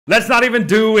Let's not even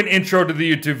do an intro to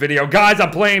the YouTube video. Guys,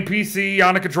 I'm playing PC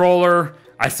on a controller.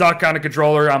 I suck on a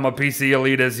controller. I'm a PC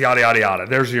elitist, yada, yada, yada.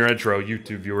 There's your intro,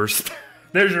 YouTube viewers.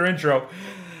 There's your intro.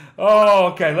 Oh,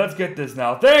 okay, let's get this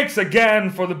now. Thanks again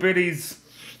for the biddies.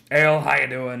 Ale, how you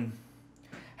doing?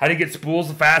 How do you get spools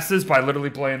the fastest? By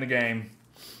literally playing the game.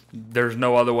 There's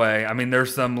no other way. I mean,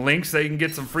 there's some links that you can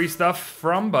get some free stuff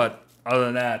from, but other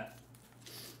than that.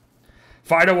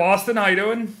 Fido Austin, how you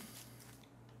doing?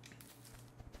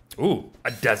 Ooh, a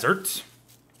desert.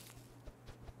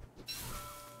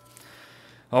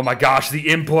 Oh my gosh, the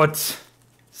input.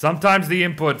 Sometimes the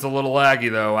input's a little laggy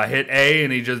though. I hit A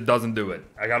and he just doesn't do it.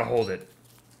 I gotta hold it.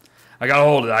 I gotta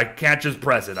hold it. I can't just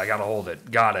press it. I gotta hold it.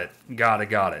 Got it. Got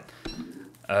it.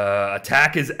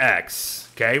 Attack is X.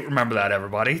 Okay, remember that,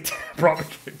 everybody.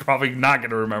 probably not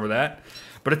gonna remember that.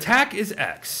 But attack is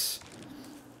X.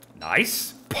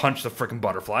 Nice. Punch the frickin'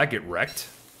 butterfly. Get wrecked.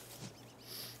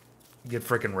 Get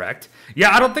frickin' wrecked. Yeah,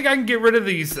 I don't think I can get rid of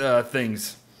these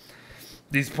things.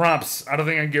 These prompts. I don't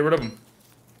think I can get rid of them.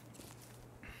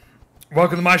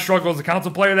 Welcome to my struggle as a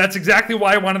console player. That's exactly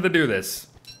why I wanted to do this.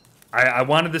 I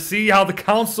wanted to see how the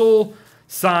console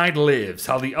side lives.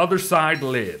 How the other side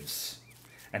lives.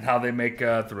 And how they make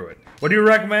through it. What do you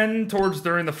recommend towards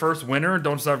during the first winter?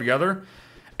 Don't starve together.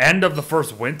 End of the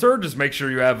first winter. Just make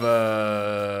sure you have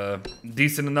a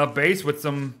decent enough base with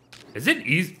some... Is it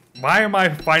easy? Why am I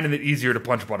finding it easier to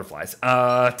punch butterflies?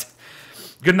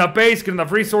 Good enough base, good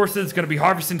enough resources. It's going to be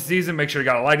harvesting season. Make sure you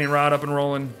got a lightning rod up and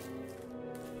rolling.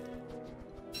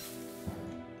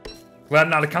 Glad I'm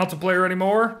not a console player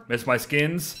anymore. Miss my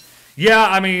skins. Yeah,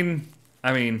 I mean,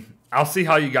 I'll see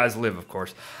how you guys live, of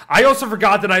course. I also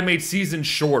forgot that I made season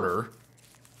shorter.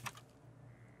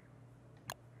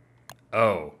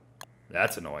 Oh,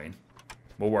 that's annoying.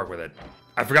 We'll work with it.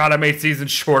 I forgot I made season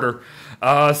shorter.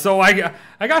 So I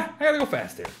gotta go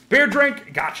fast here. Beer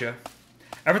drink, gotcha.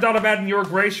 Ever thought of adding your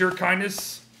grace, your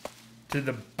kindness to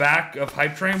the back of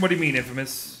Hype Train? What do you mean,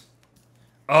 Infamous?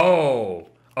 Oh,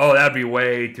 that'd be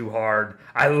way too hard.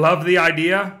 I love the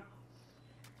idea.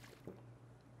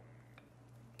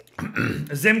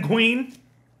 Zim Queen,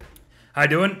 how you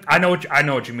doing? I know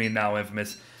what you mean now,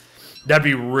 Infamous. That'd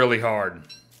be really hard.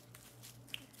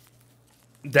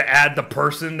 To add the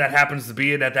person that happens to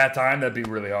be it at that time, that'd be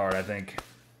really hard, I think.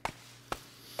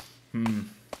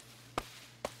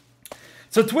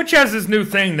 So Twitch has this new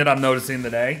thing that I'm noticing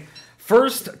today.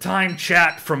 First time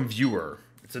chat from viewer.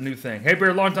 It's a new thing. Hey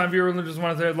Bear, long time viewer, and just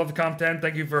want to say I love the content.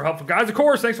 Thank you for helpful guys. Of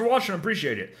course, thanks for watching. I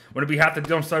appreciate it. Would it be half the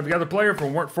Don't Starve Together player if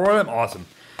it weren't for them? Awesome.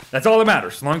 That's all that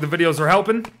matters. As long as the videos are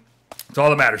helping, it's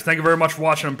all that matters. Thank you very much for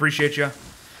watching. I appreciate you.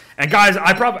 And guys,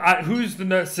 who's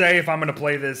to say if I'm going to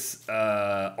play this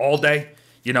all day?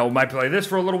 You know, might play this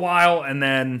for a little while and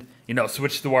then, you know,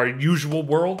 switch to our usual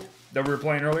world that we were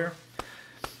playing earlier.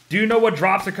 Do you know what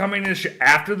drops are coming in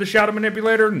after the Shadow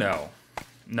Manipulator? No.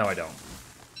 No, I don't.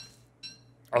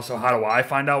 Also, how do I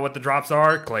find out what the drops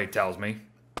are? Clay tells me.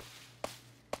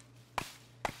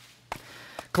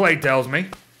 Clay tells me.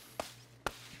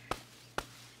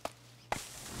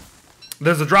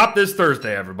 There's a drop this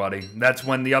Thursday, everybody. That's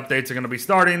when the updates are going to be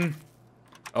starting.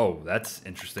 Oh, that's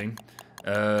interesting.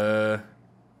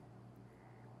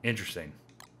 Interesting.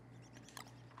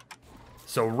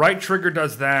 So right trigger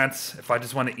does that. If I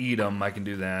just want to eat them, I can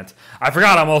do that. I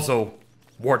forgot I'm also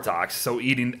Wartox, so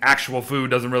eating actual food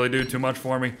doesn't really do too much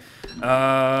for me.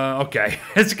 Okay.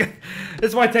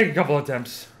 This might take a couple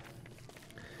attempts.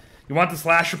 You want the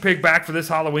slasher pig back for this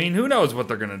Halloween? Who knows what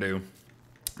they're going to do?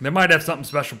 They might have something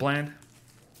special planned.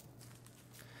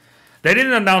 They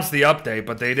didn't announce the update,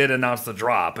 but they did announce the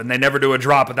drop. And they never do a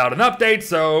drop without an update,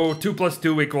 so 2 plus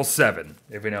 2 equals 7,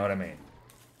 if you know what I mean.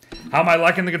 How am I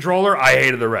liking the controller? I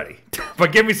hate it already.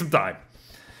 But give me some time.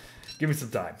 Give me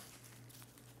some time.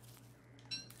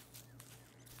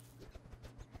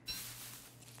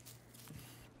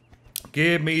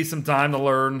 Give me some time to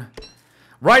learn.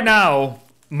 Right now,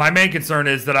 my main concern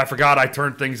is that I forgot I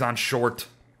turned things on short.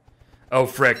 Oh,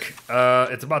 frick.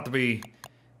 It's about to be...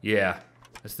 Yeah.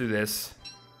 Let's do this.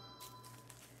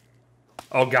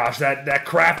 Oh gosh, that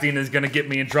crafting is gonna get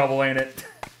me in trouble, ain't it?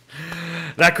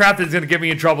 That crafting is gonna get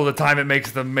me in trouble the time it makes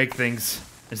them make things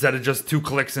instead of just 2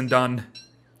 clicks and done.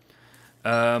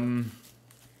 Xbox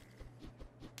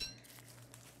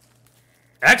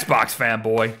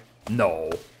fanboy? No.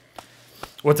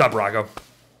 What's up, Rocco?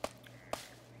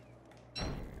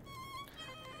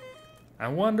 I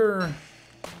wonder.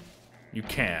 You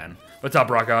can. What's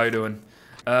up, Rocco? How you doing?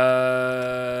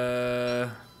 Nah,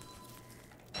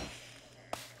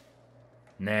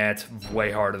 it's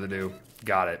way harder to do.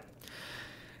 Got it.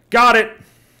 Got it!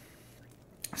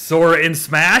 Sora in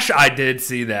Smash, I did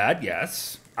see that,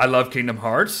 yes. I love Kingdom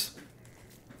Hearts.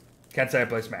 Can't say I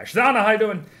play Smash. Zana, how you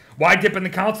doing? Why dip in the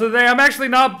console today? I'm actually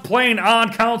not playing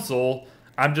on console.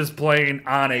 I'm just playing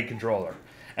on a controller.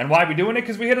 And why are we doing it?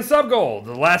 Because we hit a sub goal.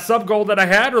 The last sub goal that I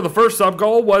had, or the first sub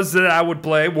goal, was that I would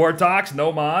play War Talks,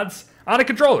 no mods, on a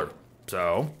controller.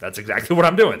 So, that's exactly what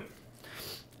I'm doing.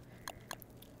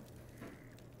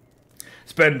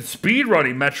 It's been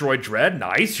speedrunning Metroid Dread.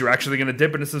 Nice. You're actually going to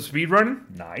dip into some speedrunning?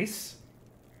 Nice.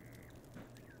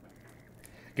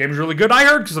 Game's really good. I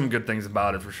heard some good things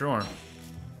about it, for sure.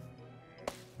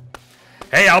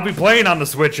 Hey, I'll be playing on the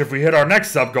Switch if we hit our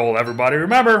next sub goal, everybody.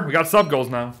 Remember, we got sub goals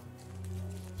now.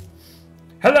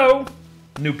 Hello,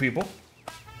 new people.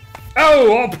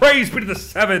 Oh, all praise be to the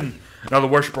 7. Another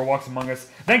worshiper walks among us.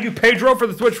 Thank you, Pedro, for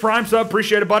the Twitch Prime sub.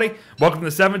 Appreciate it, buddy. Welcome to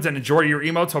the 7s and enjoy your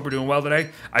emotes. Hope you're doing well today.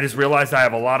 I just realized I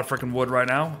have a lot of freaking wood right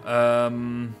now.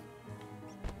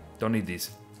 Don't need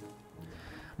these.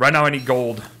 Right now I need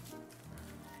gold.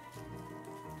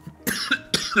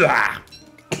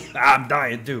 I'm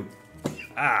dying too.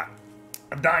 I'm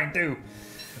dying too.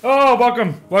 Oh,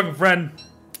 welcome. Welcome, friend.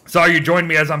 Saw you join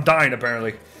me as I'm dying,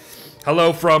 apparently.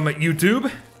 Hello from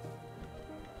YouTube.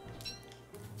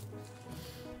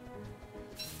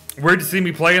 Weird to see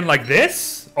me playing like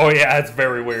this? Oh yeah, that's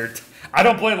very weird. I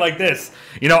don't play like this.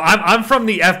 You know, I'm from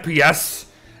the FPS.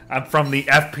 I'm from the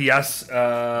FPS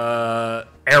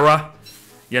era.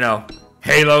 You know,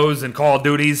 Halos and Call of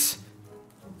Duties.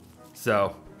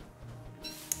 So,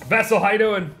 Vessel, how you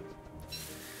doing?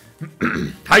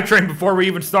 Hype train before we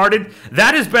even started.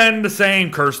 That has been the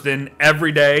same, Kirsten,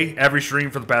 every day, every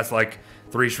stream for the past, like,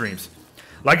 3 streams.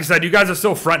 Like I said, you guys are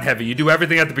so front heavy. You do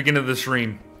everything at the beginning of the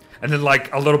stream. And then,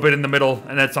 like, a little bit in the middle,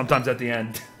 and then sometimes at the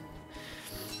end.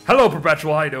 Hello,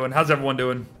 Perpetual. How you doing? How's everyone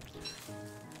doing?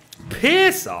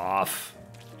 Piss off.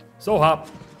 So hop.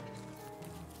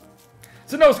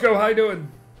 Sonosco, how you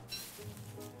doing?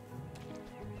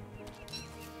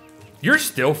 You're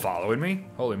still following me?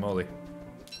 Holy moly.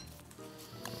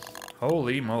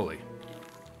 Holy moly.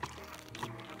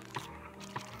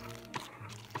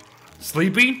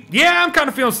 Sleepy? Yeah, I'm kind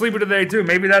of feeling sleepy today, too.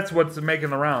 Maybe that's what's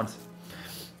making the rounds.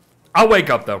 I'll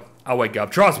wake up, though. I'll wake up.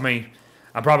 Trust me.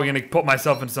 I'm probably going to put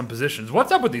myself in some positions.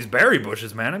 What's up with these berry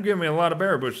bushes, man? I'm giving me a lot of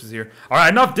berry bushes here. All right,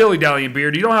 enough dilly-dallying,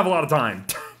 Beard. You don't have a lot of time.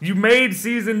 You made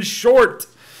season short.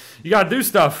 You got to do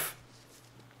stuff.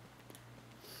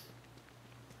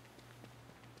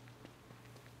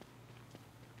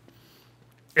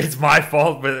 It's my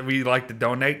fault that we like to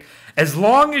donate. As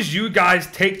long as you guys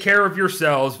take care of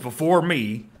yourselves before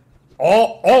me,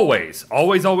 always,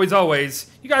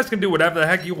 you guys can do whatever the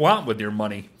heck you want with your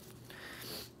money.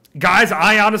 Guys,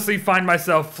 I honestly find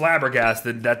myself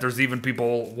flabbergasted that there's even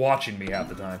people watching me half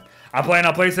the time. I'm playing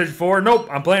on PlayStation 4. Nope,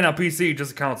 I'm playing on PC,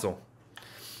 just a console.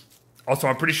 Also,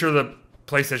 I'm pretty sure the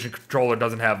PlayStation controller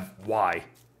doesn't have Y.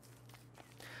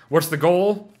 What's the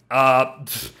goal? Not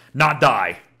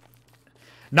die.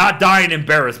 Not die and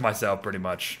embarrass myself, pretty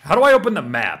much. How do I open the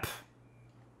map?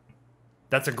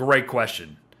 That's a great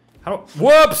question.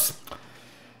 Whoops!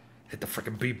 Hit the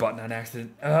freaking B button on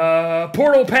accident.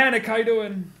 Portal Panic, how you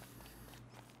doing?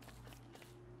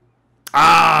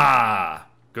 Ah!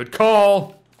 Good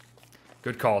call.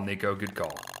 Good call, Nico. Good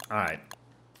call. Alright.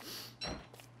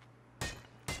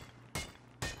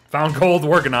 Found gold,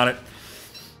 working on it.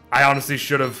 I honestly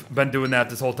should have been doing that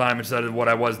this whole time instead of what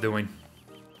I was doing.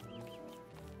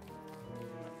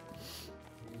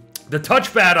 The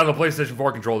touchpad on the PlayStation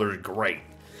 4 controller is great.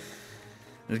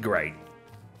 It's great.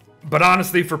 But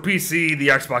honestly, for PC, the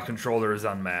Xbox controller is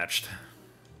unmatched.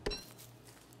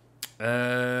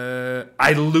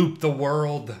 I looped the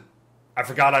world. I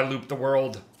forgot I looped the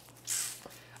world.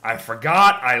 I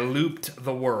forgot I looped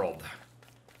the world.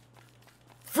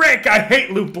 Frick, I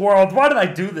hate loop the world. Why did I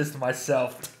do this to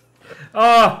myself?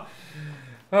 I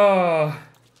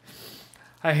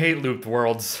hate looped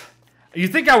worlds. You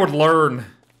think I would learn...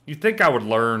 You'd think I would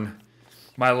learn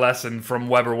my lesson from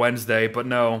Weber Wednesday, but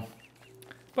no.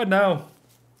 But no.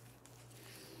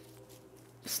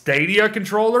 Stadia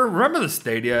controller? Remember the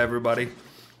Stadia, everybody?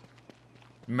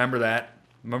 Remember that?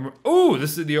 Remember? Ooh,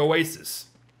 this is the Oasis.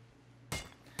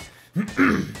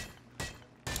 You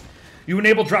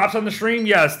enable drops on the stream?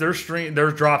 Yes, there's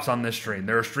drops on this stream.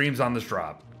 There are streams on this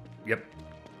drop. Yep.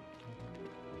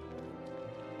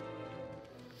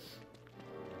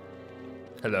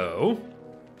 Hello?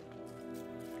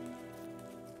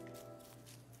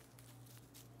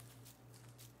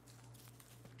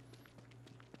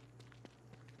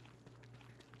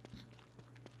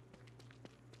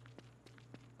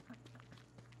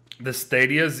 The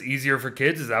Stadia is easier for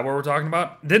kids? Is that what we're talking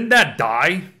about? Didn't that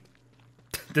die?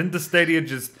 Didn't the Stadia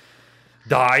just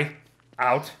die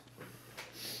out?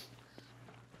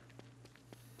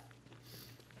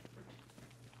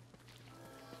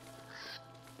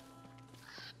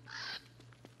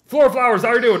 Floor Flowers, how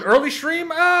are you doing? Early stream?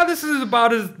 This is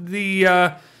about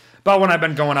about when I've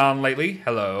been going on lately.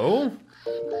 Hello.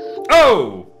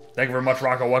 Oh! Thank you very much,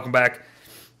 Rocco. Welcome back.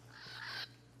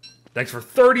 Thanks for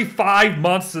 35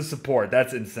 months of support.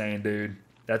 That's insane, dude.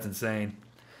 That's insane.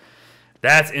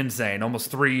 That's insane.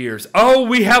 Almost 3 years. Oh,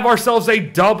 we have ourselves a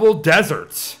double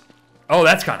desert. Oh,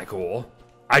 that's kind of cool.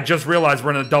 I just realized we're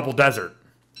in a double desert.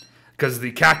 Because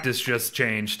the cactus just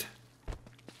changed.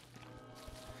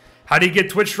 How do you get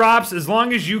Twitch drops? As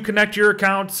long as you connect your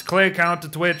account's Clay account to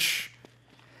Twitch,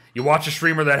 you watch a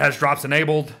streamer that has drops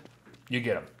enabled, you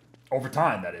get them. Over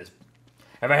time, that is.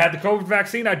 Have I had the COVID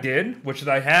vaccine? I did. Which did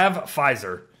I have?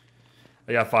 Pfizer.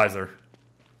 Yeah, Pfizer.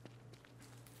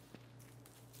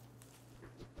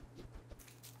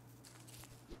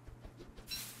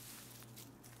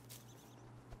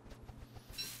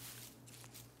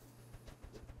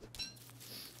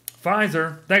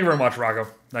 Pfizer. Thank you very much, Rocco.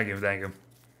 Thank you, thank you.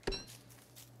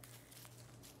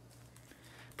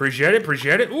 Appreciate it,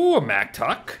 appreciate it. Ooh, a Mac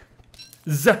Tuck.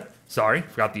 Sorry,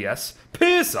 forgot the S.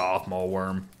 Piss off,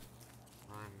 Moleworm.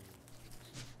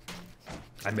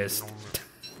 I missed.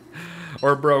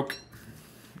 Or broke.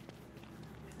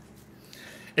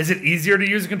 Is it easier to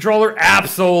use a controller?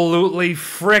 Absolutely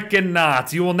frickin'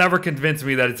 not. You will never convince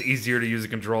me that it's easier to use a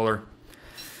controller.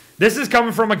 This is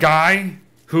coming from a guy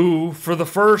who, for the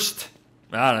first,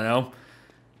 I don't know,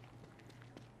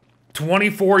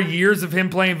 24 years of him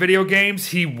playing video games,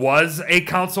 he was a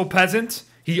console peasant.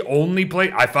 He only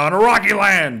played, I found a Rocky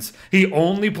Lands. He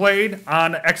only played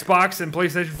on Xbox and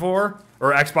PlayStation 4.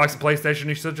 Or Xbox and PlayStation,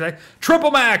 you should say.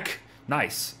 Triple Mac!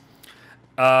 Nice.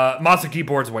 Mouse and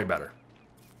keyboard's way better.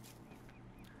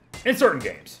 In certain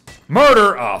games.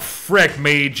 Murder! Oh, frick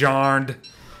me, Jarned.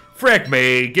 Frick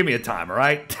me. Give me a time,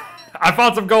 alright? I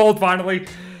found some gold, finally.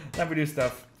 Let me do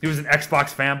stuff. He was an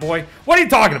Xbox fanboy. What are you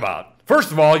talking about?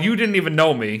 First of all, you didn't even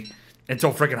know me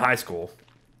until frickin' high school.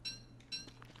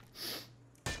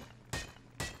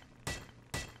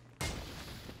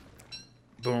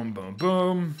 Boom, boom,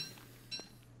 boom.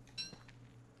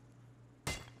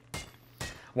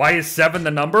 Why is 7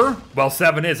 the number? Well,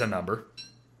 7 is a number.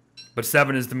 But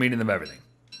 7 is the meaning of everything.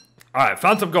 Alright,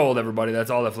 found some gold, everybody. That's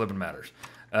all that flipping matters.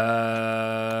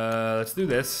 Let's do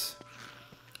this.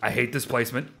 I hate this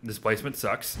placement. This placement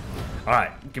sucks.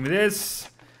 Alright, give me this.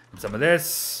 And some of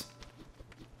this.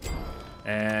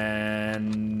 And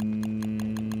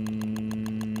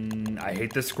I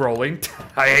hate this scrolling.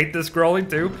 I hate this scrolling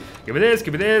too. Give me this,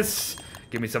 give me this.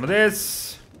 Give me some of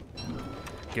this.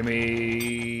 Give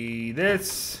me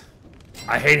this.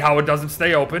 I hate how it doesn't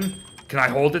stay open. Can I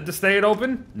hold it to stay it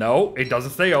open? No, it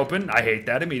doesn't stay open. I hate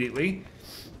that immediately.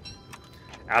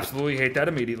 Absolutely hate that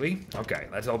immediately. Okay,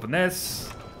 let's open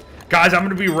this. Guys, I'm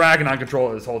going to be ragging on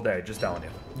controller this whole day. Just telling you.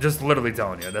 Just literally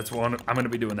telling you. That's one. I'm going to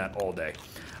be doing that all day.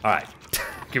 All right.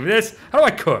 Give me this. How do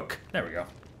I cook? There we go.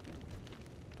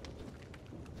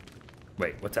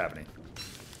 Wait, what's happening?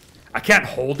 I can't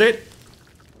hold it?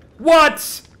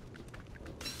 What?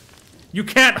 You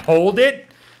can't hold it?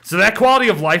 So that quality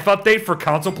of life update for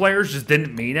console players just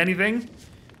didn't mean anything?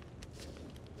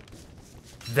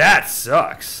 That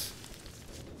sucks.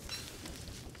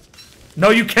 No,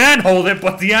 you can hold it,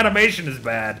 but the animation is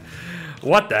bad.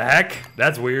 What the heck?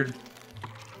 That's weird.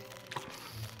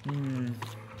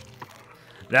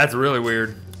 That's really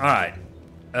weird. Alright.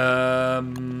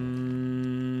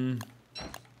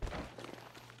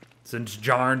 Since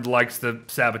Jarn likes to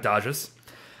sabotage us.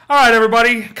 Alright,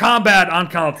 everybody. Combat on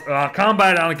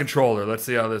a controller. Let's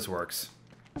see how this works.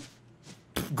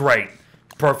 Great.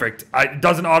 Perfect. It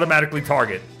doesn't automatically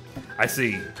target. I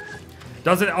see.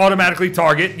 Doesn't automatically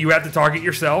target. You have to target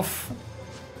yourself.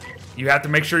 You have to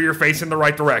make sure you're facing the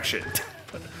right direction.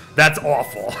 That's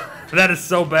awful. That is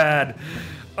so bad.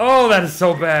 Oh, that is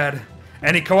so bad.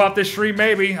 Any co-op this stream?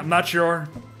 Maybe. I'm not sure.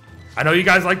 I know you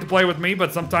guys like to play with me,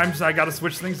 but sometimes I gotta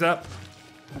switch things up.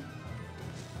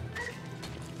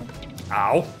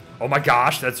 Ow. Oh my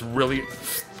gosh, that's really...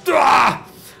 Ah!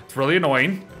 It's really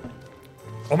annoying.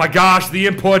 Oh my gosh, the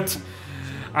input.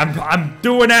 I'm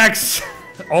doing X.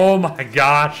 Oh my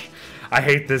gosh. I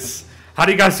hate this. How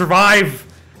do you guys survive?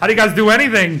 How do you guys do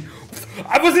anything?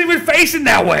 I wasn't even facing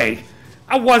that way.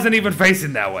 I wasn't even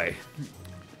facing that way.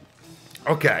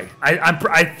 Okay.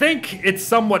 I think it's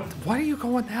somewhat... Why are you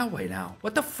going that way now?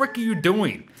 What the frick are you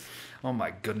doing? Oh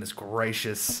my goodness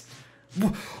gracious.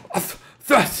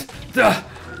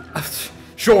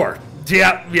 Sure.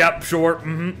 Yep, sure.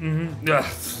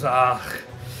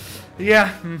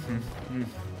 Yeah.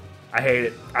 I hate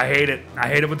it. I hate it. I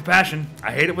hate it with the passion.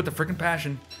 I hate it with the freaking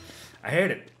passion. I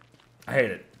hate it. I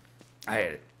hate it. I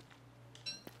hate it.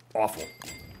 Awful.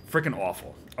 Freaking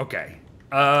awful. Okay.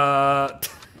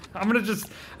 I'm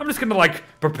just gonna like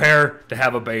prepare to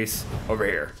have a base over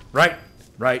here. Right.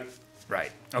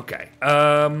 Okay.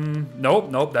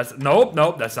 Nope. That's not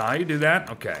how you do that.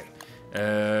 Okay.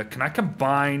 Can I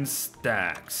combine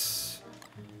stacks?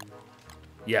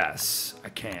 Yes, I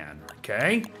can.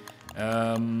 Okay.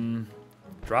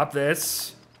 Drop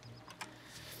this.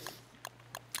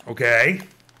 Okay.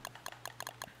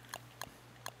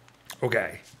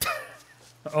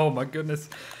 Oh my goodness.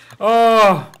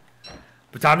 Oh.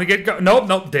 But time to get go.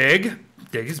 Nope. Dig.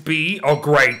 Dig is B. Oh,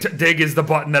 great. Dig is the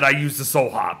button that I use to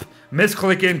soul hop.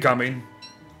 Misclick incoming.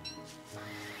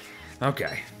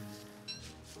 Okay.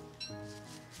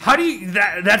 How do you...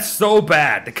 That's so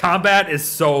bad. The combat is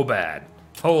so bad.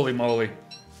 Holy moly.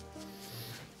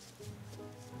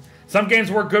 Some games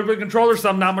work good with controllers,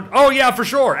 some not much. Oh yeah, for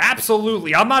sure.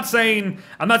 Absolutely. I'm not saying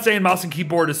mouse and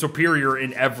keyboard is superior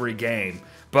in every game.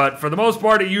 But for the most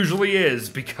part, it usually is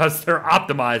because they're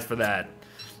optimized for that.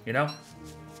 You know?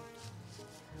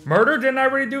 Murder? Didn't I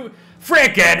already do?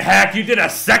 Frickin' heck, you did a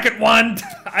second one?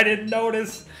 I didn't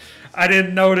notice.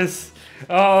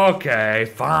 Okay,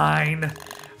 fine.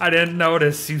 I didn't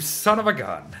notice, you son of a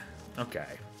gun. Okay,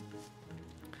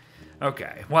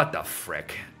 what the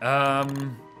frick?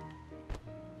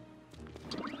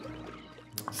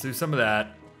 Let's do some of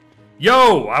that.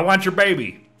 Yo, I want your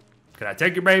baby. Can I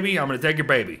take your baby? I'm gonna take your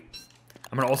baby.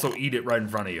 I'm gonna also eat it right in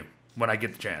front of you when I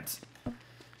get the chance.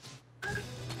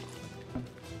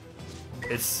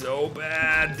 It's so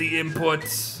bad, the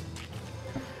inputs.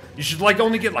 You should like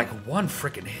only get like one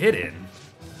freaking hit in.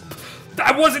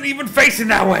 I wasn't even facing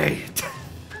that way.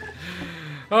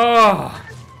 Oh.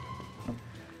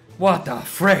 What the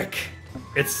frick?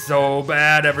 It's so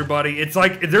bad, everybody. It's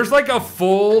like, there's like a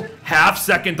full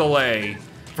half-second delay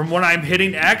from when I'm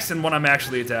hitting X and when I'm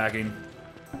actually attacking.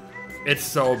 It's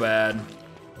so bad.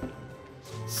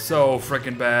 So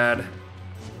freaking bad.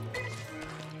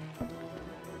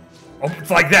 Oh,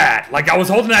 it's like that. Like I was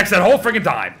holding X that whole freaking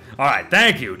time. Alright,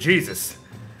 thank you. Jesus.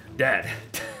 Dead.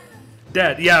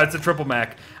 Dead. Yeah, it's a triple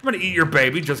mech. I'm gonna eat your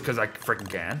baby just because I freaking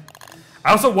can.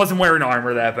 I also wasn't wearing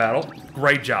armor that battle.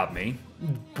 Great job, me.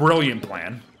 Brilliant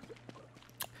plan.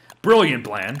 Brilliant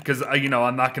plan, because, you know,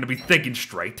 I'm not gonna be thinking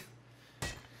straight.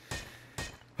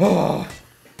 Oh.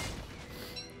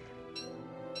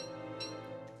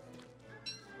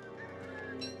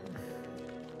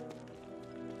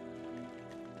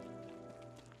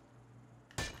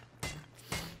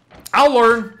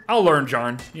 I'll learn,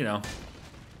 John. You know,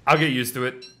 I'll get used to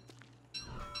it.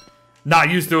 Not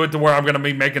used to it to where I'm gonna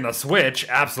be making a switch.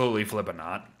 Absolutely flipping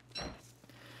not.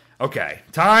 Okay,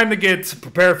 time to get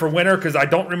prepared for winter because I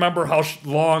don't remember how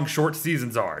long short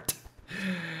seasons are.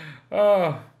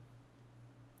 I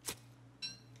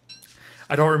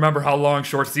don't remember how long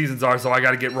short seasons are, so I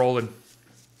gotta get rolling.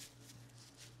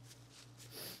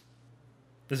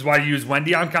 This is why you use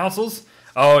Wendy on consoles?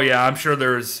 Oh yeah, I'm sure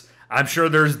there's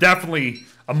definitely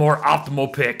a more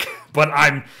optimal pick, but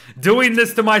I'm doing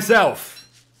this to myself.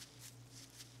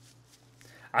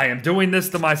 I am doing this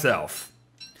to myself.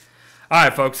 All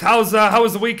right, folks. How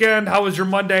was the weekend? How was your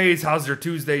Mondays? How's your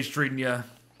Tuesdays treating you?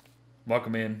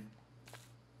 Welcome in.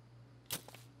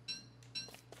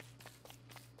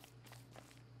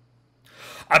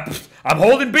 I'm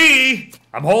holding B.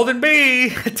 I'm holding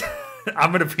B.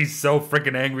 I'm gonna be so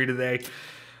freaking angry today.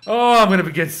 Oh, I'm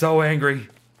gonna get so angry.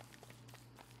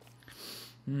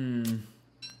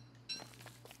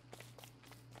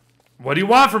 What do you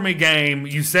want from me, game?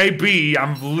 You say B.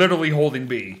 I'm literally holding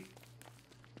B.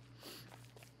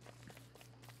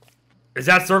 Is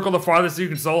that circle the farthest you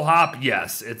can soul hop?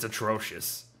 Yes, it's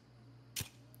atrocious.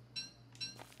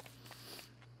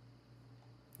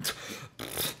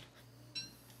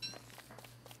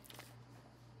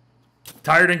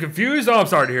 Tired and confused? Oh, I'm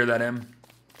sorry to hear that, Em.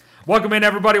 Welcome in,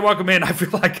 everybody. Welcome in. I feel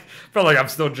like I'm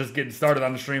still just getting started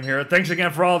on the stream here. Thanks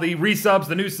again for all the resubs,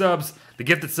 the new subs, the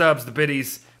gifted subs, the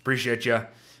biddies. Appreciate you.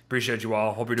 Appreciate you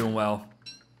all. Hope you're doing well.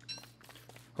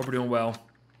 Hope you're doing well.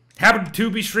 Happened to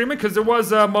be streaming because there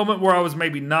was a moment where I was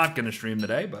maybe not going to stream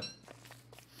today, but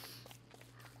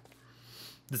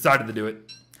decided to do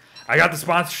it. I got the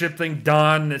sponsorship thing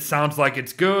done. It sounds like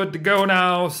it's good to go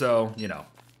now, so, you know,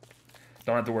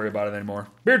 don't have to worry about it anymore.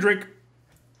 Beer drink.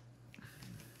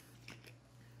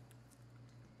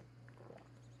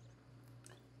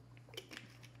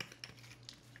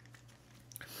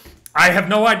 I have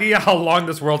no idea how long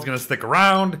this world's going to stick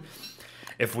around.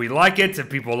 If we like it, if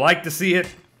people like to see it,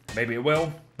 maybe it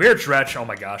will. Beard stretch, oh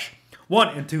my gosh. 1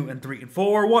 and 2 and 3 and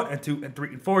 4. 1 and 2 and 3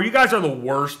 and 4. You guys are the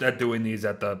worst at doing these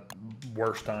at the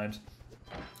worst times.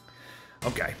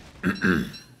 Okay.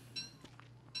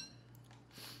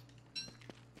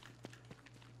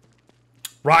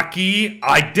 Rocky,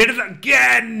 I did it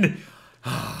again!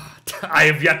 I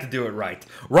have yet to do it right.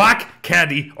 Rock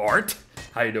Candy Art,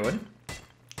 how you doing?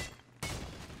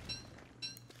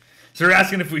 So you're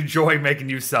asking if we enjoy making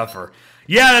you suffer.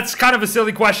 Yeah, that's kind of a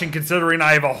silly question considering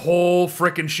I have a whole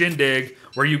frickin' shindig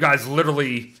where you guys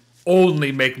literally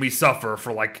only make me suffer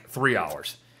for like 3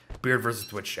 hours. Beard versus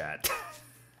Twitch chat.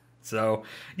 So,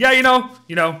 yeah, you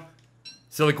know,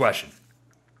 silly question.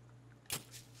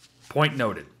 Point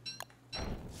noted.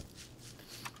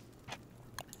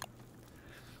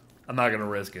 I'm not gonna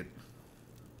risk it.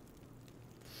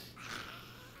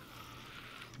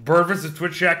 Bird versus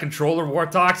Twitch chat controller war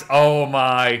talks. Oh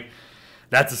my,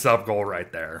 that's a sub goal right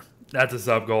there. That's a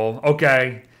sub goal.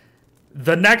 Okay,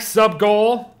 the next sub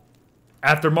goal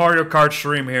after Mario Kart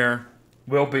stream here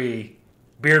will be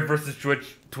Beard versus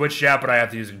Twitch chat, but I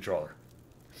have to use a controller.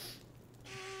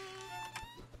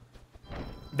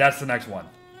 That's the next one.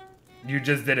 You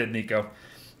just did it, Nico.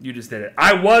 You just did it.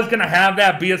 I was going to have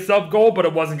that be a sub goal, but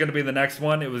it wasn't going to be the next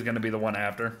one. It was going to be the one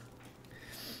after.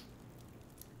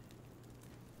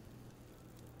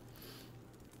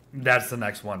 That's the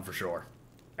next one for sure.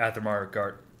 After Mario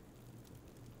Kart.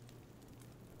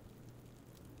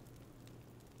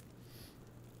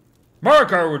 Mario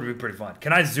Kart would be pretty fun.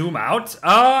 Can I zoom out?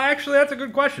 Actually, that's a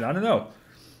good question. I don't know.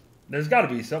 There's got to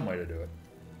be some way to do it.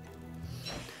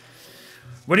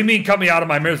 What do you mean, cut me out of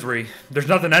my misery? There's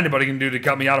nothing anybody can do to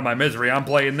cut me out of my misery. I'm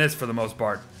playing this for the most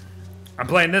part. I'm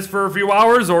playing this for a few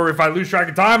hours, or if I lose track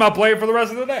of time, I'll play it for the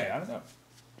rest of the day. I don't know.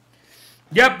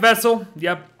 Yep, Vessel.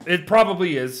 Yep, it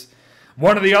probably is.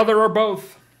 One or the other, or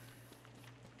both.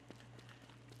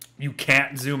 You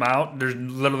can't zoom out. There's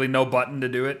literally no button to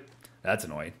do it. That's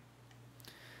annoying.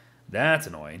 That's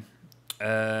annoying.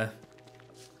 Where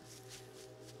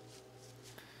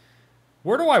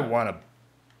do I want to...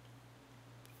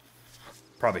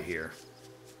 Probably here.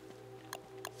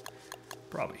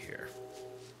 Probably here.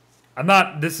 I'm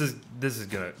not, this is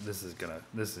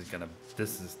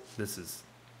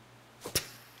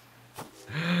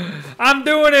I'm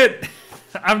doing it!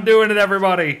 I'm doing it,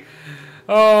 everybody!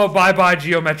 Oh, bye-bye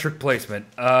geometric placement.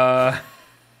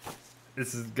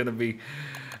 This is gonna be,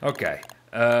 okay.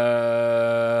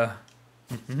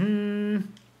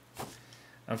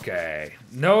 Okay.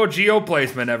 No geo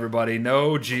placement, everybody.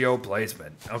 No geo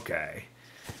placement. Okay.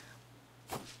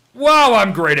 Wow,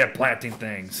 I'm great at planting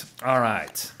things. All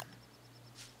right.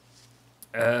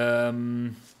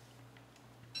 The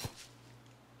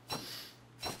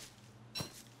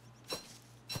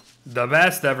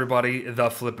best, everybody. The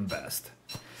flippin' best.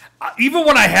 Even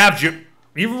when I have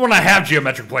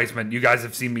geometric placement, you guys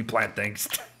have seen me plant things.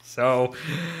 So,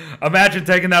 imagine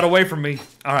taking that away from me.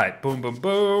 All right. Boom, boom,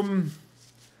 boom.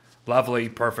 Lovely,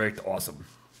 perfect, awesome.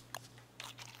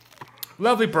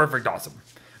 Lovely, perfect, awesome.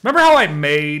 Remember how I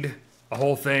made a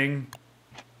whole thing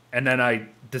and then I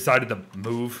decided to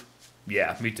move?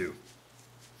 Yeah, me too.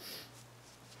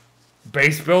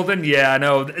 Base building? Yeah, I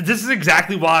know. This is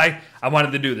exactly why I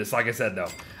wanted to do this, like I said, though.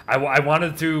 I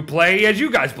wanted to play as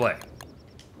you guys play.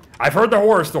 I've heard the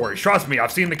horror stories. Trust me,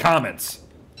 I've seen the comments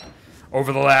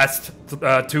over the last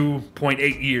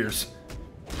 2.8 years.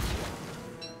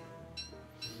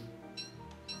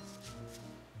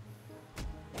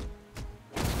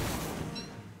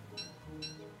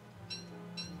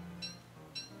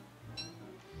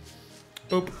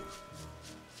 Boop.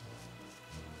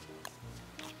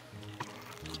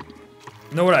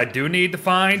 Know what I do need to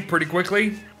find pretty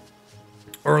quickly?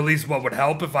 Or at least what would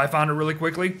help if I found it really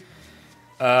quickly?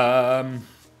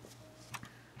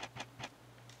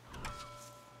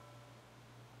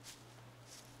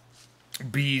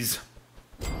 Bees.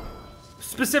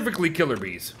 Specifically killer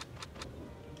bees.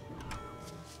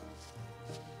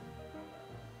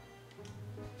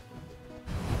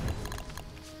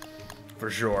 For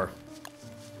sure.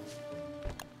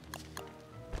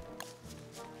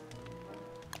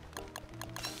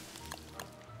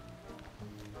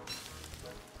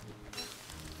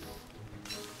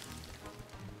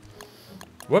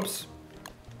 Whoops.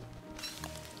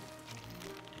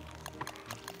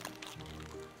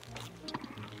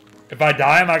 If I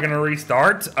die, am I going to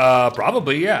restart?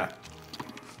 Probably, yeah.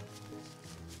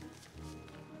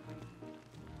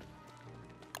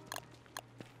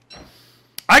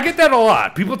 I get that a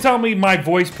lot. People tell me my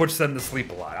voice puts them to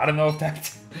sleep a lot. I don't know if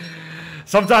that's...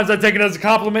 Sometimes I take it as a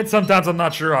compliment. Sometimes I'm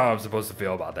not sure how I'm supposed to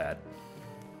feel about that.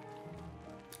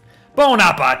 Bon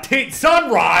appetit,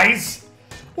 sunrise!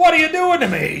 What are you doing to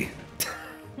me?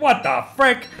 What the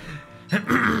frick?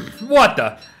 What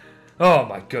the? Oh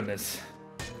my goodness.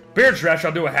 Beard trash,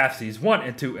 I'll do a half C's. 1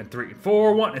 and 2 and 3 and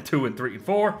 4. 1 and 2 and 3 and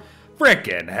 4.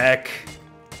 Frickin' heck.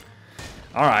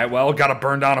 Alright, well, gotta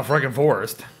burn down a freaking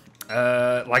forest.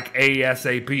 Like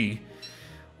ASAP.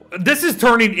 This is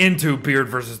turning into Beard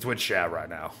versus Twitch chat right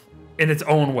now. In its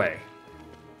own way.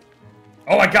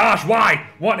 Oh my gosh, why?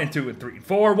 1 and 2 and 3 and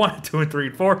 4. 1 and 2 and 3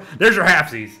 and 4. There's your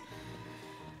halfsies.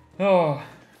 Oh.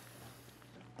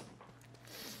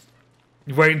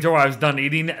 You wait until I was done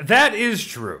eating. That is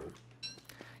true.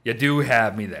 You do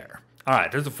have me there.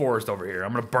 Alright, there's a forest over here.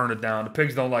 I'm gonna burn it down. The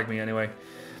pigs don't like me anyway.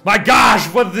 My gosh,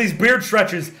 what are these beard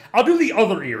stretches? I'll do the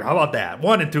other ear. How about that?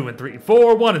 1 and 2 and 3 and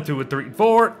 4. 1 and 2 and 3 and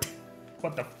 4.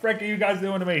 What the frick are you guys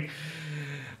doing to me?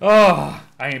 Oh,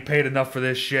 I ain't paid enough for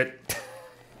this shit.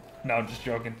 No, I'm just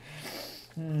joking.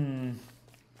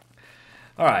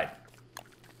 Alright.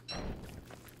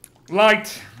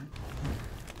 Light.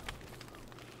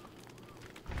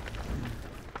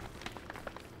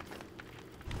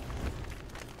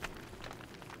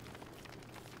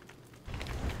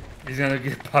 He's gonna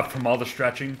get puffed from all the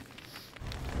stretching.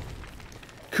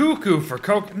 Cuckoo for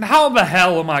coke. How the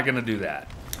hell am I gonna do that?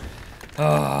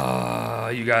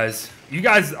 You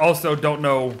guys also don't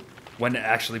know when to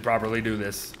actually properly do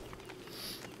this.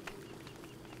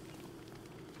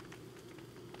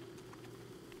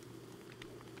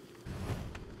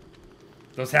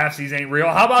 Those halfsies ain't real.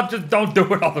 How about just don't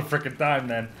do it all the freaking time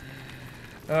then?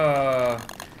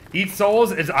 Eat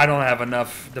souls is I don't have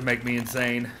enough to make me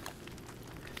insane.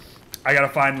 I gotta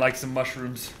find like some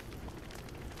mushrooms.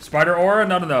 Spider aura?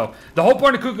 No, no, no. The whole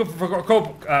point of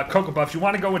Cocoa Puffs, you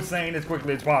want to go insane as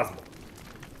quickly as possible.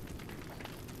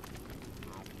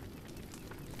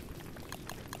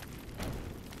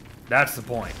 That's the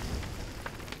point.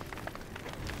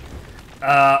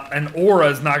 An aura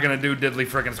is not gonna do diddly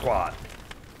frickin' squat.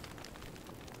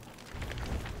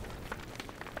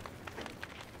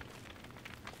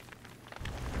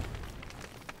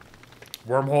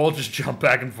 Wormhole, just jump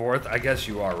back and forth. I guess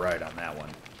you are right on that one.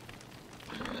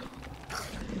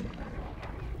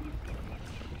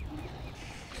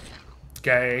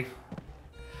 Okay.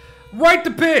 Right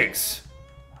to pigs!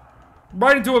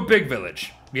 Right into a pig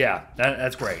village. Yeah,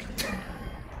 that's great.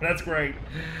 That's great.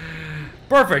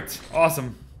 Perfect.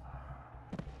 Awesome.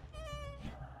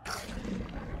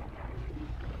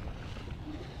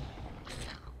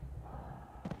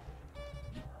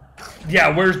 Yeah,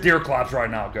 where's Deerclops right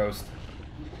now, Ghost?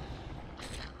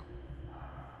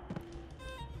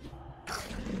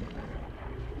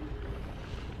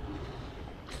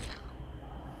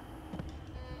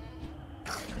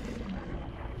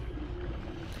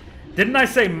 Didn't I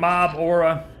say mob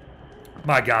aura?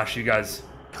 My gosh, you guys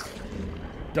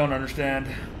don't understand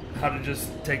how to just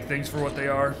take things for what they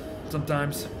are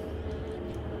sometimes.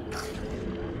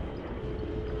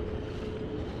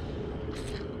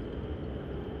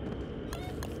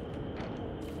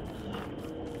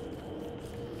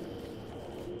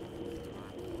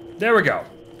 There we go.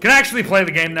 Can I actually play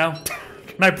the game now?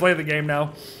 Can I play the game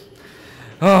now?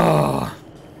 Oh.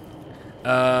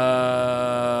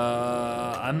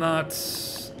 I'm not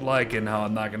liking how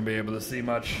I'm not going to be able to see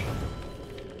much.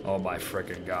 Oh my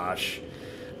frickin' gosh.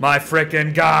 My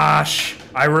frickin' gosh.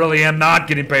 I really am not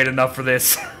getting paid enough for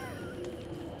this.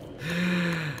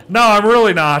 No, I'm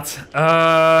really not.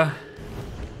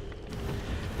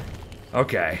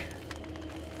 Okay.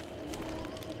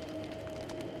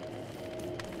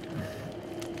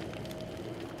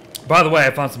 By the way,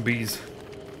 I found some bees.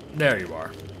 There you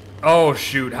are. Oh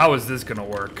shoot, how is this gonna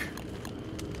work?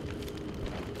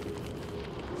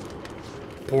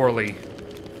 Poorly.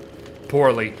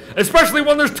 Poorly. Especially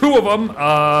when there's 2 of them.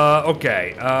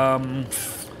 Okay. Ow.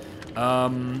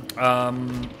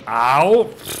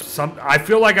 I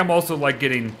feel like I'm also like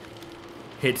getting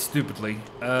hit stupidly.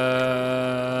 Okay,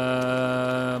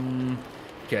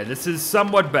 this is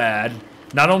somewhat bad.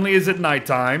 Not only is it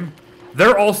nighttime,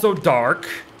 they're also dark.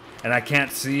 And I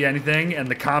can't see anything, and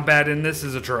the combat in this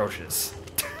is atrocious.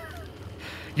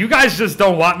 You guys just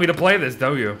don't want me to play this,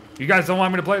 don't you? You guys don't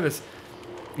want me to play this.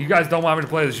 You guys don't want me to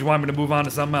play this. You want me to move on to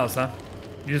something else, huh?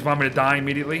 You just want me to die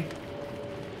immediately?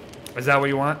 Is that what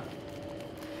you want?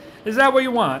 Is that what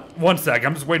you want? One sec,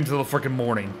 I'm just waiting until the freaking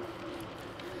morning.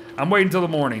 I'm waiting until the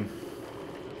morning.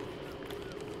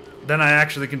 Then I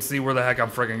actually can see where the heck I'm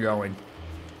freaking going.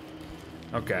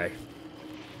 Okay.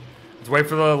 Let's wait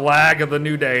for the lag of the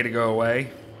new day to go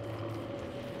away.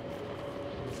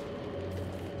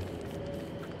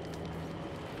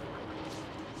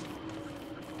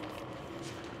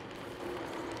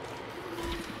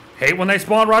 Hate when they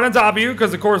spawn right on top of you,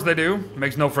 because of course they do.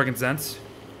 Makes no freaking sense.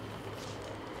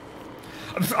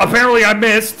 Apparently I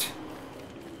missed.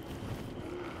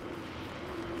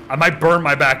 I might burn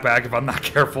my backpack if I'm not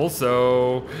careful,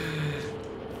 so...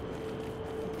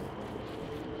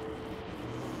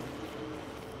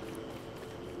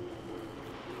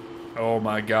 Oh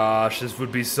my gosh, this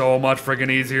would be so much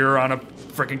freaking easier on a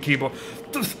freaking keyboard.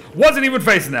 Wasn't even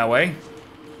facing that way.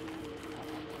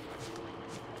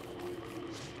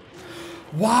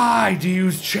 Why do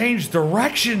you change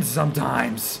directions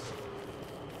sometimes?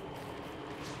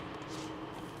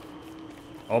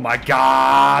 Oh my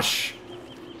gosh.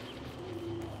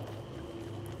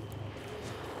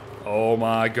 Oh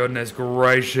my goodness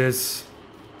gracious.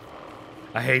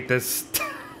 I hate this.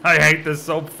 I hate this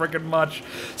so freaking much.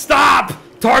 Stop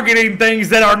targeting things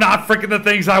that are not freaking the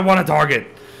things I want to target.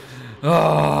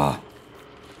 Ugh.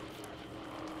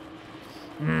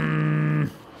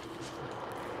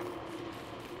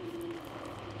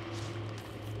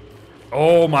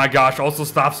 Oh my gosh, also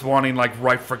stop spawning like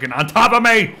right freaking on top of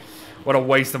me! What a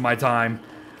waste of my time.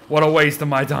 What a waste of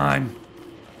my time.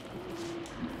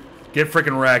 Get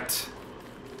freaking wrecked.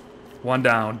 One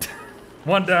down.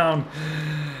 One down.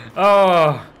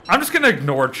 Oh, I'm just gonna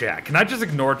ignore chat. Can I just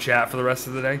ignore chat for the rest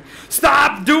of the day?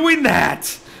 Stop doing that!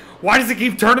 Why does it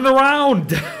keep turning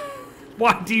around?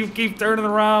 Why do you keep turning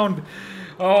around?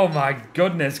 Oh my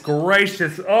goodness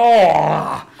gracious.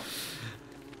 Oh!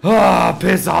 Ah,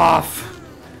 piss off.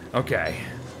 Okay.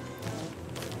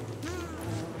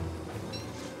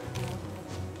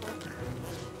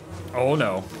 Oh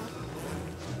no.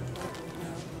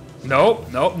 Nope,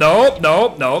 nope, nope,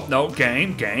 nope, nope, nope.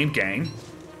 Game, game, game.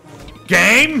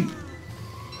 Game!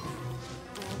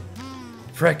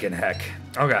 Frickin' heck.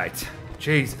 Alright.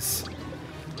 Jesus.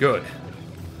 Good.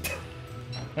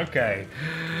 Okay.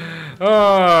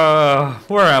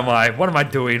 Where am I? What am I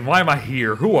doing? Why am I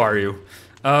here? Who are you?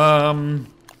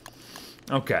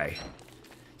 Okay.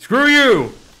 Screw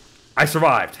you! I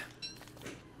survived.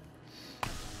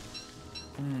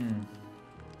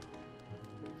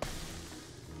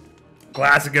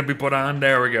 Glass is gonna be put on.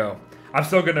 There we go. I'm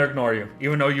still gonna ignore you,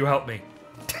 even though you helped me.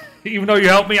 Even though you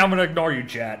helped me, I'm gonna ignore you,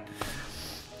 chat.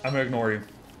 I'm gonna ignore you.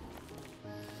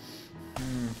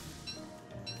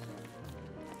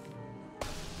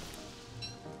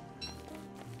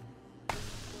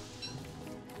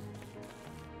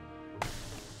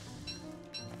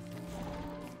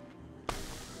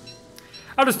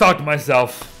 I'll just talk to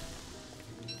myself.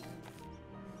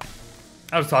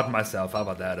 I'll just talk to myself. How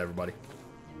about that, everybody?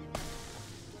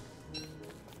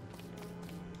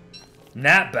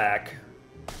 Knapback?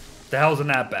 The hell's a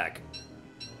knapback?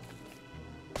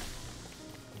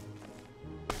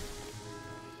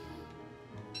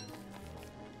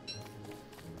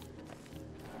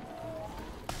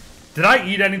 Did I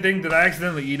eat anything? Did I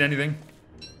accidentally eat anything?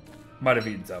 Might have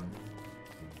eaten something.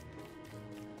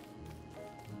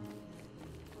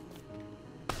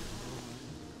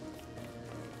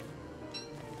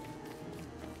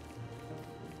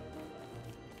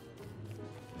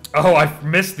 Oh, I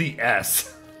missed the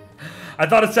S. I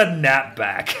thought it said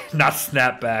napback, not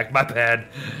snapback. My bad.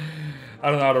 I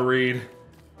don't know how to read.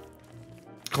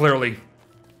 Clearly.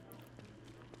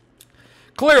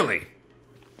 Clearly.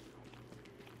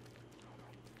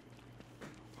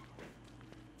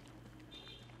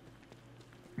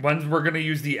 When we're going to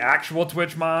use the actual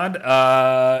Twitch mod,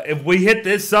 if we hit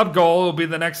this sub goal, it'll be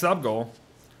the next sub goal.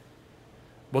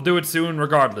 We'll do it soon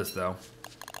regardless, though.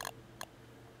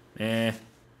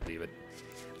 Leave it.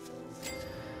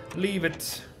 Leave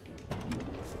it.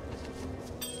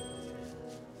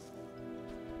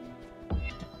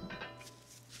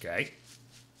 Okay.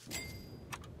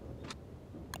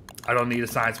 I don't need a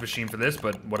science machine for this,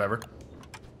 but whatever.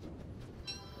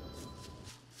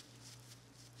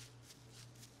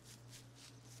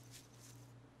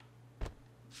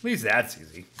 At least that's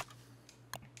easy.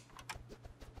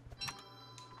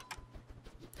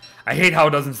 I hate how it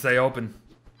doesn't stay open.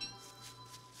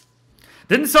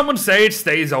 Didn't someone say it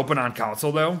stays open on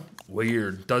console, though?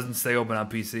 Weird. Doesn't stay open on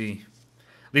PC.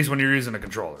 At least when you're using a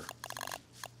controller.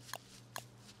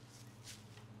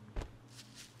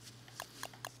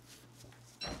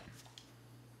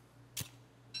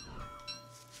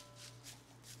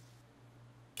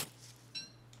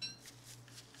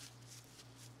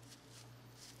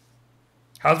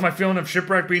 How's my feeling of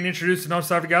Shipwreck being introduced to No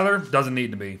Stuff Together? Doesn't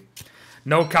need to be.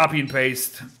 No copy and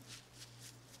paste.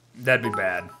 That'd be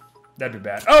bad. That'd be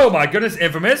bad. Oh my goodness,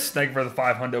 Infamous. Thank you for the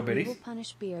 500 biddies. Will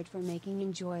punish Beard for making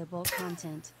enjoyable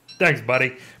content. Thanks,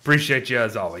 buddy. Appreciate you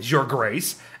as always. Your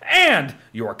grace and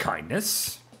your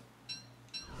kindness.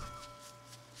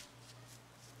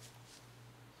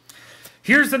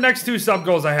 Here's the next two sub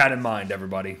goals I had in mind,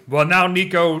 everybody. Well, now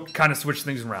Nico kind of switched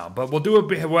things around, but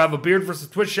we'll have a Beard versus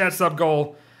Twitch chat sub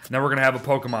goal, and then we're gonna have a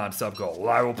Pokemon sub goal.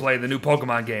 I will play the new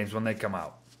Pokemon games when they come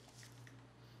out.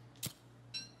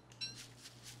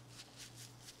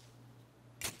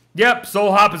 Yep,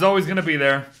 Soul Hop is always gonna be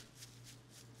there.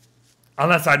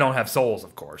 Unless I don't have souls,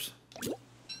 of course.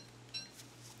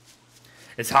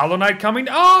 Is Hollow Knight coming?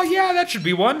 Oh, yeah, that should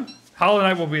be one. Hollow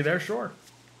Knight will be there, sure.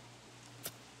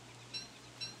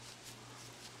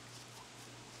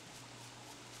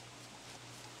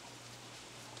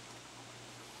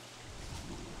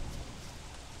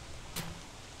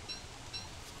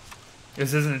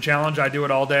 This isn't a challenge. I do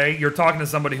it all day. You're talking to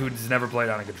somebody who's never played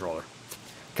on a controller.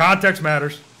 Context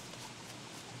matters.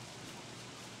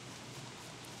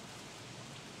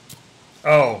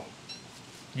 Oh.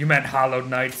 You meant Hollow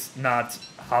Knights, not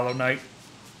Hollow Knight.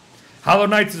 Hollow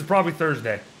Knights is probably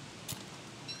Thursday.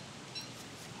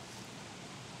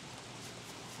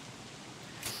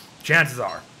 Chances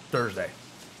are Thursday.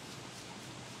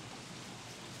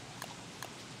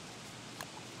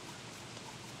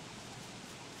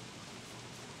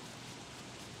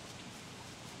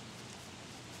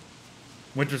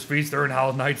 Winter's Feast during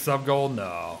Hollow Knight sub goal?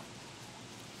 No.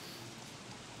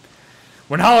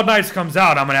 When Hollow Knights comes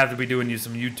out, I'm going to have to be doing you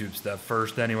some YouTube stuff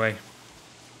first anyway.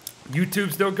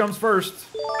 YouTube still comes first,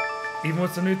 even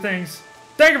with some new things.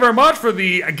 Thank you very much for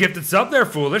the gifted sub there,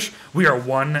 Foolish. We are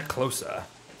one closer.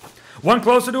 One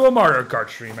closer to a Mario Kart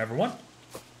stream, everyone.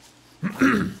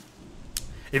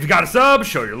 If you got a sub,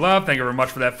 show your love. Thank you very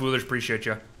much for that, Foolish. Appreciate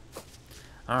you.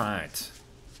 All right.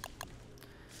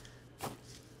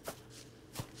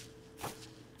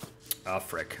 Oh,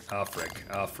 frick. Oh, frick.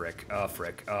 Oh, frick. Oh,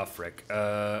 frick. Oh, frick.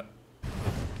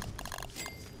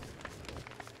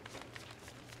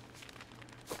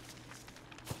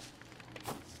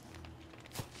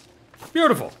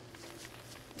 Beautiful.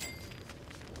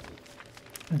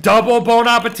 Double bon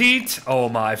appetit? Oh,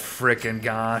 my frickin'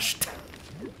 gosh.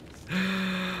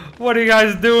 What are you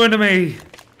guys doing to me?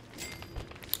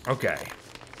 Okay.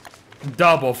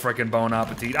 Double frickin' bon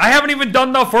appetit. I haven't even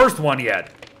done the first one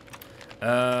yet.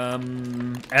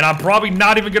 And I'm probably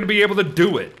not even going to be able to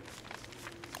do it.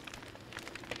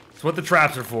 That's what the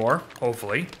traps are for,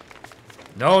 hopefully.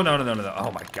 No, no, no, no, no, no.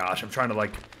 Oh my gosh, I'm trying to,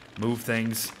 like, move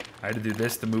things. I had to do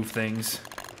this to move things.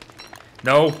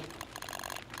 No.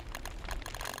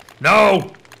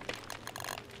 No!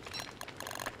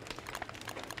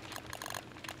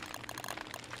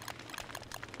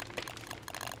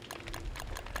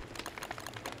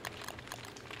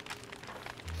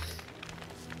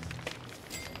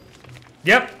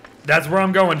 Yep, that's where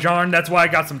I'm going, John. That's why I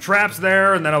got some traps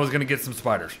there, and then I was going to get some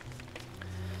spiders.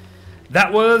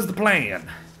 That was the plan.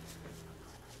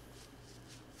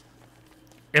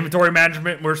 Inventory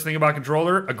management, worst thing about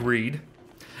controller? Agreed.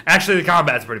 Actually, the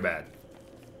combat's pretty bad.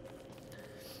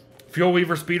 Fuel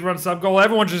Weaver speedrun sub goal.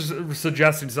 Everyone's just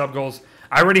suggesting sub goals.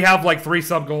 I already have like 3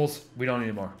 sub goals. We don't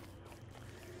need more.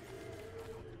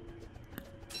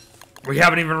 We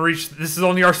haven't even reached... This is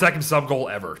only our 2nd sub goal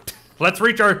ever. Let's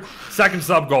reach our 2nd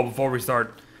sub goal before we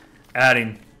start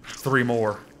adding 3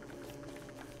 more.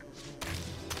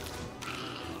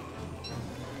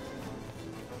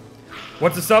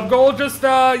 What's the sub goal? Just,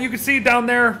 you can see down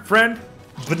there, friend,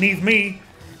 beneath me.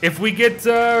 If we get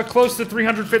close to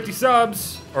 350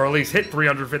 subs, or at least hit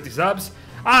 350 subs,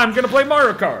 I'm going to play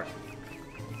Mario Kart.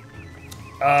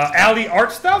 Ali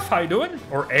Art Stuff, how you doing?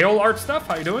 Or Ale Art Stuff,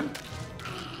 how you doing?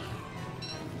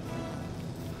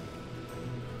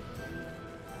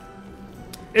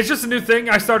 It's just a new thing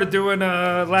I started doing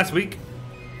last week.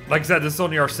 Like I said, this is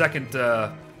only our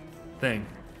 2nd thing.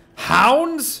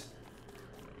 Hounds?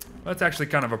 Well, that's actually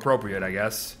kind of appropriate, I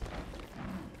guess.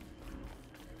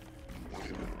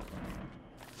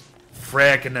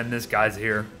 Frick, and then this guy's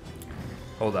here.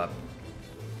 Hold up.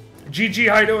 GG,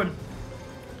 how you doing?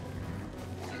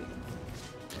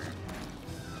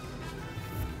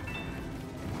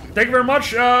 Thank you very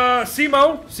much,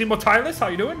 Simo Tylus, how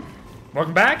you doing?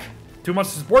 Welcome back. 2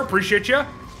 months of support, appreciate you.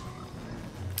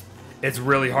 It's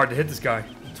really hard to hit this guy.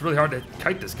 It's really hard to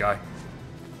kite this guy.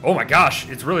 Oh my gosh,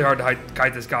 it's really hard to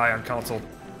kite this guy on console.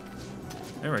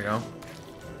 There we go.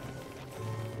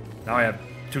 Now I have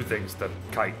 2 things to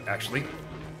kite, actually.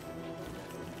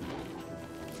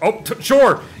 Oh,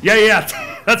 sure. Yeah,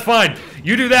 yeah, that's fine.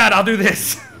 You do that, I'll do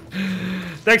this.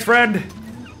 Thanks, friend.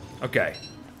 Okay.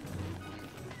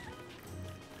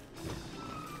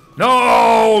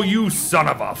 No, you son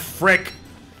of a frick.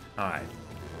 All right.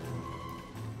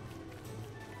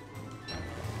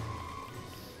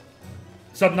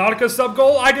 Subnautica sub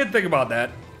goal? I did think about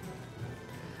that.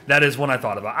 That is one I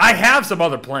thought about. I have some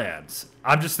other plans.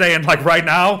 I'm just saying, like, right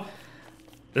now,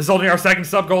 this is only our 2nd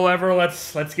sub goal ever.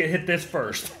 Let's hit this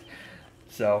first.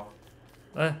 So,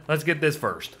 let's get this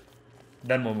first.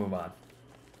 Then we'll move on.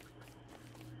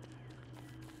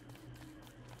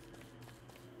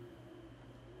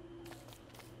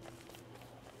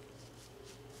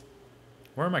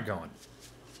 Where am I going?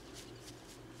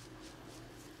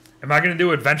 Am I going to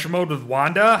do adventure mode with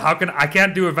Wanda? I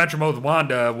can't do adventure mode with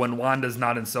Wanda when Wanda's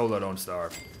not in solo, don't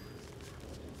starve.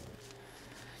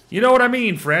 You know what I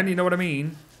mean, friend. You know what I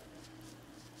mean.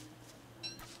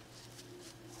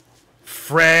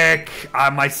 Frick.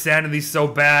 My sanity's so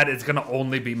bad, it's going to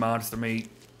only be monster meat.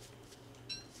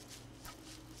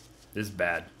 This is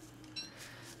bad.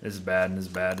 This is bad, this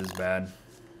is bad, this is bad.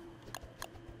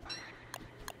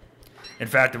 In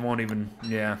fact, it won't even,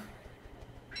 yeah.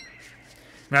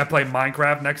 Can I play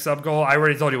Minecraft next sub goal? I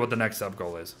already told you what the next sub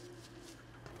goal is.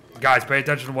 Guys, pay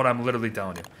attention to what I'm literally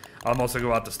telling you. I'm also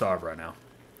go out to starve right now.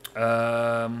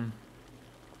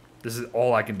 This is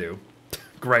all I can do.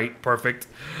 Great, perfect.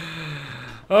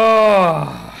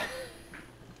 Oh.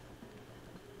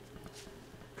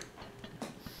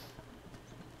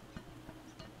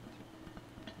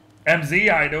 MZ,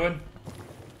 how you doing?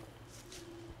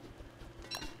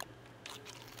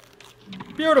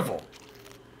 Beautiful.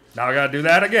 Now I gotta do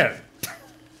that again.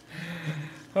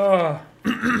 No,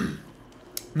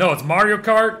 it's Mario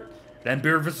Kart, then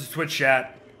Beard vs. Twitch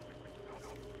chat,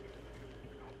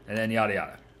 and then yada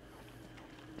yada.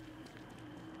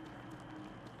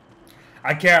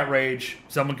 I can't rage.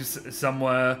 Some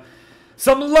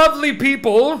lovely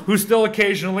people who still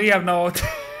occasionally have no,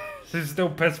 who still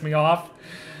piss me off.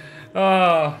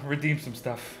 Redeem some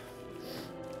stuff.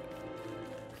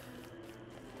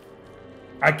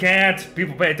 I can't.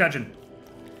 People pay attention.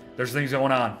 There's things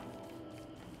going on.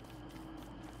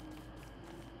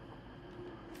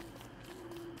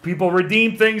 People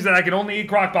redeem things that I can only eat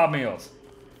crockpot meals.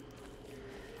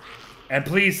 And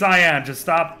please, Cyan, just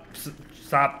stop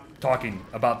talking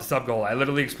about the sub goal. I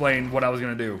literally explained what I was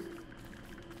gonna do.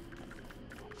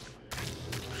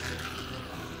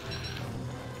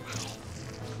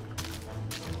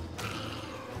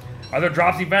 Are there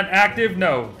drops event active?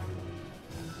 No.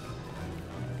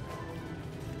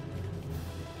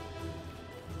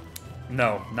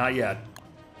 No, not yet.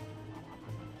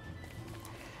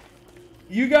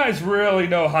 You guys really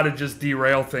know how to just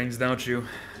derail things, don't you? You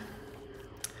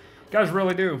guys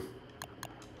really do.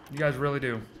 You guys really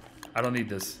do. I don't need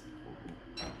this.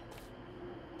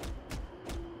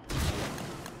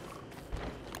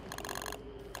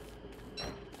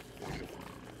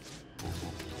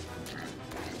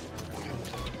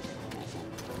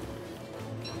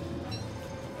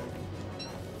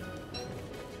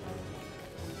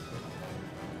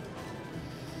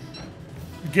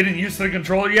 Getting used to the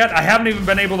controller yet? I haven't even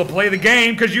been able to play the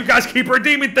game because you guys keep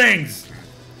redeeming things.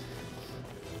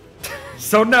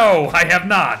 So no, I have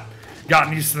not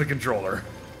gotten used to the controller.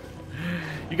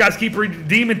 You guys keep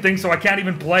redeeming things so I can't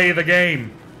even play the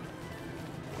game.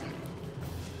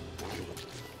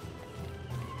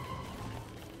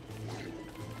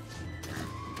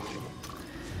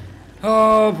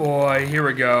 Oh boy, here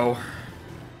we go.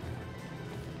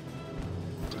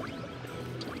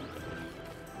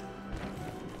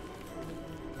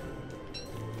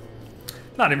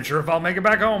 Not even sure if I'll make it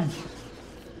back home.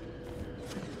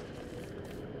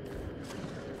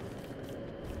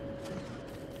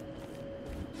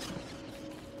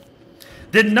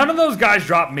 Did none of those guys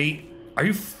drop meat? Are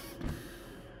you...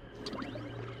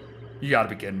 You gotta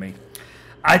be kidding me.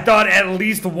 I thought at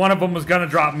least one of them was gonna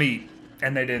drop meat,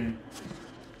 and they didn't.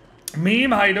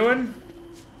 Meme, how you doing?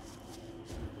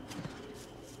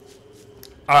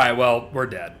 Alright, well, we're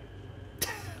dead.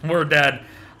 We're dead.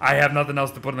 I have nothing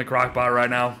else to put in the crock pot right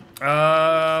now.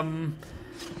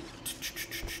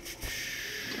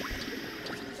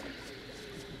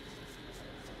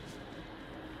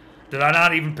 Did I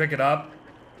not even pick it up?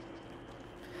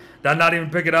 Did I not even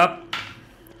pick it up?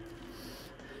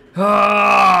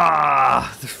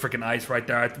 Ah, this freaking ice right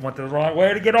there. I went the wrong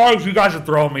way to get ice. You guys are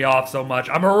throwing me off so much.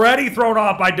 I'm already thrown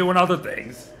off by doing other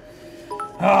things.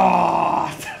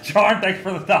 Ah, Charm, thanks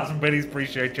for the 1,000 biddies.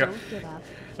 Appreciate you. Don't give up.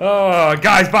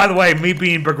 Guys, by the way, me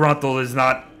being begruntled is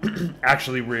not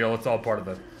actually real. It's all part of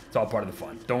the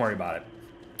fun. Don't worry about it.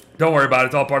 Don't worry about it.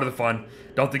 It's all part of the fun.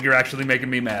 Don't think you're actually making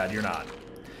me mad. You're not.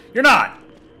 You're not.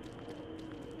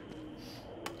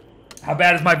 How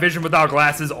bad is my vision without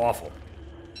glasses? Awful.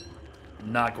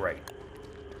 Not great.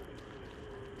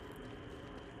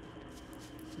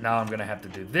 Now I'm gonna have to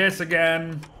do this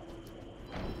again.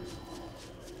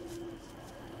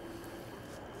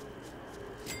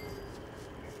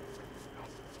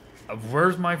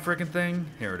 Where's my freaking thing?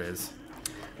 Here it is.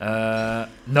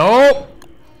 Nope.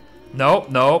 Nope,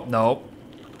 nope, nope.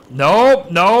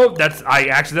 Nope, nope. That's, I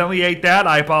accidentally ate that.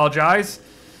 I apologize.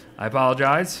 I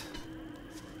apologize.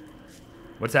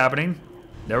 What's happening?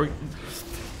 There we go.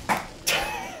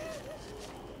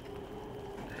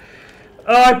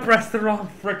 Oh, I pressed the wrong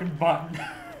freaking button.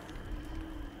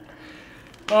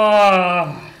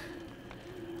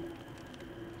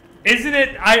 Isn't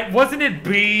it? Wasn't it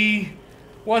B?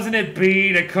 Wasn't it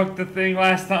B that cooked the thing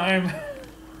last time?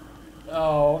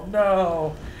 Oh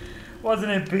no!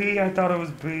 Wasn't it B? I thought it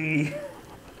was B.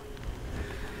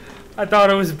 I thought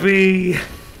it was B.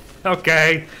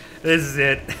 Okay, this is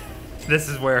it. This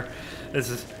is where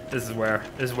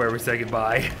we say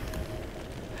goodbye.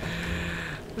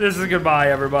 This is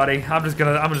goodbye, everybody. I'm just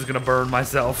gonna burn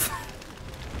myself.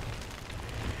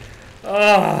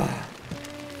 Ah.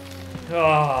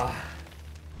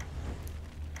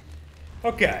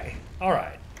 Okay. All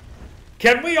right.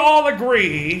 Can we all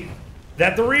agree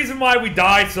that the reason why we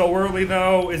died so early,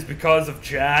 though, is because of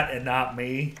chat and not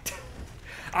me?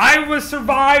 I was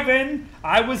surviving.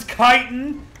 I was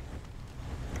kiting.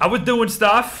 I was doing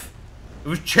stuff. It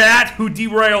was chat who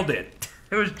derailed it.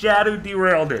 It was chat who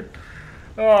derailed it.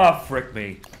 Oh, frick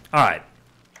me. All right.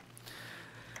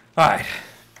 All right.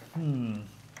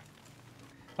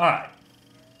 All right.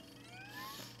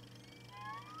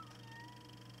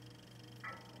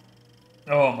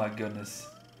 Oh, my goodness.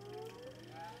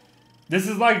 This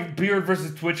is like Beard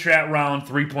versus Twitch chat round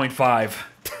 3.5.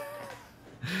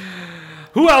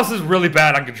 Who else is really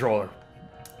bad on controller?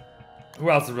 Who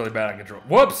else is really bad on controller?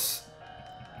 Whoops!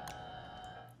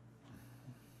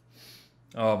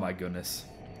 Oh my goodness.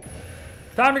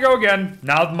 Time to go again.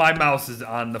 Now my mouse is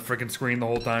on the freaking screen the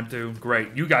whole time too.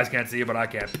 Great. You guys can't see it, but I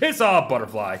can. Piss off,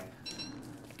 butterfly.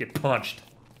 Get punched.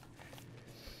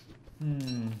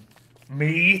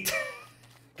 Me?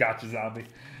 Gotcha, zombie.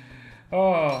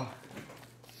 Oh.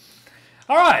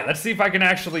 Alright, let's see if I can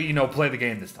actually, you know, play the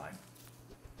game this time.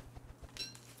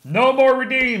 No more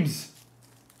redeems!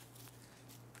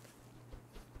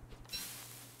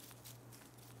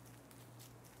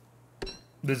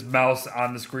 This mouse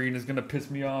on the screen is gonna piss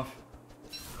me off.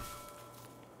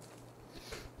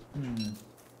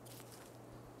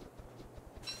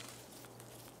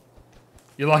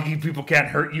 You're lucky people can't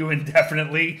hurt you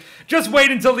indefinitely. Just wait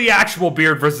until the actual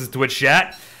Beard versus Twitch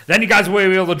chat. Then you guys will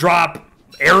be able to drop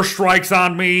airstrikes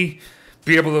on me,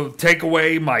 be able to take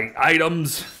away my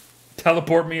items,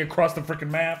 teleport me across the freaking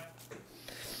map.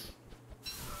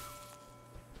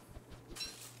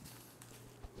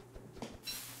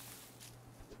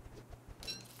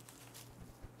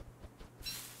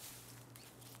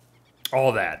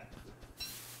 All that.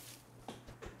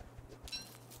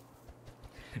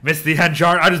 Missed the end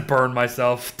chart. I just burned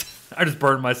myself. I just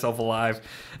burned myself alive.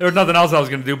 There was nothing else I was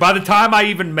going to do. By the time I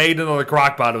even made another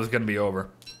crockpot, it was going to be over.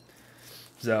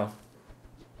 So.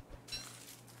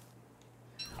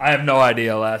 I have no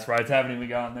idea, Last Rights. Haven't even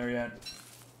gotten there yet.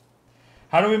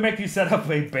 How do we make you set up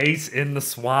a base in the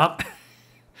swamp?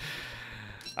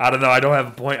 I don't know. I don't have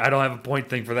a point. I don't have a point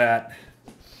thing for that.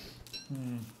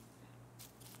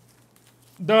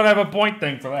 Don't have a point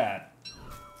thing for that.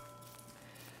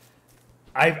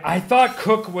 I thought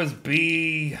Cook was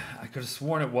B. I could have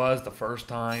sworn it was the first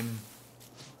time.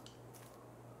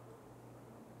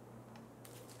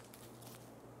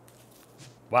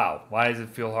 Wow. Why does it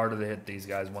feel harder to hit these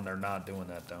guys when they're not doing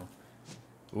that, though?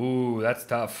 Ooh, that's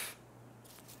tough.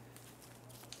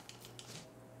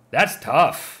 That's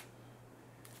tough.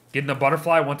 Getting a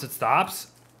butterfly once it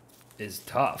stops is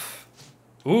tough.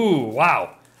 Ooh,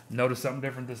 wow. Notice something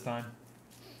different this time.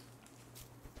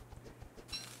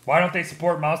 Why don't they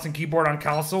support mouse and keyboard on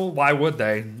console? Why would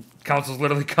they? Consoles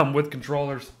literally come with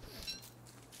controllers.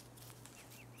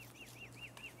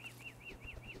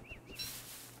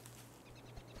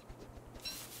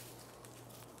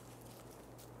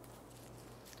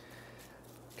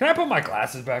 Can I put my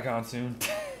glasses back on soon?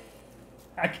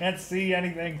 I can't see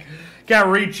anything. Can't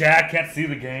read chat. Can't see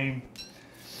the game.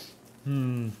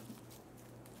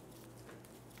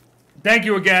 Thank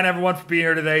you again, everyone, for being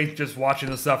here today. Just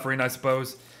watching the suffering, I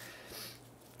suppose.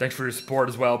 Thanks for your support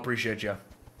as well. Appreciate you.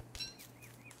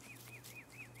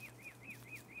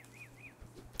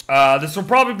 This will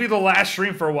probably be the last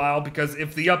stream for a while, because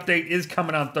if the update is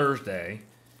coming on Thursday,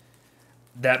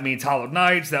 that means Hollow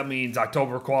Knights, that means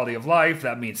October Quality of Life,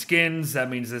 that means skins, that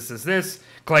means this.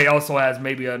 Clay also has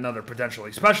maybe another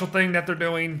potentially special thing that they're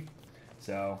doing.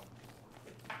 So.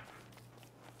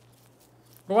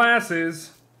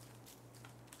 Glasses.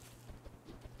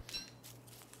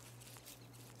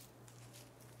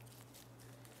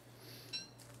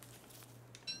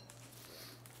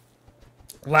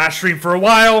 Last stream for a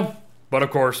while, but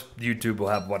of course, YouTube will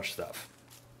have a bunch of stuff.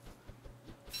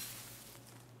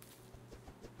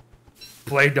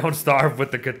 Play Don't Starve with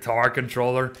the guitar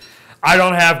controller. I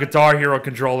don't have Guitar Hero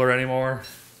controller anymore.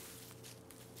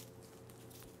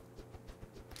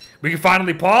 We can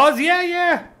finally pause?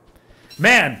 Yeah.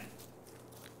 Man,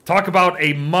 talk about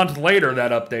a month later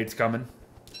that update's coming.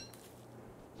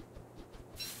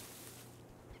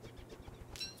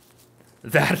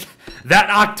 that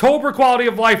October quality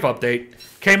of life update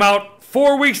came out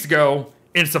 4 weeks ago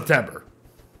in September.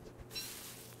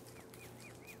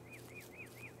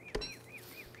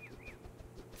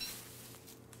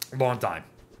 Long time.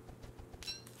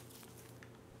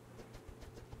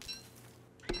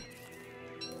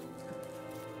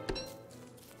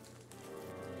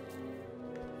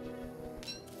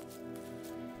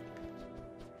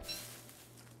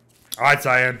 All right,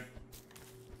 Cyan.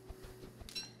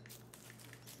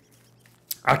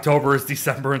 October is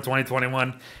December in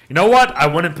 2021. You know what? I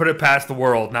wouldn't put it past the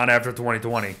world, not after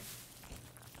 2020.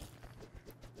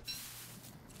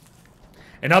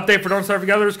 An update for Don't Starve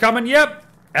Together is coming? Yep.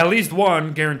 At least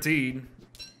one, guaranteed.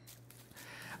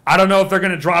 I don't know if they're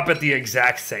going to drop at the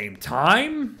exact same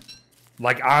time.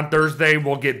 Like on Thursday,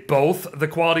 we'll get both the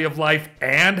Quality of Life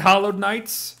and Hallowed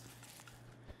Nights.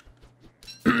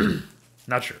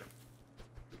 Not sure.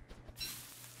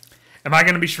 Am I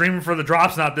going to be streaming for the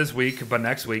drops? Not this week, but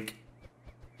next week.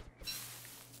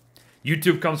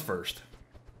 YouTube comes first.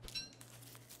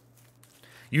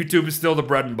 YouTube is still the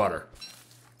bread and butter.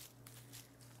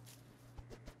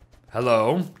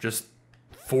 Hello. Just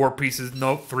 4 pieces,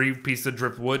 no, 3 pieces of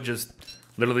driftwood, just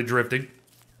literally drifting.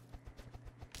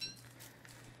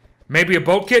 Maybe a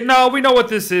boat kit? No, we know what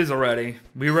this is already.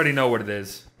 We already know what it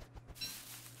is.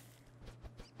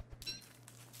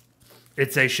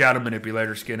 It's a Shadow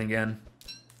Manipulator skin again.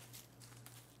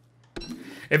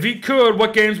 If you could,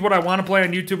 what games would I want to play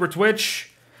on YouTube or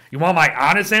Twitch? You want my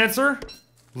honest answer?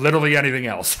 Literally anything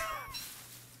else.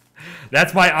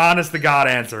 That's my honest to God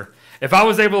answer. If I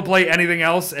was able to play anything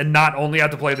else and not only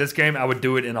have to play this game, I would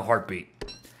do it in a heartbeat.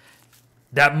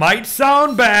 That might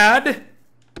sound bad.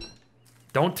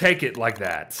 Don't take it like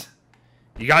that.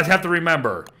 You guys have to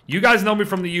remember, you guys know me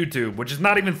from the YouTube, which is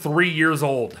not even 3 years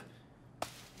old.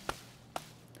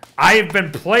 I have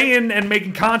been playing and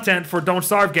making content for Don't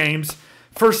Starve games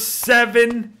for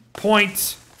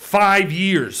 7.5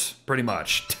 years, pretty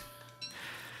much.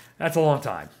 That's a long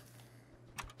time.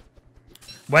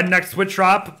 When next Twitch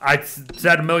drop? I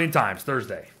said a million times,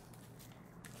 Thursday.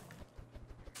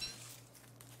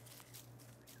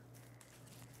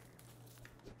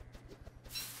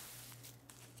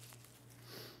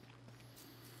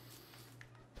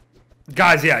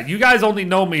 Guys, yeah, you guys only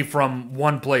know me from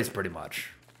one place, pretty much.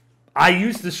 I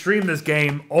used to stream this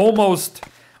game almost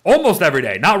every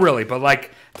day. Not really, but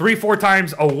like 3-4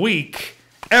 times a week,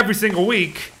 every single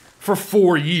week, for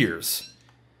 4 years.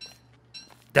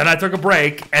 Then I took a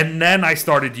break, and then I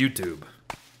started YouTube.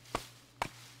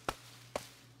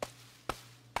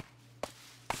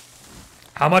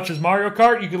 How much is Mario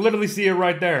Kart? You can literally see it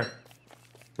right there.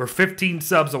 We're 15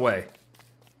 subs away.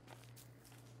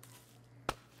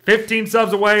 15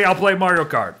 subs away, I'll play Mario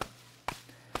Kart.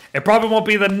 It probably won't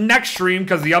be the next stream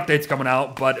because the update's coming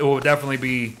out, but it will definitely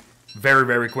be very,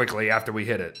 very quickly after we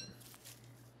hit it.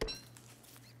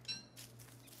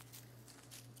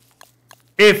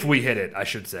 If we hit it, I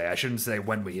should say. I shouldn't say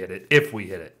when we hit it. If we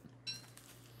hit it.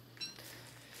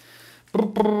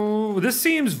 This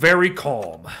seems very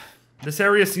calm. This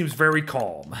area seems very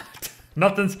calm.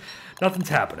 Nothing's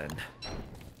happening.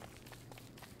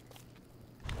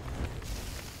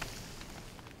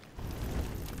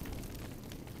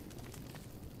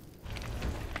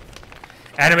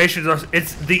 Animations are,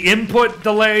 it's the input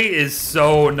delay is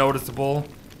so noticeable.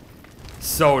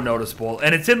 So noticeable.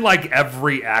 And it's in like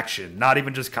every action, not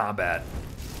even just combat.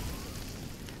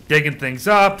 Digging things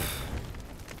up.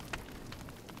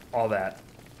 All that.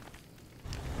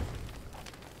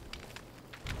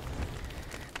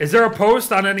 Is there a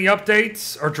post on any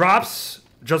updates or drops?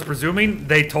 Just presuming.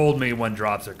 They told me when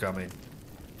drops are coming.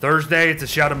 Thursday, it's a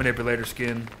Shadow Manipulator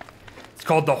skin. It's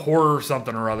called the Horror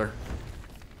something or other.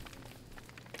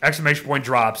 Exclamation point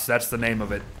drops. That's the name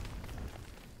of it.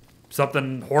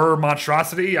 Something horror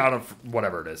monstrosity out of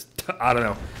whatever it is. I don't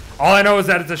know. All I know is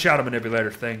that it's a Shadow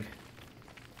Manipulator thing.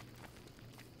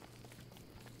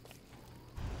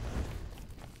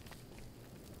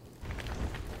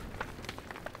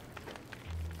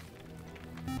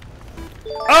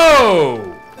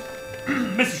 Oh!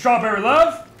 Mr. Strawberry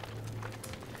Love?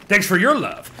 Thanks for your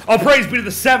love. All praise be to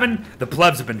the 7. The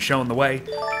plebs have been showing the way.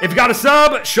 If you got a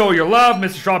sub, show your love.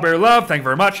 Mr. Strawberry Love, thank you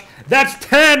very much. That's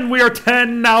 10. We are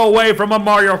 10 now away from a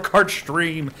Mario Kart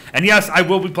stream. And yes, I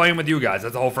will be playing with you guys.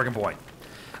 That's the whole freaking point.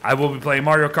 I will be playing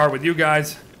Mario Kart with you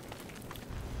guys.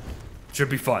 Should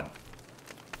be fun.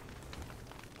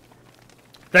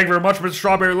 Thank you very much, Mr.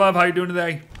 Strawberry Love. How you doing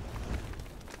today?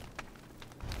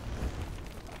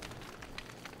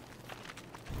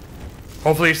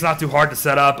 Hopefully it's not too hard to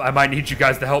set up. I might need you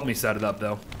guys to help me set it up,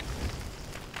 though.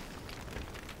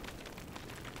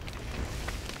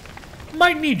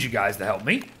 might need you guys to help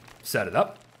me set it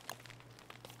up.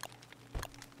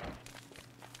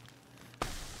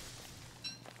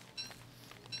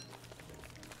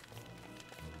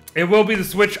 It will be the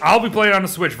Switch. I'll be playing on the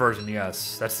Switch version,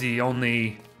 yes. That's the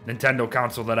only Nintendo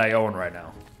console that I own right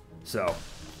now. So.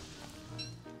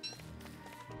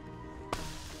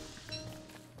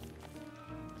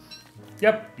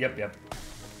 Yep.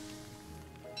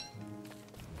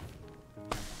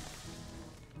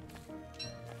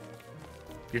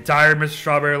 You're tired, Mr.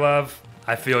 Strawberry Love?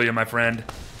 I feel you, my friend.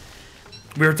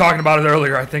 We were talking about it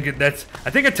earlier. I think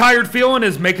a tired feeling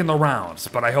is making the rounds,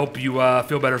 but I hope you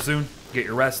feel better soon. Get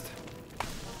your rest.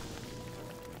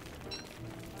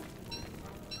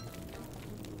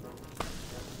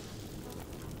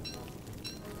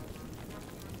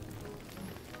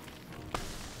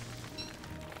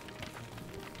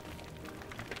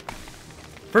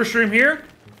 First stream here.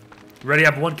 You ready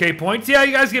to have 1K points? Yeah,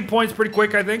 you guys get points pretty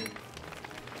quick, I think.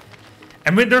 I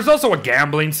mean, there's also a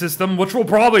gambling system, which we'll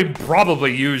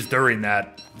probably use during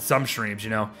that some streams,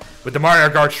 you know. With the Mario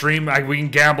Kart stream, we can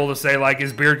gamble to say, like,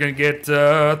 is Beard going to get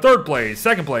third place,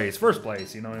 second place, first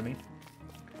place, you know what I mean?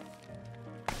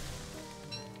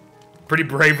 Pretty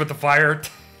brave with the fire.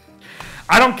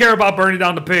 I don't care about burning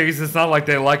down the pigs. It's not like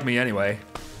they like me anyway.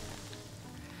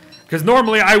 Because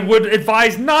normally I would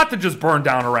advise not to just burn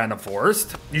down a random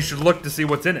forest. You should look to see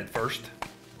what's in it first.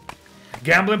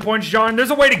 Gambling points, John.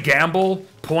 There's a way to gamble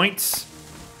points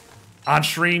on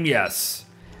stream, yes.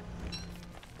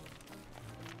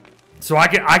 So I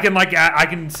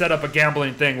can set up a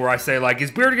gambling thing where I say, like,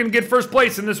 is Beard gonna get first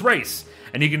place in this race?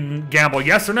 And you can gamble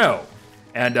yes or no.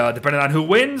 And depending on who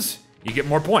wins, you get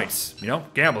more points. You know,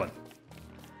 gambling.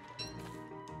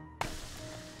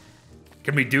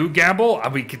 Can we do gamble?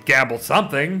 We could gamble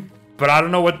something, but I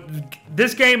don't know what.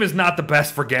 This game is not the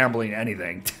best for gambling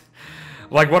anything.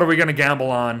 Like, what are we gonna gamble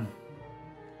on?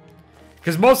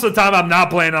 Because most of the time I'm not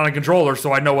playing on a controller,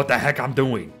 so I know what the heck I'm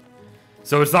doing.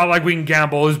 So it's not like we can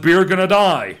gamble, is Beard gonna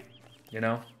die? You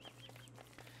know?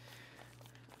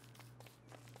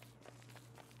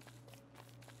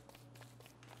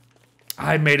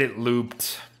 I made it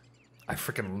looped. I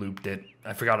freaking looped it.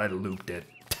 I forgot I looped it.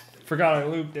 Forgot I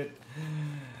looped it.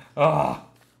 Oh.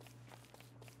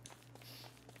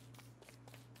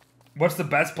 What's the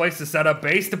best place to set up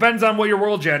base? Depends on what your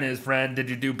world gen is, friend. Did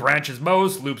you do branches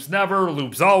most, loops never,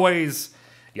 loops always,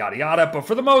 yada yada. But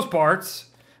for the most parts,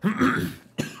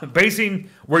 basing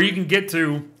where you can get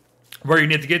to, where you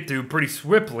need to get to pretty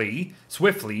swiftly,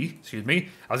 excuse me.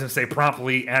 I was gonna say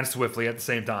promptly and swiftly at the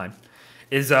same time,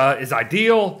 is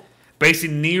ideal.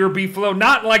 Basing near B-flow,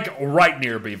 not like right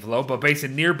near B-flow, but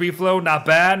basing near B-flow, not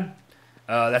bad.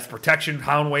 That's protection,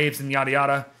 hound waves, and yada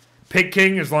yada. Pig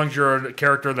King, as long as you're a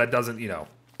character that doesn't, you know,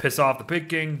 piss off the Pig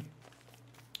King.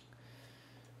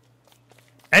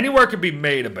 Anywhere could be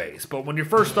made a base, but when you're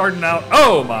first starting out,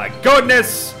 oh my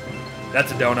goodness!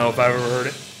 That's a dono if I've ever heard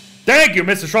it. Thank you,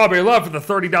 Mr. Strawberry Love, for the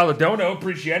 $30 dono.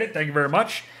 Appreciate it. Thank you very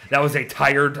much. That was a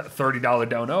tired $30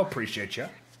 dono. Appreciate you.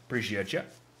 Appreciate you.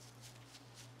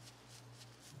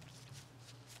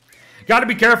 Gotta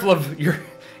be careful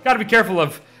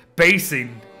of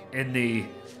basing in the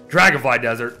Dragonfly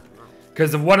Desert,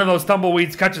 because if one of those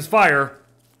tumbleweeds catches fire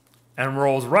and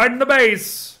rolls right in the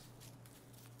base.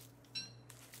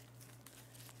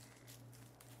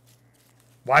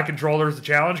 Why controller is the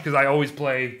challenge? Because I always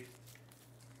play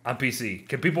on PC.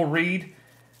 Can people read?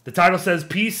 The title says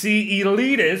PC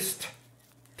Elitist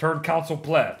turned console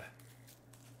Pleb.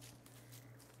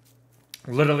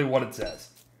 Literally what it says.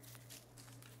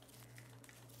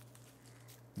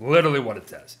 Literally what it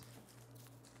says.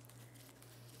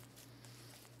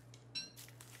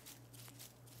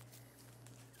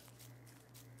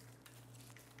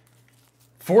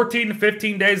 $14 to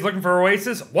 15 days looking for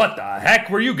Oasis? What the heck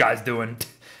were you guys doing?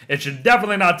 It should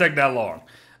definitely not take that long.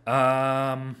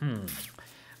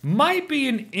 Might be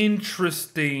an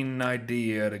interesting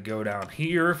idea to go down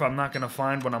here if I'm not going to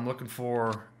find what I'm looking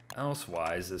for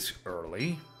elsewise this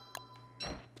early.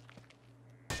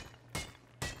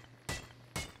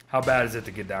 How bad is it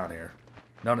to get down here?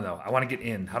 No. I want to get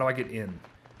in. How do I get in?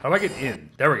 How do I get in?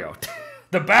 There we go.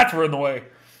 The bats were in the way.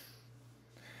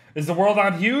 Is the world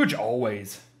on huge?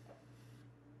 Always.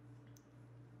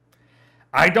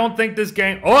 I don't think this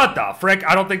game... Oh, what the frick?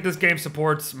 I don't think this game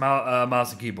supports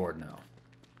mouse and keyboard now.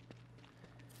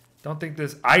 Don't think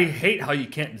this... I hate how you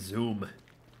can't zoom.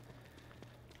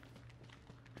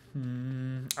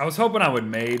 I was hoping I would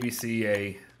maybe see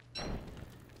a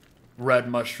red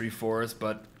mush tree forest,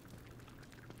 but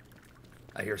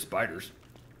I hear spiders.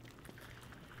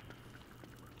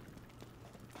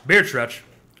 Beard stretch.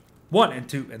 1 and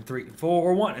 2 and 3 and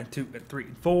 4. 1 and 2 and 3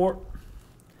 and 4.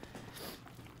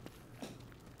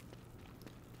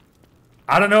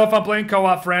 I don't know if I'm playing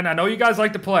co-op, friend. I know you guys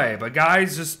like to play, but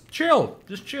guys, just chill.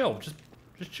 Just chill.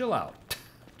 Just chill out.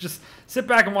 Just sit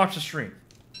back and watch the stream.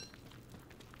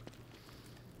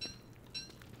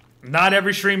 Not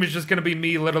every stream is just going to be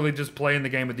me literally just playing the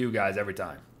game with you guys every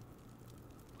time.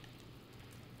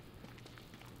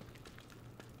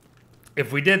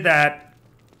 If we did that,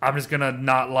 I'm just going to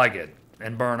not like it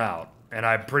and burn out. And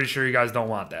I'm pretty sure you guys don't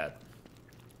want that.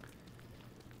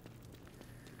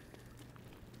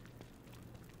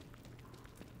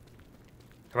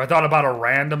 Have I thought about a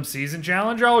random season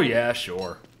challenge? Oh, yeah,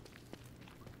 sure.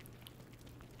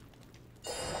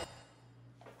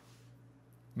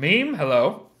 Meme,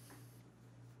 hello.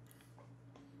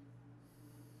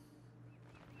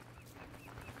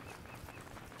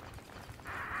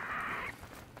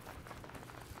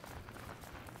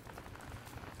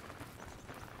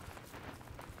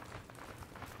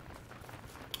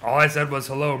 All I said was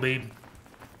hello, meme.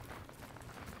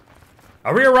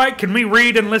 Are we alright? Can we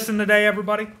read and listen today,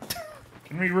 everybody?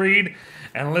 Can we read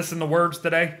and listen to words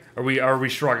today? Are we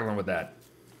struggling with that?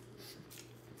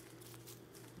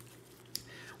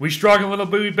 We struggle a little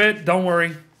bit. Don't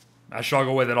worry. I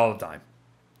struggle with it all the time.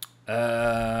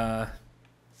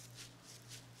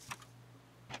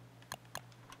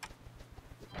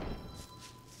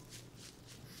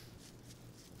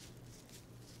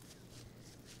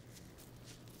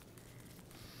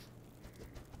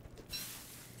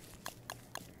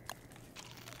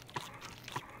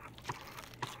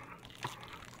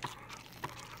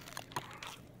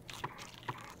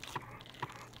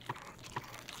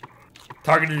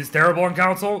 Targeted is terrible on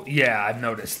console? Yeah, I've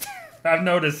noticed. I've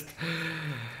noticed.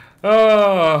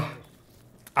 Oh,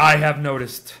 I have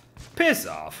noticed. Piss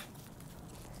off.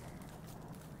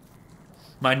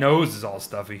 My nose is all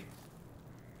stuffy.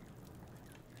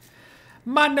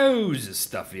 My nose is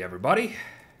stuffy, everybody.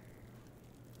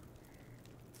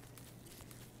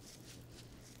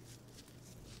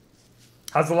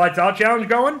 How's the Lights Out challenge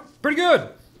going? Pretty good.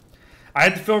 I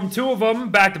had to film 2 of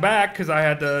them back to back because I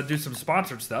had to do some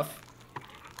sponsored stuff.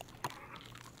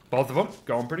 Both of them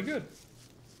going pretty good.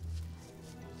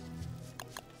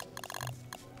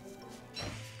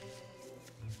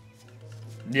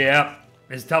 Yeah,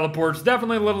 his teleport's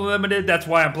definitely a little limited. That's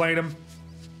why I'm playing him.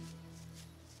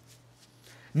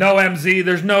 No MZ.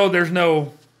 There's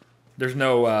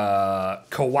no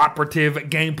cooperative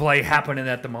gameplay happening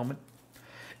at the moment.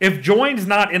 If join's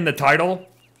not in the title,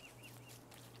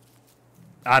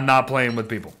 I'm not playing with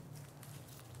people.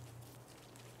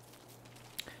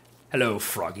 Hello,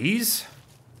 froggies.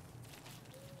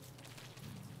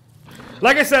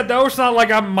 Like I said, though, it's not like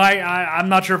I'm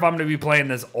not sure if I'm going to be playing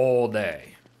this all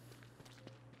day.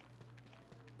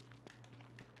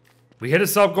 We hit a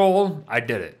sub goal. I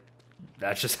did it.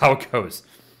 That's just how it goes.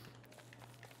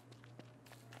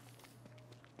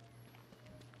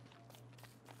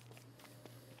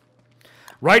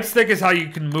 Right stick is how you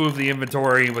can move the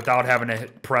inventory without having to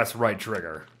press right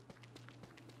trigger.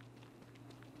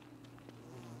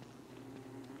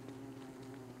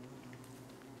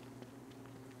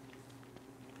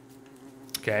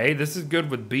 Okay, this is good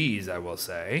with bees, I will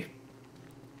say.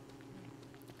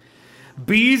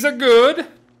 Bees are good.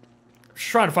 Just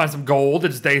trying to find some gold.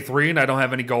 It's day 3 and I don't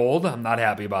have any gold. I'm not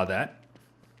happy about that.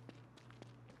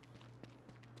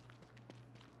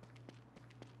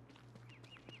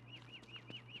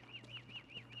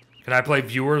 Can I play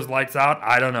viewers Lights Out?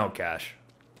 I don't know, Cash.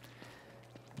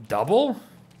 Double?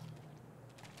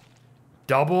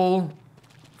 Double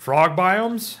frog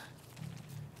biomes?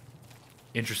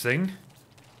 Interesting.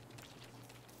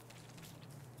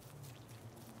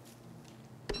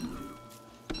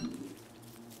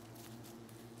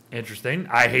 Interesting.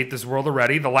 I hate this world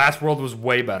already. The last world was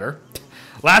way better.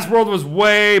 Last world was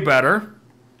way better.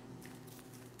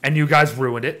 And you guys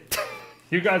ruined it.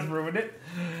 You guys ruined it.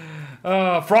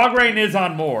 Frog Rain is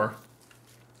on more.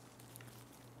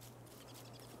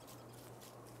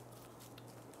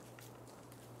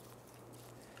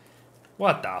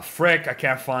 What the frick? I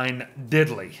can't find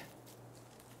Diddley.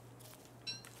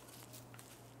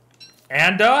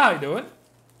 And how you doing?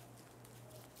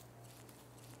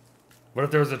 What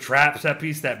if there was a trap set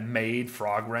piece that made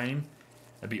Frog Rain?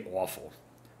 That'd be awful.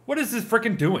 What is this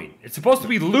frickin' doing? It's supposed to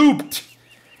be looped.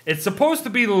 It's supposed to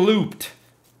be looped.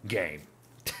 Game.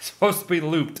 It's supposed to be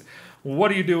looped. What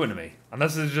are you doing to me?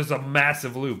 Unless it's just a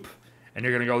massive loop. And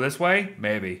you're gonna go this way?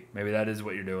 Maybe. Maybe that is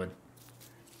what you're doing.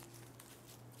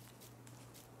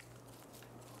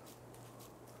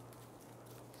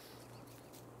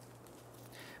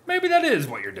 Maybe that is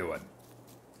what you're doing.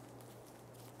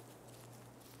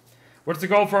 What's the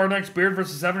goal for our next Beard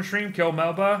vs. 7 stream? Kill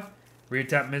Melba?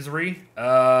 Reattempt Misery?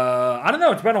 I don't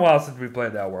know. It's been a while since we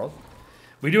played that world.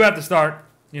 We do have to start,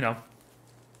 you know,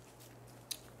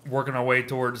 working our way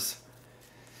towards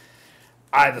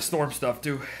Eye of the Storm stuff,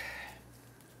 too.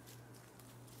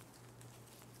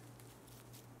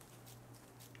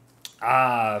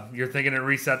 You're thinking it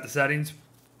reset the settings?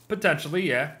 Potentially,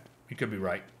 yeah. You could be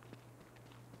right.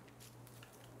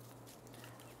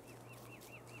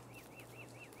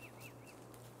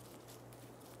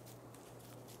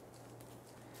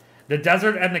 The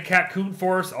desert and the Cocoon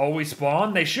Forest always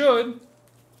spawn? They should.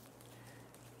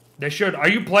 They should. Are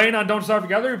you playing on Don't Starve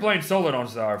Together or are you playing solo Don't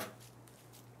Starve?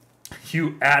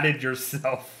 You added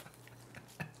yourself.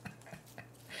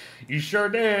 You sure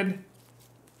did.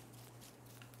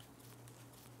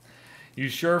 You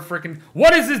sure freaking...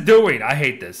 What is this doing? I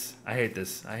hate this. I hate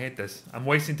this. I hate this. I'm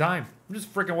wasting time. I'm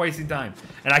just freaking wasting time.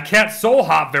 And I can't soul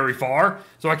hop very far,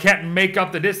 so I can't make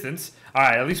up the distance.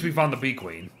 Alright, at least we found the Bee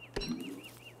Queen.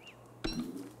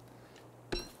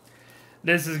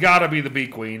 This has got to be the Bee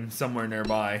Queen somewhere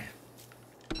nearby.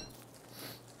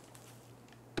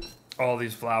 All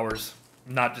these flowers.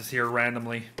 Not just here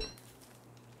randomly.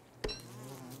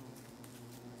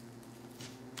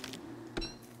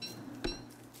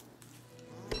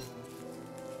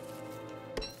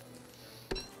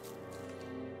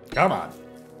 Come on.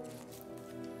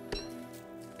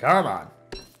 Come on.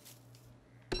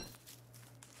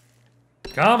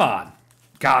 Come on.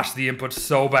 Gosh, the input's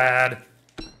so bad.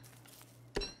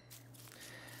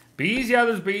 Bees? Yeah,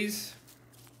 there's bees.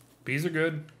 Bees are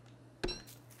good.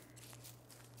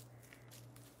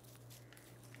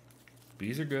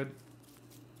 Bees are good.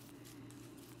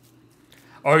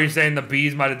 Oh, you're saying the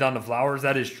bees might have done the flowers?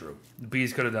 That is true. The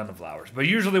bees could have done the flowers. But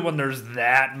usually when there's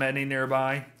that many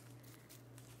nearby,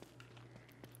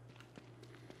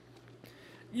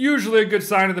 usually a good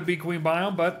sign of the Bee Queen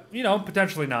biome, but, you know,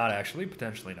 potentially not, actually.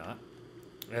 Potentially not.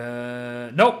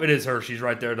 Nope, it is her. She's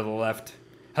right there to the left.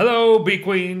 Hello, Bee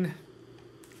Queen.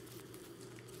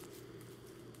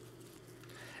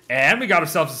 And we got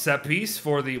ourselves a set piece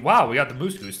for the... Wow, we got the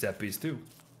Moose Goose set piece, too.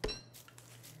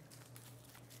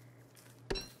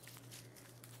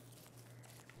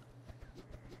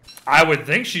 I would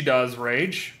think she does,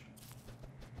 Rage.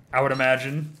 I would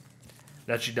imagine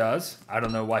that she does. I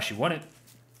don't know why she wouldn't.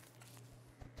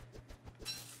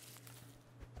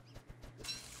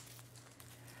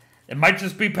 It might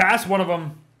just be past one of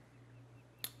them.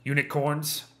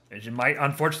 Unicorns. It might,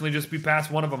 unfortunately, just be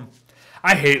past one of them.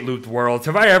 I hate looped worlds.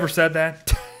 Have I ever said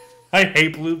that? I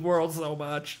hate looped worlds so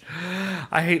much.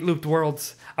 I hate looped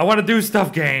worlds. I want to do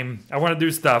stuff, game. I want to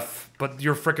do stuff. But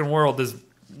your freaking world is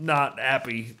not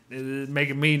happy. It's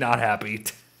making me not happy.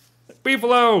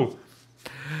 Beefalo!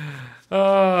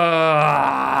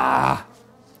 I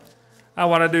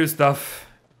want to do stuff.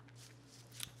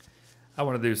 I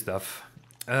want to do stuff.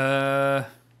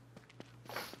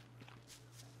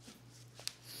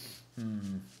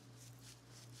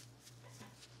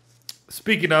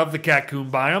 Speaking of the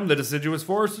Cocoon biome, the deciduous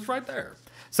forest is right there.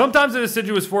 Sometimes the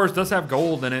deciduous forest does have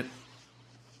gold in it.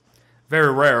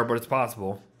 Very rare, but it's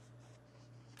possible.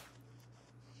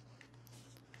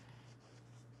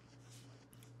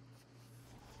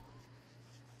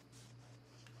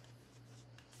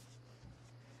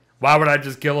 Why would I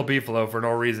just kill a beefalo for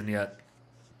no reason yet?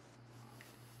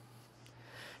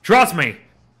 Trust me,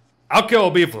 I'll kill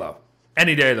a beefalo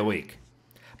any day of the week.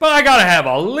 But I gotta have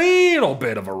a little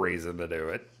bit of a reason to do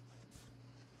it.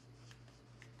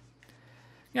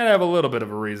 Gotta have a little bit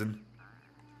of a reason.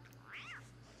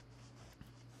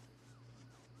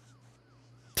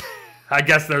 I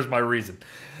guess there's my reason.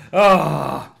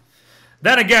 Oh.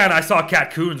 Then again, I saw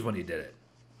Cocoons when he did it.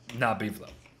 Not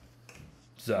beefalo.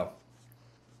 So.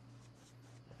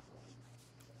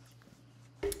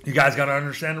 You guys gotta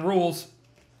understand the rules.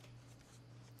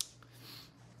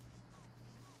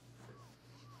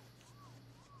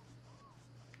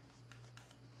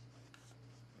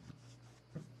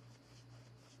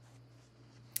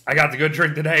 I got the good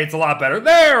drink today. It's a lot better.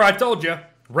 There, I told you.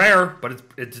 Rare, but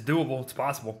it's doable. It's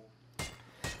possible.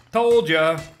 Told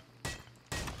ya.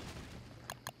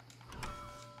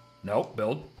 Nope,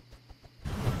 build.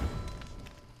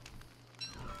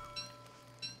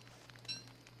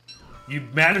 You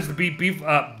managed to beat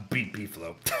Beefalo.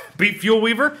 Beat Fuel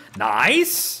Weaver.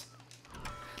 Nice.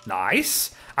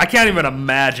 Nice. I can't even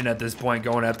imagine at this point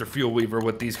going after Fuel Weaver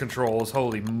with these controls.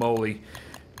 Holy moly.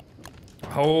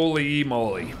 Holy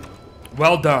moly.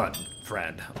 Well done,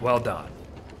 friend. Well done.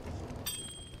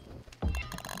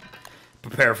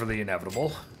 Prepare for the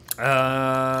inevitable.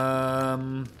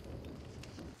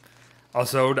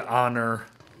 Also, to honor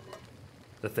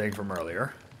the thing from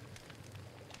earlier.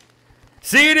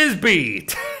 See, it is B.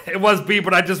 It was B,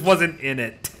 but I just wasn't in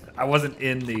it. I wasn't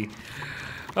in the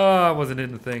Oh, I wasn't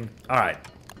in the thing. All right.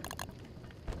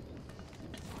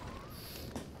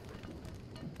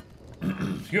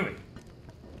 Excuse me.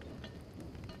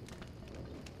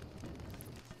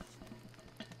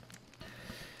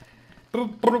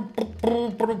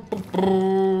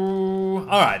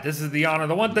 Alright, this is the honor.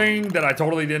 The one thing that I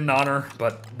totally didn't honor,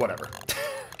 but whatever.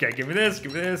 Okay, give me this,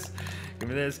 give me this, give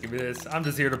me this, give me this. I'm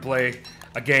just here to play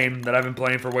a game that I've been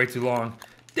playing for way too long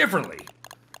differently.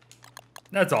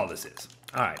 That's all this is.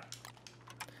 Alright.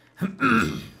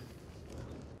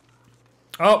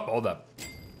 Oh, hold up.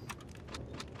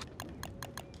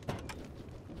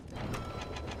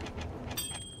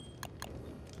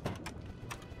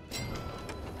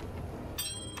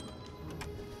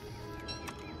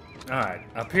 Alright,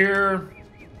 up here.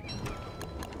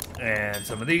 And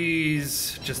some of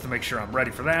these, just to make sure I'm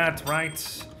ready for that,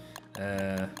 right?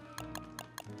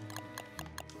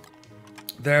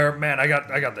 There, man, I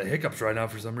got the hiccups right now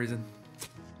for some reason.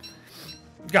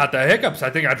 Got the hiccups. I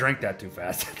think I drank that too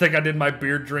fast. I think I did my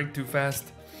beer drink too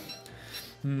fast.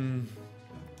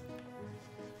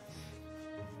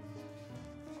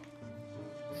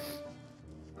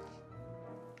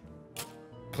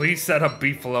 Please set a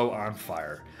beefalo on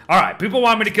fire. Alright, people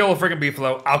want me to kill a freaking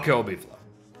beefalo. I'll kill a beefalo.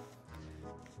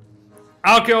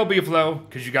 I'll kill a beefalo,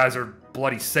 because you guys are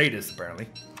bloody sadists, apparently.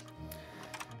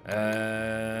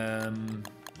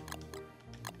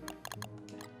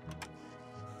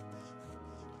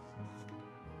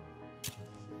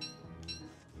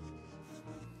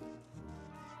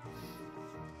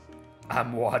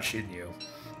 I'm watching you.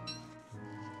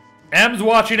 M's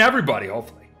watching everybody,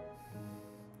 hopefully.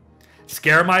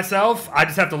 Scare myself? I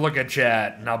just have to look at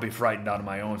chat and I'll be frightened out of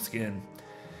my own skin.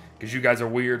 Because you guys are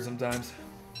weird sometimes.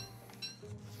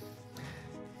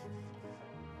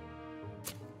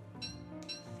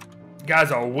 You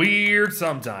guys are weird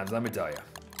sometimes, let me tell you.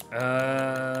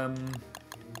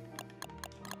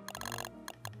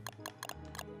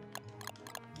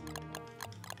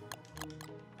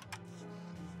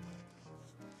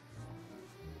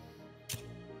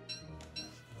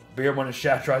 Beard when his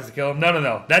chat tries to kill him. No, no,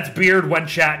 no. That's Beard when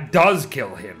chat does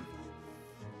kill him.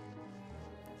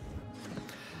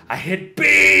 I hit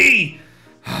B!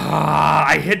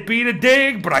 I hit B to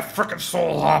dig, but I frickin'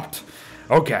 soul hopped.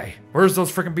 Okay. Where's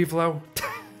those frickin' beefalo?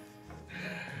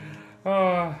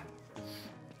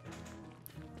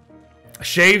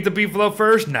 Shave the beefalo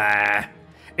first? Nah.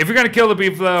 If you're gonna kill the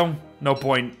beefalo, no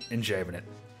point in shaving it.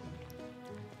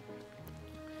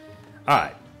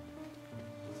 Alright.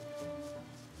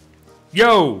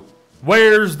 Yo,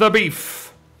 where's the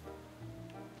beef?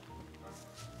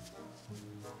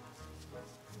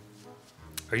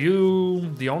 Are you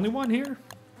the only one here?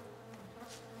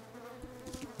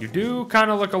 You do kind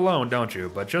of look alone, don't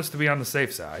you? But just to be on the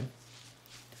safe side,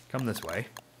 come this way.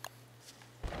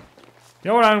 You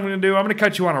know what I'm going to do? I'm going to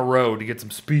cut you on a road to get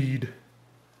some speed.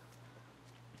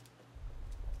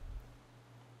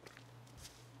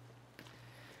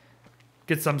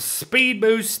 Get some speed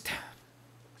boost.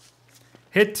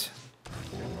 Hit.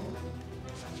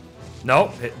 No,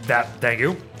 hit that. Thank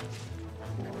you.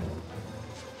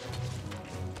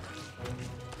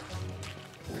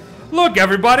 Look,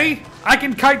 everybody. I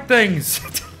can kite things.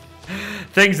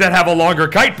 Things that have a longer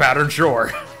kite pattern,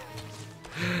 sure.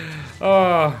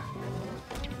 Ah!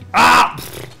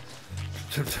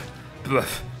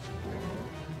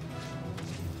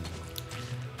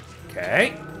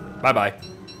 Okay. Bye-bye.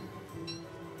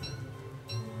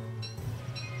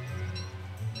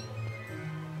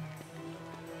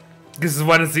 This is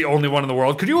when it's the only one in the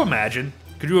world. Could you imagine?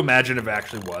 Could you imagine if it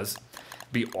actually was?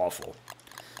 It'd be awful.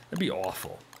 It'd be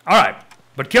awful. Alright.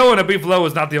 But killing a beefalo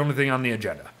is not the only thing on the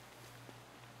agenda.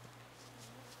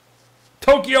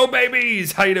 Tokyo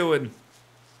babies! How you doing?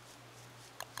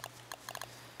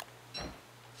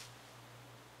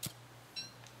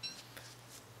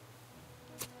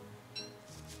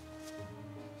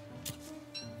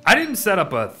 I didn't set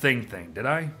up a thing, did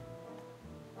I?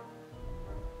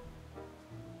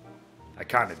 I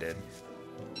kind of did.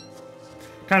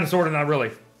 Kind of, sort of, not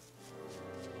really.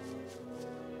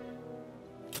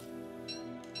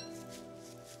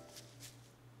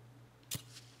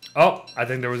 Oh, I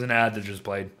think there was an ad that just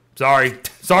played. Sorry.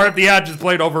 Sorry if the ad just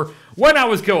played over when I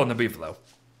was killing the beefalo.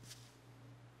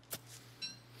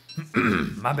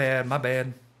 My bad, my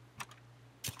bad.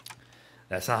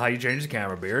 That's not how you change the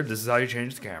camera, Beard. This is how you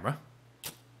change the camera.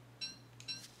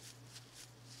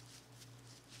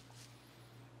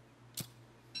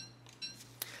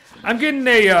 I'm getting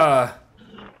a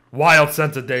wild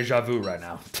sense of deja vu right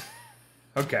now.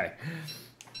 Okay.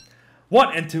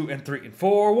 1 and 2 and 3 and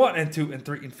 4. 1 and 2 and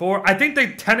 3 and 4. I think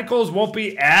the tentacles won't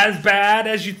be as bad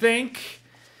as you think.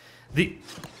 The...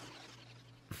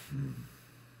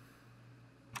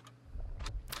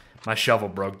 My shovel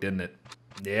broke, didn't it?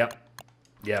 Yep.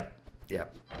 Yep.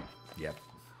 Yep. Yep.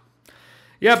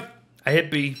 Yep. I hit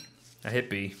B. I hit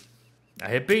B. I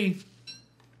hit B.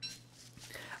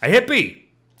 I hit B.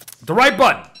 The right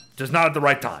button. Just not at the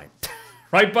right time.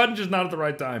 Right button, just not at the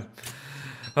right time.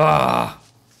 Ah.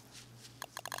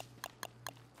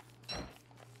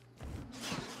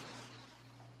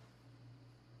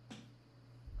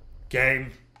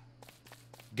 Game.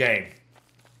 Game.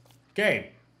 Game.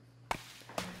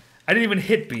 I didn't even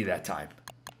hit B that time.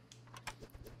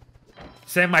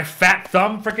 Saying my fat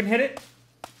thumb freaking hit it?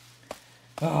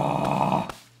 Oh.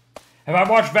 Have I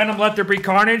watched Venom Let There Be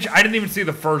Carnage? I didn't even see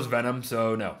the first Venom,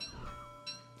 so no.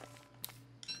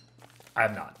 I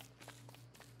have not.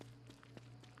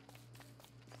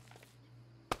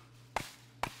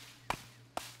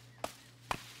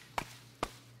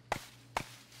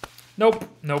 Nope,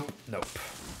 nope, nope.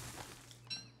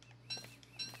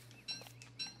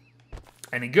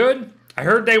 Any good? I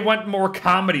heard they went more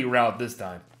comedy route this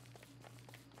time.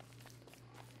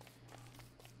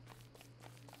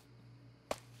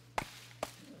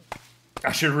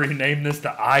 I should rename this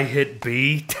to I Hit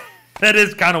B. That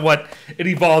is kind of what it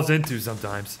evolves into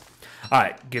sometimes.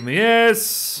 Alright, give me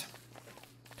this.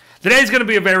 Today's going to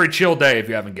be a very chill day if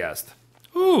you haven't guessed.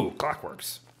 Ooh,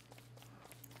 Clockworks.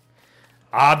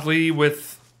 Oddly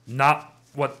with not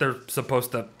what they're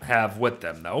supposed to have with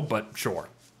them though, but sure.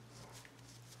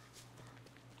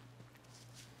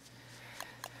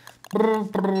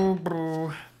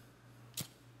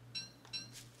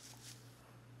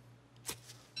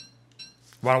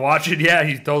 Want to watch it? Yeah,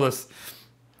 he told us.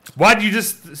 Why'd you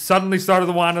just suddenly start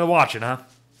the wanting to watch it, huh?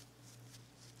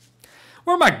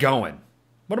 Where am I going?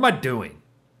 What am I doing?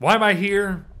 Why am I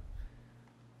here?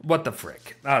 What the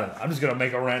frick? I don't know. I'm just going to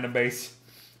make a random base.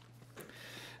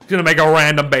 Just going to make a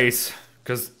random base.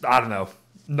 Because, I don't know.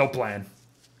 No plan.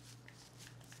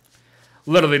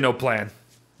 Literally no plan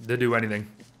to do anything.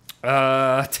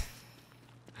 Don't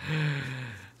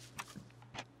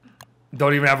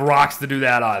even have rocks to do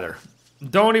that either.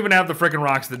 Don't even have the freaking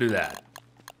rocks to do that.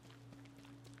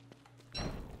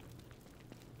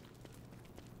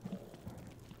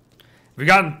 Have you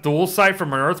gotten Thule Sight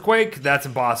from an earthquake? That's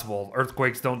impossible.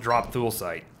 Earthquakes don't drop Thule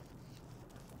Sight.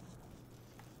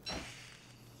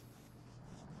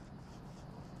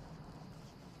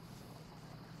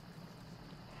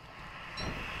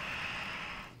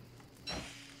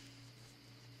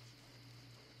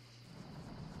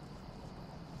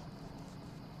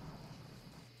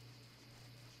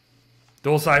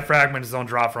 Dual side fragments don't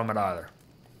drop from it either.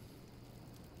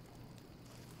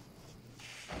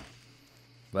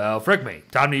 Well, frick me.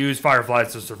 Time to use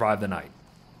fireflies to survive the night.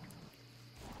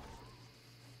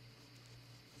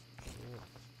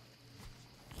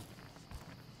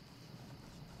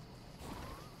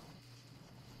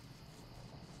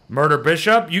 Murder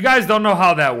Bishop? You guys don't know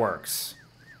how that works.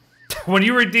 When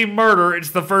you redeem murder, it's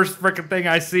the first frickin' thing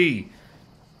I see.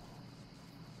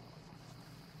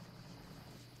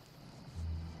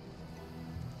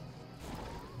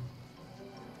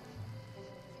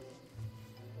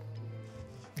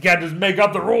 You can't just make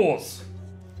up the rules.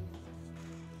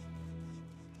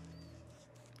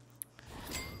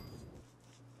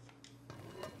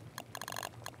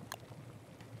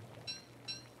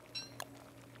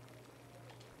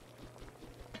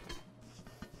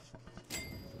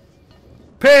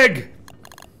 Pig!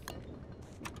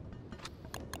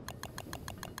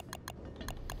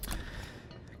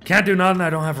 Can't do nothing, I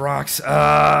don't have rocks.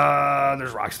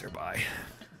 There's rocks nearby.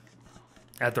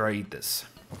 After I eat this.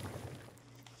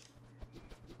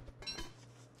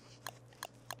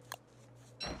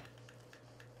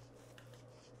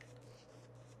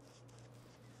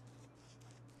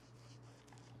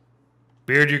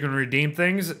 Beard, you can redeem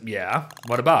things? Yeah.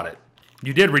 What about it?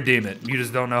 You did redeem it. You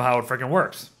just don't know how it freaking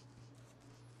works.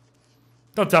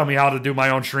 Don't tell me how to do my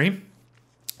own stream.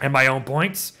 And my own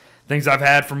points. Things I've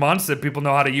had for months that people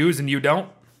know how to use and you don't.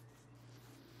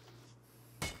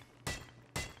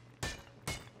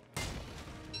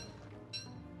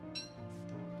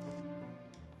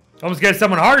 Almost gave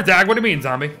someone a heart attack. What do you mean,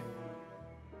 zombie?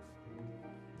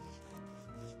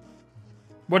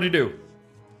 What'd you do?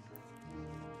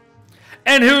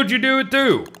 And who'd you do it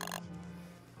to?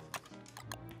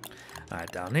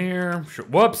 Alright, down here.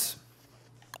 Whoops.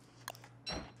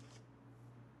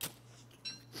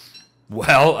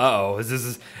 Well, uh-oh.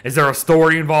 Is there a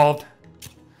story involved?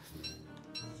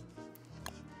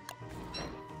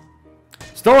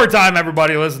 Story time,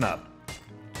 everybody. Listen up.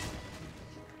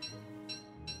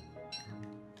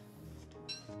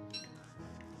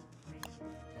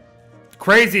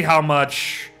 Crazy how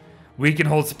much we can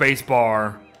hold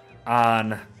spacebar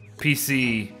on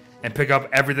PC and pick up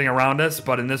everything around us,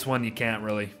 but in this one you can't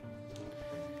really.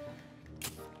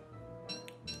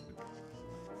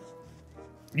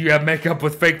 You have makeup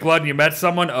with fake blood and you met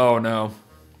someone? Oh no.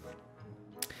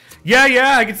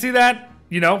 Yeah, I can see that.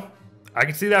 You know, I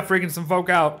can see that freaking some folk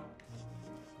out.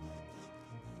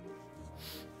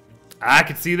 I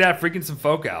can see that freaking some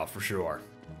folk out for sure.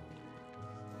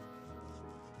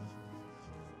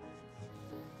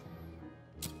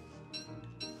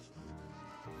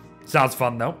 Sounds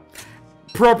fun though.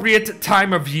 Appropriate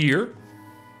time of year.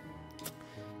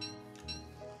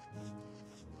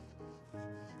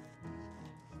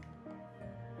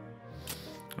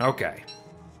 Okay.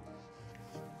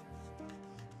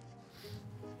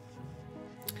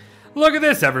 Look at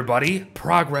this, everybody.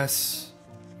 Progress.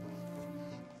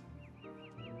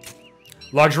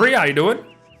 Luxury, how you doing?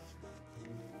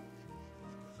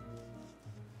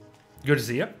 Good to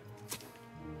see you.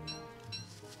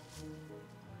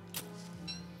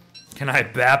 Can I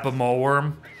bap a mole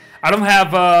worm? I don't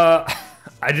have,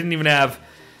 I didn't even have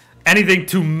anything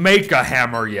to make a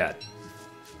hammer yet.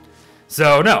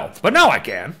 So, no. But now I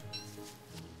can.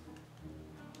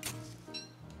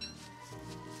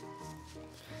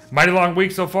 Mighty long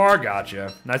week so far?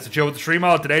 Gotcha. Nice to chill with the stream.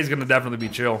 Oh, today's going to definitely be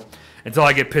chill. Until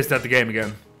I get pissed at the game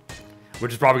again.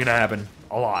 Which is probably going to happen.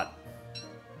 A lot.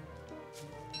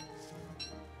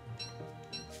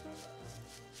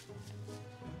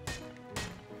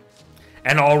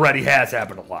 And already has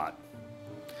happened a lot.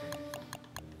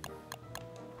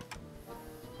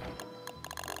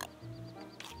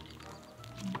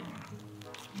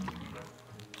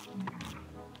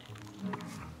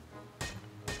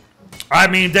 I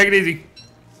mean, take it easy.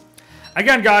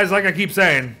 Again, guys, like I keep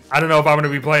saying, I don't know if I'm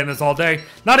going to be playing this all day.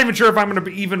 Not even sure if I'm going to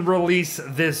even release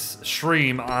this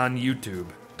stream on YouTube.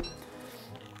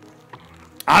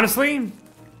 Honestly,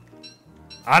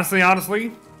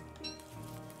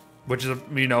 which is,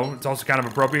 you know, it's also kind of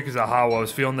appropriate because of how I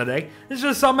was feeling today. It's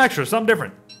just something extra, something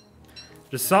different.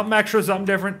 Just something extra, something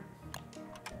different.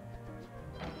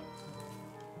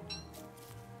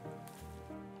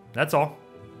 That's all.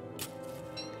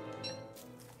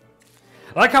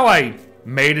 I like how I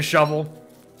made a shovel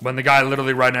when the guy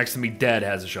literally right next to me dead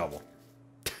has a shovel.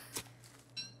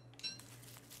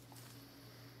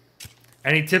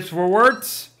 Any tips for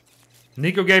words?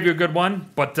 Nico gave you a good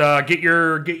one, but get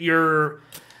your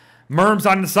merms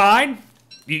on the side.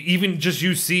 You even just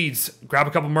use seeds. Grab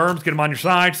a couple merms, get them on your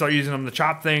side, start using them to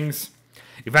chop things.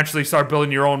 Eventually start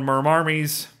building your own merm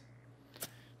armies.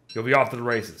 You'll be off to the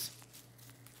races.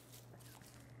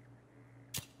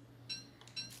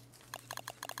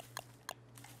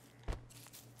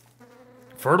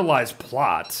 Fertilized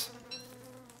plots?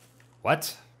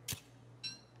 What?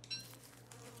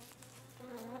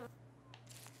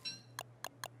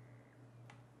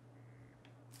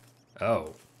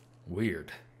 Oh,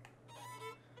 weird.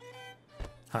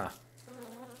 Huh.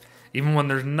 Even when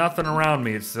there's nothing around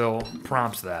me, it still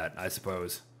prompts that, I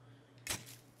suppose.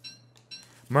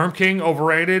 Merm King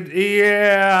overrated?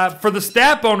 Yeah, for the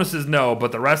stat bonuses, no,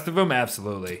 but the rest of them,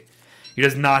 absolutely. He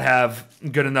does not have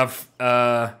good enough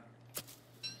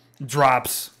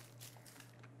drops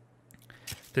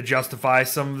to justify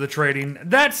some of the trading.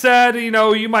 That said, you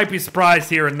know, you might be surprised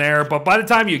here and there, but by the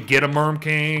time you get a Merm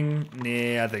King,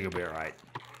 yeah, I think you'll be alright.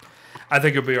 I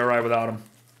think you'll be alright without him.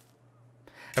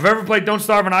 Have I ever played Don't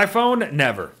Starve on iPhone?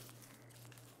 Never.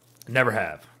 Never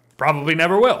have. Probably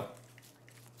never will.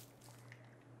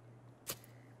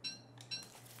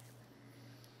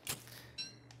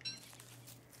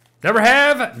 Never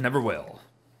have, never will.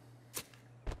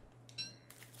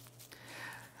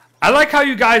 I like how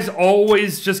you guys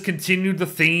always just continue the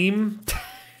theme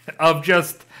of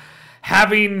just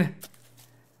having...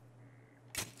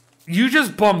 You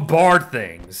just bombard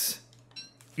things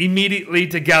immediately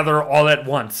together all at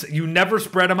once. You never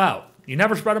spread them out. You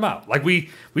never spread them out. Like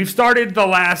we've started the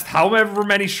last however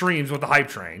many streams with the hype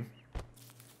train.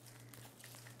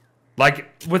 Like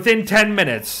within 10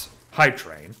 minutes, hype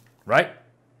train, right?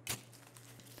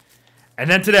 And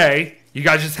then today... You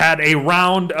guys just had a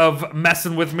round of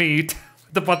messing with me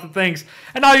to put the things,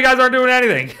 and now you guys aren't doing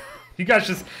anything. You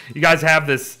guys have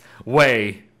this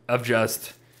way of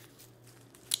just,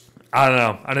 I don't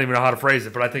know. I don't even know how to phrase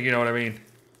it, but I think you know what I mean.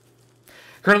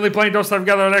 Currently playing Don't Starve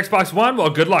Together on Xbox One? Well,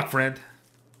 good luck, friend.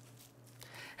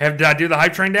 Did I do the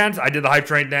hype train dance? I did the hype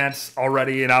train dance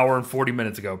already an hour and 40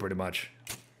 minutes ago, pretty much.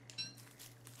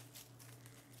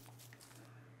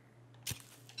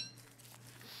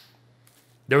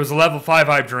 There was a level 5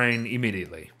 hype train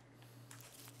immediately.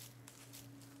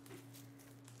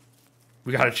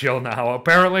 We gotta chill now,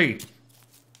 apparently.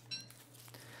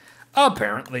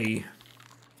 Apparently.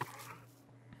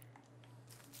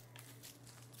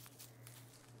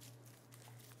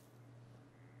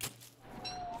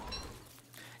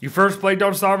 You first played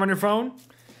Don't Starve on your phone?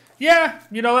 Yeah,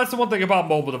 you know, that's the one thing about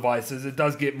mobile devices. It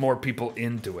does get more people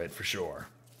into it, for sure.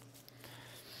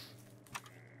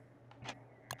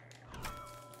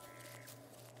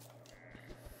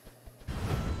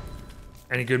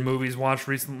 Any good movies watched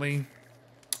recently?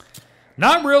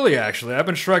 Not really, actually. I've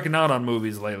been striking out on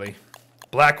movies lately.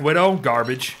 Black Widow,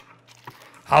 garbage.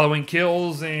 Halloween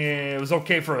Kills, it was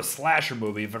okay for a slasher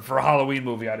movie, but for a Halloween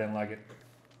movie, I didn't like it.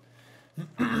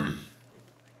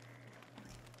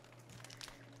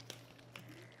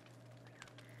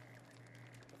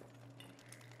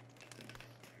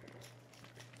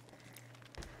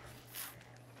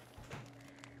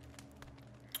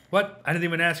 What? I didn't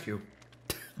even ask you.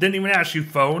 Didn't even ask you,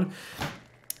 phone.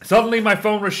 Suddenly my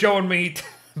phone was showing me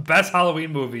best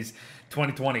Halloween movies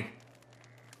 2020.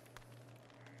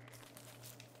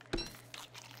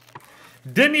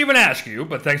 Didn't even ask you,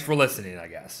 but thanks for listening, I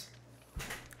guess.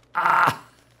 Ah!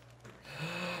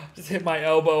 Just hit my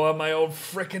elbow on my own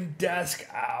frickin' desk.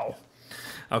 Ow.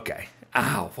 Okay.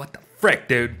 Ow. What the frick,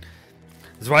 dude?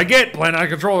 This is what I get playing on a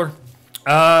controller.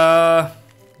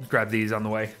 Grab these on the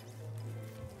way.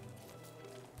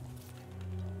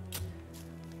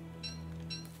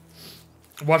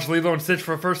 Watched Lilo and Stitch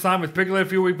for the first time with Piglet a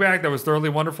few weeks back. That was thoroughly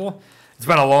wonderful. It's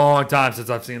been a long time since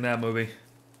I've seen that movie.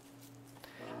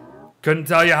 Couldn't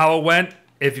tell you how it went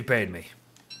if you paid me.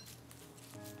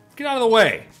 Get out of the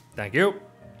way. Thank you.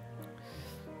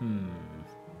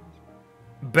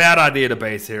 Bad idea to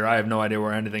base here. I have no idea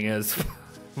where anything is.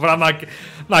 But I'm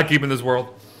not keeping this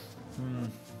world.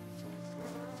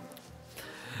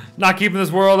 Not keeping this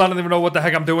world. I don't even know what the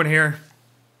heck I'm doing here.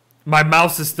 My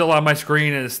mouse is still on my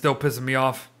screen and it's still pissing me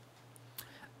off.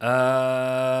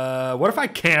 What if I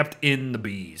camped in the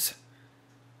bees?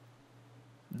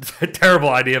 Terrible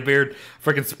idea, Beard.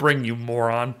 Freaking spring, you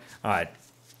moron. Alright.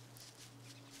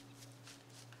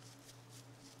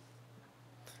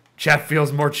 Chat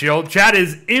feels more chilled. Chat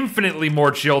is infinitely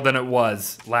more chilled than it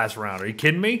was last round. Are you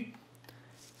kidding me?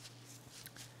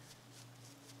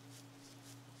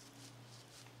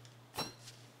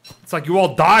 It's like you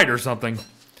all died or something.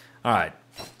 Alright.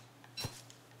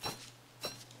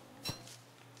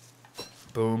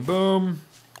 Boom, boom.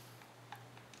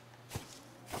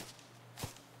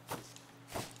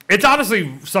 It's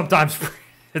honestly sometimes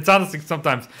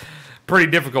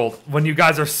pretty difficult when you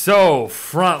guys are so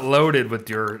front loaded with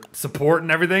your support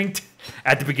and everything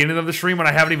at the beginning of the stream when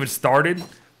I haven't even started.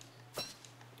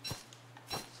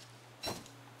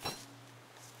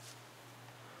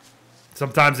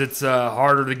 Sometimes it's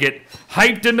harder to get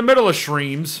hyped in the middle of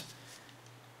streams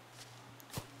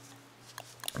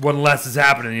when less is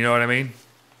happening, you know what I mean?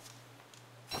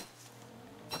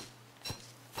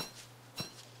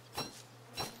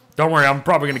 Don't worry, I'm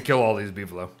probably going to kill all these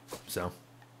beefalo, so.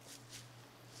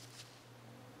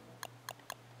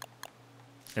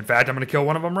 In fact, I'm going to kill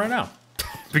one of them right now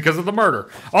because of the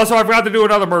murder. Also, I forgot to do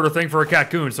another murder thing for a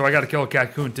raccoon, so I got to kill a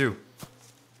raccoon too.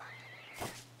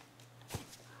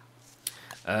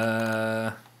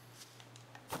 I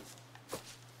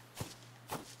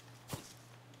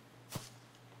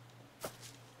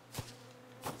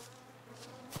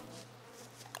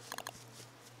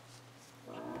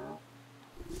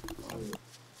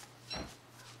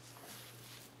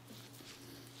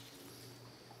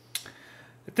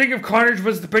think if Carnage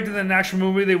was depicted in an action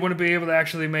movie, they wouldn't be able to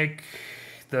actually make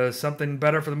something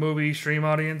better for the movie stream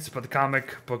audience, but the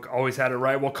comic book always had it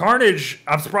right. Well, Carnage,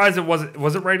 I'm surprised it wasn't.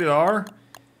 Was it rated R?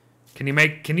 Can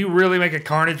you really make a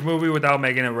Carnage movie without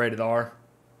making it rated R?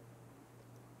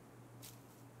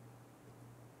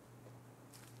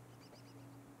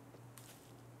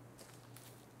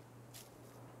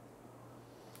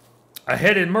 A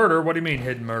hidden murder? What do you mean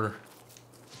hidden murder?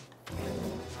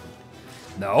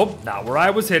 No, not where I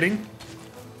was hitting.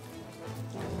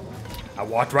 I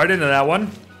walked right into that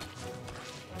one.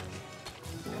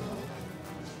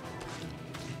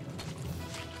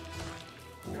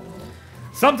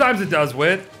 Sometimes it does,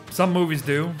 Wit. Some movies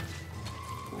do.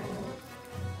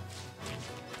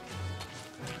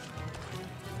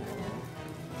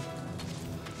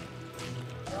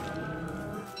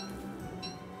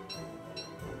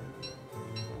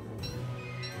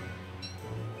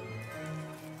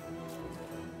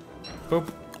 Boop.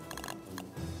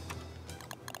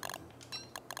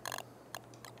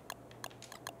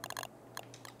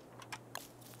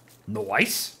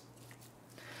 Nice.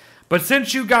 But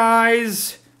since you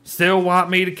guys still want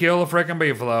me to kill a frickin'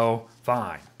 beefalo,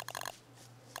 fine.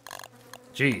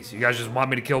 Jeez, you guys just want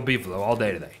me to kill beefalo all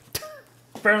day today.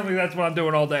 Apparently that's what I'm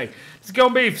doing all day. Just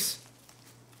killing beefs.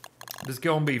 Just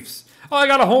killing beefs. Oh, I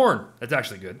got a horn. That's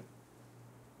actually good.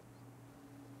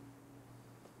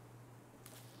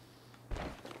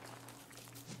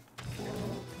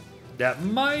 That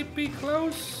might be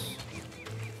close.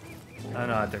 I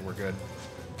know, I think we're good.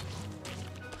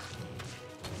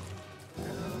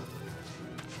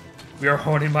 We are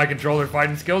honing my controller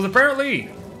fighting skills, apparently.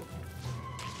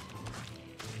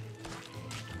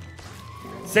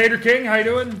 Satyr King, how you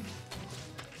doing?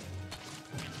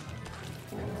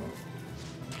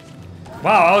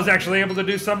 Wow, I was actually able to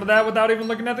do some of that without even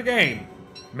looking at the game.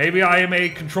 Maybe I am a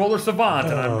controller savant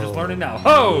and I'm just learning now.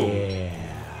 Ho! Yeah.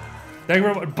 Thank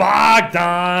you very much.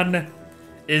 Bogdan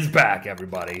is back,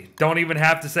 everybody. Don't even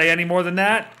have to say any more than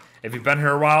that. If you've been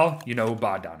here a while, you know who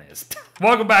Bogdan is.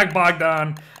 Welcome back,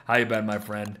 Bogdan. How you been, my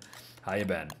friend? How you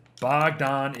been?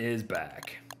 Bogdan is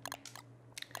back.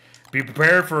 Be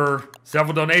prepared for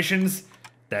several donations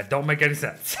that don't make any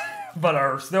sense, but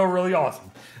are still really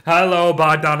awesome. Hello,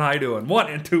 Bogdan. How you doing? 1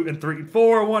 and 2 and 3 and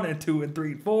 4. 1 and 2 and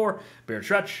 3 and 4. Beard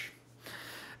stretch.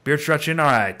 Beard stretching.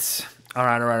 All right. All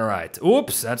right, all right, all right.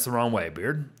 Oops, that's the wrong way,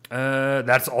 Beard.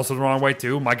 That's also the wrong way,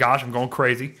 too. My gosh, I'm going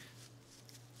crazy.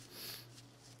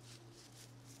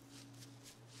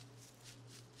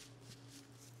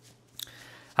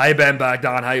 How you been,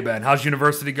 Bogdan? How you been? How's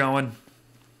university going?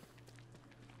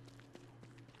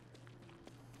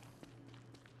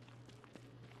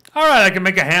 All right, I can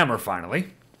make a hammer, finally.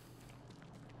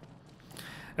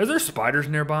 Is there spiders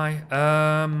nearby?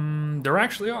 There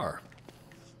actually are.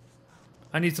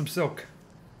 I need some silk.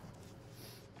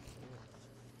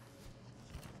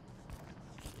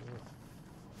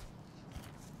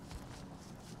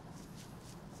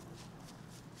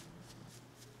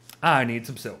 I need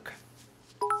some silk.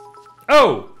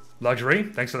 Oh! Luxury.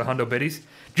 Thanks for the hundo biddies.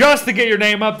 Just to get your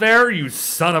name up there, you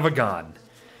son of a gun.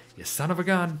 You son of a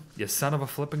gun. You son of a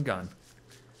flipping gun.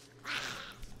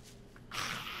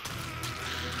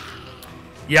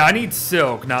 Yeah, I need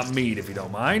silk, not meat, if you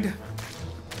don't mind.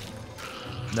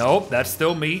 Nope, that's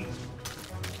still meat.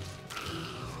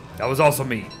 That was also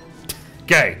meat.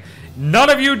 Okay, none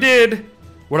of you did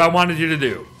what I wanted you to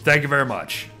do. Thank you very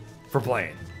much for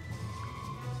playing.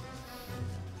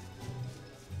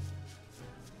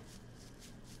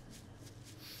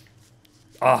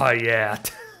 Oh, yeah.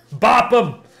 Bop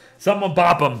him! Someone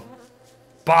bop him.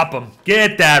 Bop him.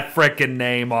 Get that frickin'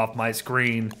 name off my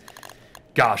screen.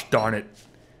 Gosh darn it.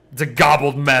 It's a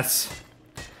gobbled mess.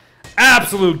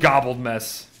 Absolute gobbled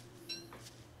mess.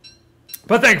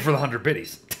 But thank you for the 100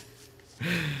 biddies.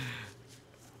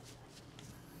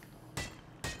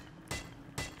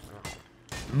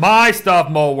 My stuff,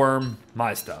 Moleworm.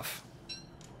 My stuff.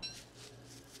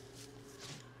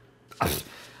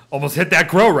 Almost hit that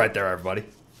crow right there, everybody.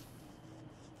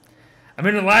 I'm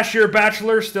in the last year of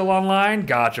Bachelor, still online.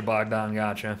 Gotcha, Bogdan,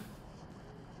 gotcha.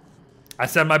 I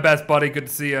said my best, buddy. Good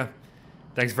to see you.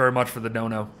 Thanks very much for the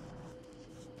dono.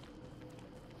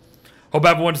 Hope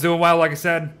everyone's doing well, like I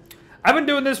said. I've been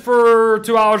doing this for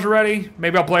 2 hours already.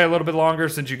 Maybe I'll play a little bit longer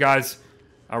since you guys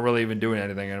aren't really even doing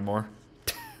anything anymore.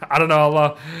 I don't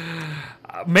know.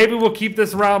 Maybe we'll keep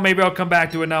this around. Maybe I'll come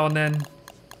back to it now and then.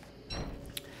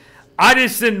 I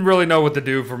just didn't really know what to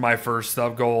do for my first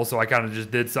sub goal, so I kind of just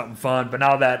did something fun. But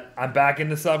now that I'm back in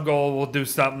the sub goal, we'll do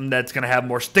something that's going to have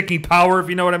more sticking power, if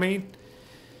you know what I mean.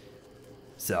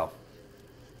 So,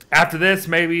 after this,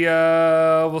 maybe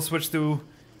we'll switch to,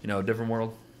 you know, a different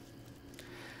world.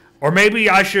 Or maybe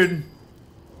I should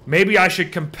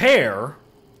compare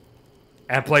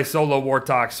and play solo War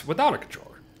Talks without a controller.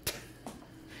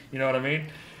 You know what I mean?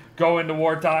 Go into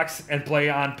War Talks and play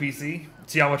on PC.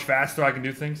 See how much faster I can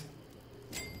do things.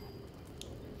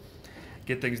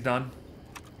 Get things done.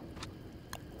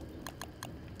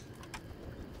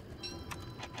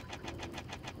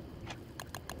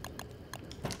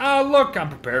 Look, I'm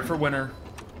prepared for winter.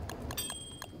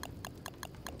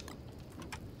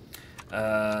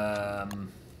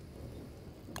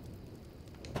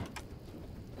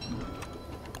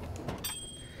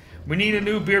 We need a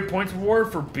new beard points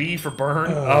reward for B for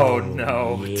burn. Oh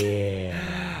no.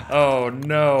 Yeah. Oh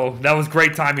no. That was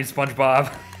great timing,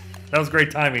 SpongeBob. That was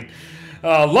great timing.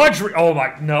 Luxury. Oh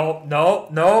my. No.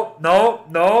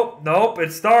 Nope.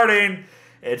 It's starting.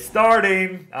 It's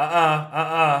starting.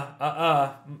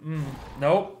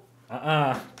 Nope.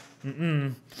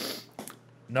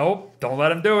 Nope. Don't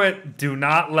let him do it. Do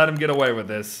not let him get away with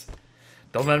this.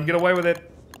 Don't let him get away with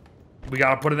it. We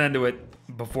gotta put an end to it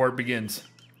before it begins.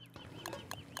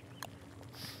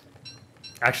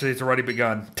 Actually, it's already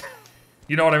begun.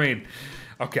 You know what I mean?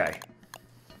 Okay.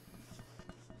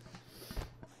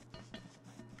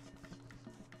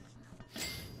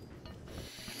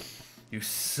 You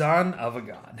son of a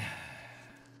gun.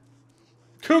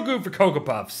 Cuckoo for Cocoa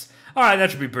Puffs. Alright,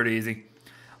 that should be pretty easy.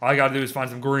 All I gotta do is find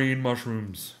some green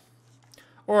mushrooms.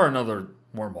 Or another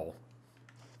wormhole.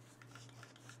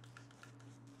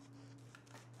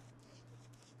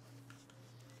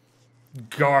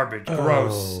 Garbage.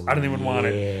 Gross. I didn't even want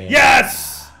it.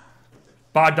 Yes!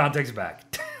 Bogdan takes it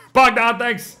back. Bogdan,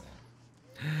 thanks!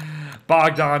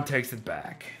 Bogdan takes it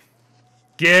back.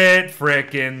 Get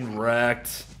frickin'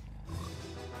 wrecked.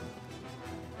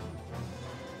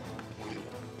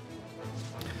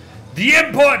 The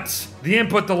input! The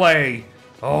input delay.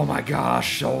 Oh my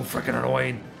gosh, so freaking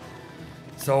annoying.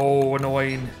 So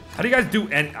annoying. How do you guys do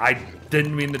any... I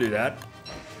didn't mean to do that.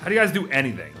 How do you guys do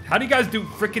anything? How do you guys do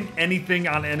freaking anything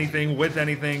on anything with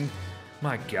anything?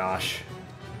 My gosh.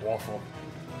 Awful.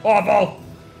 Awful!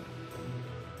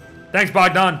 Thanks,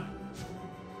 Bogdan.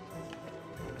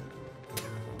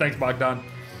 Thanks, Bogdan.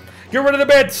 Get rid of the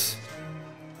bits!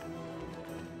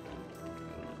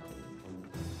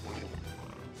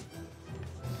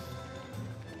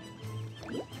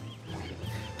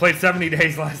 Played 70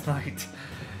 days last night.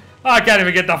 Oh, I can't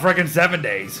even get the frickin' 7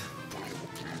 days.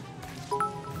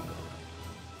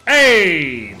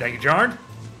 Hey! Thank you, Jarn.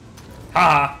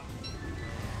 Haha.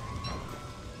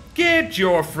 Get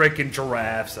your frickin'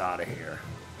 giraffes out of here.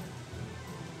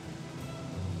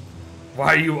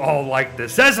 Why are you all like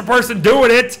this? Says the person doing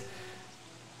it!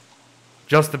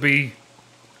 Just to be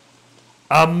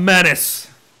a menace.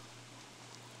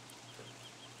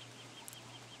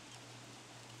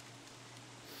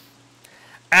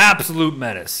 Absolute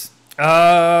menace.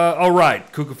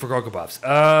 Alright. Cuckoo for Cocoa Puffs.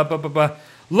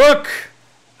 Look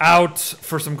out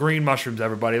for some green mushrooms,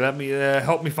 everybody. Let me,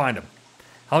 help me find them.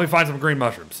 Help me find some green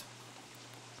mushrooms.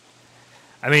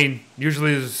 I mean,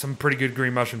 usually there's some pretty good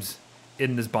green mushrooms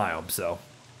in this biome, so.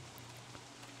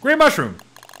 Green mushroom.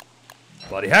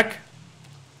 Bloody heck.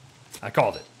 I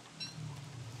called it.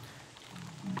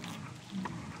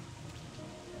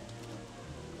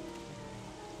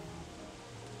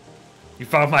 You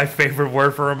found my favorite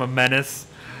word for him, a menace.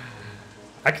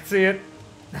 I can see it.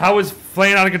 How is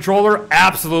playing on a controller?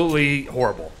 Absolutely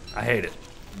horrible. I hate it.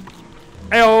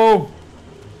 Ayo!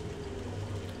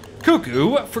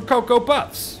 Cuckoo for Cocoa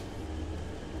Puffs.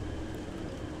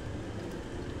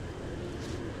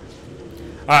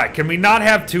 Alright, can we not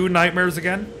have 2 nightmares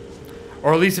again?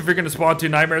 Or at least if you're going to spawn 2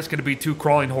 nightmares, can it be 2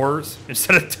 crawling horrors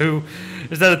instead of 2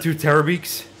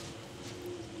 Terrorbeaks?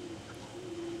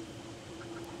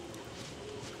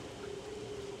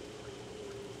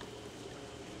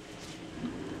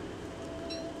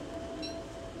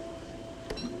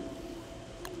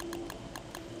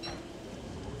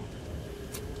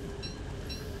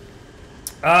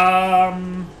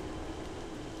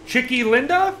 Chicky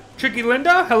Linda? Chicky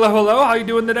Linda? Hello, hello. How you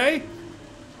doing today?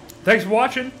 Thanks for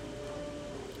watching.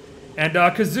 And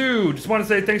Kazoo, just want to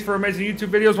say thanks for amazing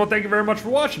YouTube videos. Well, thank you very much for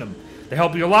watching them. They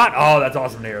help you a lot. Oh, that's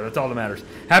awesome to hear. That's all that matters.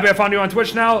 Happy I found you on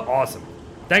Twitch now. Awesome.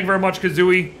 Thank you very much,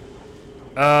 Kazooie.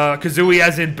 Kazooie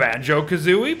as in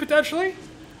Banjo-Kazooie, potentially.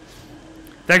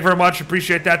 Thank you very much.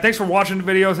 Appreciate that. Thanks for watching the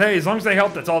videos. Hey, as long as they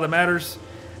help, that's all that matters.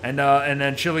 And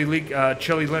then Chili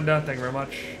Linda, thank you very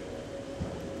much.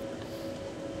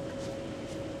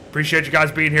 Appreciate you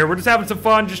guys being here. We're just having some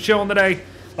fun, just chilling today.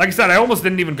 Like I said, I almost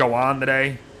didn't even go on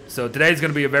today. So today's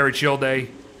going to be a very chill day.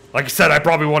 Like I said, I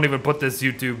probably won't even put this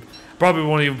on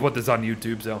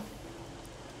YouTube, so.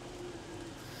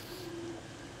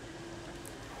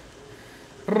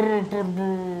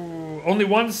 Only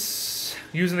once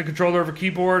using the controller over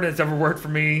keyboard has ever worked for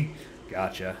me.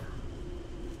 Gotcha.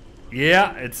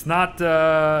 Yeah, it's not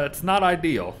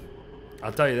ideal.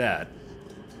 I'll tell you that.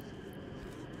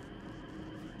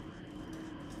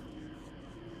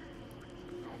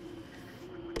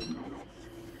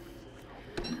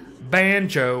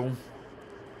 Banjo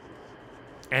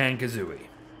and Kazooie.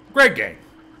 Great game.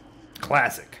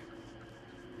 Classic.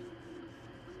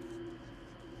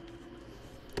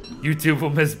 YouTube will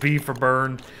miss B for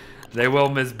Burn. They will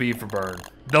miss B for Burn.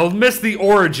 They'll miss the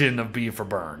origin of B for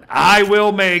Burn. I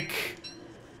will make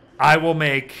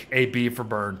a B for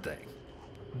Burn thing.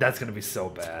 That's gonna be so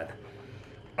bad.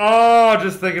 Oh,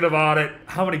 just thinking about it.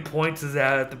 How many points does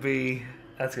that have to be?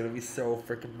 That's gonna be so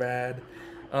freaking bad.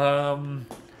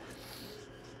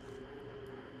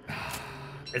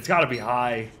 It's gotta be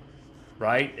high,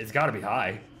 right? It's gotta be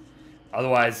high.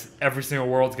 Otherwise, every single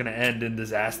world's gonna end in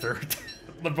disaster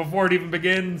before it even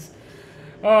begins.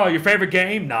 Oh, your favorite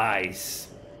game? Nice.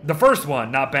 The first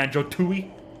one, not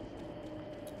Banjo-Tooie.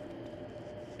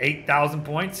 8,000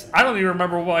 points. I don't even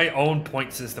remember what my own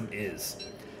point system is.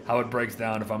 How it breaks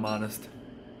down, if I'm honest.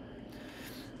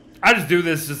 I just do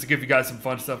this just to give you guys some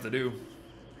fun stuff to do.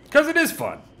 Because it is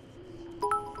fun.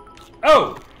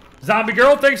 Oh, Zombie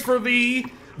Girl, thanks for the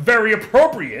very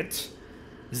appropriate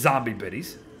zombie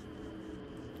biddies.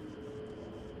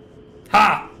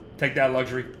 Ha! Take that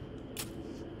luxury.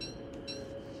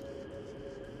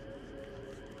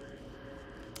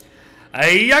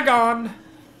 Hey, gone.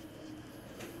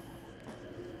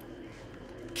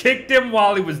 Kicked him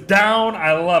while he was down.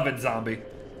 I love it, zombie.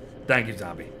 Thank you,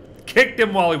 zombie. Kicked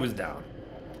him while he was down.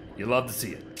 You love to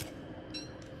see it.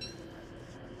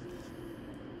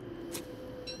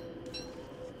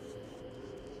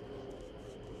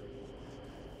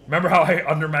 Remember how I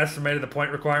underestimated the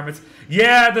point requirements?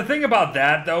 Yeah, the thing about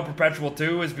that, though, Perpetual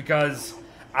 2, is because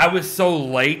I was so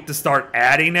late to start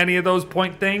adding any of those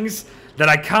point things that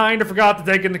I kind of forgot to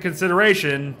take into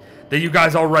consideration that you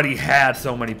guys already had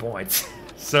so many points.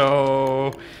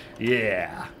 So,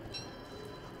 yeah.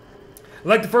 I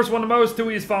like the first one the most. 2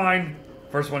 is fine.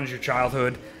 First one is your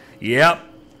childhood. Yep.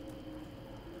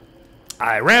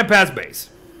 I ran past base.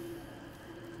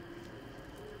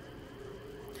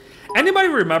 Anybody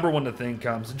remember when the thing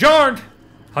comes? Jarned!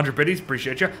 100 biddies,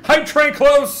 appreciate you. Hype train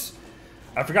close!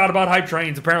 I forgot about hype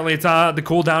trains. Apparently it's the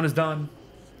cooldown is done.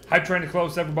 Hype train is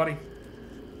close, everybody.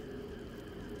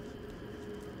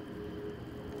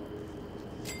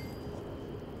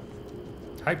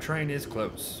 Hype train is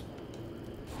close.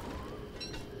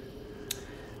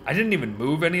 I didn't even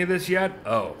move any of this yet.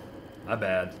 Oh, my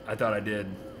bad. I thought I did.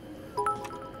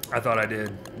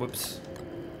 Whoops.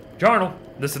 Jarnal,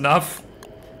 this enough?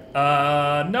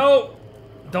 No.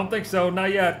 Don't think so.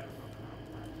 Not yet.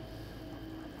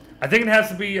 I think it has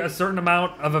to be a certain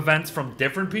amount of events from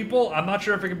different people. I'm not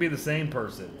sure if it can be the same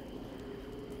person.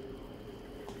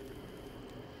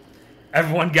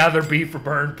 Everyone gather B for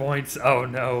burn points. Oh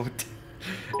no.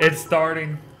 It's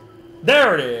starting.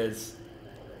 There it is.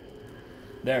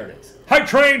 There it is. Hype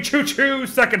train, choo-choo.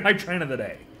 Second hype train of the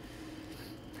day.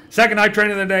 Second hype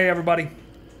train of the day, everybody.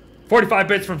 45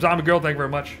 bits from Zombie Girl. Thank you very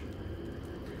much.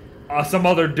 Some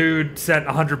other dude sent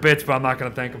 100 bits, but I'm not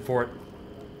going to thank him for it.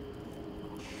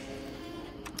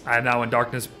 I am now in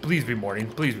darkness. Please be morning.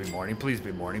 Please be morning. Please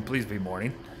be morning. Please be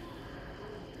morning.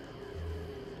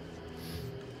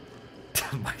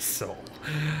 My soul.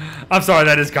 I'm sorry,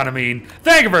 that is kind of mean.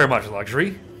 Thank you very much,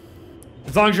 Luxury.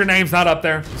 As long as your name's not up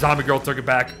there, Zombie Girl took it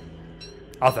back.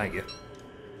 I'll thank you.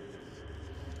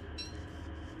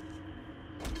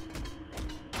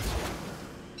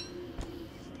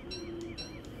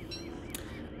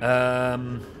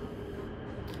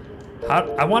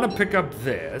 I want to pick up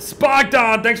this.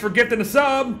 Bogdan, thanks for gifting a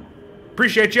sub.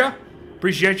 Appreciate you.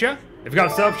 Appreciate you. If you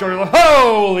got a sub, show your love.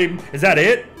 Holy, is that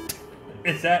it?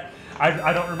 Is that?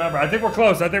 I don't remember. I think we're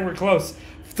close. I think we're close.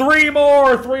 Three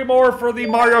more for the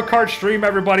Mario Kart stream,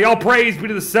 everybody. All praise be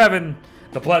to the 7.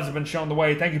 The plebs have been shown the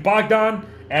way. Thank you, Bogdan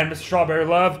and Mr. Strawberry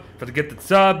Love, for the gifted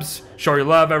subs. Show your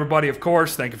love, everybody, of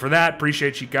course. Thank you for that.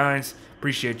 Appreciate you guys.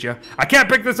 Appreciate you. I can't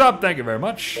pick this up. Thank you very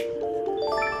much.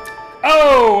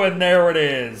 Oh, and there it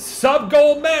is. Sub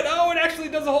goal met. Oh, it actually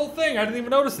does the whole thing. I didn't even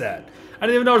notice that.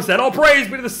 All praise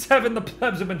be to the 7. The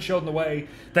plebs have been shown the way.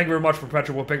 Thank you very much,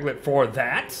 PerpetualPiglet, for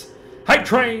that. Hype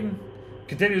train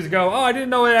continues to go. Oh, I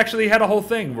didn't know it actually had a whole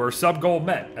thing where sub goal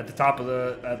met at the top of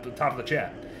the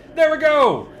chat. There we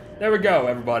go. There we go,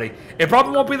 everybody. It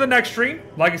probably won't be the next stream,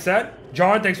 like I said.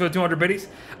 John, thanks for the 200 biddies.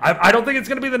 I don't think it's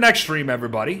going to be the next stream,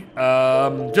 everybody.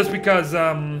 Just because,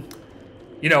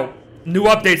 you know, new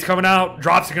updates coming out,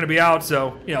 drops are going to be out,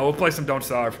 so, you know, we'll play some Don't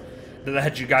Starve to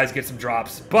let you guys get some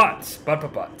drops. But.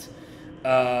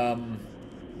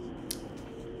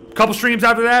 Couple streams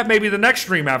after that, maybe the next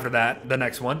stream after that, the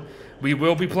next one, we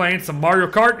will be playing some Mario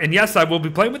Kart, and yes, I will be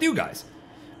playing with you guys.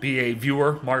 Be a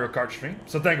viewer Mario Kart stream.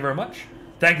 So thank you very much.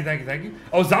 Thank you.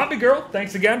 Oh, Zombie Girl,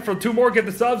 thanks again for 2 more. Get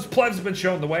the subs. Plebs have been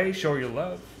shown the way. Show your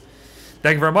love.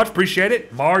 Thank you very much. Appreciate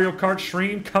it. Mario Kart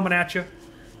stream coming at you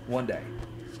one day.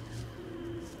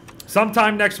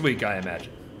 Sometime next week, I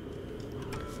imagine.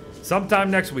 Sometime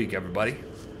next week, everybody.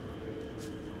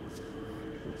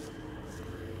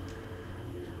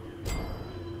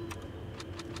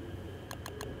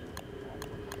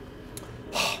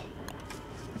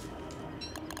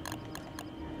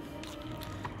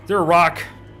 Is there a rock?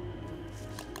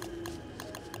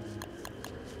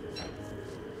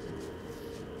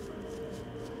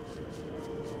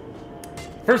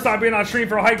 First time being on stream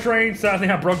for a hype train. Sadly,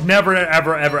 I'm broke. Never,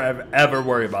 ever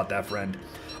worry about that, friend.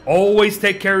 Always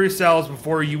take care of yourselves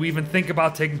before you even think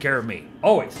about taking care of me.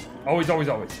 Always.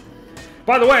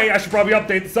 By the way, I should probably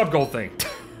update the sub goal thing.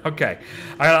 Okay.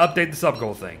 I gotta update the sub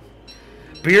goal thing.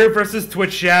 Beer versus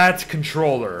Twitch chat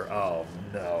controller. Oh,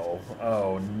 no.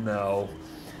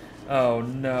 Oh,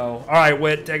 no. All right,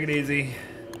 Wit, take it easy.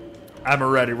 I'm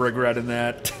already regretting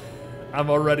that. I'm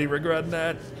already regretting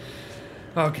that.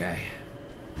 Okay.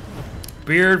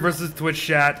 Beard versus Twitch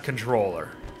chat controller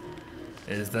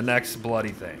is the next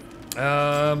bloody thing.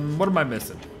 What am I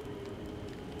missing?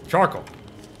 Charcoal.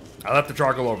 I left the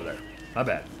charcoal over there. My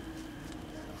bad.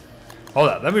 Hold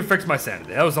on. Let me fix my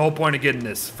sanity. That was the whole point of getting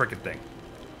this freaking thing.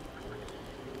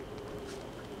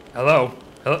 Hello?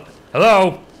 Hello?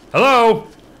 Hello? Hello?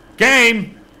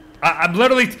 Game! I'm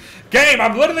literally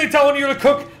telling you to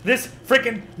cook this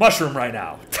freaking mushroom right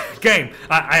now. Game,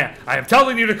 I am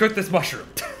telling you to cook this mushroom.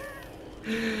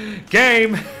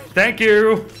 Game, thank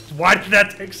you. Why did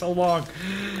that take so long?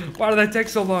 Why did that take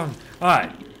so long?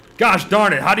 Alright. Gosh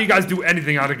darn it, how do you guys do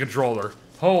anything on a controller?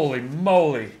 Holy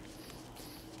moly.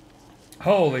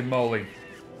 Holy moly.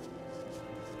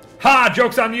 Ha!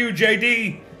 Joke's on you,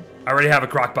 JD! I already have a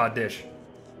crockpot dish.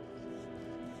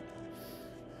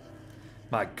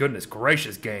 My goodness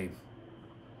gracious, game.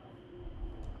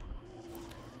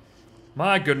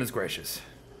 My goodness gracious.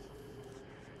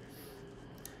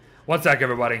 One sec,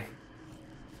 everybody.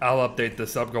 I'll update the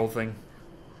sub goal thing.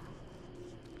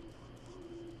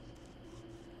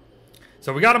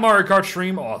 So we got a Mario Kart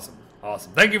stream. Awesome.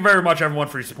 Awesome. Thank you very much, everyone,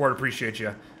 for your support. Appreciate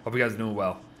you. Hope you guys are doing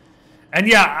well. And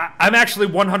yeah, I'm actually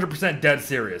 100% dead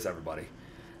serious, everybody.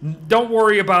 Don't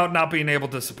worry about not being able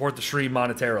to support the stream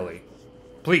monetarily.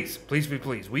 Please, please, please,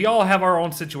 please. We all have our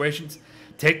own situations.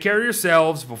 Take care of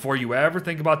yourselves before you ever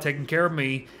think about taking care of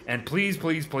me. And please,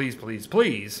 please, please, please,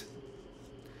 please,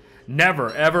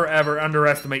 never, ever, ever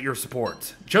underestimate your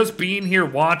support. Just being here,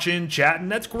 watching, chatting,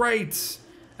 that's great.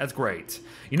 That's great.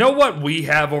 You know what we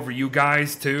have over you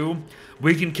guys, too?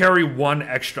 We can carry one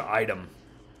extra item.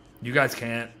 You guys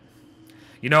can't.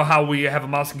 You know how we have a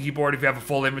mouse and keyboard? If you have a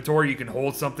full inventory, you can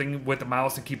hold something with the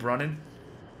mouse and keep running?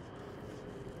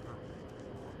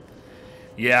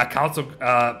 Yeah, console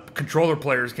controller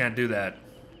players can't do that.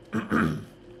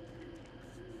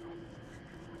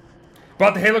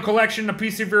 Bought the Halo collection, a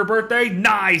PC for your birthday?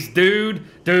 Nice, dude.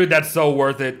 Dude, that's so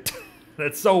worth it.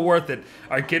 That's so worth it.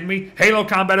 Are you kidding me? Halo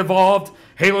Combat Evolved,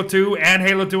 Halo 2 and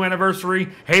Halo 2 Anniversary,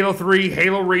 Halo 3,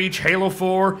 Halo Reach, Halo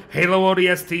 4, Halo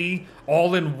ODST,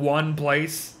 all in one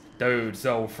place. Dude,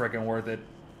 so freaking worth it.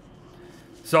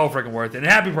 So freaking worth it. And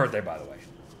happy birthday, by the way.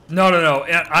 No.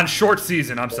 On short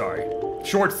season, I'm sorry.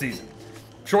 Short season.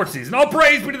 Short season. All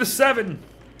praise be to the 7.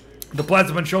 The Plebs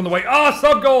have been showing the way. Oh,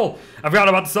 sub goal. I forgot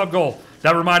about the sub goal.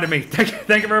 That reminded me.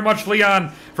 Thank you very much, Leon,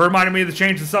 for reminding me to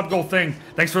change the sub goal thing.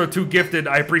 Thanks for the 2 gifted.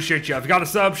 I appreciate you. If you got a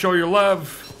sub, show your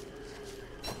love.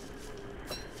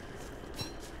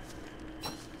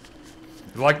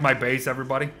 You like my bass,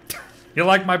 everybody? You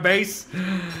like my bass?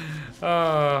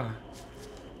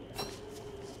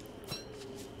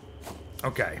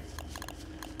 Okay.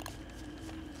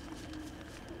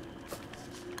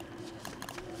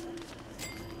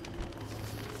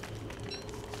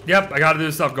 Yep, I gotta do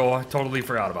the sub goal. I totally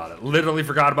forgot about it. Literally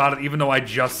forgot about it, even though I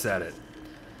just said it.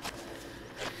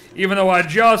 Even though I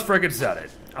just freaking said it.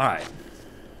 Alright.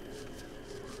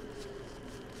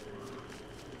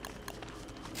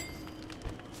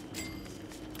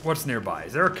 What's nearby?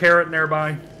 Is there a carrot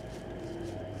nearby?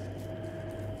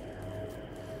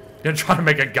 Gonna try to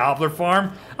make a gobbler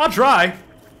farm? I'll try.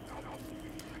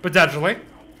 Potentially.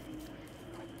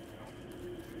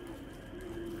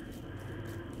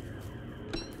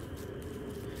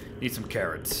 Need some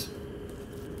carrots.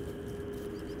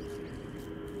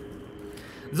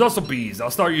 There's also bees.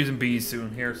 I'll start using bees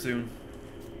soon.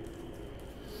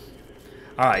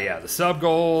 Alright, yeah. The sub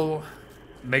goal.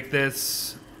 Make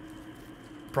this.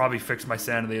 Probably fix my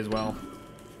sanity as well.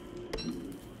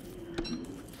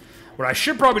 What I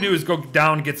should probably do is go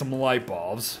down and get some light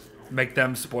bulbs. Make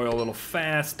them spoil a little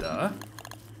faster.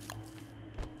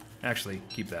 Actually,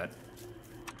 keep that.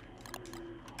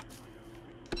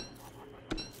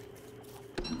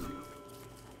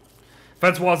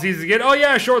 Fence walls easy to get? Oh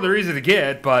yeah, sure, they're easy to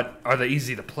get, but are they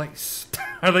easy to place?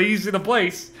 Are they easy to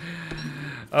place?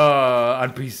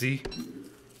 On PC.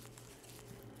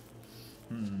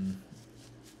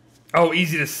 Oh,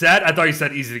 easy to set? I thought you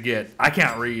said easy to get. I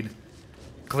can't read.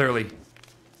 Clearly.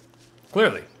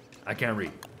 Clearly. I can't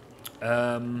read.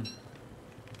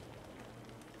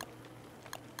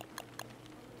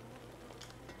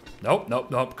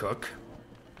 Nope. Cook.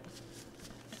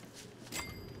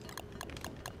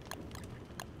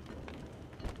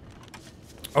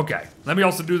 Okay. Let me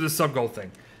also do this sub-goal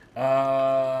thing.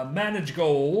 Manage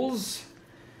goals.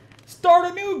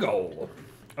 Start a new goal.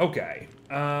 Okay.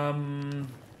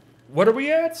 What are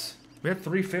we at? We have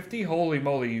 350? Holy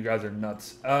moly, you guys are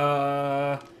nuts.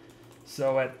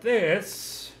 So at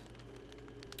this,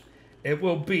 it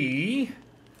will be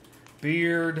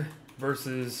Beard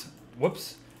versus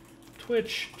Whoops.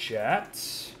 Twitch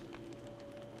chat.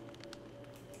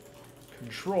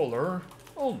 Controller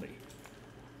only.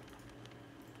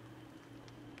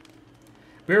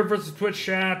 Beard versus Twitch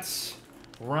chats.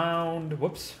 Round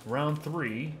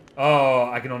 3. Oh,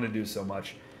 I can only do so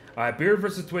much. Alright, Beard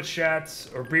versus Twitch chats,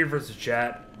 or Beard versus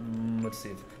chat. Let's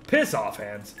see. Piss off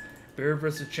hands. Beard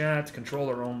versus chats,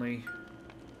 controller only.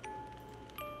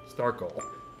 Start goal.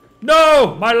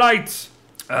 No! My lights!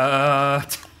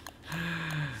 Let's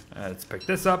pick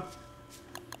this up.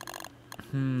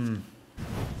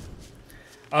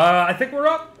 I think we're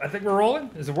up. I think we're rolling.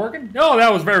 Is it working? No,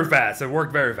 that was very fast. It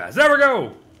worked very fast. There we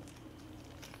go!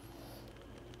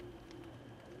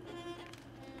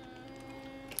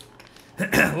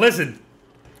 Listen,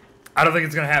 I don't think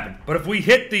it's gonna happen. But if we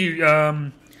hit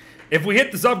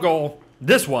the sub goal,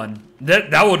 this one,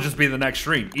 that will just be the next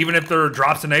stream. Even if there are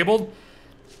drops enabled,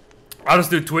 I'll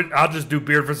just do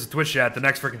Beard versus Twitch chat the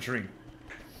next freaking stream.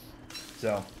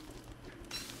 So,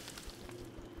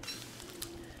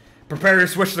 prepare your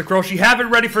switch to the crochet. Have it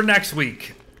ready for next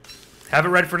week. Have it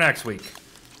ready for next week.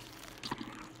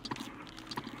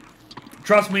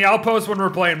 Trust me, I'll post when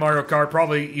we're playing Mario Kart,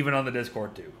 probably even on the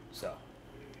Discord too. So.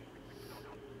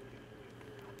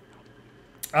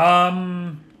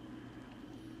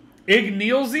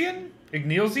 Ignilzian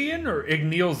or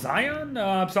Ignilzion?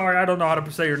 I'm sorry, I don't know how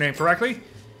to say your name correctly.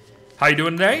 How you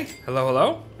doing today? Hello,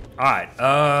 hello. All right.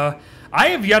 I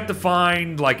have yet to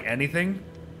find like anything.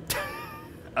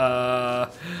 So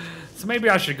maybe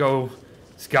I should go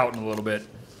scouting a little bit.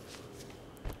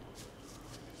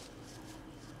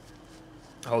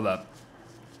 Hold up.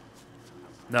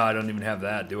 No, I don't even have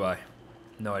that, do I?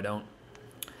 No, I don't.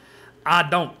 I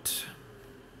don't.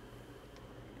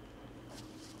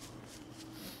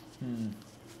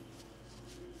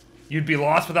 You'd be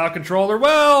lost without controller?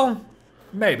 Well,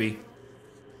 maybe.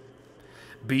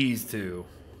 Bees, too.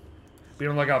 Be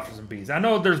on the lookout for some bees. I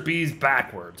know there's bees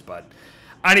backwards, but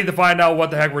I need to find out what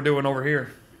the heck we're doing over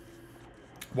here.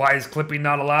 Why is clipping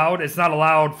not allowed? It's not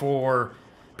allowed for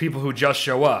people who just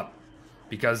show up,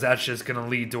 because that's just going to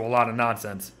lead to a lot of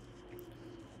nonsense.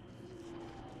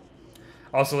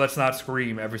 Also, let's not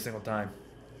scream every single time.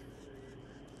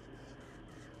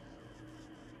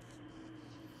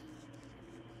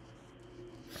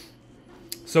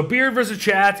 So, Beard versus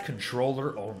chat,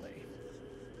 controller only.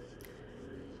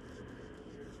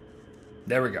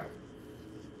 There we go.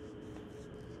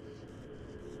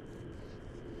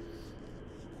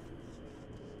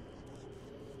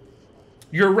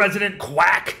 Your resident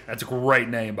quack. That's a great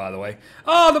name, by the way.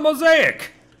 Oh, the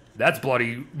mosaic. That's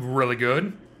bloody really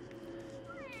good.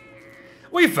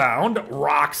 We found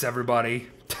rocks, everybody.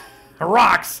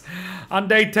 Rocks on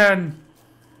day 10.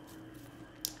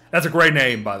 That's a great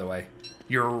name, by the way.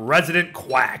 Your resident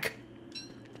quack.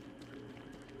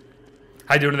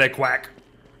 How you doing today, quack?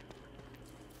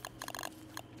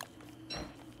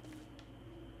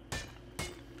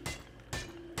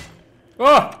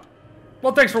 Oh!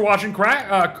 Well, thanks for watching,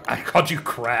 Quack. I called you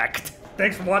Cracked.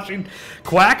 Thanks for watching,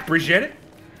 Quack. Appreciate it.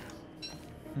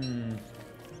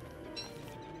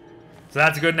 So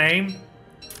that's a good name.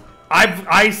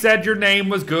 I said your name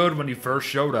was good when you first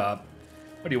showed up.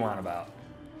 What do you want about?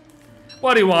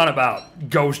 What do you want about,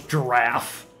 Ghost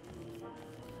Giraffe?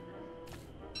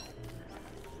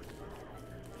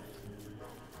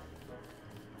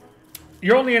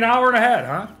 You're only an hour and ahead,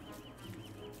 huh?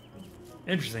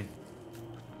 Interesting.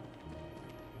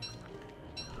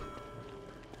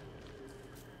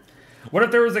 What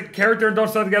if there was a character in Don't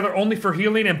Starve Together only for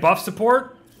healing and buff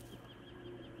support?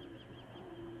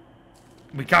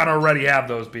 We kind of already have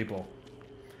those people.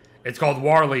 It's called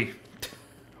Warley.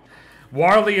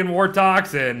 Warley and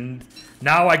Wartox, and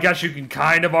now I guess you can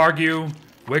kind of argue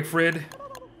Wigfrid.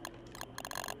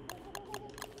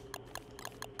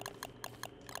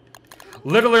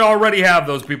 Literally already have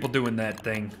those people doing that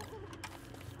thing.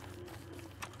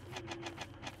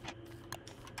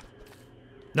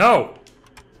 No!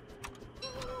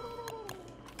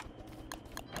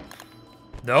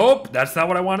 Nope, that's not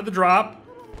what I wanted to drop.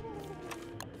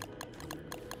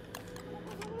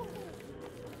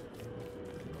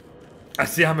 I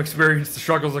see I'm experiencing the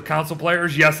struggles of console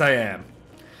players. Yes, I am.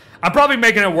 I'm probably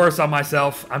making it worse on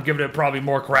myself. I'm giving it probably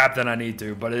more crap than I need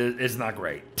to, but it's not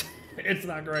great. It's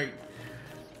not great.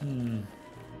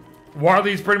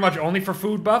 Warley's pretty much only for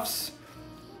food buffs?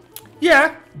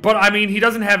 Yeah, but I mean, he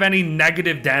doesn't have any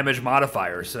negative damage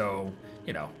modifier, so,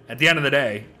 you know, at the end of the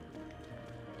day,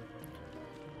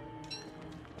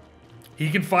 he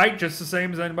can fight just the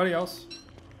same as anybody else.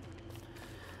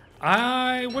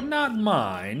 I would not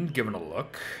mind giving a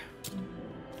look.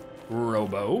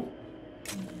 Robo.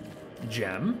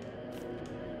 Gem.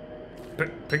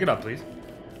 Pick it up, please.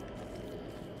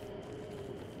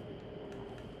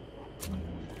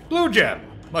 Blue gem.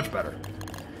 Much better.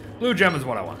 Blue gem is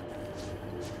what I want.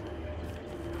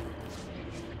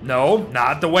 No,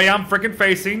 not the way I'm freaking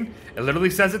facing. It literally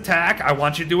says attack. I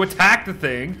want you to attack the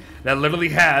thing that literally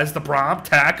has the prompt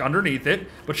attack underneath it.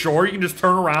 But sure, you can just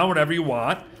turn around whenever you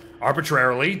want.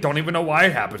 Arbitrarily. Don't even know why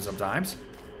it happens sometimes.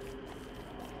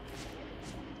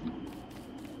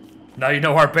 Now you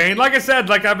know our pain. Like I said,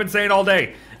 like I've been saying all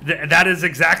day. That is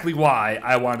exactly why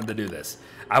I wanted to do this.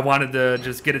 I wanted to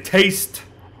just get a taste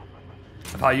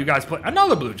of how you guys play.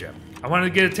 Another blue gem. I wanted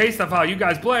to get a taste of how you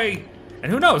guys play.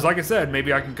 And who knows, like I said,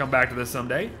 maybe I can come back to this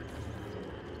someday.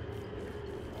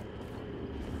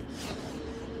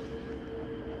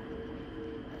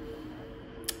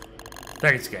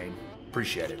 Thanks, game.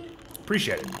 Appreciate it.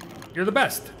 Appreciate it. You're the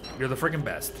best. You're the freaking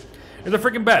best. You're the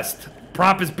freaking best.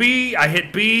 Prompt is B. I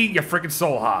hit B. You freaking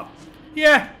soul hop.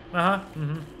 Yeah. Uh-huh.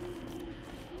 Mm-hmm.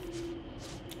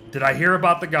 Did I hear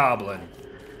about the goblin?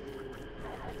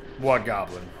 What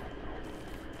goblin?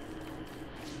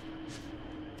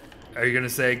 Are you gonna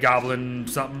say goblin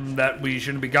something that we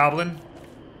shouldn't be goblin?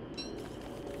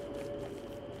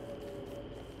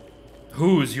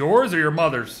 Whose? Yours or your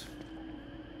mother's?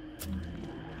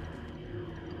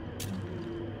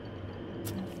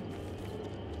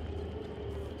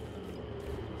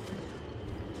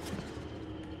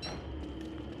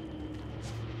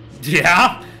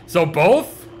 Yeah? So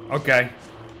both? Okay.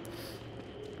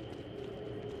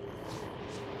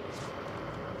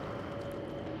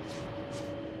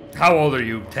 How old are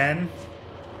you? 10?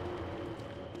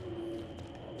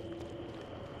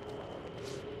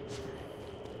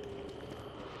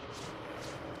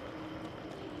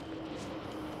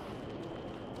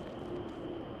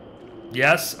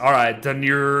 Yes? Alright, then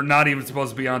you're not even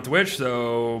supposed to be on Twitch,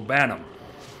 so ban them.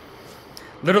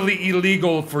 Literally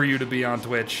illegal for you to be on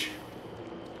Twitch.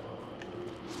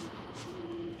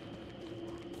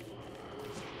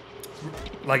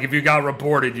 Like, if you got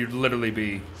reported, you'd literally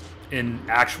be in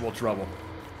actual trouble.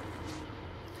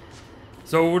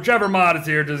 So whichever mod is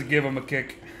here, just give him a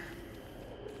kick.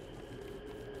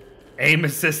 Aim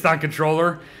assist on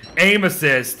controller. Aim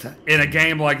assist in a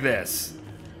game like this.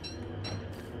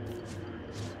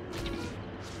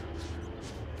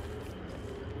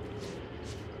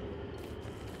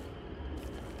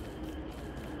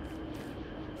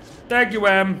 Thank you,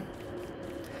 M.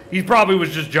 He probably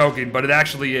was just joking, but it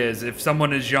actually is. If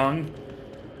someone is young,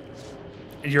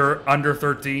 you're under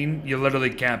 13, you literally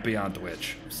can't be on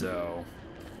Twitch. So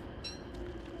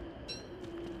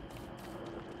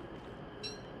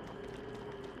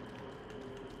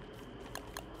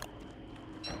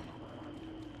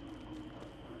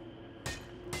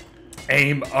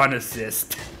aim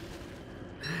unassist.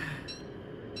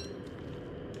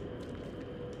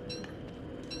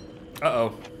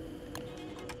 Uh-oh.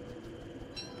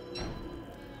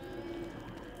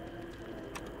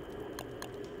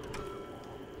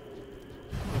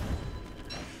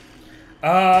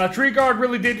 Tree guard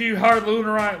really did you hard,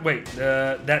 Lunar Island. Wait,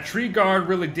 that tree guard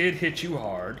really did hit you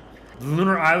hard.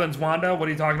 Lunar Islands, Wanda, what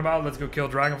are you talking about? Let's go kill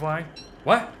Dragonfly.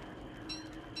 What?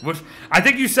 What? I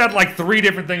think you said like 3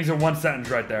 different things in one sentence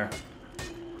right there.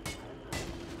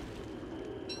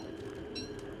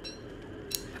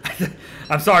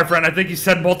 I'm sorry, friend. I think you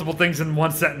said multiple things in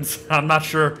one sentence. I'm not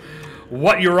sure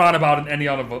what you're on about in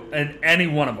any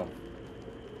one of them.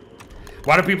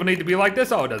 Why do people need to be like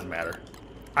this? Oh, it doesn't matter.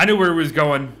 I knew where he was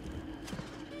going.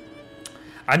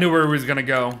 I knew where he was gonna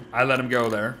go. I let him go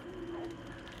there.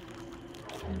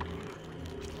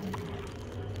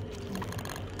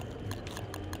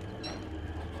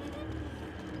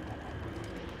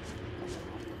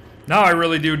 Now I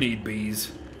really do need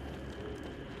bees.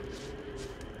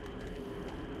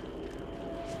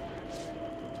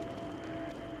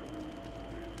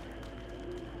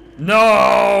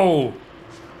 No!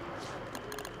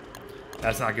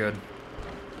 That's not good.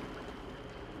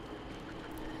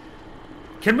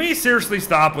 Can we seriously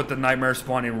stop with the nightmare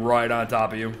spawning right on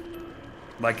top of you?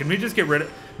 Like, can we just get rid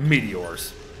of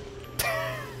meteors?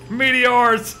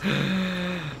 Meteors!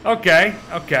 Okay,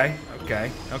 okay,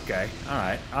 okay, okay.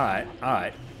 Alright, alright,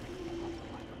 alright.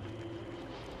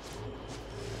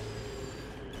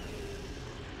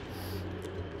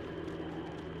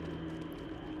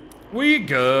 We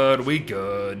good, we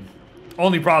good.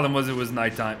 Only problem was it was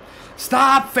nighttime.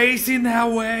 Stop facing that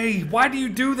way! Why do you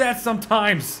do that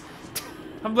sometimes?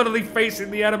 I'm literally facing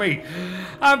the enemy.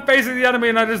 I'm facing the enemy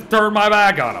and I just turn my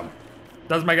back on him.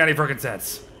 Doesn't make any freaking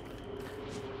sense.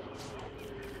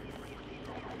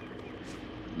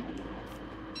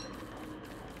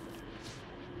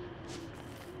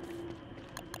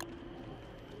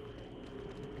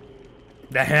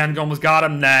 The hand almost got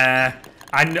him. Nah.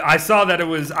 I saw that it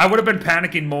was... I would have been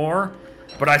panicking more,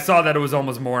 but I saw that it was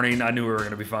almost morning. I knew we were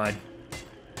going to be fine.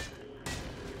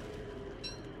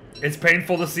 It's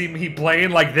painful to see me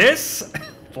playing like this.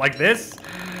 Like this.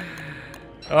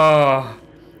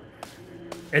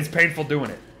 It's painful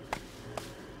doing it.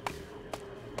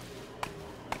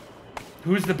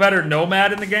 Who's the better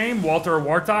nomad in the game? Walter or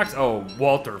Wartox? Oh,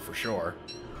 Walter for sure.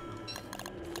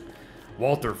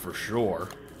 Walter for sure.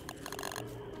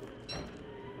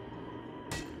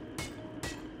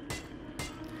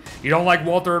 You don't like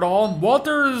Walter at all?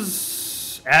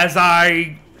 Walter's, as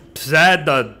I said,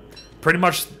 pretty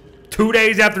much 2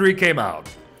 days after he came out.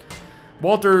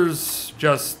 Walter's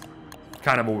just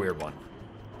kind of a weird one.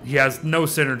 He has no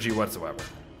synergy whatsoever.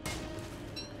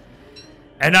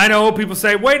 And I know people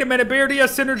say, wait a minute, Beard, he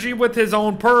has synergy with his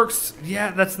own perks.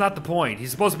 Yeah, that's not the point. He's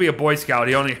supposed to be a Boy Scout.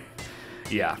 He only...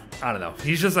 Yeah, I don't know.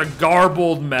 He's just a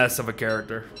garbled mess of a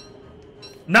character.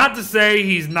 Not to say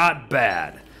he's not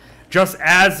bad. Just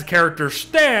as characters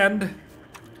stand,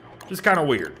 just kind of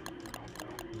weird.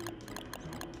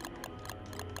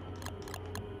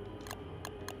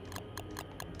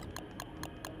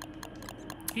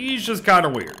 He's just kind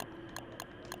of weird.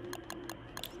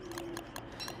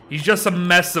 He's just a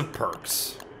mess of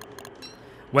perks.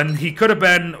 When he could have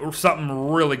been something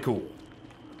really cool.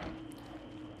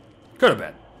 Could have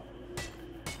been.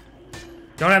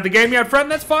 Don't have the game yet,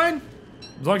 friend? That's fine.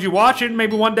 As long as you watch it,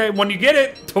 maybe one day when you get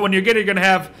it, you're going to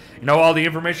have, you know, all the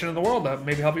information in the world to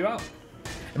maybe help you out.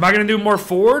 Am I going to do more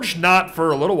Forge? Not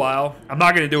for a little while. I'm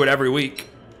not going to do it every week.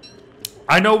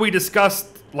 I know we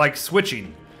discussed, like,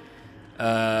 switching.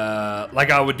 Like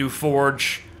I would do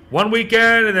Forge one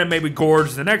weekend and then maybe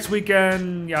Gorge the next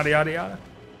weekend, yada, yada, yada.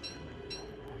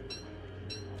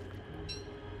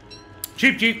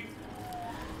 Cheap, cheap.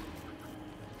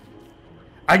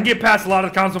 I can get past a lot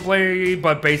of console play,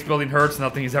 but base building hurts.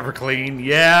 Nothing is ever clean.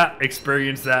 Yeah,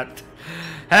 experienced that.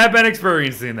 Have been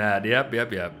experiencing that. Yep,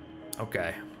 yep, yep.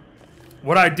 Okay.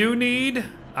 What I do need,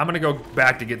 I'm going to go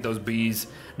back to get those bees.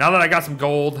 Now that I got some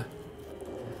gold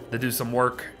to do some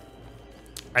work,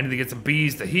 I need to get some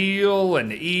bees to heal and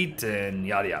to eat and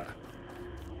yada, yada.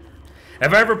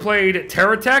 Have I ever played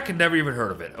Terratech? Never even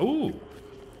heard of it. Ooh.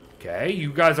 Okay,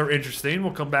 you guys are interesting.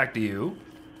 We'll come back to you.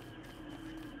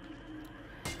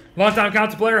 Long-time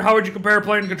console player, how would you compare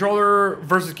playing controller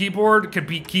versus keyboard?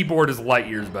 Keyboard is light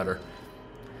years better.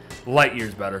 Light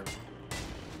years better.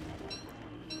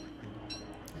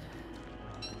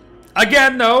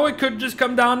 Again, though, it could just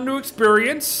come down to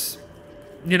experience.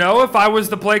 You know, if I was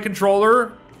to play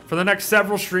controller for the next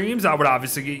several streams, I would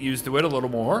obviously get used to it a little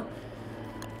more.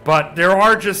 But there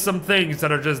are just some things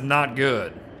that are just not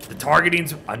good. The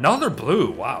targeting's... Another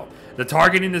blue, wow. The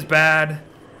targeting is bad.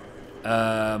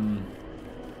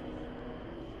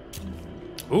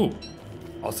 Ooh,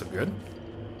 also good.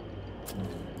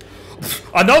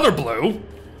 Another blue.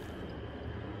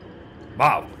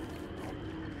 Wow.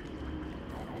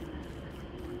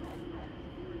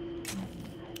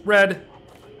 Red.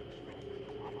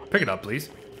 Pick it up, please.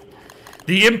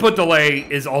 The input delay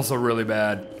is also really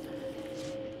bad.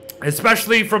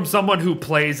 Especially from someone who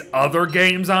plays other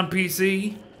games on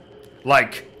PC.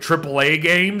 Like AAA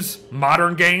games,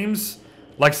 modern games.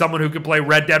 Like someone who could play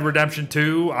Red Dead Redemption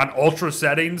 2 on ultra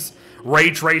settings,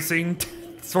 ray tracing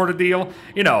sort of deal.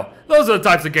 You know, those are the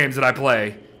types of games that I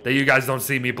play that you guys don't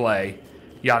see me play.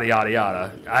 Yada, yada,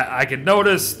 yada. I can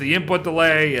notice the input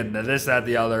delay and the this, that,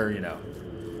 the other, you know.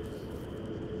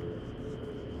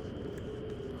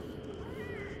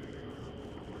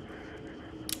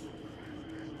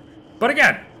 But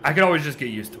again, I can always just get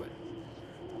used to it.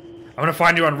 I'm going to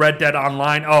find you on Red Dead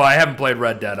Online. Oh, I haven't played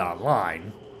Red Dead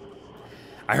Online.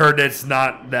 I heard it's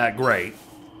not that great.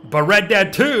 But Red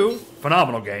Dead 2,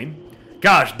 phenomenal game.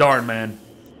 Gosh darn, man.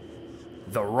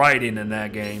 The writing in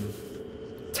that game.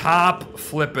 Top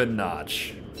flippin'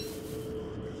 notch.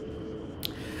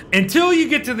 Until you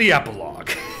get to the epilogue.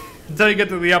 Until you get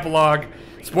to the epilogue.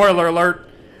 Spoiler alert.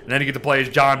 And then you get to play as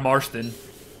John Marston.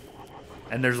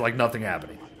 And there's like nothing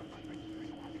happening.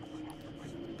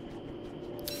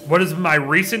 What is my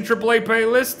recent AAA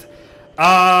playlist?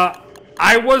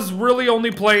 I was really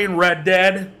only playing Red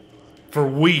Dead for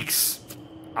weeks.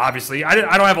 Obviously, I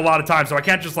don't have a lot of time, so I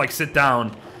can't just like sit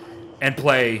down and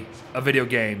play a video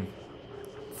game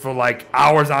for like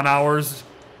hours on hours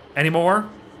anymore.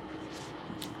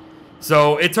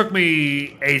 So it took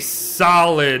me a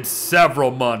solid several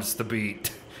months to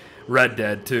beat Red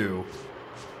Dead 2.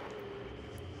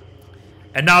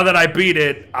 And now that I beat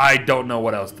it, I don't know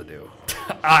what else to do.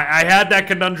 I had that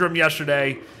conundrum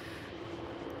yesterday.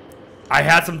 I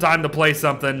had some time to play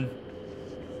something.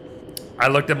 I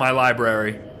looked at my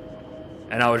library,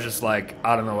 and I was just like,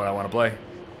 I don't know what I want to play.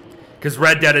 Because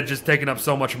Red Dead had just taken up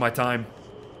so much of my time.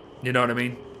 You know what I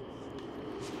mean?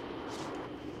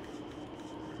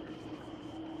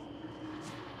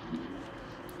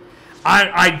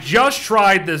 I just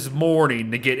tried this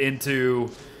morning to get into,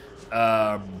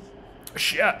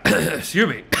 excuse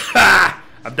me.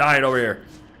 I'm dying over here.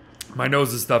 My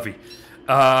nose is stuffy.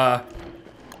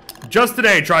 Just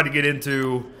today, tried to get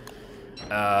into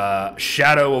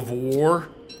Shadow of War,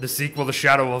 the sequel to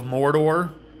Shadow of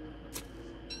Mordor.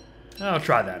 I'll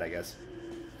try that, I guess.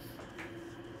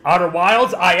 Outer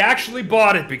Wilds, I actually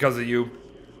bought it because of you.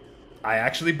 I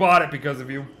actually bought it because of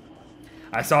you.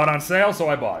 I saw it on sale, so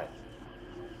I bought it.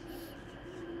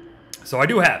 So I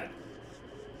do have it.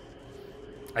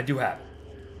 I do have it.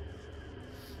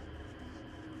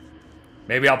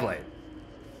 Maybe I'll play it.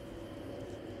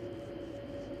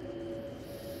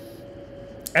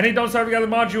 Any Don't Starve Together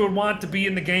mods you would want to be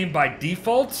in the game by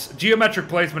default? Geometric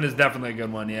placement is definitely a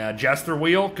good one, yeah. Jester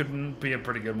Wheel could be a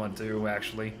pretty good one too,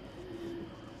 actually.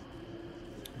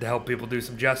 To help people do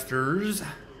some gestures.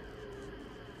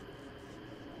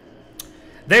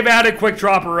 They've added quick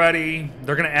drop already.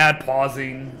 They're going to add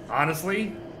pausing.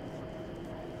 Honestly,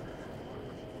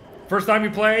 first time you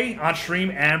play on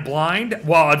stream and blind?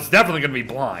 Well, it's definitely going to be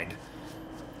blind.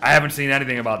 I haven't seen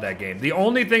anything about that game. The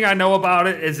only thing I know about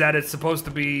it is that it's supposed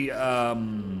to be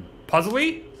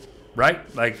puzzly,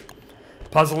 right? Like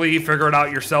puzzly, figure it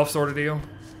out yourself sort of deal.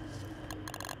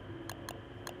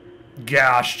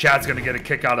 Gosh, chat's going to get a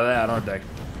kick out of that, aren't they?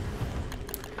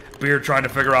 Beard trying to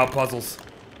figure out puzzles.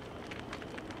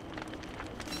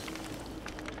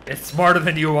 It's smarter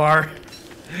than you are.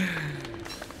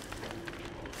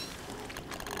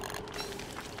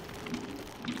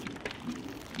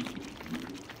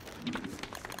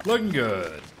 Looking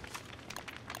good.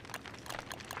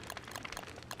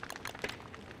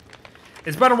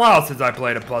 It's been a while since I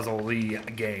played a puzzle-y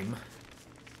game.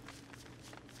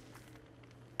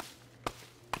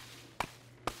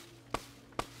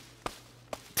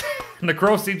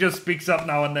 Necrosi just speaks up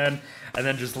now and then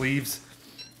just leaves.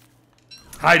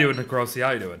 How you doing, Necrosi?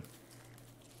 How you doing?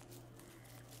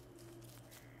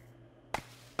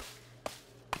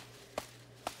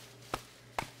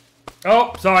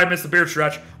 Oh, sorry, I missed the beard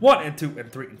stretch. 1 and 2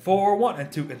 and 3 and 4. 1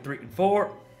 and 2 and 3 and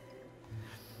 4.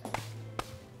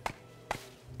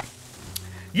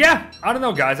 Yeah, I don't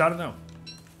know, guys. I don't know.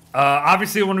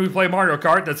 Obviously, when we play Mario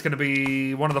Kart, that's going to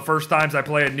be one of the first times I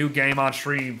play a new game on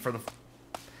stream for the,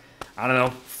 I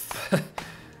don't know,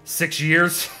 6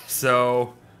 years.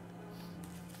 So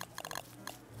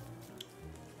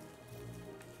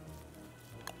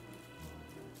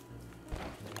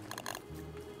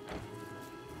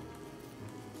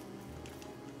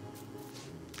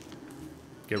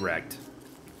get wrecked.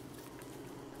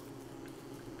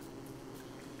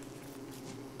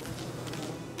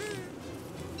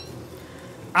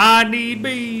 I need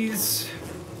bees.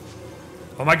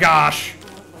 Oh my gosh.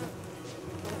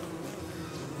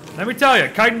 Let me tell you,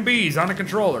 kiting bees on a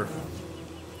controller.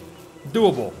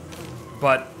 Doable,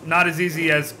 but not as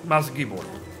easy as mouse and keyboard.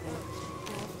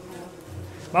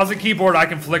 Mouse and keyboard I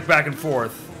can flick back and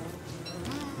forth.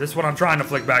 This one I'm trying to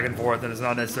flick back and forth and it's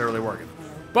not necessarily working.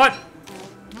 But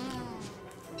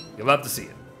you'll have to see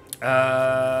it.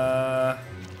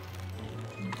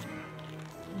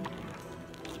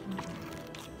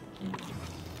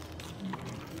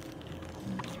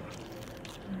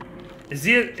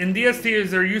 In DST,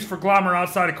 is there use for Glommer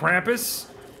outside of Krampus?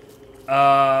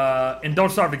 In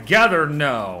Don't Starve Together,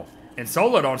 no. In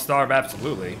Solo Don't Starve,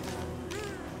 absolutely.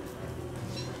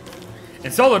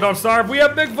 In Solo Don't Starve, we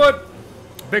have Bigfoot.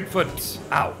 Bigfoot's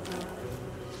out.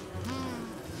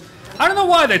 I don't know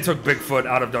why they took Bigfoot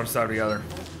out of Don't Starve Together.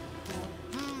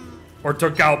 Or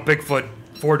took out Bigfoot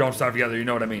for Don't Starve Together, you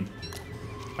know what I mean.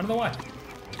 I don't know why.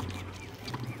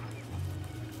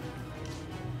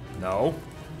 No.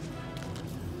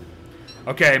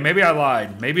 Okay, maybe I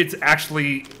lied. Maybe it's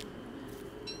actually...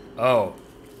 Oh.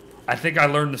 I think I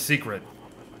learned the secret.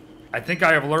 I think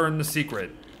I have learned the secret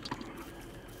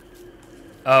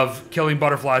of killing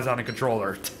butterflies on a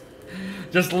controller.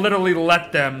 Just literally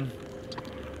let them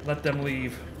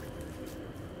leave.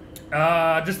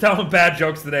 Just tell them bad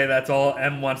jokes today, that's all.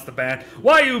 M wants to ban.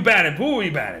 Why are you banning? Who are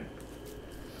you banning?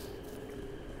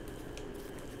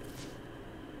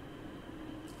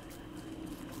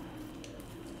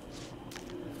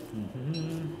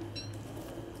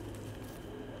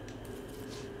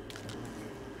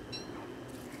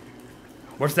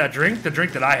 What's that drink? The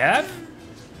drink that I have?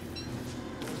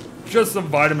 Just some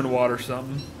vitamin water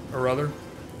something or other.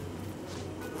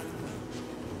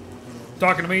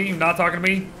 Talking to me? Not talking to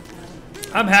me?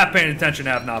 I'm half paying attention,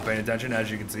 half not paying attention,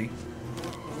 as you can see.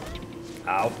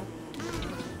 Ow.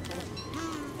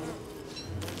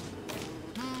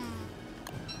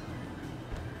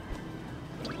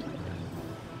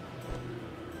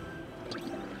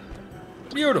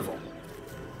 Beautiful.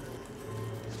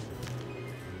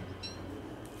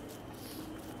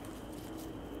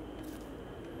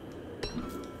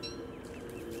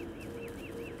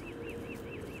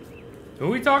 Who are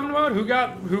we talking about? Who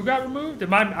got removed?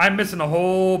 I'm missing a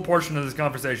whole portion of this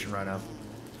conversation right now.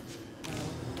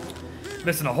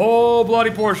 Missing a whole bloody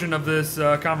portion of this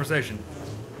conversation.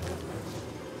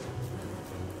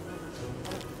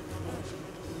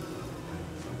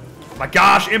 My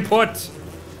gosh, input!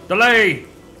 Delay!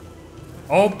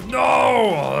 Oh,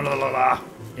 no! La, la, la.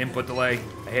 Input delay.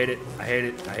 I hate it. I hate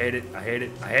it. I hate it. I hate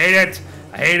it. I hate it.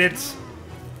 I hate it.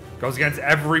 Goes against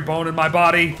every bone in my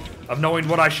body of knowing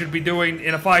what I should be doing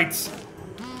in a fight.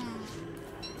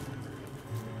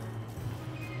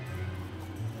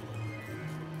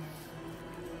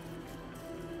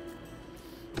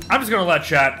 I'm just gonna let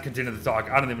chat continue to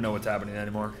talk. I don't even know what's happening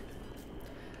anymore.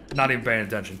 Not even paying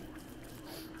attention.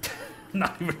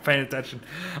 Not even paying attention.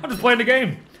 I'm just playing the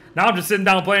game. Now I'm just sitting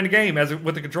down playing the game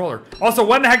with the controller. Also,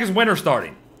 when the heck is winter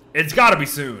starting? It's gotta be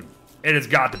soon. It has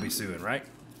got to be soon, right?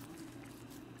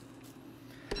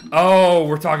 Oh,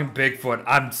 we're talking Bigfoot.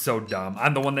 I'm so dumb.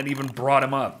 I'm the one that even brought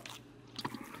him up.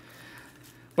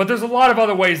 But there's a lot of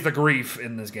other ways to grief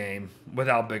in this game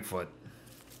without Bigfoot.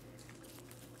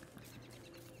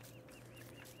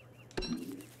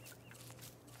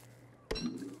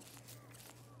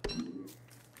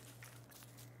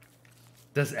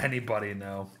 Does anybody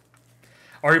know?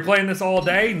 Are you playing this all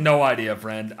day? No idea,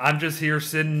 friend. I'm just here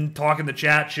sitting, talking to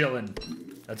chat, chilling.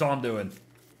 That's all I'm doing.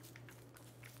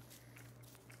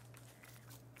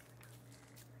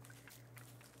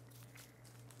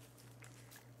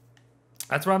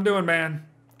 That's what I'm doing, man.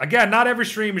 Again, not every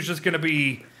stream is just going to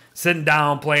be sitting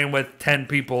down, playing with 10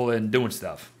 people and doing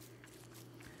stuff.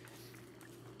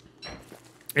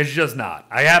 It's just not.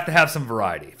 I have to have some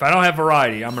variety. If I don't have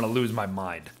variety, I'm going to lose my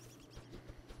mind.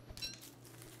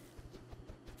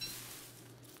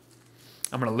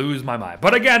 I'm going to lose my mind.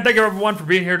 But again, thank you everyone for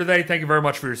being here today. Thank you very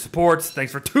much for your supports.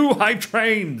 Thanks for 2 hype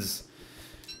trains.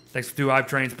 Thanks for 2 hype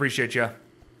trains. Appreciate you.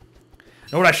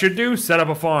 Know what I should do? Set up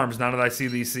a farms now that I see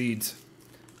these seeds.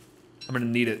 I'm going to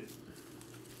need it.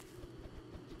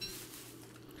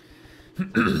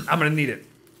 I'm going to need it.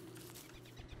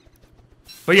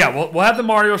 But yeah, we'll have the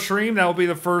Mario stream. That will be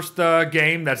the first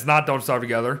game that's not Don't Starve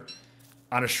Together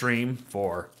on a stream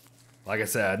for, like I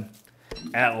said,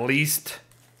 at least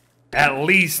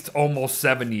almost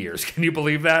 7 years. Can you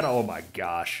believe that? Oh my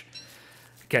gosh.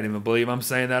 I can't even believe I'm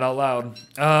saying that out loud.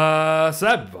 So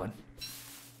that'd be fun.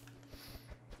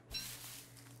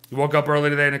 You woke up early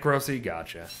today, Necrosi?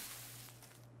 Gotcha.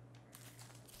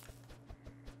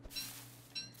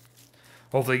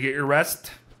 Hopefully you get your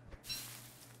rest.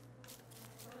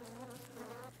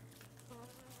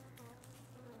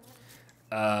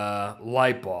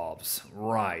 Light bulbs.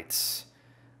 Right.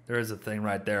 There is a thing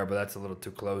right there, but that's a little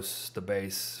too close to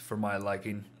base for my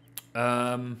liking.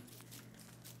 I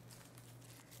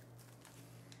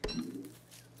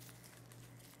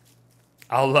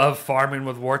love farming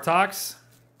with Wartox.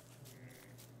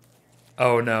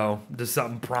 Oh no. Does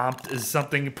something prompt? Is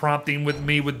something prompting with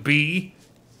me with B?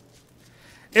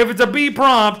 If it's a B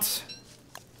prompt.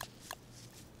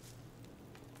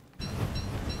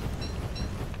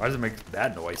 Why does it make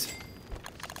that noise?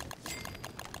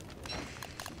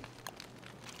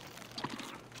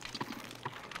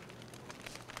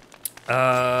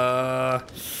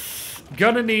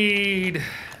 Gonna need...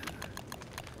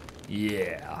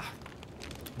 Yeah.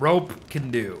 Rope can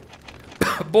do.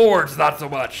 Boards, not so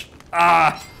much.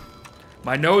 Ah!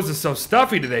 My nose is so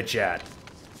stuffy today, chat.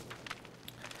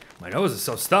 My nose is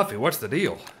so stuffy. What's the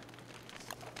deal?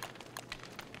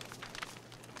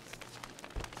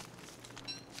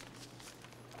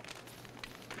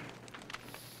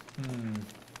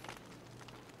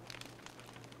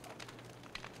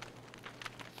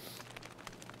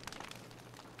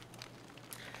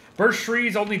 Birch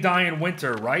trees only die in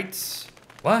winter, right?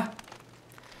 What?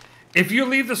 If you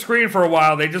leave the screen for a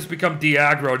while, they just become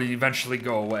de-aggroed and eventually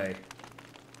go away.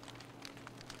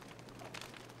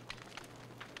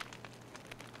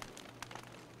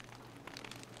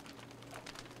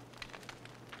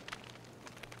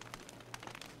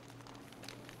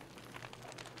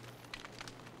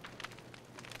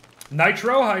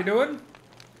 Nitro, how you doing?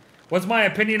 What's my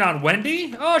opinion on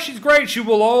Wendy? Oh, she's great. She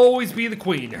will always be the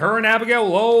queen. Her and Abigail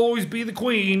will always be the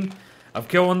queen of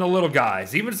killing the little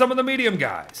guys. Even some of the medium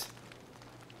guys.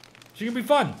 She can be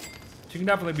fun. She can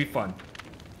definitely be fun.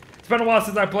 been a while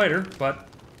since I played her, but...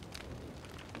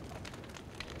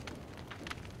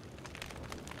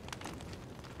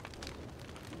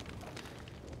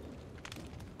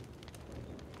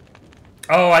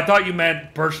 Oh, I thought you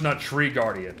meant Birch Nut Tree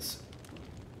Guardians.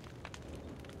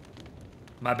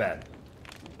 My bad.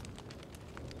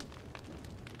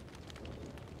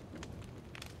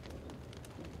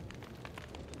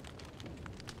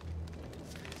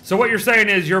 So what you're saying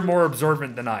is you're more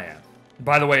observant than I am.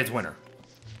 By the way, it's winter.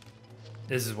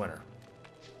 This is winter.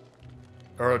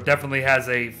 Or it definitely has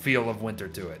a feel of winter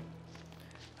to it.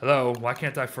 Hello, why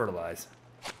can't I fertilize?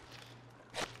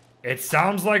 It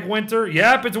sounds like winter.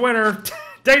 Yep, it's winter.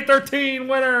 Day 13,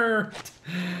 winter.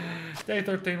 Day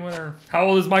 13, winter. How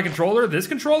old is my controller? This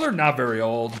controller? Not very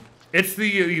old. It's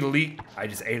the Elite. I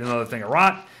just ate another thing of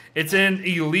rot. It's an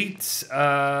Elite, it's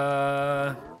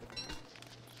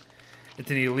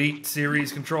an Elite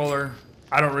series controller.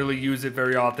 I don't really use it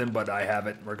very often, but I have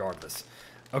it regardless.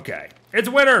 Okay. It's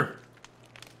winter.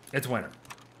 It's winter.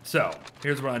 So,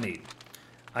 here's what I need.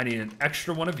 I need an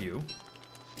extra one of you.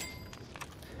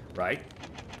 Right?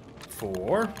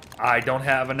 4. I don't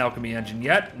have an alchemy engine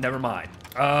yet. Never mind.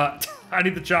 I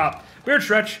need the chop. Beard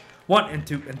stretch. 1 and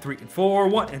 2 and 3 and 4.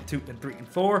 1 and 2 and 3 and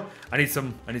 4. I need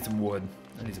some wood.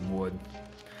 I need some wood.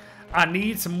 I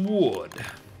need some wood.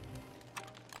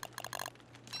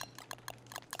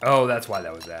 Oh, that's why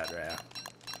that was that, yeah.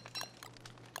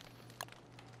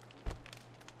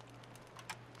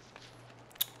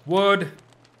 Wood.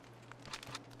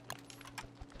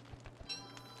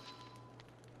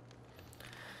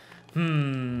 I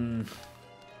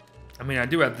mean, I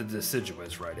do have the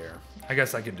deciduous right here. I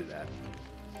guess I could do that.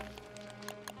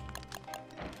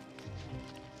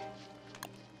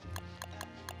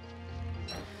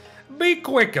 Be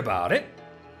quick about it.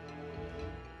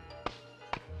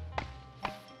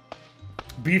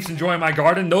 Beef's enjoying my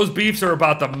garden. Those beefs are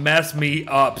about to mess me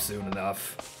up soon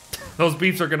enough. Those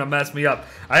beefs are gonna mess me up.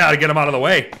 I gotta get them out of the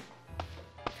way.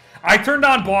 I turned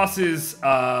on bosses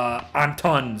on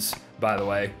tons, by the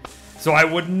way. So I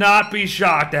would not be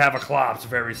shocked to have a Clops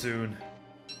very soon.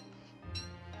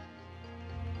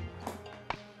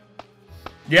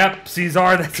 Yep,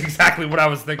 Caesar, that's exactly what I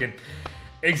was thinking.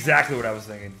 Exactly what I was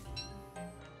thinking.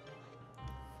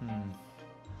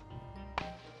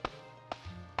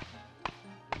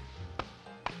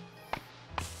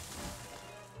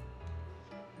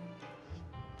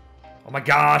 Oh my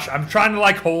gosh, I'm trying to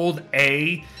like hold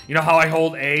A. You know how I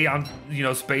hold A on, you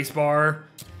know, spacebar?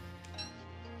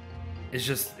 It's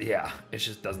just, yeah, it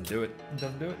just doesn't do it. It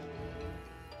doesn't do it.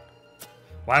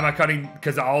 Why am I cutting?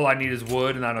 Because all I need is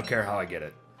wood and I don't care how I get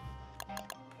it.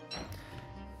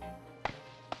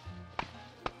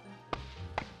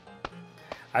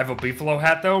 I have a beefalo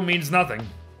hat though, means nothing.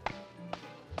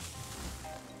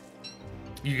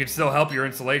 You can still help your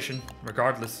insulation,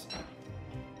 regardless.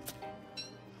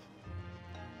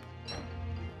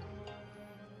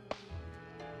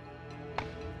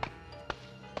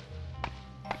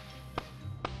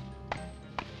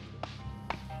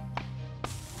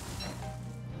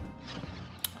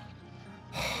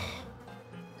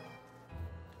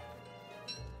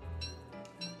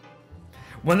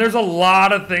 When there's a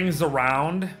lot of things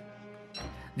around,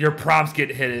 your prompts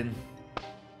get hidden.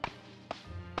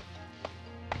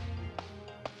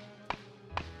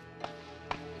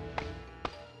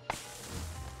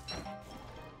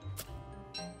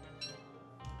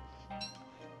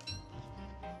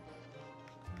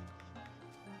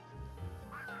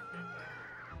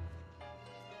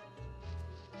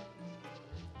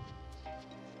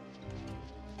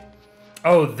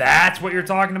 Oh, that's what you're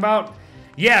talking about?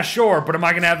 Yeah, sure, but am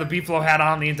I going to have the beefalo hat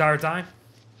on the entire time?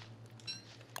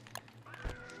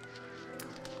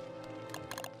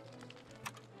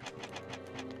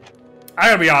 I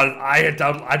gotta be honest,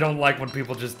 I don't like when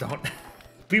people just don't...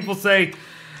 People say,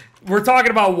 we're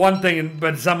talking about one thing,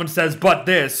 but someone says, but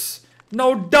this.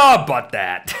 No, duh, but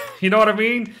that. You know what I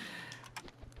mean?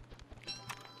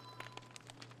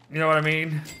 You know what I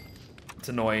mean? It's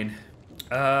annoying.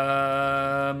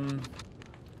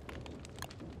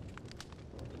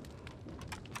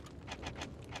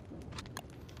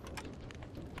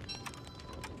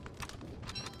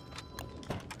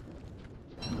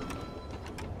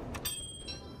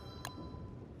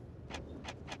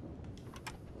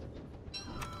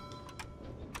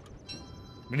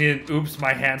 We need an oops,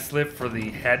 my hand slipped for the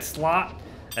head slot.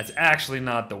 That's actually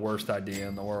not the worst idea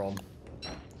in the world.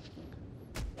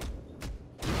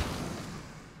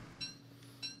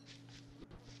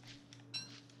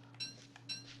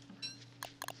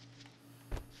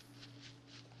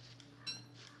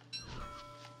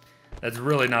 That's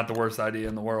really not the worst idea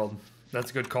in the world.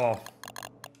 That's a good call.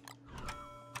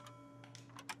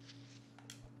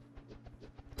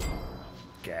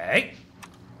 Okay.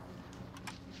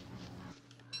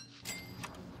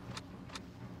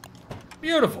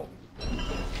 Beautiful.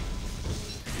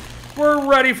 We're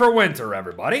ready for winter,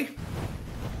 everybody.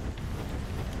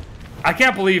 I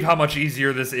can't believe how much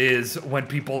easier this is when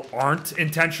people aren't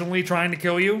intentionally trying to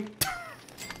kill you.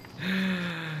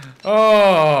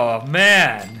 Oh,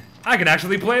 man. I can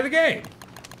actually play the game.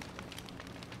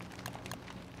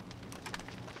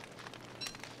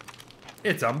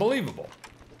 It's unbelievable.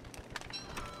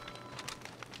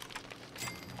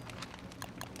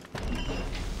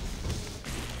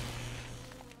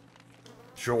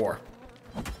 Sure.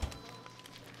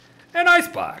 An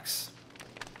icebox.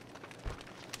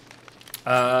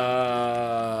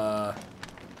 I'm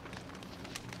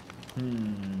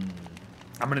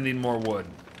gonna need more wood.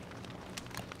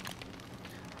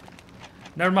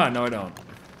 Never mind, no I don't.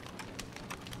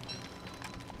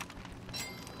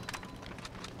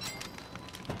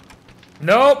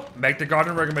 Nope. Make the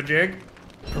garden rigamajig.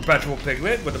 Perpetual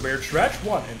piglet with a beard stretch.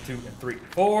 1 and 2 and 3 and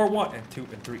 4. 1 and 2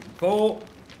 and 3 and 4.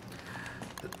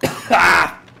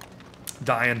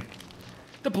 Dying.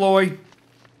 Deploy.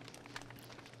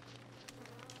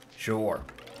 Sure.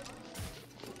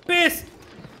 Piss.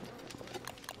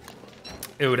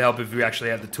 It would help if you actually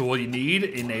had the tool you need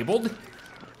enabled.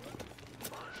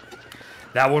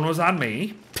 That one was on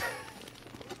me.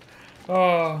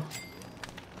 Oh.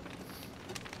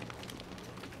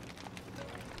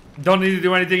 Don't need to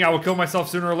do anything. I will kill myself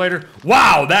sooner or later.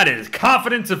 Wow, that is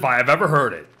confidence if I have ever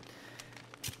heard it.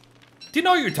 Do you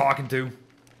know who you're talking to?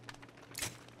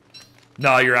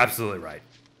 No, you're absolutely right.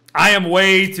 I am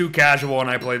way too casual when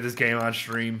I play this game on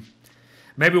stream.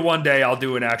 Maybe one day I'll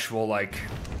do an actual, like,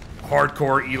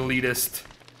 hardcore elitist,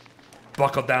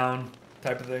 buckle down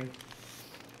type of thing.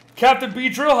 Captain B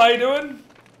Drill, how you doing?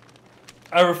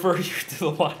 I refer you to the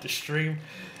one to stream.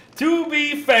 To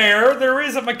be fair, there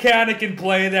is a mechanic in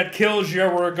play that kills you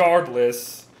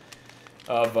regardless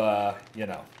of, you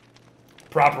know,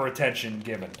 proper attention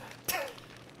given.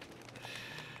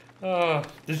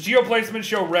 Does geoplacement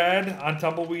show red on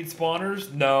tumbleweed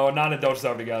spawners? No, not in Don't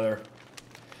Starve Together.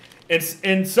 It's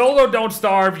in solo Don't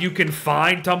Starve, you can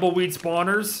find tumbleweed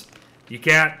spawners. You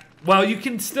can't, well, you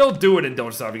can still do it in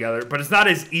Don't Starve Together, but it's not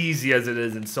as easy as it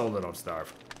is in solo Don't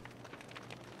Starve.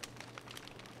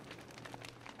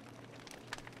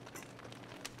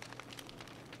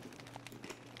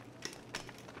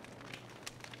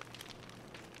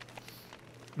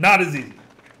 Not as easy.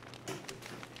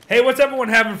 Hey, what's everyone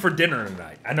having for dinner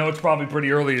tonight? I know it's probably pretty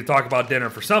early to talk about dinner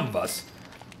for some of us.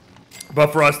 But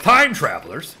for us time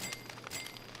travelers,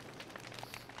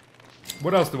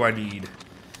 what else do I need?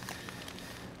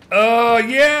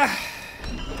 Yeah.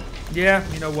 Yeah,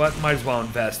 you know what? Might as well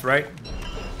invest, right?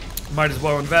 Might as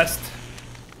well invest.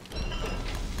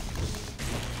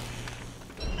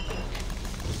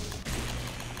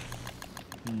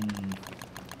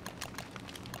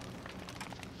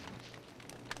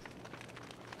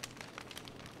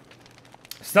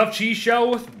 Stuffed cheese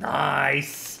shell?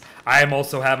 Nice. I am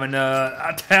also having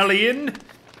Italian.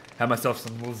 Have myself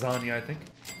some lasagna, I think.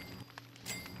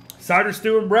 Cider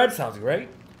stew and bread sounds great.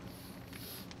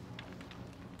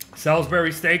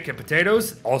 Salisbury steak and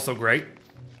potatoes, also great.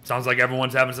 Sounds like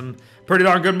everyone's having some pretty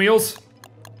darn good meals.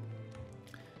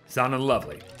 Sounding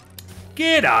lovely.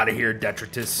 Get out of here,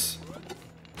 detritus.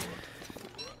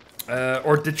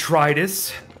 Or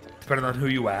detritus, depending on who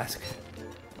you ask.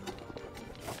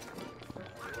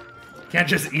 Can't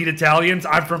just eat Italians?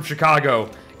 I'm from Chicago.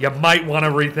 You might want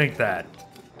to rethink that.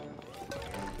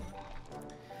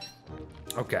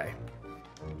 Okay.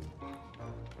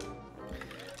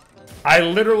 I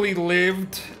literally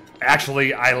lived...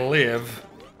 Actually, I live...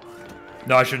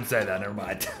 No, I shouldn't say that. Never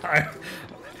mind. I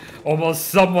almost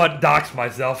somewhat doxed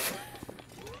myself.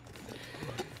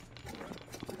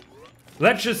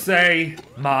 Let's just say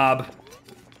mob.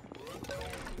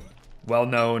 Well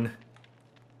known.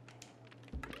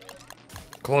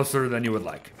 Closer than you would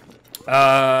like.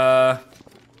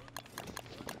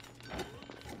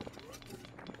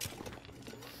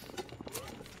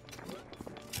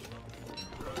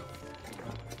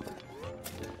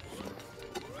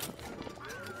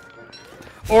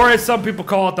 Or as some people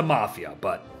call it, the mafia,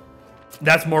 but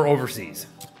that's more overseas.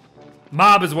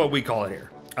 Mob is what we call it here.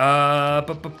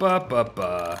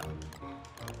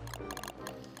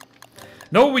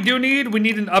 No, what we do need? We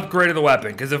need an upgrade of the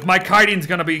weapon, because if my kiting's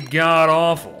gonna be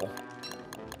god-awful,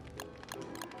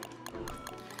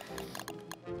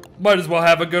 might as well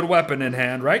have a good weapon in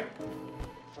hand, right?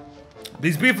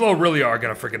 These beefalo really are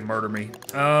gonna freaking murder me.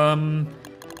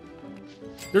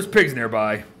 There's pigs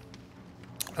nearby.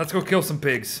 Let's go kill some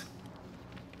pigs.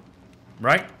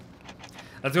 Right?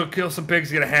 Let's go kill some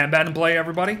pigs, get a handbat and play,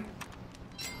 everybody.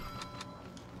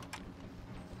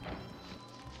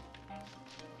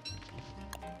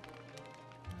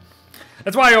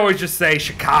 That's why I always just say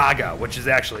Chicago, which is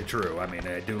actually true. I mean,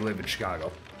 I do live in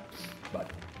Chicago.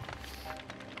 But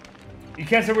you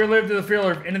can't say we live to the field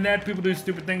of internet. People do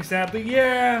stupid things, sadly.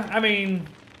 Yeah, I mean,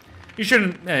 you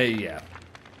shouldn't. Yeah.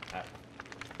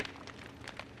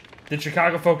 Did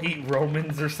Chicago folk eat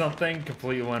Romans or something?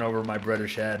 Completely went over my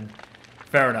British head.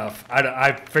 Fair enough.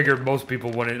 I figured most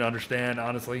people wouldn't understand,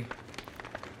 honestly.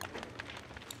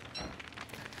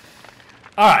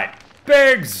 Alright.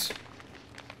 Pigs!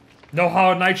 No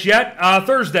Hollow Knights yet?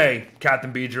 Thursday,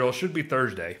 Captain B. Drill. Should be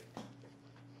Thursday.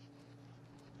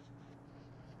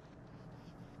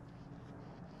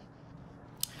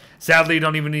 Sadly, you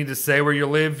don't even need to say where you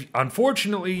live.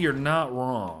 Unfortunately, you're not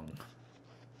wrong.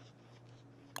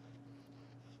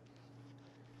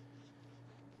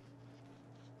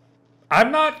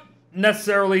 I'm not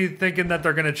necessarily thinking that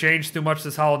they're going to change too much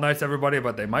this Hollow Knights, everybody,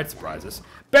 but they might surprise us.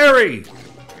 Barry!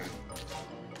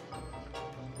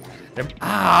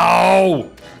 Ow!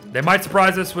 They might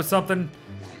surprise us with something.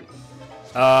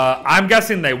 I'm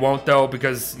guessing they won't, though,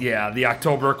 because, yeah, the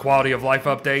October Quality of Life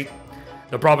update.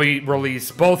 They'll probably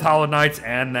release both Hollow Knights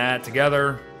and that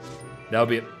together. That'll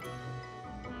be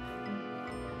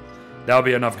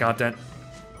enough content.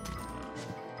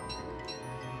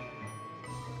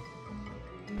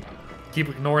 Keep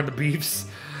ignoring the beefs.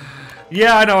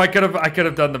 Yeah, I know. I could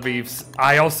have done the beefs.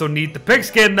 I also need the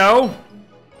pigskin, though.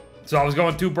 So I was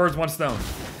going 2 birds, 1 stone.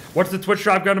 What's the Twitch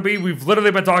drop going to be? We've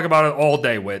literally been talking about it all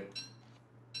day, Wit.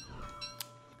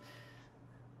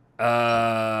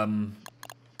 Shadow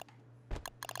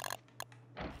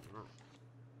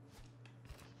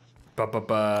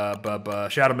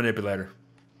Manipulator.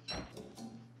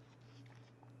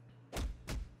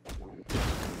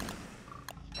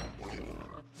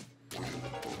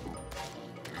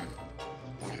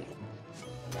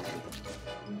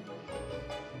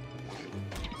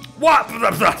 What?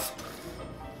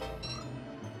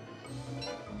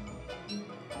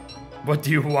 What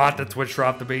do you want the Twitch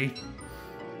drop to be?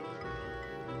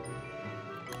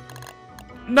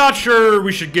 Not sure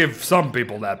we should give some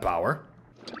people that power.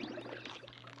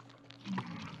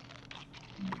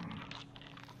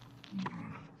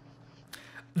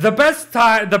 The best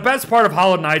part of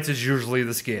Hollow Knights is usually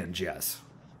the skins, yes.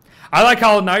 I like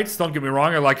Hollow Knights, don't get me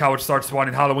wrong. I like how it starts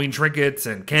spawning Halloween trinkets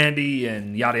and candy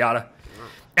and yada yada.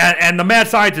 And the Mad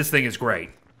Scientist thing is great.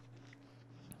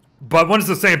 But when it's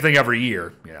the same thing every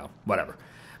year, you know, whatever.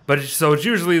 But so it's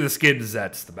usually the skins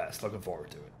that's the best. Looking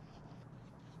forward to it.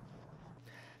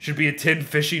 Should be a tin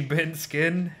fishing bin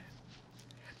skin.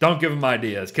 Don't give them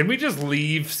ideas. Can we just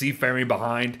leave Seafaring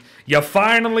behind? You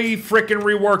finally freaking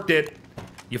reworked it.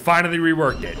 You finally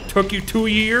reworked it. Took you 2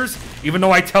 years, even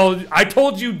though I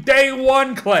told you day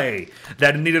one, Clay,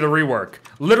 that it needed a rework.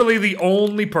 Literally the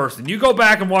only person. You go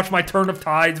back and watch my Turn of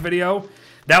Tides video.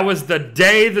 That was the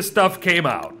day the stuff came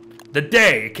out. The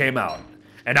day it came out.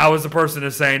 And I was the person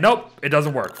to say, nope, it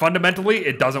doesn't work. Fundamentally,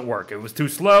 it doesn't work. It was too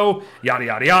slow, yada,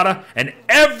 yada, yada. And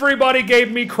everybody gave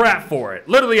me crap for it.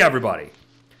 Literally everybody.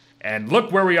 And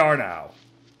look where we are now.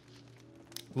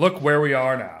 Look where we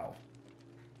are now.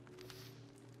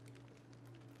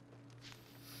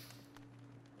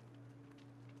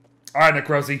 All right,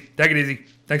 Necrosi, take it easy.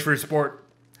 Thanks for your support.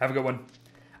 Have a good one.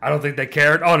 I don't think they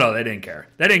cared. Oh, no, they didn't care.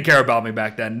 They didn't care about me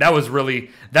back then. That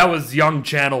was young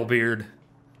channel beard.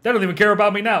 They don't even care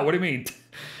about me now. What do you mean?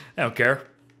 They don't care.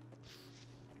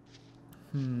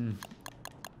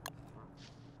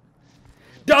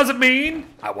 Doesn't mean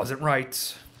I wasn't right.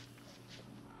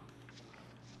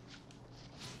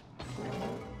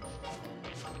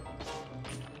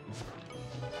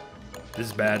 This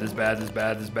is bad, this is bad, this is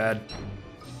bad, this is bad.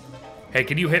 Hey,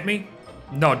 can you hit me?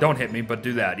 No, don't hit me, but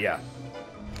do that, yeah.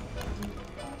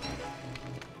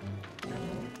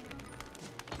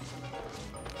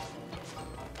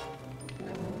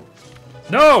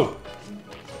 No!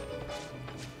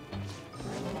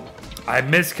 I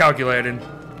miscalculated.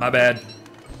 My bad.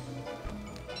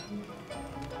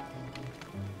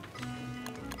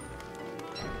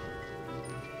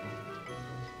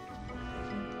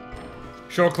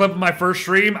 Show a clip of my first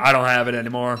stream? I don't have it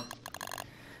anymore.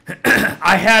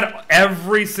 I had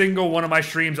every single one of my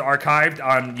streams archived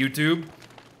on YouTube.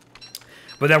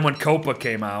 But then when Copa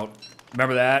came out,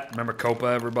 remember that? Remember Copa,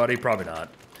 everybody? Probably not.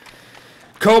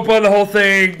 Copa, the whole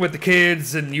thing with the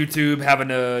kids and YouTube having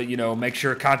to, you know, make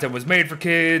sure content was made for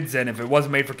kids. And if it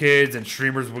wasn't made for kids and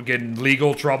streamers would get in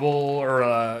legal trouble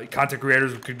or content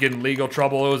creators could get in legal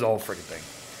trouble, it was a whole freaking thing.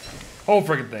 Whole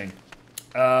freaking thing.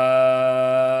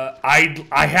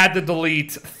 I had to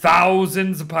delete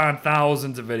thousands upon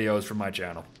thousands of videos from my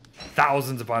channel.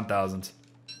 Thousands upon thousands.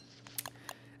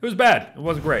 It was bad. It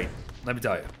wasn't great. Let me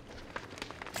tell you.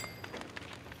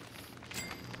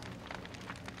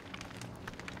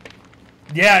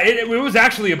 Yeah, it was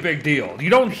actually a big deal. You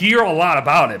don't hear a lot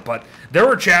about it, but there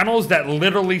were channels that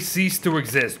literally ceased to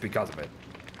exist because of it.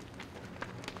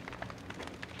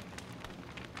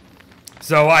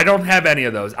 So I don't have any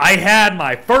of those. I had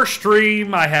my first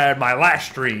stream. I had my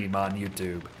last stream on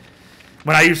YouTube.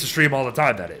 When I used to stream all the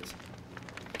time, that is.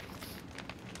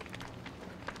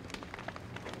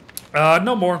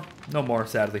 No more. No more,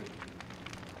 sadly.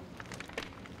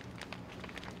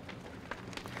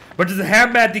 But does the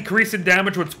handmat decrease in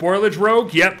damage with spoilage,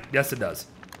 Rogue? Yep. Yes, it does.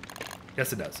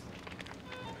 Yes, it does.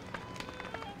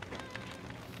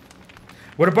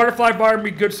 Would a butterfly bar be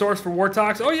a good source for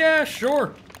warthogs? Oh, yeah,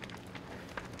 sure.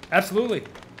 Absolutely.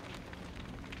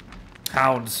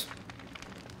 Hounds.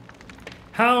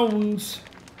 Hounds.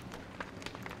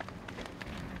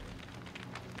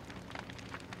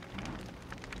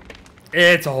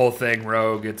 It's a whole thing,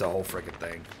 Rogue. It's a whole freaking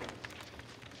thing.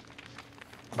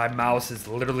 My mouse is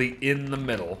literally in the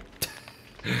middle.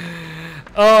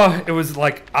 Oh, it was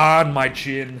like on my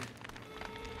chin.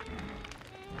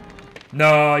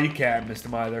 No, you can't, Mr.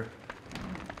 Mither.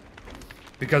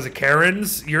 Because of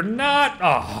Karens, you're not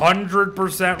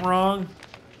 100% wrong.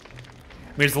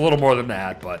 I mean, it's a little more than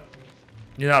that, but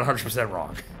you're not 100%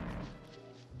 wrong.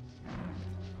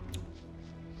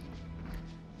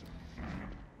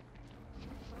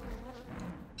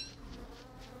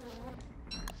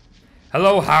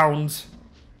 Hello, hounds.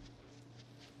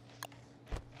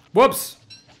 Whoops.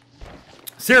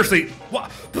 Seriously. What?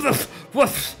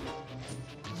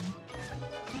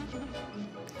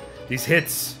 These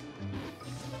hits.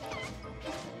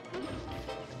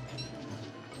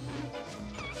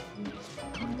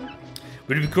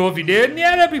 Would it be cool if you did?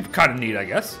 Yeah, that'd be kind of neat, I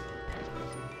guess.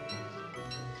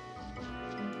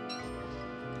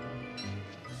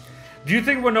 Do you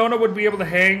think Winona would be able to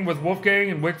hang with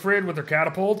Wolfgang and Wickfried with her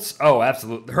catapults? Oh,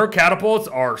 absolutely. Her catapults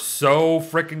are so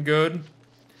freaking good.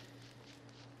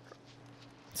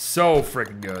 So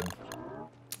freaking good.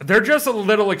 They're just a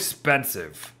little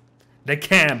expensive. They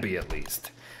can be, at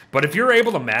least. But if you're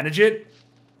able to manage it,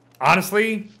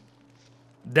 honestly,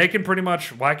 they can pretty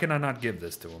much... Why can I not give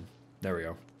this to them? There we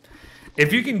go.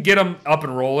 If you can get them up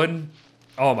and rolling,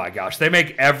 oh my gosh. They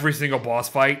make every single boss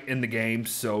fight in the game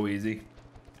so easy.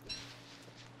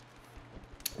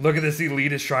 Look at this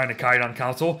elitist trying to kite on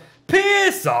console.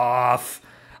 Piss off!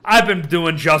 I've been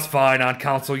doing just fine on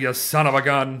console, you son of a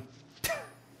gun.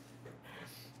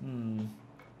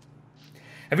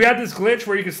 Have you had this glitch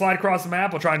where you can slide across the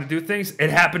map while trying to do things? It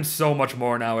happens so much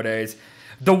more nowadays.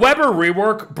 The Weber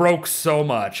rework broke so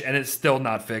much, and it's still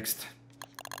not fixed.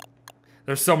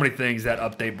 There's so many things that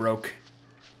update broke.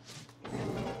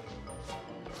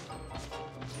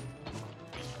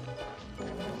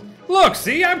 Look,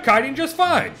 see, I'm kiting just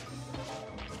fine.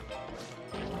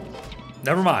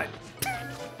 Never mind.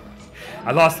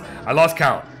 I lost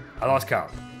count. I lost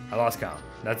count.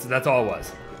 That's all it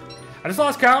was. I just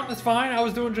lost count. That's fine. I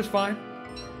was doing just fine.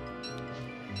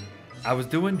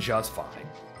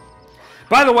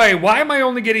 By the way, why am I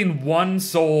only getting 1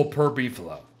 soul per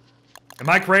beefalo? Am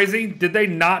I crazy? Did they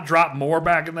not drop more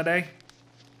back in the day?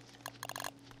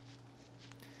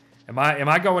 Am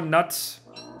I going nuts?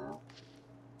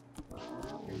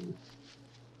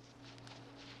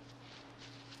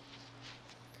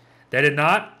 They did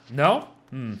not? No?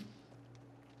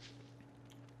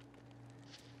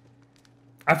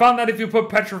 I found that if you put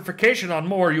petrification on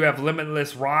more, you have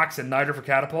limitless rocks and niter for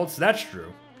catapults. That's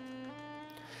true.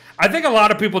 I think a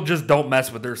lot of people just don't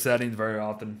mess with their settings very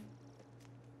often.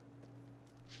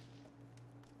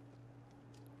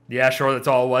 Yeah, sure, that's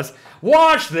all it was.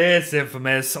 Watch this,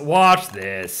 Infamous. Watch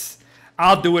this.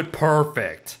 I'll do it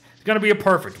perfect. It's going to be a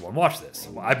perfect one. Watch this.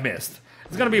 I missed.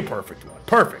 It's going to be a perfect one.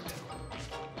 Perfect.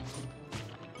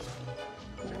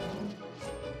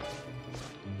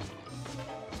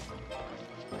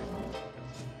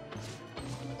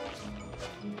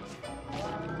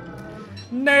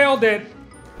 Nailed it.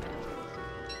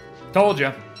 Told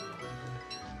you.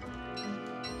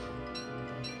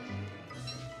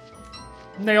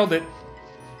 Nailed it.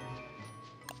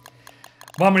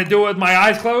 Want me to do it with my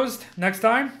eyes closed next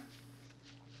time?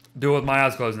 Do it with my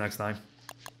eyes closed next time.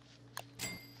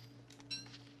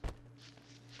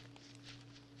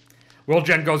 World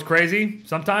Gen goes crazy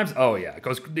sometimes. Oh yeah, it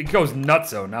goes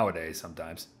nutso nowadays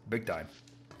sometimes, big time.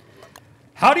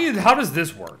 How does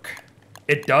this work?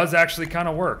 It does actually kind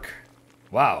of work.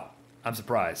 Wow, I'm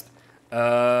surprised.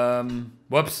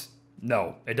 Whoops.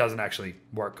 No, it doesn't actually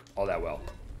work all that well.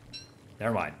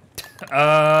 Never mind.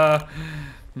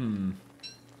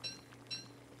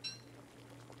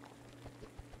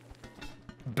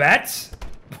 Bets?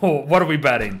 Oh, what are we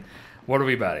betting? What are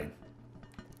we betting?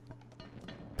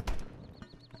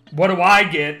 What do I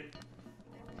get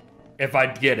if I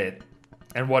get it?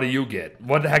 And what do you get?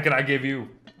 What the heck can I give you?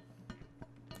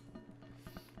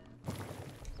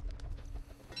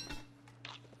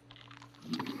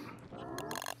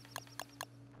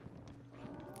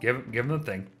 Give him the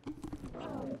thing.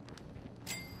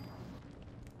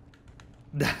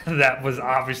 That was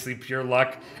obviously pure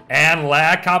luck and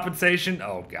lag compensation.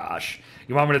 Oh gosh,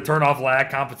 you want me to turn off lag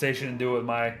compensation and do it with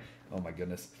my? Oh my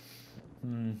goodness.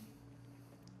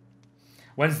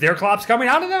 When's their clops coming?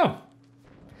 I don't know.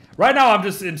 Right now I'm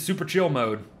just in super chill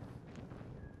mode.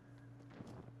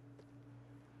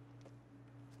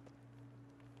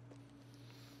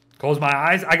 Close my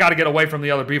eyes. I got to get away from the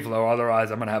other people though,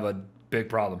 otherwise I'm gonna have a big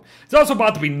problem. It's also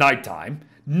about to be nighttime.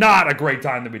 Not a great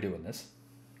time to be doing this.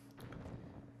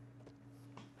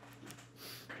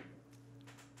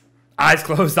 Eyes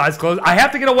closed, eyes closed. I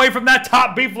have to get away from that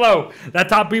top beefalo. That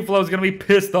top beefalo is going to be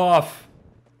pissed off.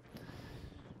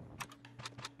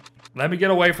 Let me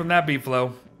get away from that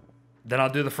beefalo. Then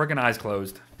I'll do the freaking eyes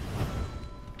closed.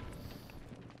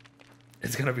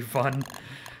 It's going to be fun.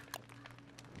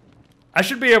 I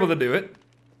should be able to do it.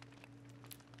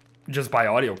 Just by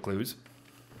audio clues.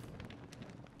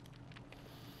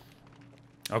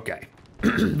 Okay.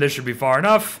 This should be far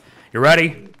enough. You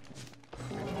ready?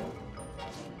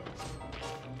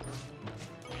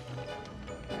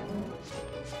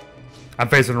 I'm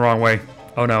facing the wrong way.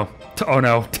 Oh no. Oh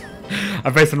no.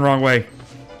 I'm facing the wrong way.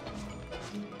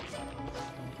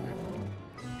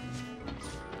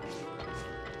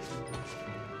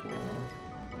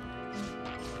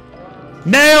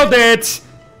 Nailed it!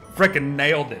 Frickin'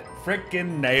 nailed it.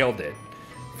 Frickin' nailed it.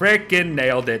 Frickin'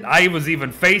 nailed it. I was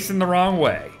even facing the wrong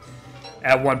way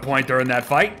at one point during that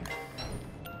fight.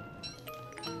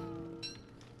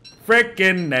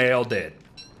 Frickin' nailed it.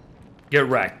 Get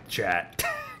wrecked, chat.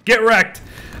 Get wrecked.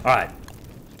 All right.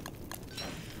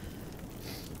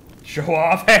 Show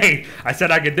off. Hey, I said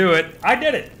I could do it. I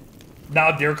did it.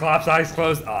 Now Deer Clop's eyes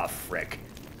closed. Ah, oh, frick.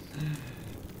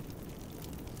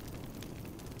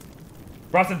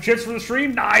 Brought some chips for the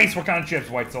stream. Nice. What kind of chips,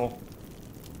 White Soul?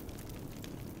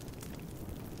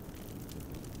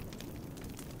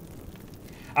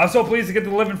 I was so pleased to get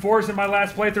the Living Forest in my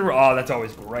last playthrough. Oh, that's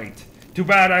always great. Too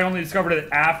bad I only discovered it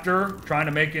after trying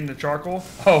to make it into charcoal.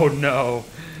 Oh, no.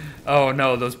 Oh,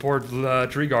 no. Those poor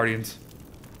tree guardians.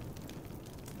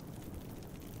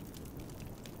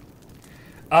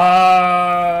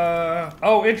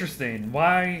 Oh, interesting.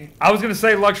 Why? I was going to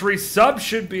say luxury sub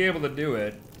should be able to do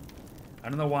it. I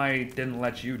don't know why it didn't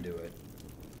let you do it.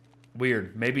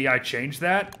 Weird. Maybe I changed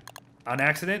that on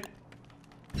accident?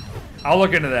 I'll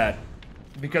look into that.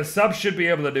 Because subs should be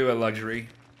able to do it, luxury.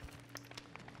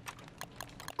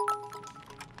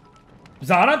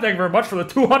 Zana, thank you very much for the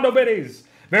 200 biddies.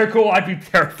 Very cool. I'd be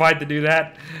terrified to do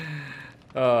that.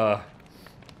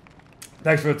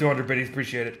 Thanks for the 200 biddies.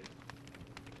 Appreciate it.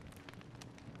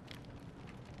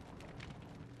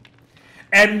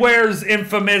 And where's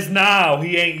Infamous now?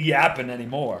 He ain't yapping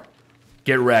anymore.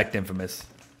 Get wrecked, Infamous.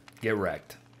 Get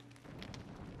wrecked.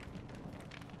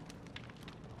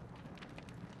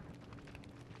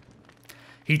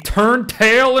 He turned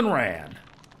tail and ran.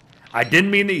 I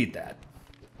didn't mean to eat that.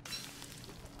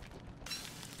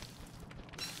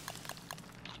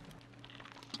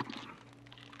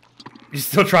 You're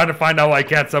still trying to find out why I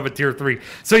can't sub at tier 3.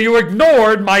 So you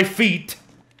ignored my feet.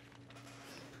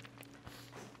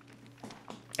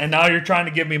 And now you're trying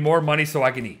to give me more money so I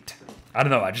can eat. I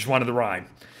don't know. I just wanted the rhyme.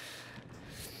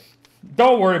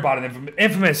 Don't worry about it,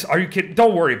 Infamous. Are you kidding?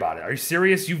 Don't worry about it. Are you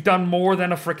serious? You've done more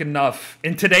than a freaking enough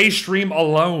in today's stream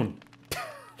alone.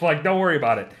 Like, don't worry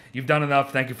about it. You've done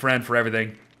enough. Thank you, friend, for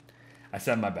everything. I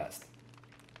said my best.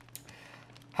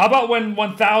 How about when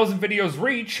 1,000 videos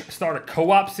reach, start a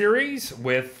co-op series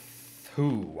with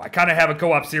who? I kind of have a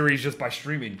co-op series just by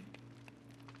streaming.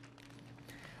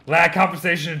 Lag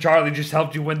compensation and Charlie just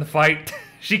helped you win the fight.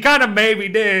 She kind of maybe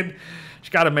did.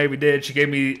 She kind of maybe did. She gave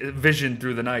me vision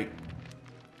through the night.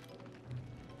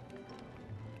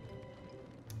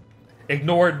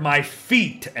 Ignored my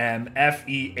feet,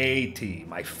 M-F-E-A-T.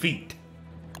 My feet.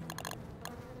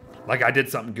 Like I did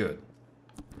something good.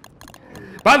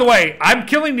 By the way, I'm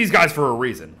killing these guys for a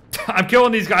reason. I'm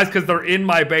killing these guys because they're in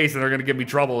my base and they're going to give me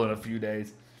trouble in a few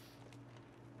days.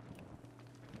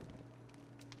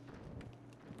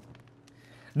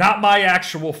 Not my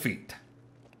actual feet.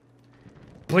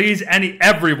 Please,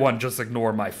 everyone just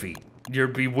ignore my feet.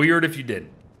 You'd be weird if you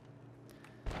didn't.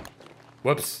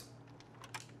 Whoops.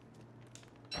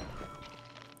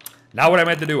 Not what I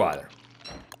meant to do either.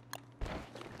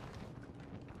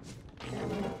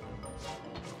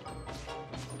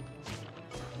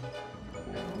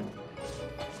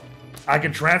 I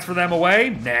can transfer them away?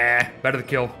 Nah, better to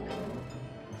kill.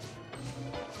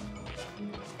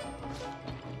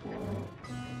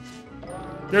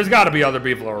 There's got to be other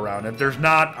people around. If there's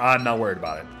not, I'm not worried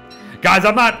about it. Guys,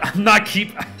 I'm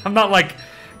not like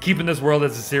keeping this world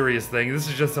as a serious thing. This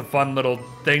is just a fun little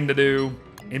thing to do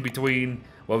in between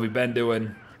what we've been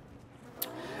doing.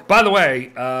 By the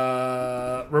way,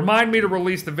 remind me to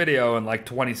release the video in like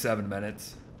 27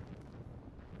 minutes.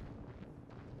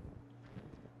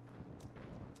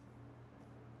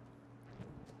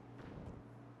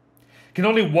 Can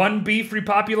only one beef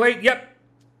repopulate? Yep.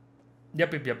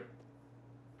 Yep.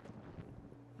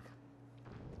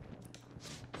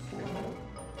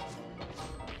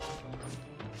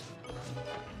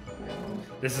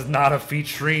 This is not a feat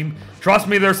stream. Trust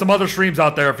me, there's some other streams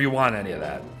out there if you want any of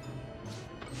that.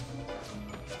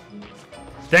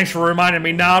 Thanks for reminding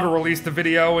me now to release the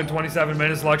video in 27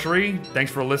 minutes, Luxury.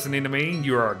 Thanks for listening to me.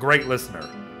 You are a great listener.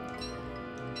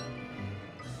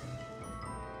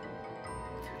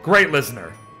 Great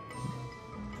listener.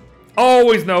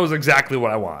 Always knows exactly what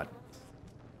I want.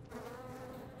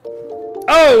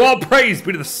 Oh, all praise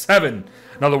be to the 7.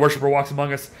 Another worshiper walks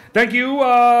among us. Thank you,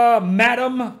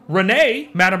 Madam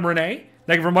Renee. Madam Renee.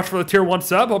 Thank you very much for the tier 1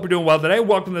 sub. Hope you're doing well today.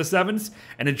 Welcome to the 7s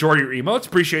and enjoy your emotes.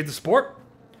 Appreciate the support.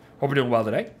 Hope you're doing well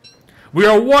today. We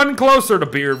are one closer to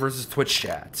Beard versus Twitch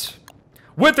chat.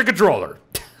 With the controller.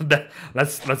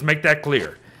 Let's make that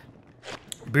clear.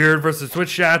 Beard versus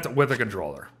Twitch chat with a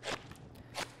controller.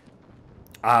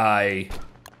 I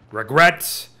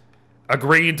regret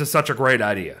agreeing to such a great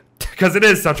idea. Because it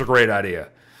is such a great idea.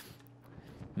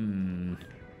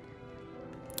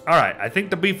 Alright, I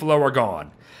think the beefalo are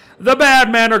gone. The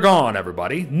bad men are gone,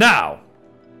 everybody. Now.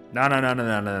 No.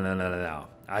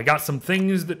 I got some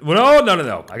things that...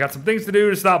 No. I got some things to do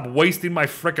to stop wasting my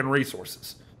frickin'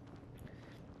 resources.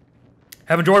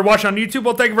 Have enjoyed watching on YouTube?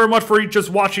 Well, thank you very much for just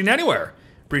watching anywhere.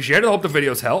 Appreciate it. Hope the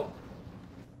videos help.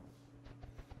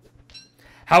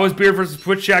 How is Beard vs.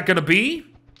 Twitch chat going to be?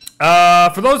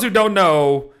 For those who don't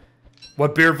know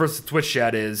what Beard vs. Twitch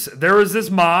chat is, there is this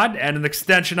mod and an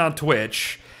extension on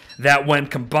Twitch that, when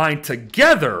combined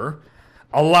together,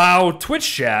 allow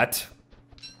Twitch chat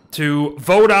to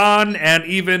vote on and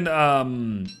even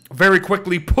very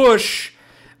quickly push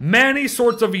many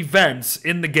sorts of events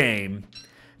in the game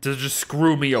to just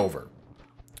screw me over.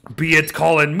 Be it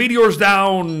calling meteors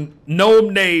down,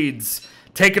 gnome nades,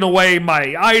 taking away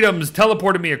my items,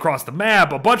 teleporting me across the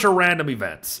map, a bunch of random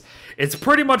events. It's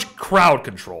pretty much crowd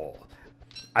control.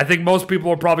 I think most people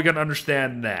are probably going to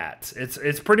understand that.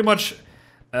 It's pretty much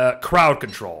crowd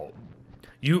control.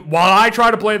 While I try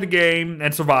to play the game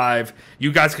and survive,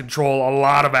 you guys control a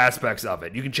lot of aspects of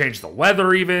it. You can change the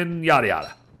weather even, yada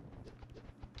yada.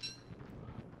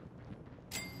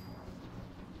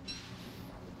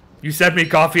 You sent me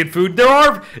coffee and food. There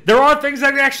are things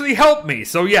that actually help me.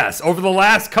 So yes, over the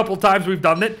last couple times we've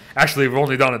done it, actually we've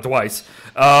only done it twice.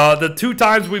 The 2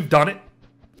 times we've done it,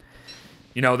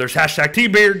 you know, there's hashtag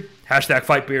TeamBeard, hashtag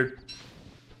FightBeard.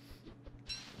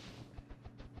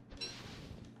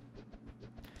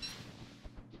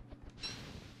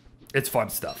 It's fun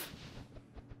stuff.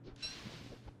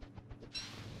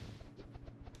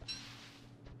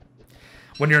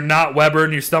 When you're not Weber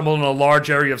and you stumble in a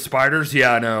large area of spiders,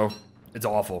 yeah, I know. It's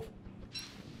awful.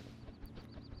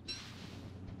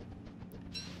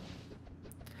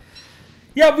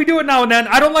 Yeah, we do it now and then.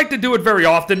 I don't like to do it very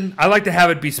often. I like to have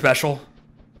it be special.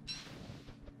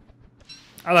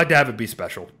 I like to have it be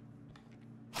special.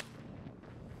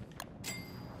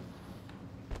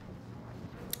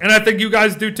 And I think you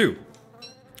guys do too.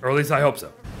 Or at least I hope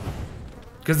so.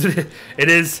 Because it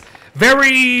is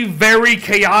very, very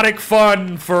chaotic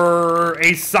fun for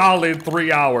a solid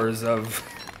 3 hours of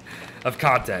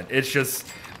content. It's just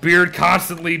Beard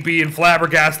constantly being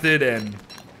flabbergasted and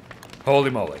holy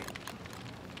moly.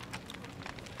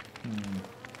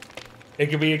 It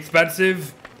can be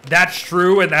expensive. That's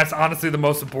true, and that's honestly the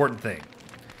most important thing.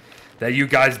 That you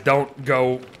guys don't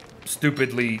go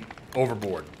stupidly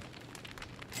overboard.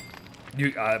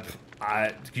 You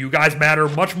guys matter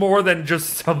much more than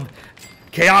just some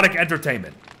chaotic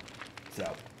entertainment.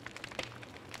 So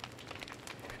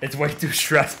it's way too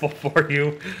stressful for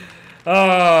you.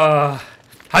 How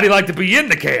do you like to be in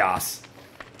the chaos?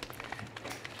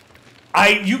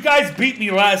 You guys beat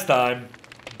me last time.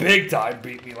 Big time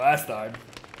beat me last time.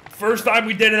 First time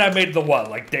we did it, I made it to what?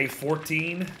 Like day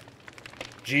 14?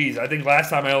 Jeez, I think last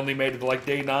time I only made it to like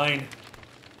day 9.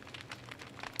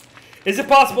 Is it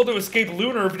possible to escape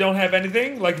lunar if you don't have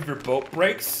anything? Like if your boat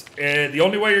breaks? The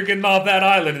only way you're getting off that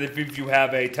island is if you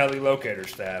have a telelocator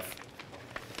staff.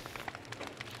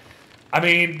 I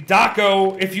mean,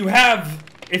 Daco, if you have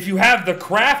the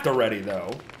craft already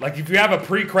though, like if you have a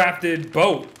pre-crafted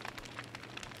boat,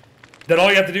 then all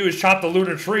you have to do is chop the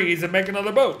lunar trees and make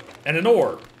another boat and an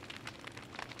oar.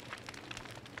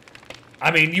 I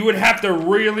mean, you would have to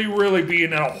really, really be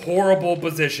in a horrible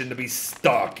position to be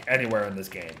stuck anywhere in this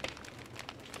game.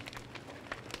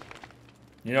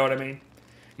 You know what I mean?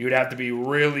 You would have to be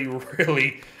really,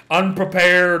 really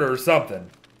unprepared or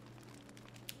something.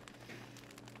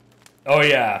 Oh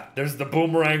yeah, there's the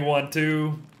boomerang one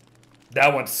too.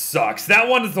 That one sucks. That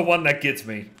one is the one that gets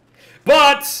me.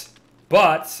 But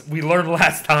we learned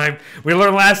last time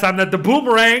that the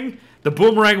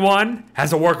boomerang one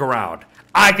has a workaround.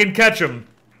 I can catch them.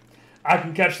 I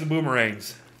can catch the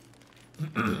boomerangs.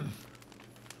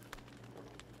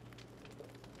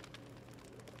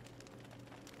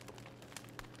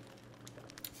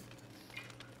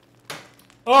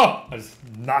 Oh, I just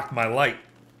knocked my light.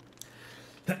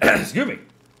 Excuse me.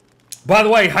 By the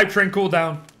way, hype train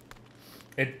cooldown.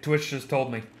 Twitch just told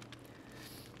me.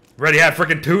 Already had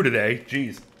freaking 2 today.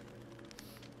 Jeez.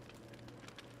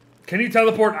 Can you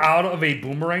teleport out of a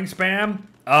boomerang spam?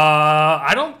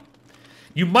 I don't.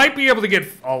 You might be able to get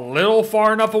a little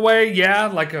far enough away. Yeah,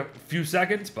 like a few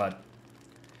seconds, but.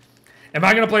 Am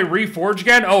I going to play Reforged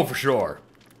again? Oh, for sure.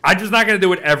 I'm just not going to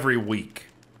do it every week.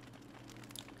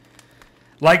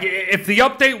 Like, if the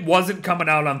update wasn't coming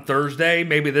out on Thursday,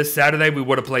 maybe this Saturday we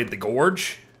would have played the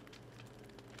Gorge.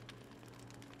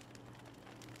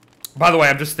 By the way,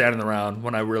 I'm just standing around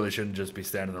when I really shouldn't just be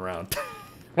standing around.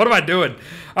 What am I doing?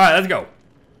 All right, let's go.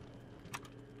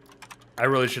 I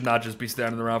really should not just be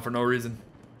standing around for no reason.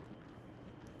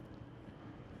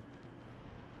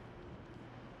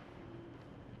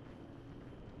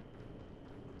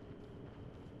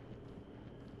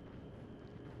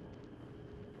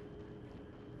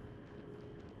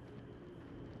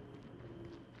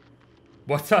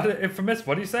 What's that, Infamous?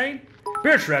 What are you saying?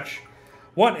 Beer stretch.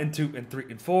 1 and 2 and 3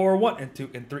 and 4. 1 and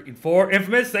 2 and 3 and 4.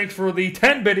 Infamous, thanks for the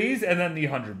 10 biddies and then the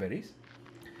 100 biddies.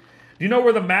 Do you know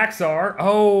where the max are?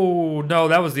 Oh, no,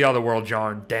 that was the other world,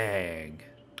 John. Dang.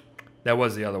 That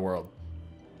was the other world.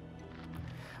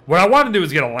 What I want to do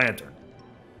is get a lantern.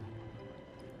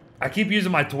 I keep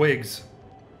using my twigs.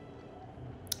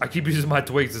 I keep using my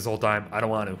twigs this whole time. I don't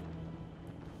want to.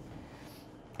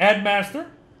 Ad Master.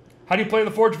 How do you play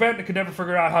the Forge event? I could never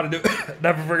figure out how to do it.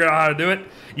 Never figured out how to do it.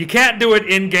 You can't do it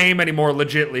in-game anymore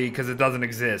legitly because it doesn't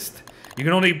exist. You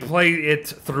can only play it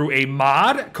through a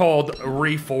mod called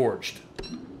Reforged.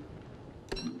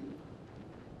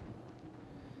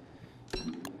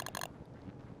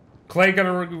 Clay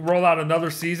gonna roll out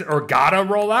another season, or gotta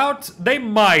roll out? They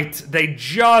might. They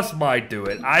just might do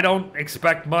it. I don't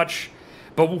expect much,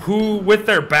 but who, with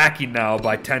their backing now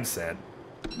by Tencent,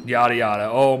 yada yada.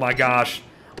 Oh my gosh.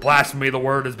 Blasphemy, the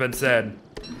word has been said.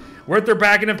 With their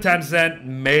backing of Tencent,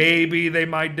 maybe they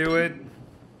might do it.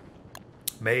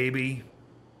 Maybe.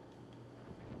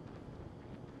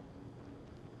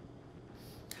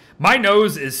 My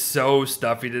nose is so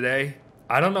stuffy today.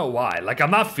 I don't know why. Like, I'm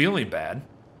not feeling bad.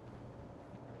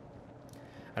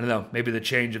 I don't know. Maybe the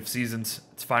change of seasons.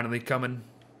 It's finally coming.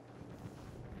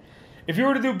 If you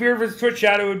were to do Beard vs. Twitch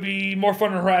chat, it would be more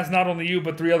fun to harass not only you,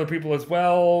 but 3 other people as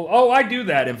well. Oh, I do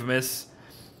that, Infamous.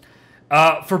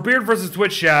 For Beard vs.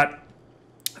 Twitch chat,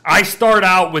 I start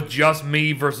out with just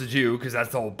me versus you, because that's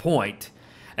the whole point.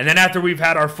 And then after we've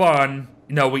had our fun,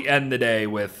 you know, we end the day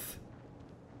with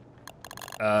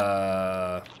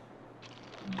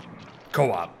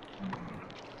co-op.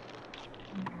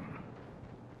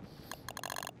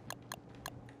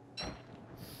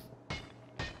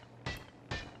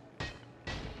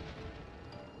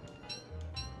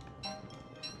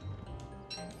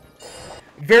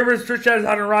 Beard vs. Twitch chat is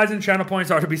on the horizon. Channel points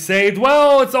are to be saved.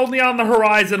 Well, it's only on the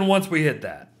horizon once we hit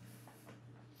that.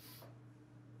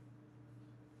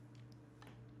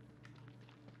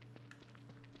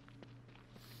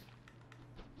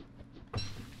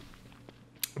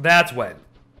 That's when.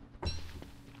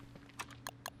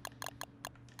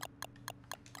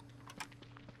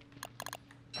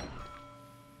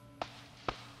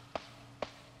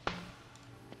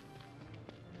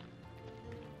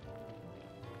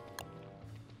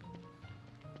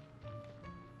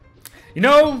 You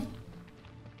know,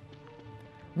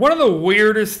 one of the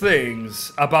weirdest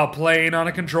things about playing on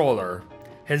a controller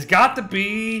has got to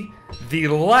be the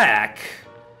lack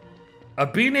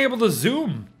of being able to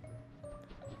zoom.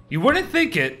 You wouldn't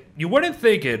think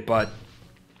it, but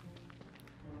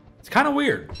It's kind of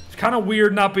weird. It's kind of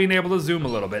weird not being able to zoom a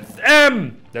little bit.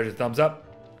 M! There's a thumbs up.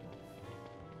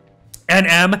 And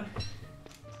M.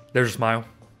 There's a smile.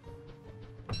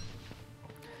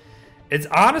 It's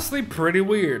honestly pretty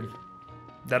weird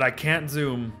that I can't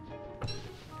zoom.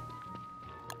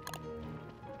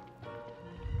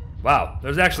 Wow,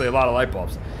 there's actually a lot of light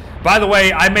bulbs. By the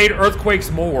way, I made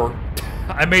earthquakes more.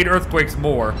 I made earthquakes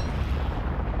more.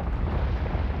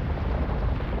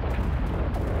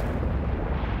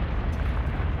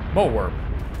 More.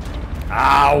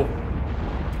 Ow.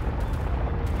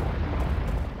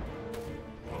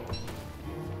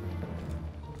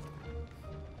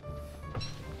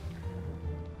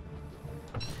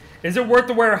 Is it worth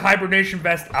to wear a hibernation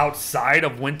vest outside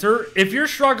of winter? If you're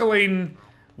struggling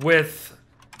with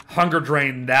hunger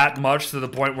drain that much to the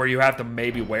point where you have to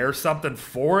maybe wear something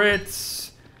for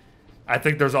it, I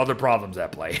think there's other problems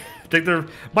at play. I think there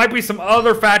might be some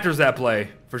other factors at play,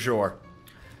 for sure.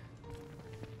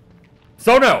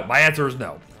 So no, my answer is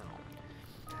no.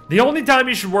 The only time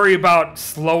you should worry about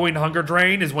slowing hunger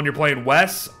drain is when you're playing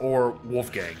Wes or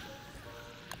Wolfgang.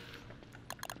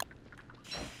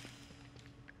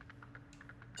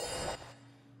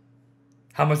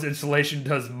 How much insulation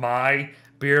does my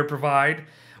beard provide?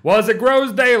 Well, as it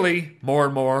grows daily, more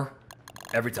and more,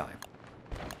 every time.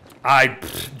 I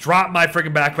drop my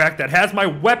freaking backpack that has my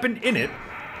weapon in it.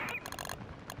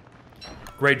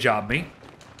 Great job, me.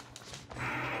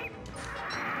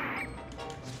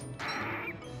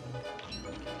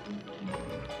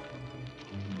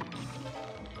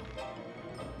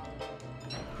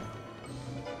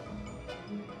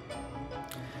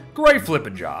 Great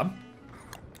flipping job.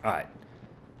 All right.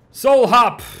 Soul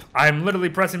hop. I'm literally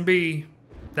pressing B.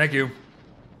 Thank you.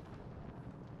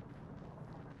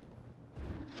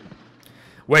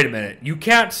 Wait a minute. You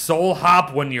can't soul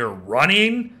hop when you're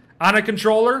running on a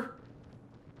controller?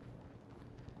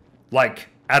 Like,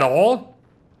 at all?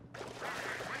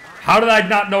 How did I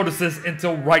not notice this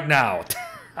until right now?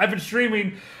 I've been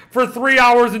streaming for 3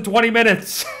 hours and 20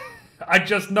 minutes. I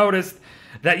just noticed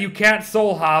that you can't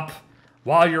soul hop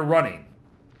while you're running.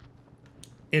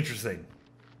 Interesting.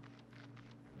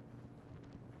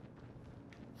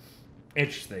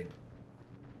 Interesting.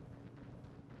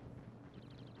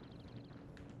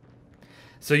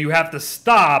 So you have to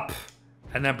stop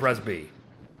and then press B.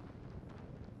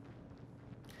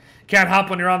 Can't hop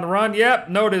when you're on the run? Yep,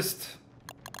 noticed.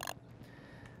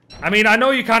 I mean, I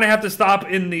know you kind of have to stop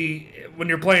in the when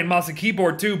you're playing mouse and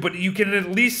keyboard too, but you can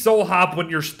at least soul hop when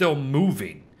you're still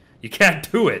moving. You can't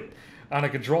do it on a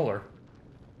controller.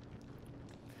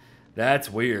 That's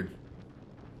weird.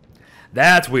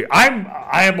 That's weird.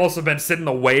 I have also been sitting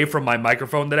away from my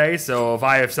microphone today, so if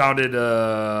I have sounded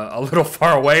a little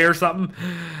far away or something,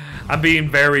 I'm being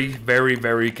very, very,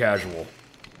 very casual.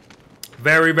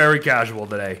 Very, very casual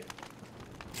today.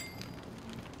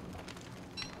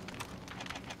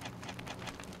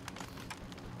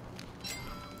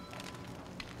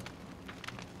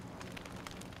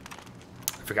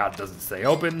 I forgot it doesn't stay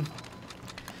open.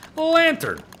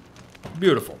 Lantern.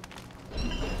 Beautiful.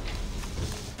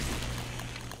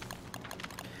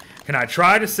 Can I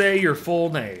try to say your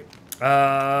full name?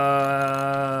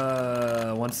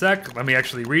 One sec. Let me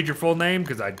actually read your full name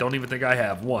because I don't even think I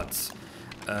have once.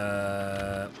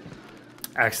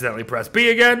 Accidentally press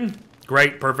B again.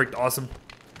 Great, perfect, awesome.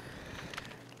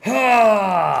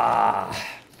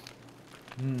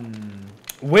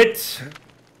 Wit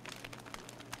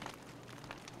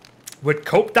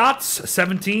Cope Dots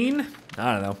 17.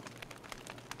 I don't know.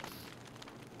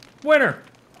 Winner.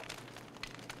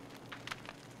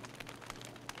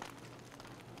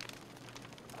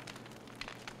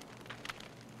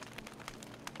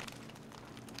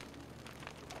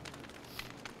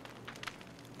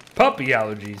 Puppy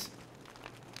allergies.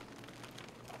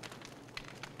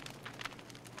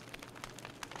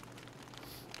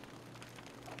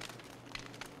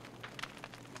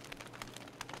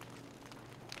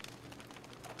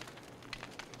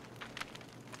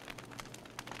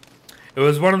 It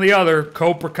was one or the other,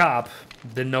 Cope or Cop.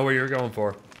 Didn't know where you were going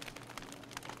for.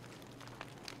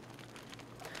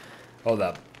 Hold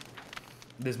up.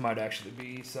 This might actually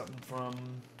be something from...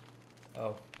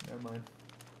 Oh, never mind.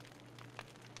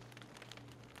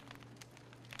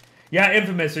 Yeah,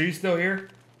 Infamous, are you still here?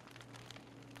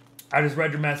 I just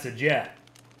read your message, yeah.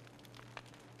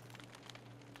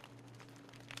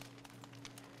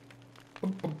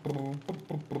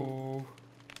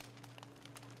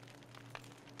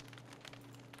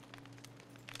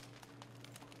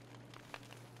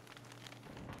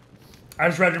 I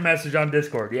just read your message on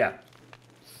Discord, yeah.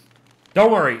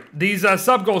 Don't worry, these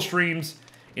sub-goal streams,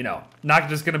 you know, not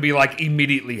just going to be like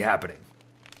immediately happening.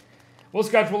 We'll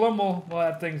schedule them. We'll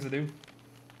have things to do.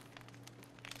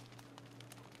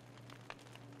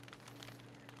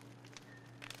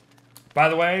 By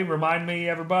the way, remind me,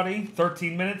 everybody,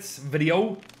 13 minutes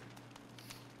video.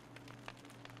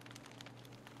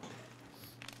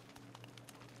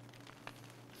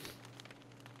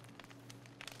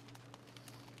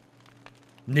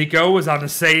 Nico is on the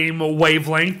same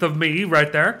wavelength of me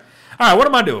right there. All right, what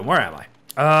am I doing? Where am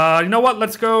I? You know what?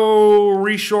 Let's go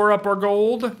reshore up our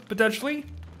gold, potentially.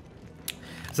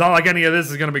 It's not like any of this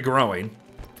is going to be growing.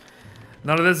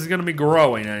 None of this is going to be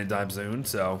growing anytime soon,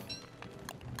 so...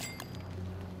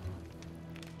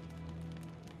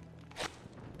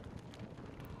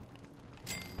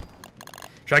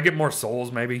 Should I get more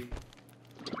souls, maybe?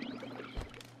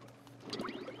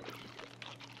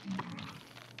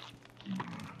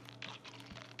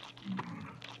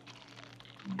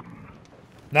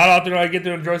 Not often do I get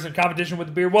to enjoy some competition with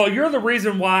the beer. Well, you're the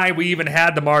reason why we even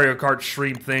had the Mario Kart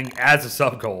stream thing as a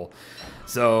sub-goal.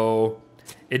 So,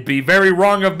 it'd be very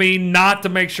wrong of me not to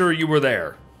make sure you were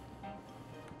there.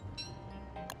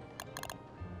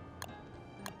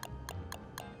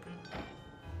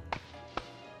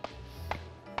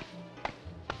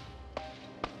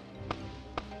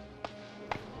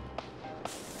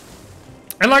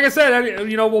 And like I said,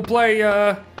 you know, we'll play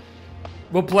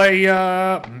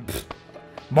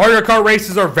Mario Kart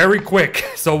races are very quick,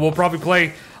 so we'll probably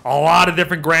play a lot of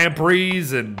different Grand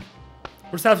Prix, and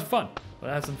we'll just have some fun.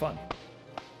 We'll have some fun.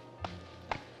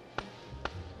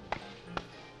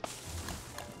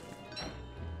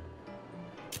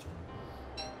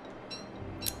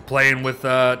 Playing with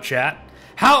chat.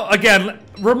 How, again,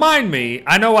 remind me,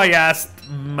 I know I asked,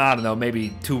 I don't know,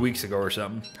 maybe 2 weeks ago or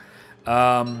something.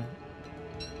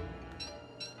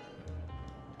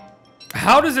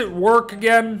 How does it work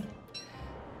again?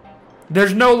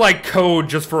 There's no like code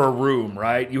just for a room,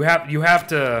 right? You have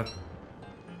to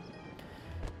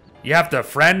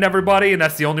friend everybody, and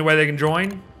that's the only way they can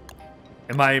join.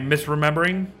 Am I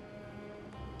misremembering?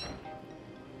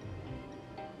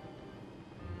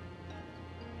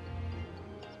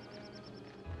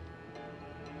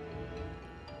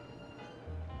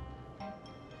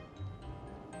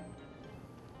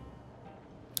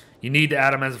 You need to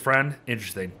add him as a friend?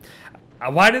 Interesting.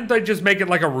 Why didn't they just make it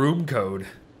like a room code?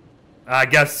 I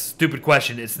guess, stupid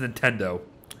question, it's Nintendo.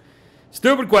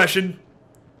 Stupid question.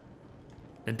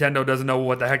 Nintendo doesn't know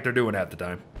what the heck they're doing half the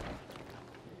time.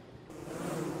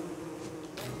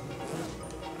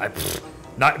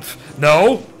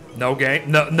 No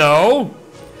game, no.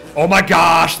 Oh my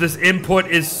gosh, this input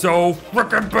is so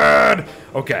freaking bad.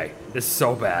 Okay, this is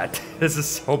so bad. This is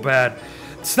so bad.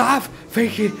 Stop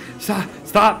facing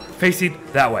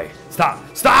that way.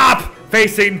 Stop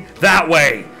facing that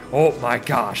way. Oh my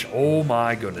gosh. Oh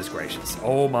my goodness gracious.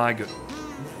 Oh my goodness.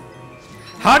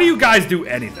 How do you guys do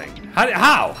anything?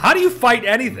 How do you fight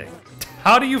anything?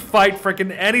 How do you fight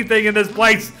freaking anything in this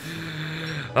place?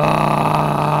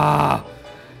 Ah,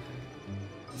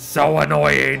 so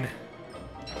annoying.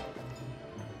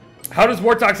 How does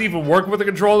Wartox even work with a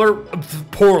controller?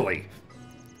 Poorly.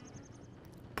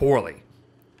 Poorly.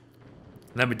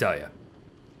 Let me tell you.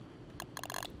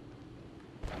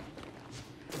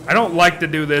 I don't like to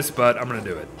do this, but I'm going to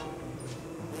do it.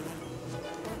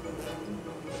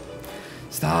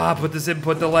 Stop with this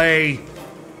input delay.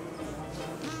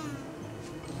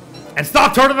 And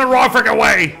stop turning the wrong freaking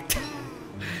way.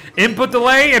 Input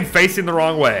delay and facing the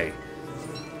wrong way.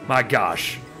 My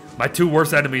gosh. My two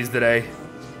worst enemies today.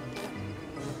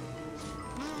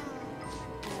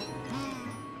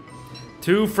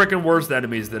 Two freaking worst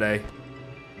enemies today.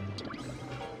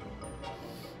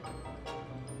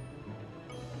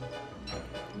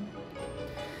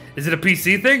 Is it a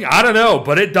PC thing? I don't know,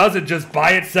 but it does it just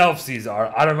by itself,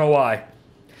 Caesar. I don't know why.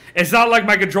 It's not like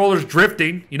my controller's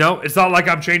drifting, you know? It's not like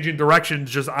I'm changing directions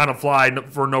just on a fly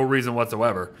for no reason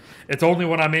whatsoever. It's only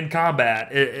when I'm in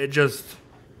combat. It just,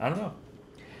 I don't know.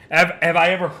 Have I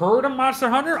ever heard of Monster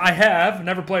Hunter? I have.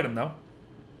 Never played them, though.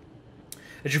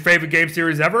 Is your favorite game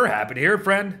series ever? Happy to hear it,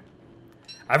 friend.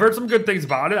 I've heard some good things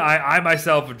about it. I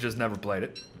myself have just never played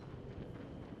it.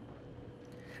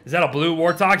 Is that a blue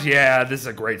Wartox? Yeah, this is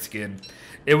a great skin.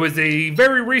 It was a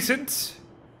very recent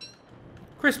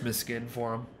Christmas skin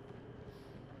for him.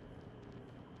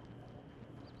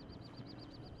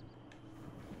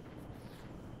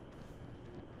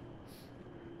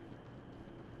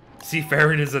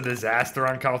 Seafaring is a disaster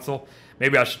on console.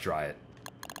 Maybe I should try it.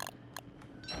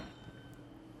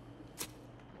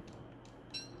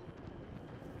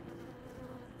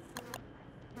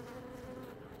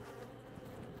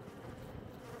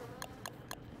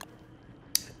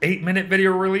 Eight-minute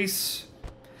video release.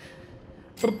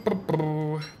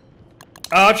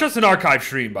 It's just an archive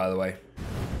stream, by the way.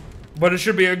 But it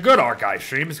should be a good archive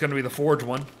stream. It's going to be the Forge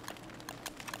one.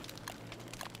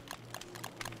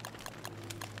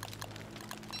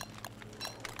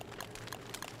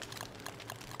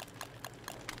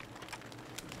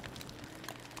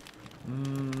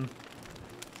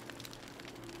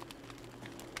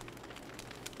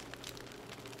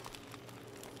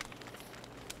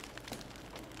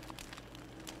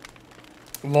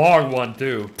 Long one,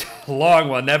 too. Long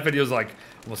one. That video's like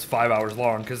almost 5 hours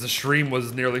long because the stream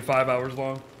was nearly 5 hours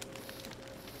long.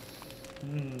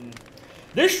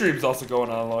 This stream's also going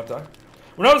on a long time.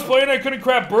 When I was playing, I couldn't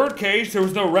craft birdcage. There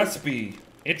was no recipe.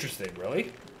 Interesting,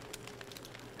 really?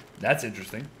 That's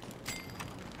interesting.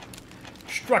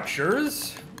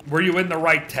 Structures. Were you in the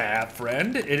right tab,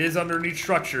 friend? It is underneath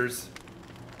structures.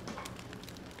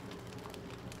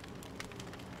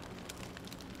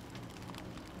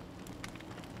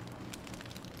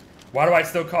 Why do I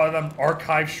still call them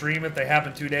archive stream if they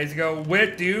happened 2 days ago?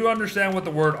 Wit, do you understand what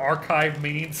the word archive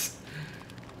means?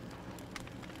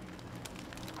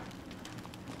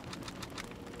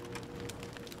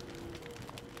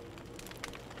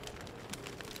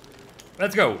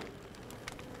 Let's go.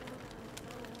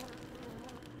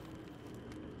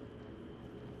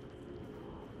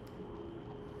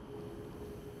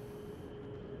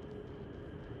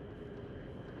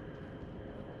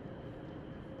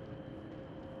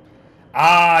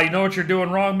 You know what you're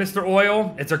doing wrong, Mr.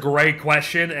 Oil? It's a great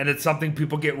question, and it's something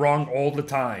people get wrong all the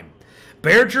time.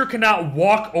 Bearger cannot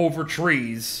walk over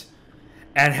trees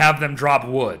and have them drop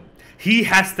wood. He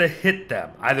has to hit them,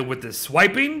 either with his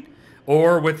swiping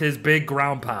or with his big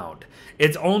ground pound.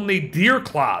 It's only deer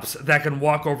clops that can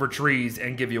walk over trees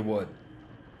and give you wood.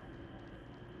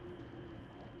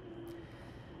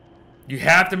 You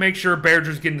have to make sure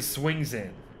Bearger's getting swings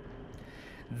in.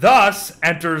 Thus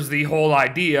enters the whole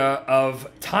idea of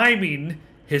timing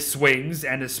his swings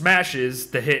and his smashes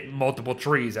to hit multiple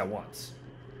trees at once.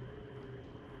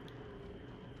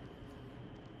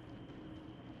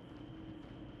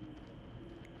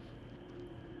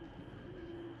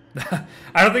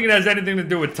 I don't think it has anything to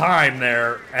do with time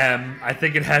there. I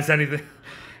think it has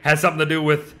something to do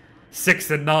with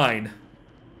 6 and 9.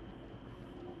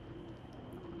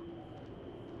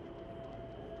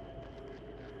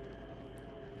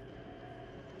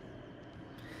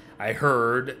 I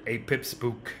heard a pip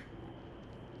spook.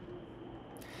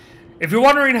 If you're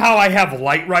wondering how I have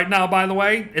light right now, by the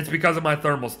way, it's because of my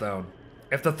thermal stone.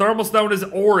 If the thermal stone is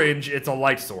orange, it's a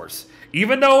light source.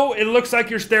 Even though it looks like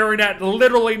you're staring at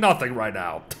literally nothing right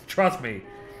now. Trust me.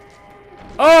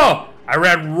 Oh! I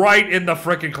ran right in the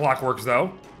frickin' clockworks,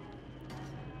 though.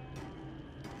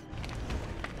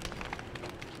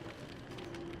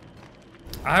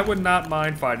 I would not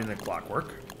mind fighting the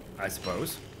clockwork, I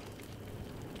suppose.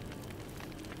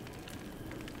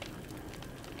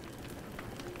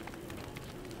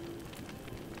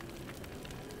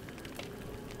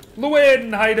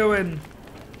 Lewin, how you doing?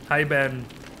 Hi, Ben.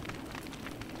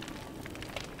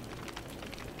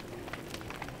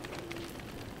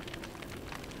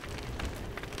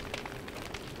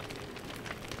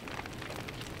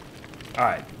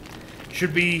 Alright.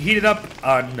 Should be heated up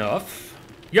enough.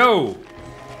 Yo!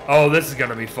 Oh, this is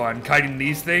gonna be fun. Kiting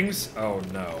these things? Oh,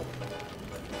 no.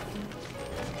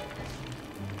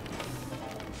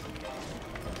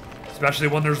 Especially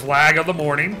when there's lag of the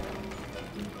morning.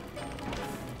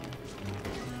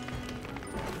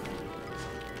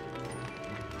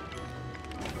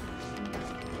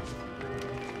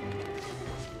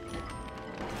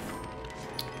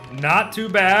 Not too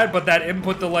bad, but that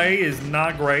input delay is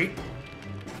not great.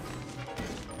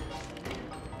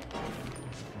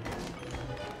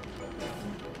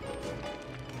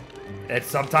 It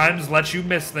sometimes lets you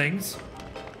miss things.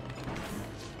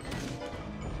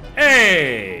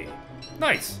 Hey!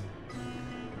 Nice.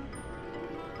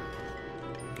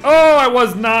 Oh, I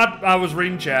was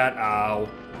reading chat. Ow.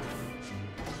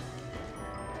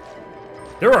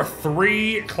 There are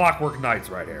 3 clockwork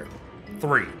knights right here.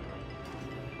 3.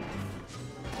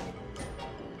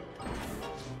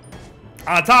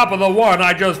 On top of the one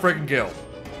I just freaking killed.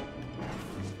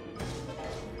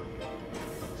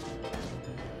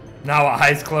 Now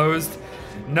eyes closed.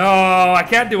 No, I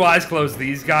can't do eyes closed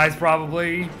these guys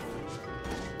probably.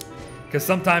 Because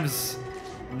sometimes,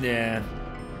 yeah.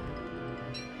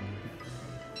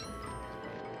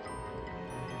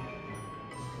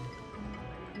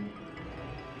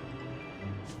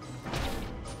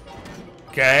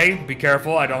 Okay, be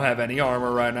careful. I don't have any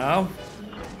armor right now.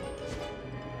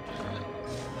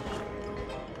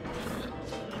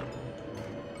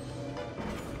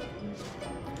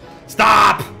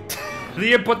 Stop!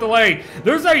 The input delay.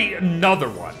 There's another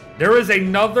one. There is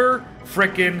another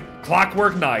frickin'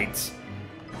 Clockwork Knights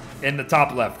in the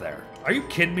top left there. Are you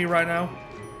kidding me right now?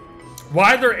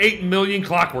 Why are there 8 million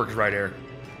Clockworks right here?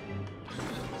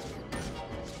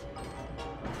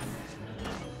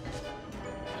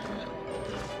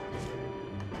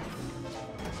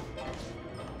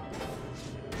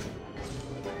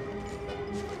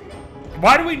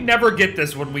 Why do we never get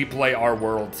this when we play our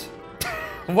worlds?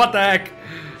 What the heck?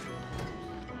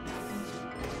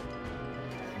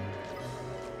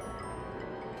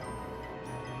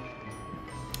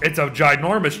 It's a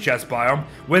ginormous chest biome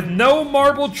with no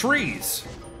marble trees,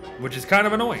 which is kind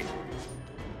of annoying.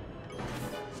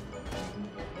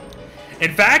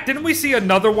 In fact, didn't we see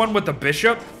another one with the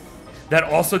bishop that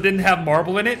also didn't have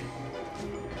marble in it?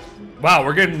 Wow,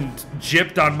 we're getting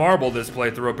gypped on marble this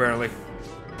playthrough apparently.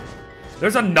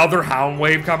 There's another Hound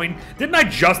Wave coming. Didn't I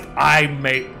just... I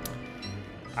made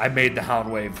the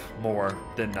Hound Wave more,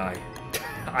 didn't I?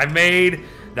 I made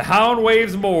the Hound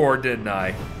Waves more, didn't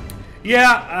I?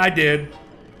 Yeah, I did.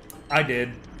 I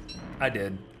did.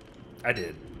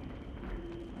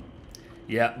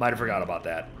 Yeah, might have forgot about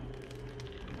that.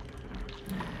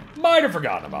 Might have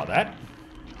forgotten about that.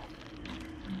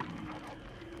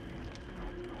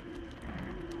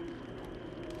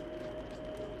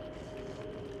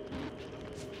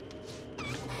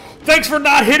 Thanks for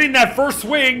not hitting that first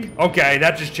swing. Okay,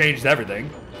 that just changed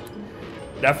everything.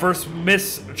 That first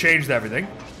miss changed everything.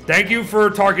 Thank you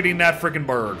for targeting that freaking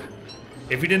bird.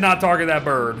 If you did not target that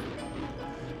bird.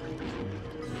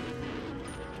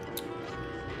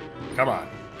 Come on.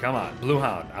 Come on. Blue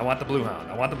Hound. I want the Blue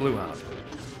Hound. I want the Blue Hound.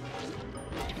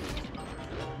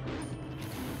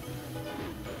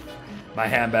 My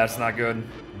hand bat's not good.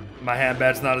 My hand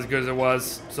bat's not as good as it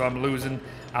was, so I'm losing.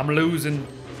 I'm losing.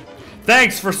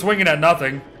 Thanks for swinging at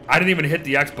nothing. I didn't even hit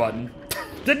the X button.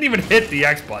 Didn't even hit the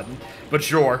X button. But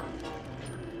sure.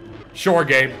 Sure,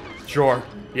 Gabe. Sure.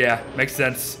 Yeah, makes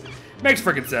sense. Makes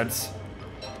freaking sense.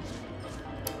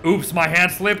 Oops, my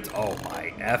hand slipped. Oh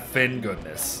my effing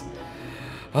goodness.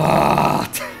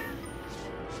 Ah.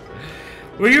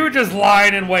 Were you just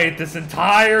lying in wait this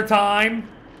entire time?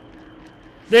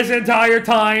 This entire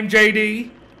time, JD?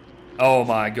 Oh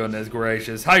my goodness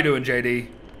gracious. How you doing, JD?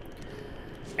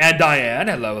 And Diane,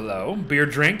 hello, hello. Beer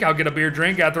drink. I'll get a beer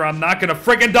drink after I'm not gonna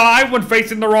freaking die when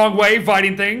facing the wrong way,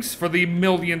 fighting things for the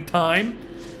millionth time.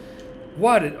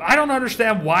 What? I don't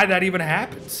understand why that even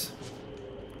happens.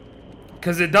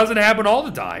 Because it doesn't happen all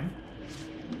the time.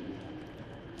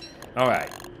 Alright.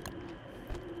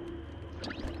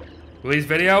 Release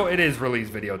video? It is release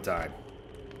video time.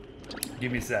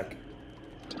 Give me a sec.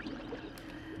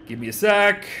 Give me a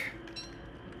sec.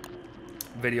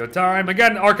 Video time.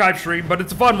 Again, archive stream, but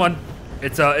it's a fun one.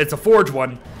 It's a Forge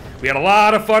one. We had a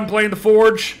lot of fun playing the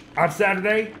Forge on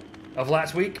Saturday of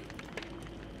last week.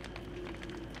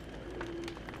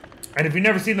 And if you've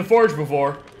never seen the Forge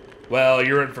before, well,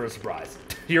 you're in for a surprise.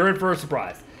 You're in for a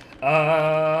surprise.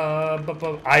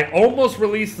 I almost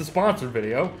released the sponsored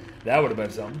video. That would have been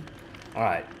something. All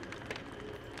right.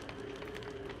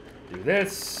 Do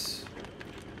this.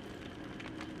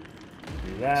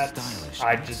 Do that. Stylish,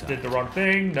 I just did the wrong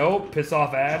thing. Nope. Piss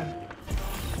off ad.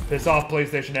 Piss off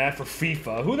PlayStation ad for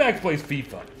FIFA. Who the heck plays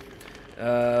FIFA?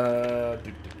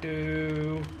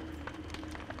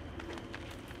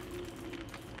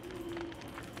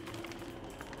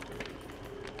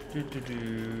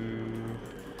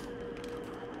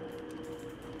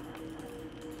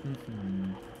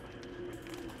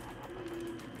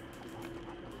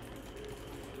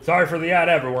 Sorry for the ad,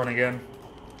 everyone, again.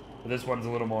 But this one's a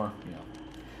little more, you know.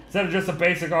 Instead of just a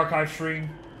basic archive stream,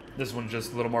 this one's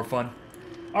just a little more fun.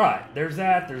 Alright, there's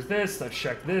that, there's this. Let's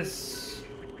check this.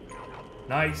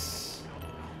 Nice.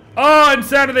 Oh,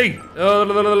 insanity!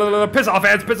 Piss off,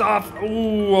 ads, piss off!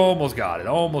 Ooh, almost got it,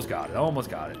 almost got it, almost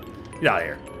got it. Get out of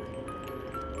here.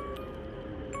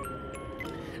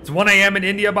 It's 1 a.m. in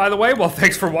India, by the way. Well,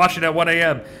 thanks for watching at 1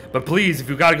 a.m. But please, if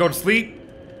you gotta go to sleep,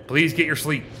 please get your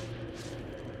sleep.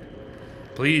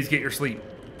 Please get your sleep.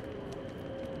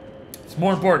 It's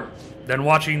more important than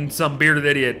watching some bearded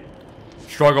idiot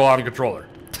struggle on a controller.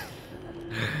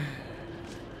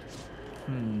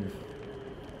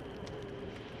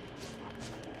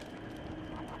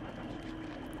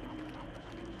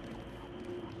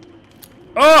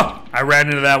 Oh! I ran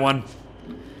into that one.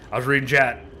 I was reading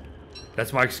chat.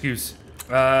 That's my excuse.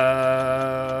 You're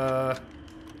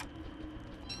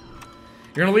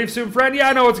gonna leave soon, friend? Yeah,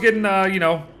 I know it's getting, you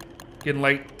know, getting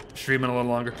late. Streaming a little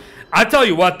longer. I tell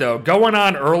you what, though, going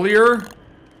on earlier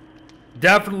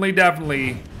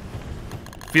definitely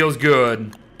feels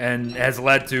good and has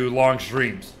led to longer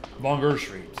streams.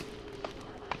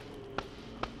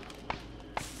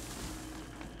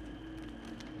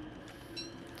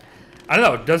 I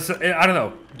don't know. I don't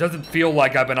know. Doesn't feel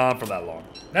like I've been on for that long.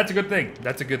 That's a good thing.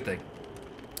 That's a good thing.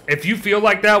 If you feel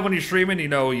like that when you're streaming, you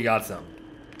know you got something.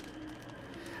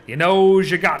 You know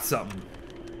you got something.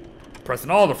 Pressing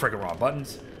all the freaking wrong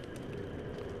buttons.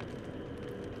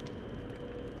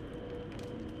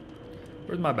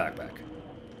 Where's my backpack?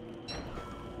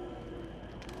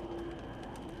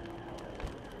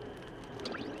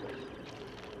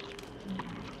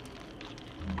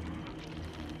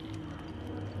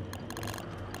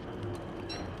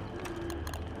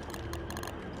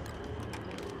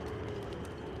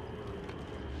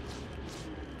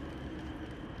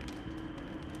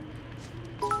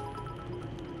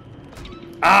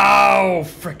 Oh,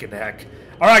 frickin' heck.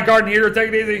 Alright, Garden Eater,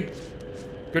 take it easy.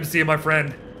 Good to see you, my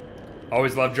friend.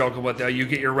 Always love joking with you. You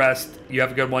get your rest. You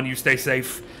have a good one. You stay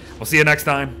safe. We'll see you next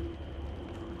time.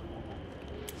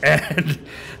 And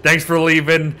thanks for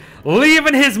leaving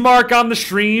his mark on the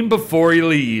stream before he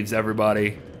leaves,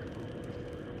 everybody.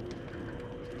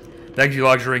 Thank you,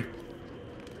 Luxury.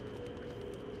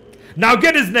 Now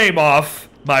get his name off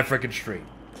my frickin' stream.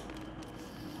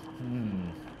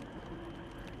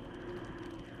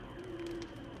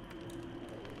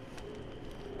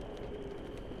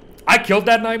 I killed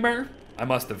that nightmare? I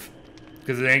must have.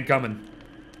 Because it ain't coming.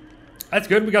 That's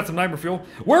good. We got some nightmare fuel.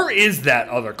 Where is that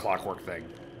other clockwork thing?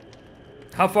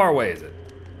 How far away is it?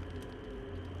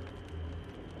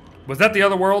 Was that the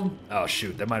other world? Oh,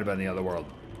 shoot. That might have been the other world.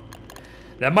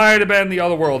 That might have been the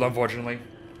other world, unfortunately.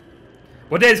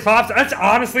 What day is Clops? That's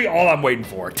honestly all I'm waiting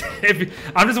for.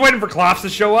 I'm just waiting for Clops to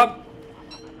show up.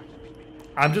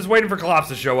 I'm just waiting for Clops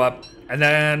to show up. And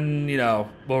then, you know,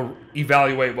 we'll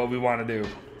evaluate what we want to do.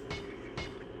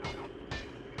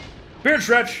 Beard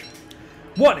stretch.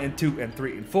 1 and 2 and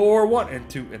 3 and 4. 1 and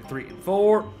 2 and 3 and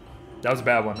 4. That was a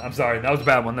bad one. I'm sorry. That was a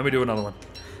bad one. Let me do another one.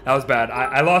 That was bad.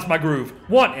 I lost my groove.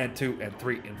 1 and 2 and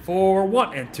 3 and 4.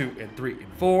 1 and 2 and 3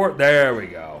 and 4. There we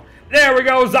go. There we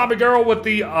go. Zombie girl with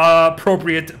the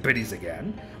appropriate biddies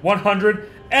again.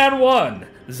 101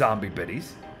 zombie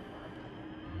biddies.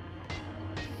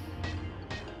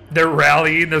 They're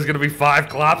rallying. There's going to be 5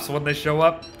 clops when they show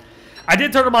up. I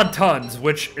did turn them on tons,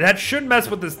 which that should mess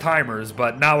with his timers,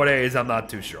 but nowadays I'm not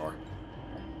too sure.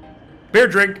 Beer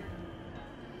drink.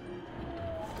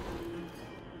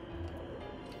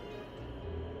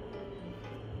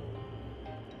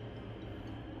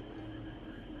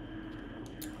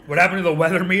 What happened to the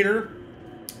weather meter?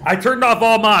 I turned off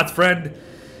all mods, friend.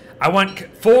 I went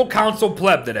full console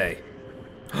pleb today.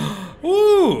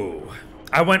 Ooh.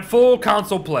 I went full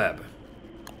console pleb.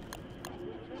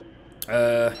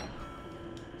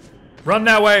 Run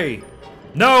that way.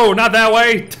 No, not that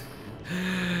way.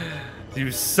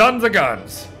 You sons of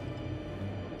guns.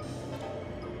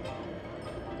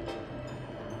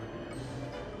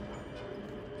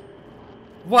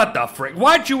 What the frick?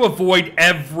 Why'd you avoid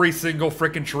every single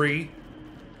frickin' tree?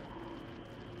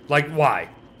 Like, why?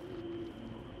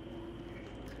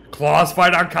 Claws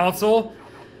fight on console?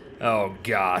 Oh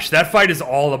gosh, that fight is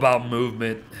all about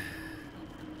movement.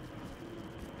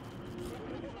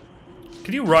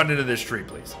 Can you run into this tree,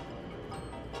 please?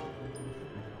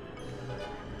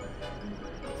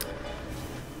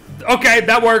 Okay,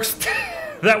 that works.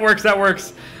 That works, that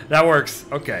works. That works.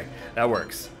 Okay, that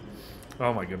works.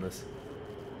 Oh my goodness.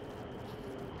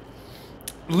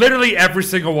 Literally every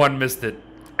single one missed it.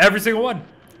 Every single one.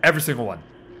 Every single one.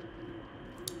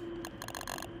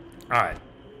 Alright.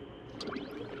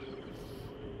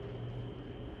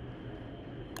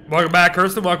 Welcome back,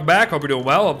 Kirsten. Welcome back. Hope you're doing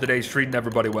well. Hope today's treating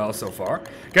everybody well so far.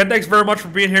 Again, thanks very much for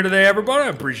being here today, everybody. I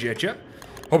appreciate you.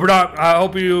 Hope you're not. I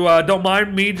hope you don't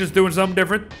mind me just doing something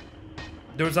different.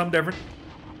 Doing something different.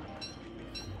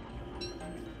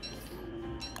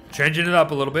 Changing it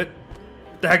up a little bit.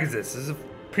 What the heck is this? This is a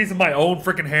piece of my own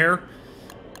freaking hair.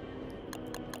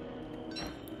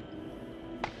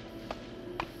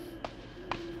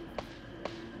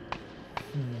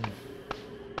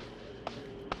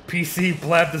 PC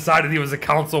Pleb decided he was a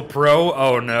console pro.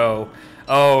 Oh no.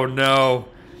 Oh no.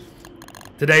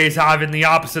 Today's having the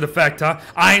opposite effect, huh?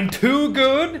 I'm too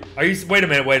good? Are you, wait a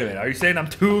minute, wait a minute. Are you saying I'm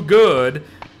too good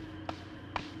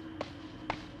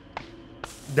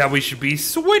that we should be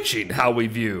switching how we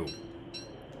view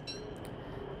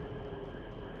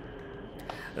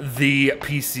the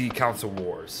PC console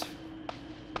wars?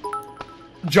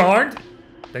 Jarned?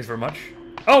 Thanks very much.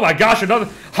 Oh my gosh, another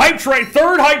hype train,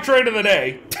 third hype train of the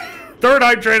day. Third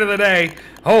hype train of the day.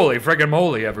 Holy frickin'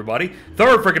 moly, everybody.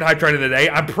 Third frickin' hype train of the day.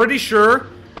 I'm pretty sure,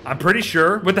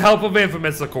 with the help of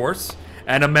Infamous, of course,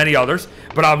 and of many others,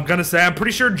 but I'm gonna say I'm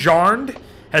pretty sure Jarned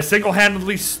has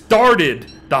single-handedly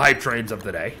started the hype trains of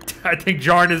the day. I think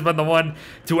Jarn has been the one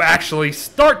to actually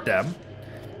start them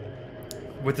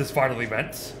with his final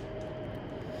events.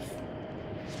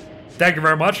 Thank you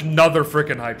very much. Another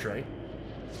freaking hype train.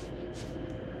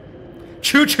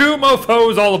 Choo-choo,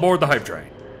 mofos, all aboard the hype train.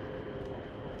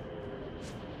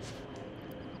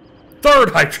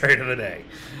 Third hype train of the day.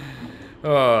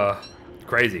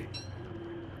 Crazy.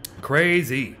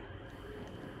 Crazy.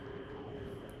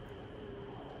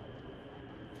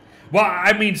 Well,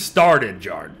 I mean started,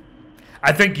 Jarn.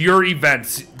 I think your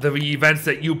events, the events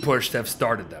that you pushed, have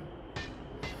started them.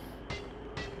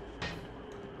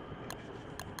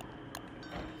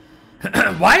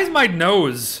 Why is my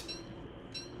nose...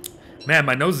 Man,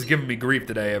 my nose is giving me grief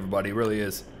today, everybody. It really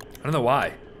is. I don't know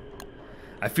why.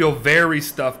 I feel very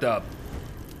stuffed up.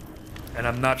 And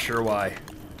I'm not sure why.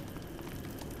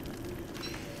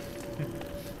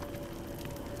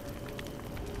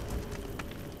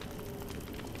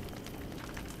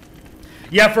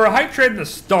 Yeah, for a hype train to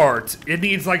start, it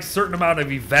needs like a certain amount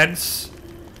of events.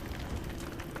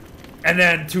 And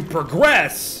then to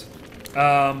progress,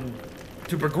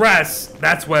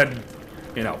 that's when,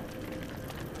 you know,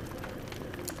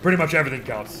 pretty much everything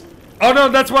counts. Oh no,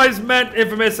 that's why it's meant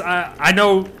Infamous. I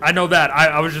know that.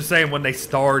 I was just saying when they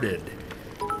started.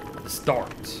 The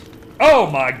start. Oh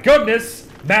my goodness,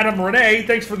 Madam Renee,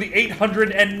 thanks for the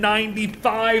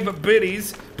 895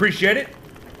 biddies. Appreciate it.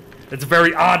 It's a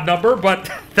very odd number, but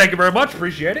thank you very much.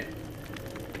 Appreciate it.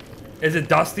 Is it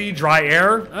dusty, dry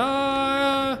air?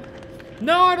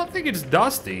 No, I don't think it's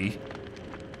dusty.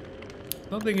 I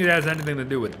don't think it has anything to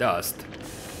do with dust.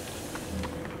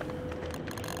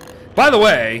 By the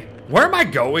way, where am I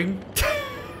going?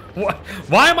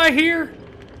 Why am I here?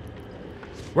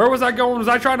 Where was I going? Was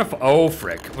I trying to... Oh,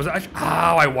 frick. Was I...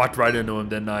 Oh, I walked right into him,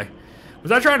 didn't I?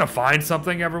 Was I trying to find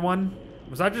something, everyone?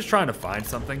 Was I just trying to find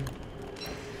something?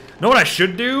 Know what I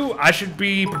should do? I should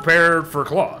be prepared for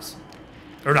claws.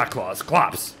 Or not claws,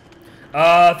 clops.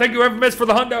 Thank you, Infamous, for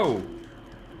the hundo.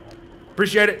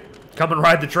 Appreciate it. Come and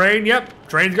ride the train. Yep,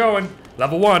 train's going.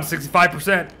 Level 1,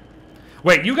 65%.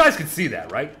 Wait, you guys can see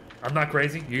that, right? I'm not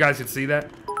crazy. You guys can see that?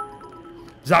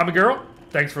 Zombie Girl,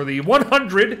 thanks for the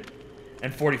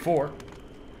 144.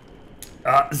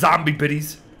 Zombie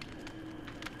biddies.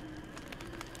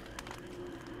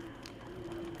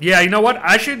 Yeah, you know what?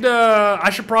 I should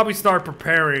probably start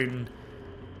preparing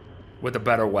with a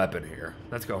better weapon here.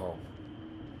 Let's go home.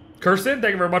 Kirsten,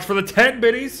 thank you very much for the 10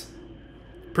 biddies.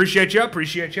 Appreciate you,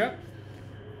 appreciate you.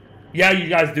 Yeah, you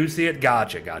guys do see it?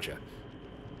 Gotcha, gotcha.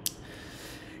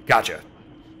 Gotcha.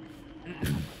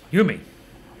 Yumi.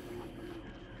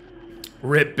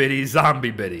 Rip biddies,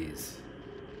 zombie biddies.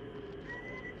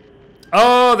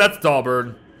 Oh, that's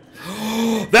Tallbird.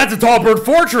 That's a Tallbird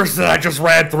fortress that I just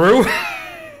ran through.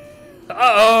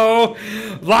 Uh-oh.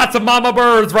 Lots of mama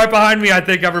birds right behind me, I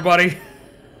think, everybody.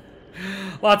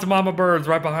 Lots of mama birds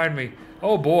right behind me.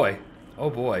 Oh, boy. Oh,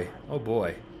 boy. Oh,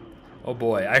 boy. Oh,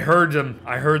 boy. I heard them.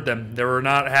 I heard them. They were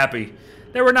not happy.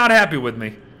 They were not happy with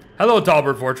me. Hello,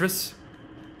 Tallbird Fortress.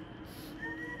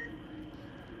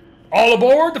 All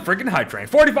aboard the freaking hype train.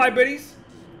 45 biddies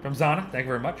from Zana. Thank you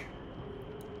very much.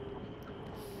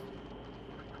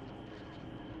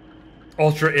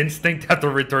 Ultra Instinct after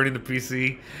returning to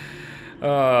PC.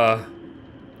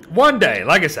 One day,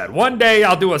 like I said, one day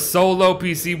I'll do a solo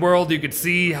PC world. You can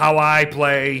see how I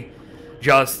play.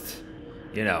 Just,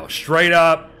 you know, straight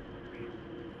up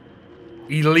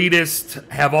elitist,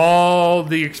 have all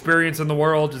the experience in the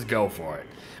world, just go for it.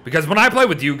 Because when I play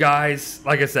with you guys,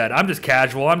 like I said, I'm just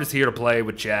casual. I'm just here to play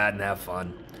with chat and have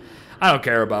fun. I don't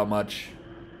care about much.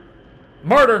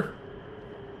 Murder!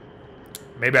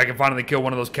 Maybe I can finally kill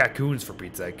one of those cocoons for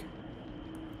Pete's sake.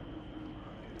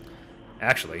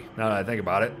 Actually, now that I think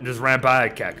about it, just ran by a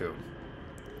cocoon.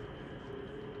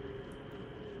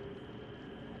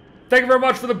 Thank you very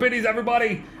much for the biddies,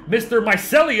 everybody. Mr.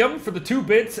 Mycelium for the 2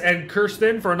 bits and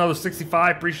Kirsten for another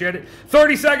 65. Appreciate it.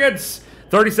 30 seconds.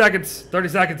 30 seconds. 30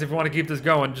 seconds if you want to keep this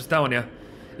going. Just telling you.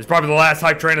 It's probably the last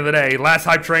hype train of the day. Last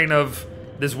hype train of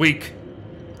this week.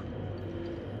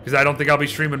 Because I don't think I'll be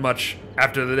streaming much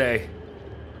after the day.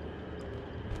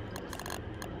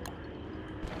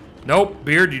 Nope.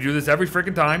 Beard, you do this every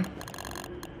freaking time.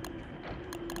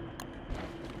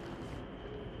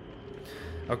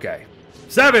 Okay.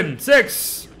 7,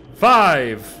 6,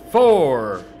 5,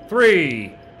 4,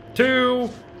 3, 2,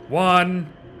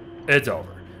 1. It's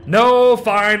over. No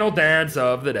final dance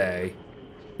of the day.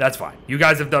 That's fine. You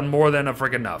guys have done more than a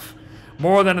freaking enough.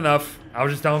 More than enough. I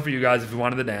was just telling for you guys if you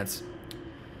wanted to dance.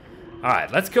 Alright,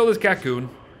 let's kill this cocoon.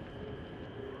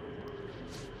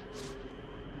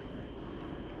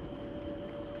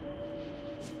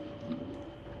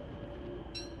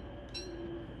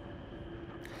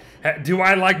 Do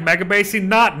I like mega basing?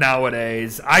 Not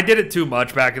nowadays. I did it too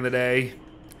much back in the day.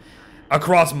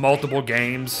 Across multiple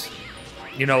games.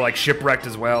 You know, like Shipwrecked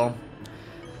as well.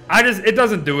 It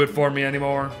doesn't do it for me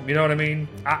anymore. You know what I mean?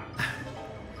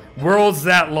 Worlds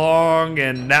that long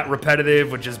and that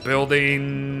repetitive with just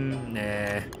building, nah.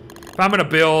 If I'm gonna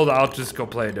build, I'll just go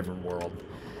play a different world.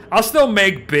 I'll still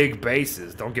make big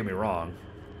bases, don't get me wrong.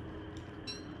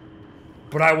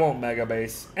 But I won't mega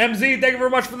base. MZ, thank you very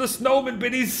much for the snowman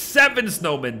biddies. 7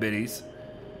 snowman biddies.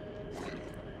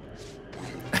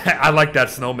 I like that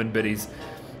snowman biddies.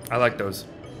 I like those.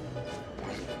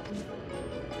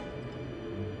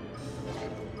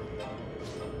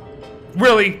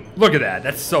 Really? Look at that.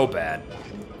 That's so bad.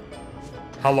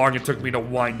 How long it took me to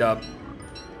wind up.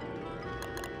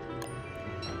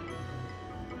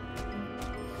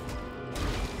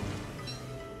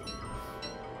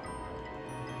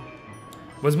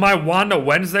 Was my Wanda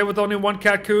Wednesday with only 1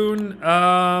 Cocoon?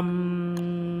 I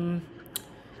don't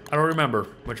remember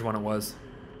which one it was.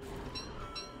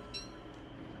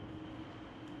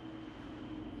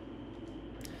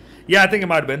 Yeah, I think it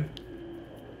might have been.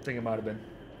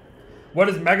 What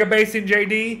is mega basing,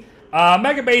 JD?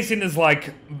 Mega basing is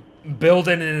like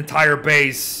building an entire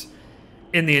base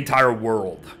in the entire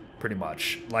world, pretty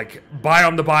much. Like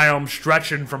biome to biome,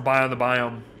 stretching from biome to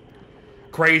biome.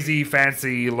 Crazy,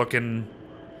 fancy looking,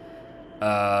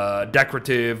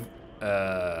 decorative,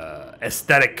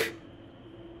 aesthetic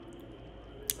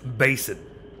basing.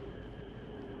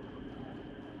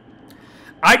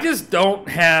 I just don't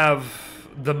have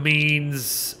the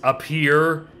means up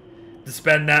here to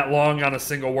spend that long on a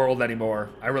single world anymore.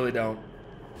 I really don't.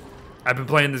 I've been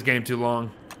playing this game too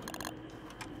long.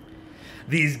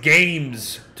 These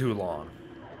games too long,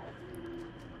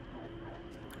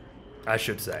 I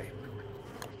should say.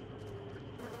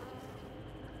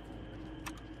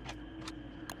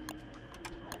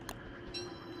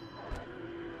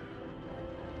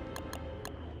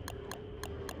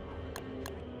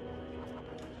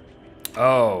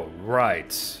 Oh,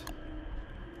 right.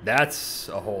 That's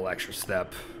a whole extra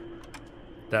step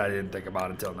that I didn't think about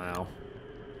until now.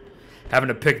 Having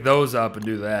to pick those up and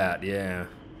do that, yeah.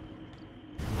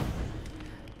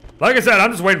 Like I said,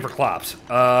 I'm just waiting for Clops.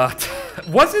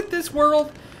 Was it this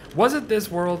world? Was it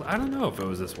this world? I don't know if it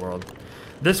was this world.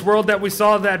 This world that we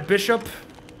saw that Bishop?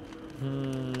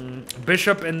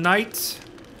 Bishop and Knight?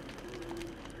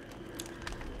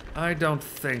 I don't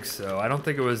think so. I don't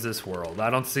think it was this world. I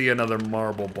don't see another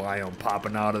marble biome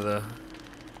popping out of the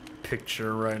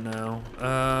picture right now.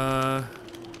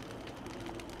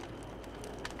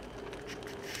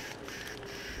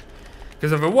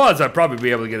 Because if it was, I'd probably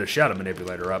be able to get a shadow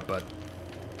manipulator up, but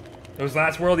it was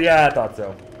last world? Yeah, I thought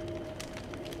so.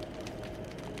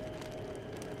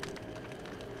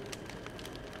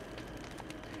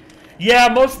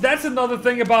 Yeah, that's another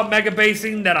thing about mega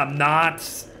basing that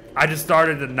I just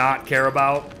started to not care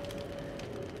about.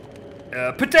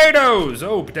 Potatoes!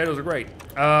 Oh, potatoes are great.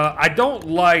 I don't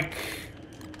like...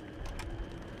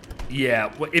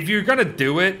 Yeah, if you're gonna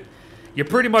do it, you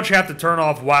pretty much have to turn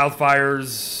off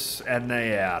wildfires, and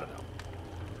yeah,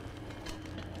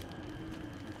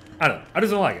 I don't know. I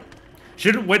just don't like it.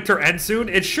 Shouldn't winter end soon?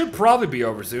 It should probably be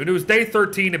over soon. It was day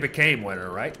 13 it became winter,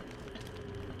 right?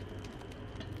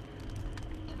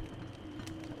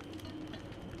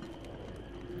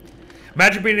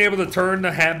 Imagine being able to turn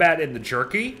the Hambat into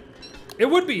jerky. It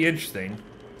would be interesting.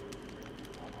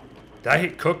 Did I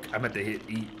hit cook? I meant to hit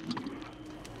eat.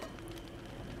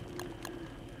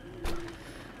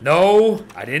 No,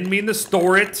 I didn't mean to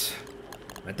store it.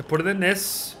 I meant to put it in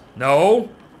this. No.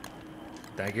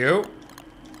 Thank you.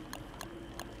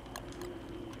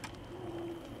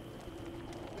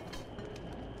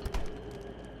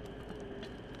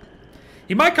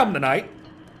 He might come tonight.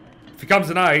 If he comes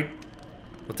tonight,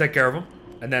 we'll take care of him.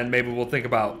 And then maybe we'll think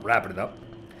about wrapping it up.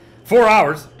 4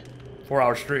 hours.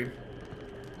 4-hour stream.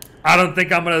 I don't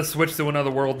think I'm going to switch to another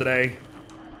world today.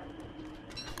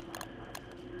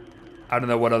 I don't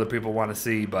know what other people want to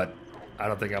see, but I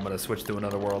don't think I'm going to switch to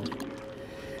another world.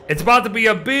 It's about to be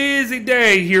a busy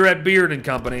day here at Beard and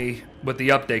Company with the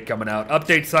update coming out.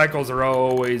 Update cycles are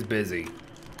always busy.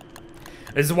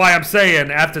 This is why I'm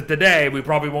saying after today, we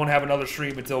probably won't have another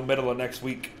stream until middle of next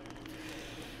week.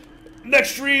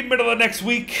 Next stream, middle of next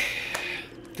week.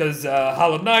 Because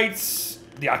Hollow Knights,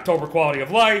 the October Quality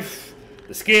of Life,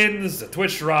 the skins, the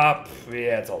Twitch drop.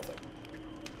 Yeah, it's all thing.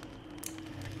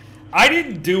 I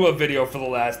didn't do a video for the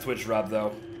last Twitch drop,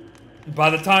 though. By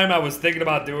the time I was thinking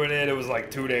about doing it, it was like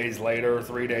 2 days later,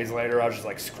 3 days later. I was just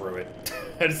like, screw it.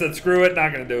 I just said, screw it,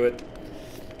 not going to do it.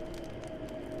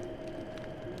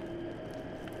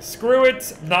 Screw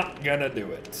it, not going to do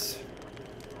it.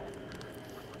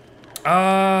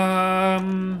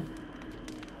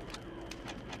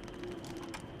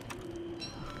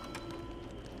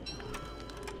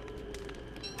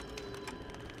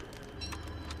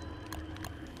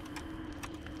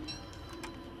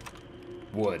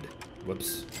 Wood.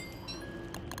 Whoops.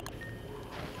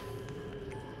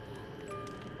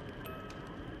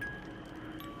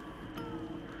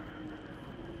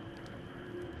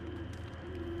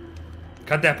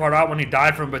 Cut that part out when he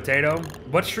died from a potato.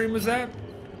 What stream was that?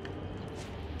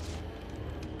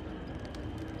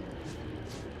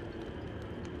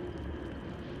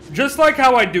 Just like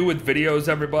how I do with videos,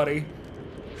 everybody,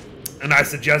 and I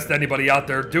suggest anybody out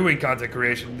there doing content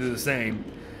creation do the same.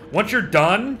 Once you're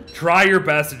done, try your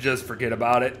best to just forget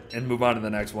about it and move on to the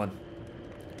next one.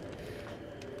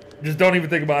 Just don't even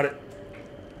think about it.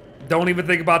 Don't even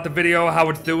think about the video, how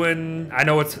it's doing. I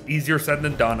know it's easier said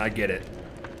than done, I get it.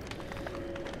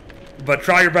 But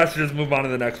try your best to just move on to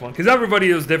the next one. Because every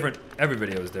video is different. Every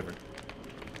video is different.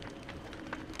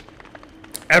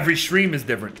 Every stream is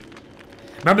different.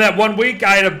 Remember that one week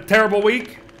I had a terrible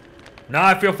week? Now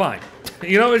I feel fine.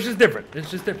 You know, it's just different.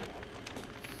 It's just different.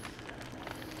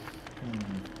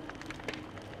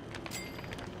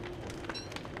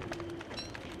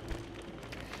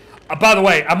 By the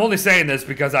way, I'm only saying this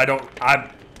because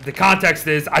the context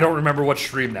is I don't remember what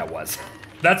stream that was.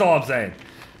 That's all I'm saying.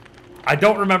 I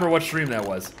don't remember what stream that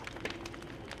was.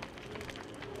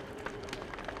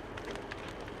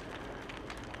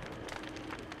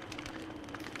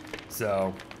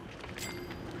 So,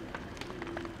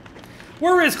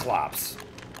 where is Klops?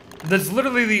 That's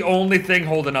literally the only thing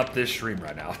holding up this stream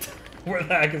right now. Where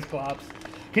the heck is Klops?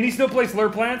 Can he still place lure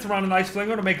plants around an ice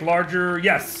flingo to make larger?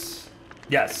 Yes.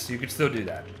 Yes, you can still do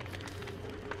that.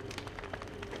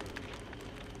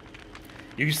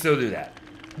 You can still do that.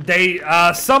 They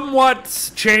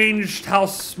somewhat changed how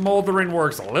smoldering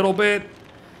works a little bit.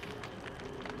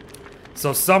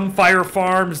 So some fire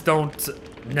farms don't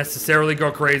necessarily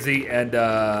go crazy, and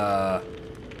well,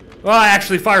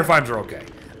 actually fire farms are okay.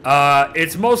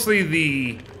 It's mostly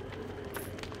the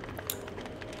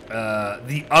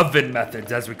oven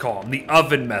methods, as we call them. The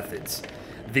oven methods.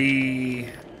 The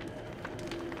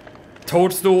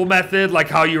toadstool method, like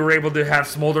how you were able to have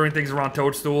smoldering things around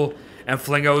toadstool and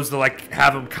flingos to like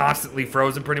have them constantly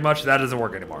frozen pretty much, that doesn't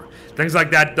work anymore. Things like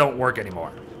that don't work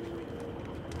anymore.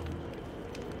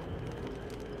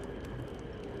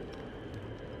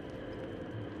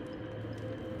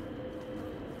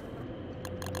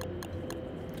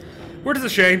 Where does the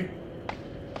shade?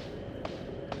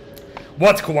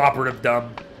 What's cooperative,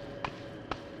 dumb?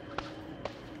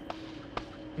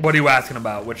 What are you asking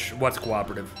about? What's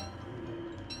cooperative?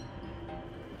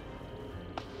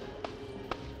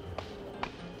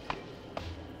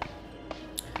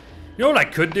 You know what I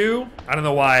could do? I don't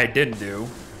know why I didn't do.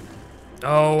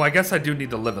 Oh, I guess I do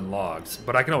need the living logs,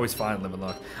 but I can always find living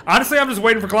logs. Honestly, I'm just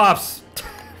waiting for Klops.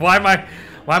 Why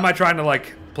am I trying to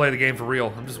like play the game for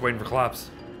real? I'm just waiting for Klops.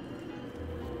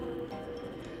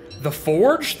 The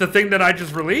Forge, the thing that I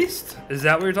just released? Is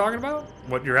that what you're talking about?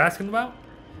 What you're asking about?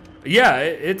 Yeah,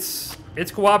 it's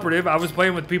cooperative. I was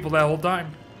playing with people that whole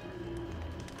time.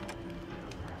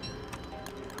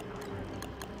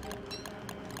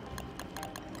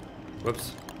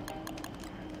 Whoops.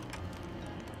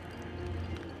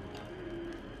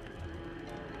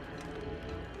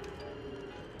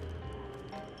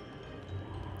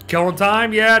 Killing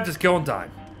time? Yeah, just killing time.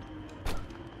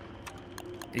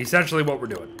 Essentially what we're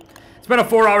doing. It's been a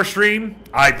 4-hour stream.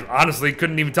 I honestly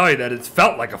couldn't even tell you that it's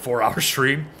felt like a 4-hour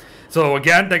stream. So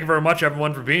again, thank you very much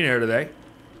everyone for being here today.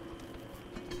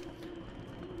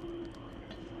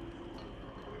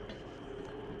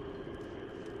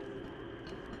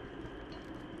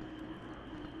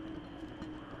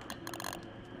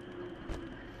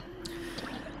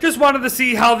 Just wanted to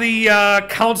see how the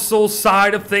council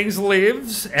side of things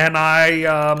lives, and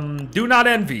I do not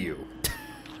envy you.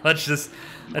 Let's just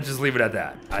leave it at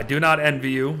that. I do not envy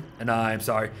you, and I'm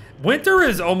sorry. Winter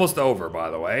is almost over,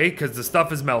 by the way, because the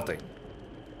stuff is melting.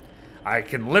 I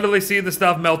can literally see the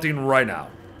stuff melting right now.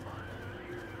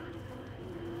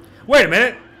 Wait a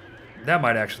minute. That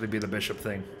might actually be the bishop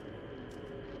thing.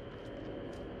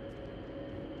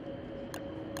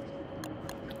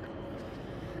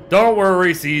 Don't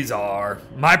worry, Caesar.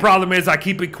 My problem is I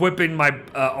keep equipping my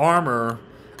armor.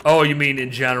 Oh, you mean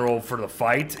in general for the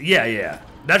fight? Yeah, yeah.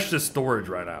 That's just storage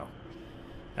right now.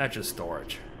 That's just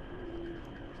storage.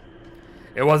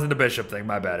 It wasn't the bishop thing.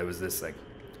 My bad. It was this thing.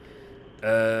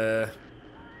 Alright,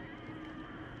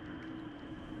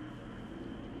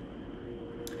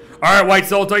 White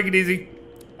Soul. Take it easy.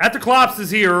 After Klops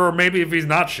is here, or maybe if he's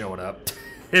not showing up.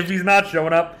 If he's not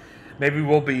showing up, Maybe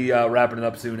we'll be wrapping it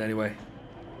up soon anyway.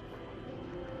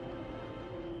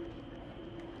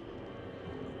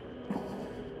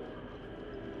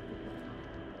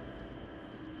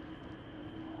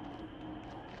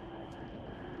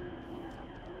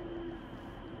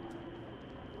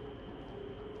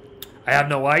 I have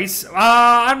no ice.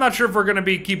 I'm not sure if we're going to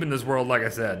be keeping this world, like I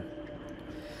said.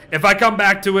 If I come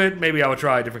back to it, maybe I will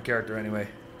try a different character anyway.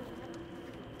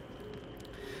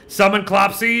 Summon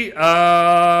Clopsy?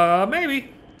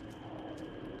 Maybe.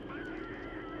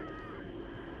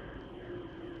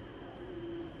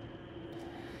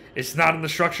 It's not in the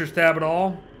structures tab at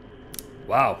all?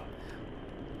 Wow.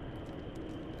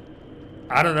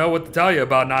 I don't know what to tell you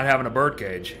about not having a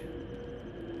birdcage.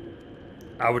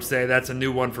 I would say that's a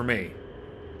new one for me.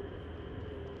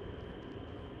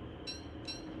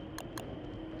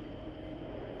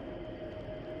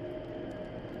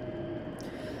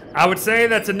 I would say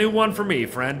that's a new one for me,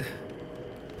 friend.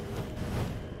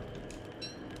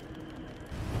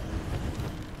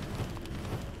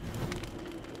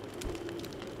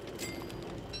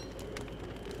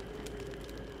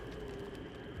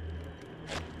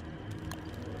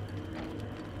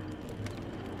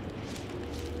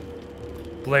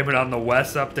 Blame it on the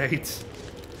West updates.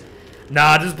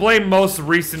 Nah, just blame most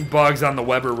recent bugs on the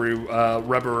Weber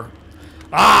Weber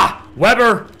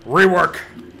rework.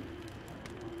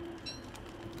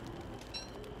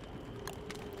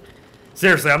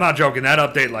 Seriously, I'm not joking. That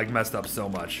update like messed up so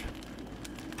much.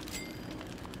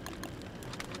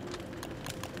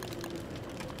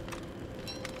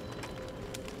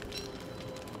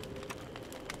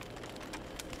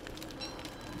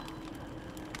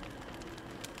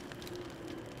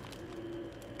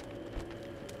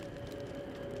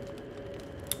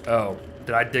 Oh,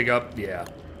 did I dig up? Yeah.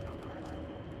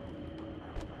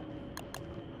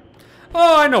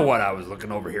 Oh, I know what I was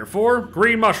looking over here for.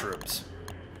 Green mushrooms.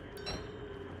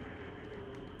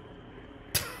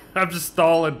 I'm just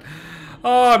stalling.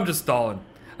 Oh, I'm just stalling.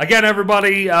 Again,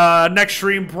 everybody, next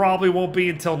stream probably won't be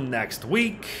until next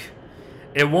week.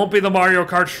 It won't be the Mario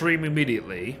Kart stream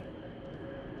immediately.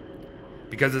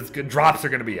 Because drops are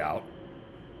going to be out.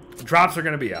 Drops are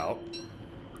going to be out.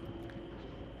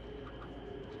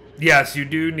 Yes, you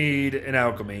do need an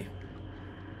alchemy.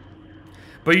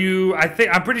 But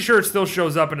I'm pretty sure it still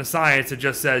shows up in a science. It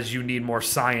just says you need more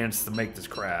science to make this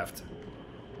craft.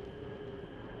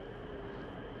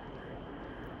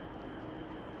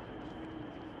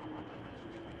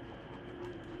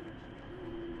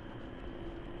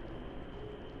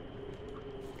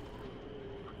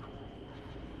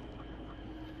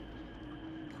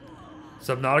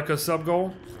 Subnautica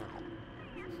sub-goal?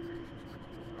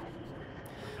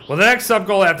 Well, the next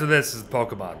sub-goal after this is the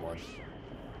Pokemon one.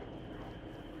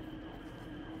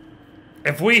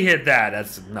 If we hit that,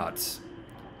 that's nuts.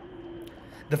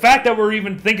 The fact that we're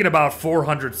even thinking about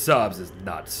 400 subs is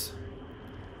nuts.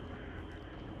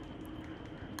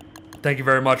 Thank you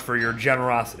very much for your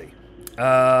generosity.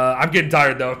 I'm getting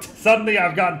tired, though. Suddenly,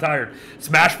 I've gotten tired.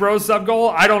 Smash Bros. Sub-goal?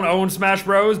 I don't own Smash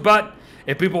Bros., but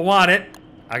if people want it,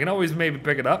 I can always maybe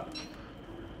pick it up.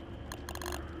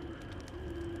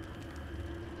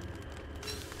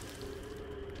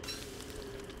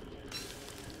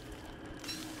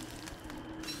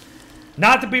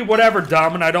 Not to be whatever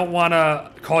dumb, and I don't want to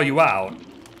call you out.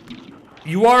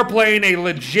 You are playing a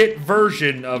legit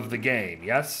version of the game,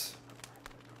 yes?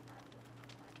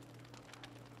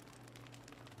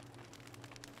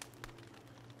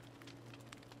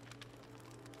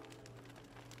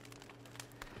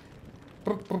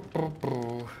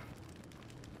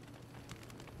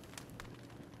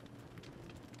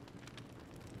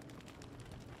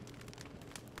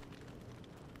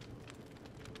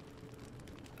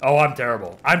 Oh, I'm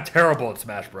terrible. I'm terrible at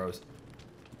Smash Bros.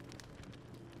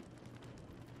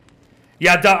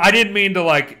 Yeah, I didn't mean to,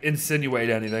 like, insinuate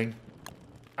anything.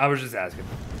 I was just asking.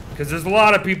 Because there's a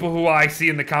lot of people who I see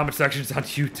in the comment sections on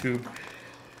YouTube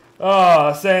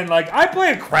saying, like, I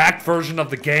play a cracked version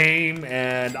of the game,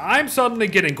 and I'm suddenly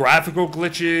getting graphical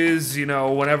glitches, you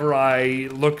know, whenever I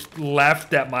look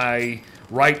left at my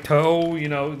right toe, you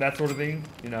know, that sort of thing,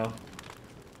 you know.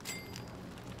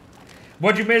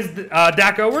 What'd you miss,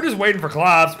 Daco? We're just waiting for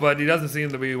Klops, but he doesn't seem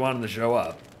to be wanting to show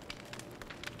up.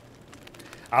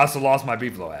 I also lost my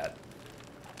Beefalo hat.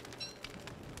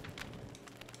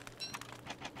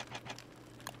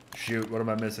 Shoot, what am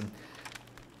I missing?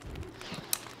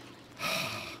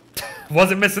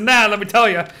 Wasn't missing that, let me tell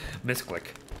you. Misclick.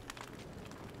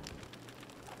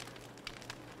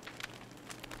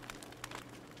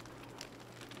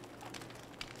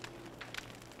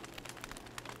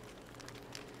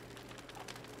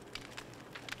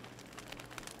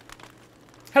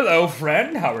 Hello,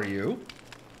 friend. How are you?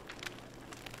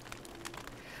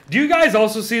 Do you guys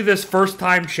also see this first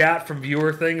time chat from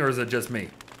viewer thing, or is it just me?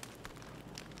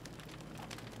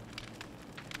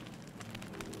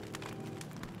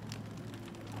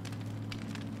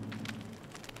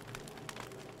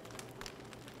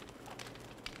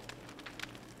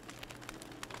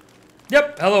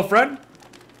 Yep. Hello, friend.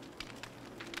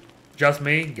 Just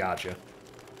me? Gotcha.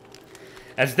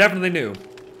 That's definitely new.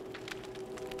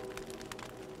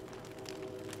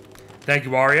 Thank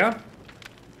you, Arya.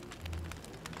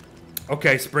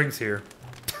 Okay, spring's here.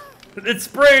 It's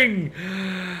spring!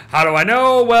 How do I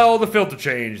know? Well, the filter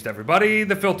changed, everybody.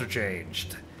 The filter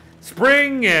changed.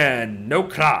 Spring and no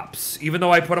crops, even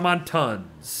though I put them on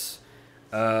tons.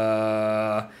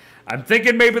 I'm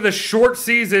thinking maybe the short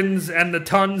seasons and the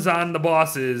tons on the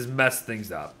bosses messed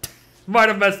things up. Might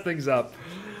have messed things up.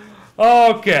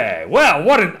 Okay, well,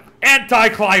 what an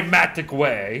anticlimactic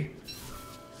way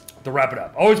to wrap it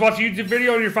up. Always watch a YouTube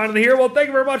video and you're finally here. Well, thank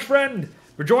you very much, friend,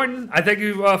 for joining. I thank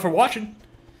you for watching.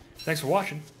 Thanks for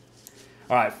watching.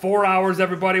 All right, 4 hours,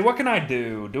 everybody. What can I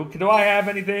do? Do I have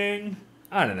anything?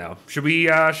 I don't know. Should we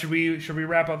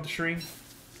wrap up the stream?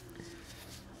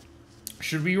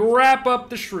 Should we wrap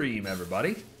up the stream,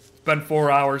 everybody? It's been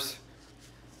 4 hours.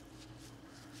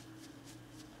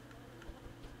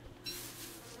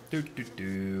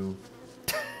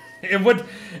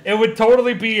 It would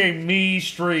totally be a me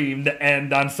stream to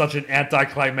end on such an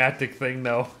anticlimactic thing,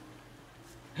 though.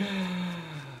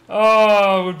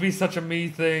 Oh, it would be such a me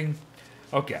thing.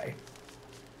 Okay.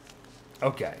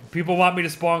 Okay. People want me to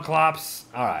spawn Clops.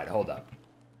 Alright, hold up.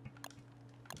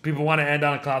 People want to end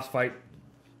on a Clops fight.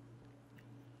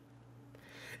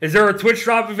 Is there a Twitch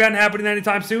drop event happening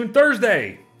anytime soon?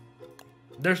 Thursday.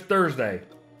 There's Thursday.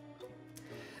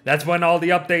 That's when all the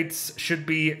updates should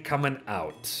be coming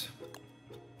out.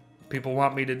 People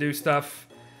want me to do stuff.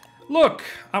 Look,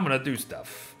 I'm going to do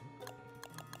stuff.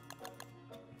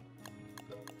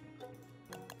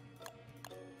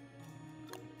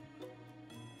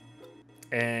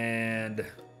 And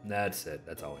that's it.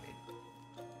 That's all we need.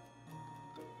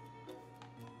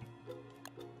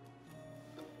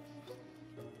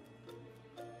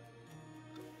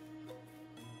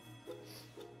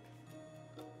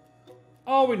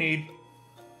 All we need.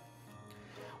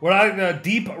 What the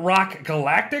Deep Rock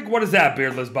Galactic? What is that,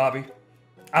 Beardless Bobby?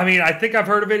 I mean, I think I've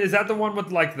heard of it. Is that the one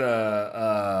with like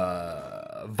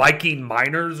the Viking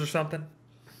miners or something?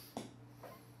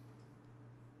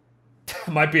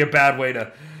 Might be a bad way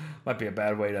to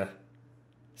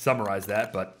summarize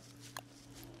that, but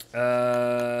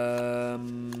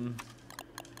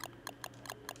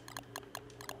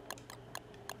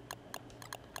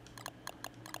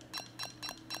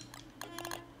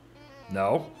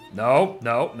No.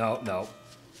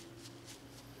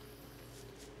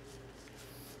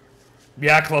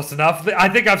 Yeah, close enough. I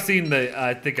think I've seen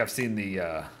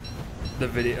the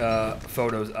video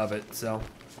photos of it, so.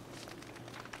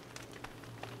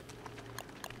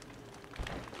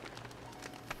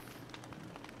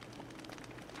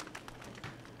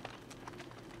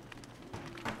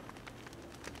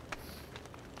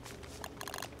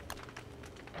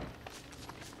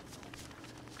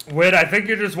 Wait, I think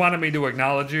you just wanted me to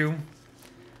acknowledge you.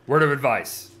 Word of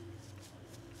advice.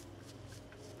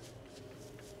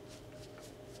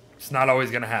 It's not always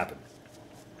going to happen.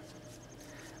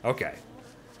 Okay.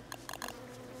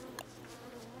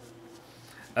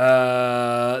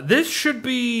 This should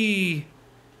be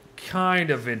kind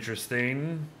of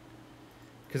interesting.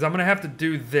 Because I'm going to have to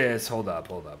do this. Hold up.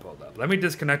 Let me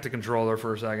disconnect the controller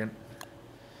for a second.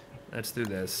 Let's do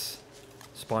this.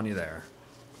 Spawn you there.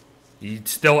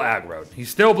 He's still aggroed. He's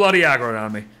still bloody aggroed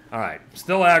on me. Alright,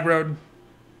 still aggroed.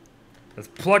 Let's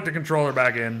plug the controller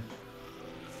back in.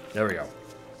 There we go.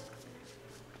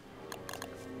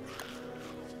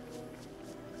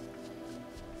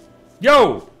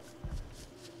 Yo!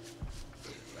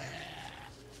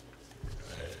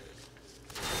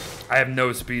 I have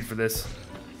no speed for this.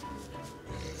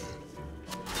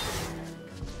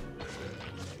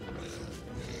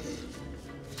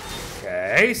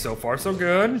 Okay, so far so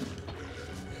good.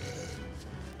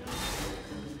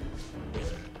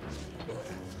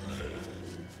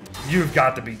 You've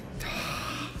got to be...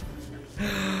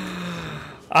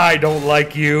 I don't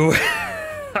like you.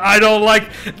 I don't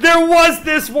like... There was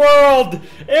this world!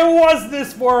 It was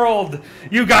this world!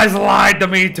 You guys lied to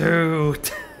me too.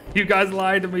 You guys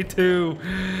lied to me too.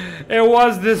 It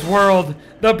was this world.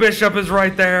 The bishop is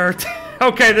right there.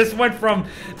 Okay, this went from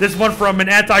an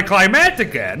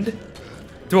anticlimactic end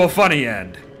to a funny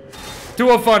end. To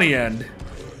a funny end.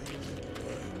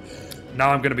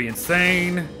 Now I'm gonna be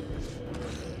insane.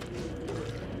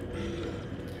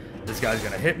 guy's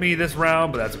gonna hit me this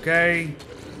round, but that's okay.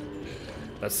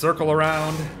 Let's circle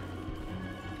around.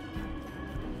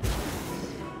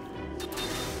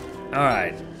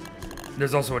 Alright.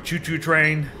 There's also a choo-choo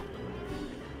train.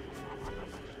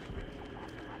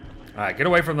 Alright, get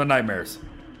away from the nightmares.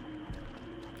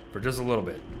 For just a little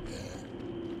bit.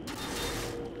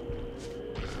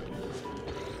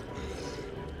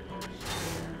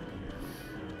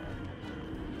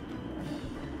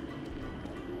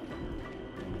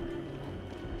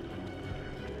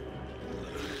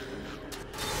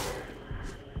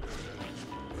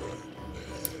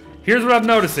 Here's what I'm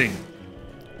noticing.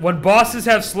 When bosses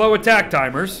have slow attack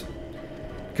timers,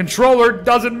 controller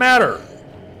doesn't matter.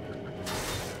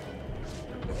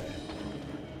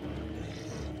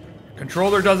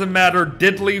 Controller doesn't matter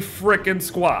diddly frickin'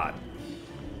 squat.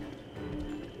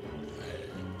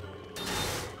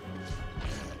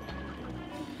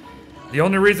 The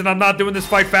only reason I'm not doing this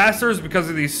fight faster is because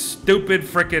of these stupid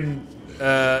frickin'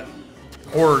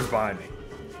 horrors behind me.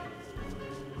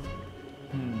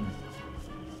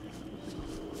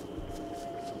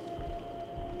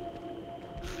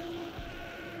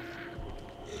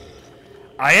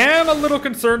 I am a little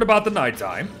concerned about the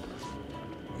nighttime.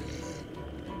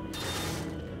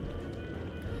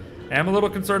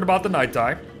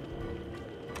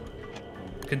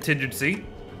 Contingency.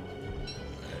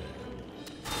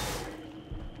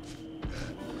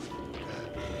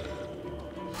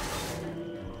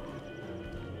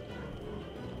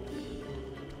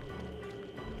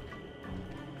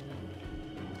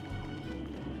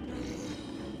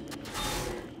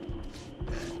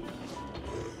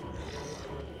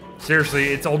 Seriously,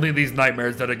 it's only these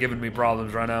nightmares that are giving me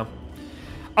problems right now.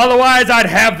 Otherwise, I'd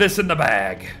have this in the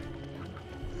bag.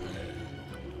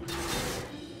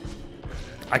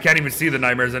 I can't even see the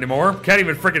nightmares anymore. Can't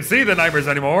even freaking see the nightmares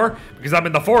anymore because I'm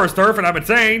in the forest turf and I'm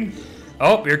insane.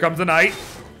 Oh, here comes the night.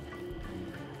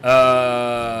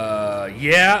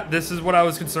 Yeah, this is what I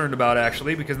was concerned about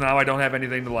actually because now I don't have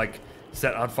anything to like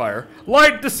set on fire.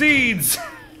 Light the seeds!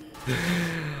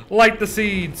 Light the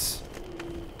seeds.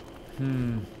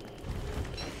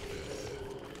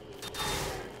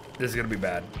 This is gonna be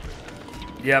bad.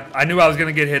 Yep, I knew I was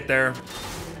gonna get hit there.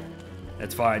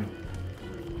 That's fine.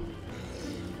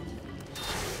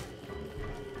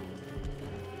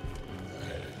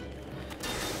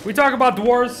 We talk about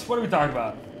dwarves. What are we talking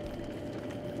about?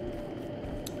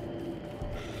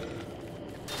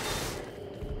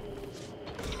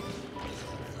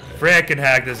 Frickin'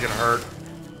 heck, this is gonna hurt.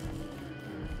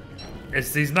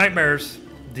 It's these nightmares.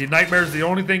 The nightmares are the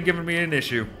only thing giving me an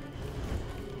issue.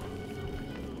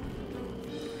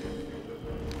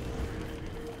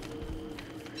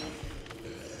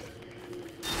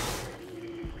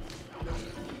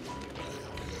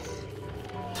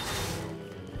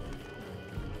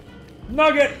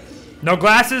 Nugget! No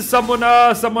glasses? Someone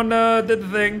did the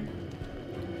thing.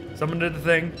 Someone did the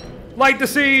thing. Light the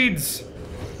seeds!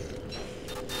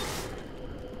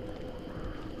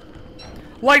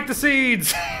 Light the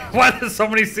seeds! Why are there so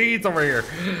many seeds over here?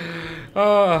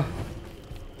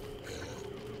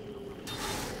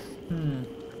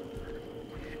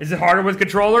 Is it harder with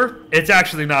controller? It's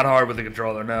actually not hard with the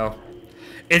controller, no.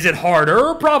 Is it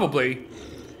harder? Probably.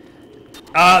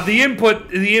 The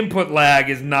input lag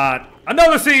is not...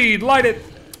 Another seed! Light it!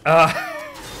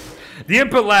 The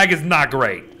input lag is not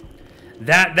great.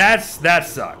 That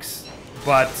sucks.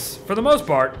 But for the most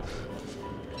part,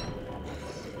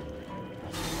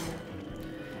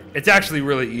 it's actually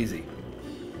really easy.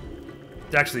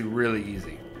 It's actually really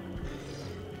easy.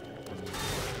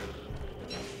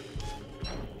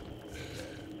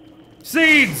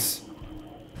 Seeds!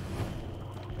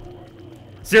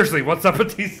 Seriously, what's up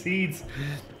with these seeds?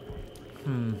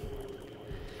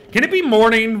 Can it be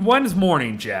morning? When's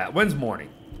morning, chat? When's morning?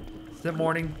 Is it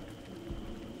morning?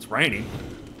 It's raining.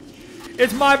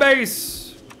 It's my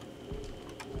base!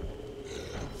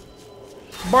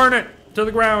 Burn it to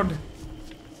the ground.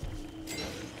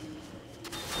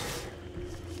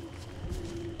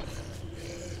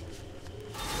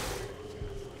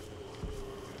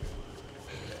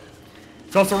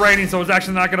 It's also raining, so it's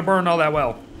actually not going to burn all that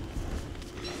well.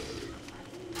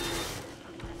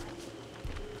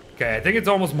 Okay, I think it's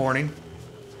almost morning.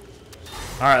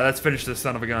 Alright, let's finish this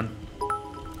son of a gun.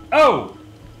 Oh!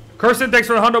 Kirsten, thanks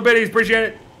for the hundo biddies. Appreciate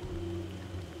it.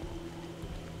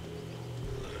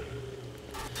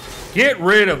 Get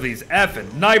rid of these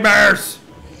effing nightmares!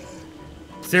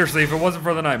 Seriously, if it wasn't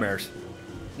for the nightmares,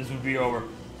 this would be over.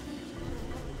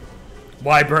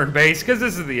 Why burn base? Because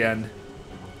this is the end.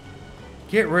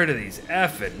 Get rid of these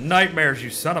effing nightmares,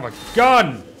 you son of a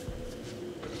gun!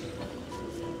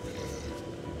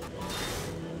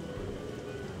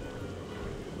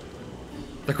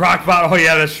 The crock pot. Oh,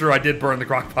 yeah, that's true. I did burn the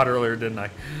crock pot earlier, didn't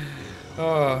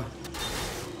I?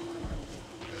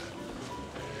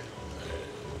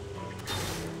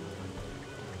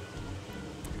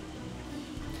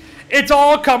 It's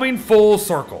all coming full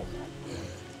circle.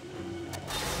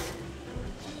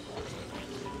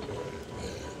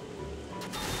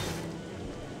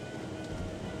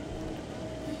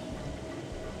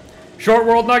 Short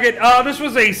World Nugget. This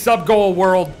was a sub-goal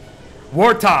world.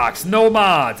 Wartox, no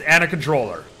mods, and a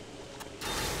controller.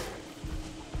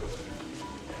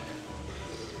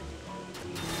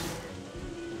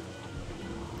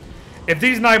 If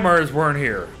these nightmares weren't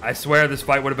here, I swear this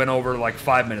fight would have been over like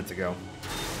 5 minutes ago.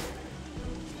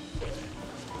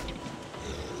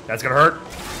 That's gonna hurt.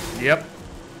 Yep.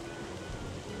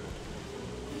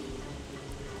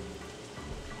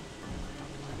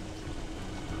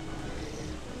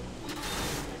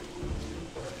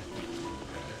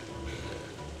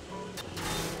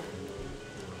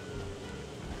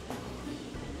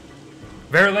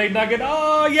 Very late nugget.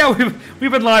 Oh yeah,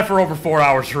 we've been live for over 4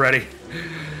 hours already.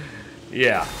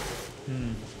 Yeah.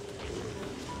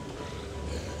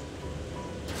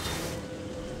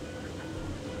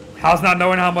 How's not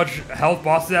knowing how much health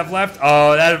bosses have left?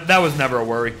 Oh, that was never a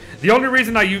worry. The only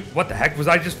reason I use... What the heck was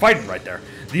I just fighting right there?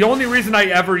 The only reason I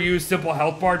ever use simple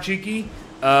health bar, Cheeky,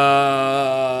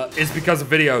 is because of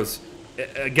videos.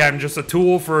 Again, just a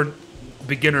tool for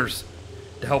beginners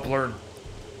to help learn.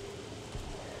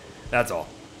 That's all.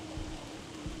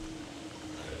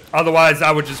 Otherwise,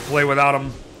 I would just play without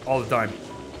them all the time.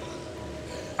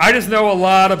 I just know a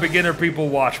lot of beginner people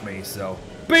watch me, so...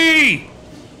 B!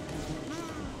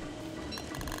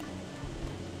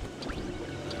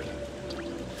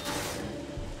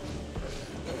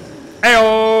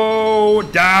 Ayo!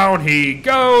 Down he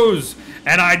goes!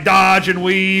 And I dodge and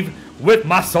weave with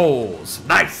my souls.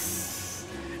 Nice!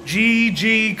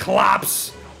 GG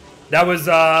claps. That was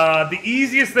the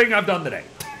easiest thing I've done today.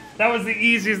 That was the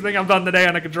easiest thing I've done today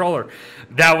on a controller.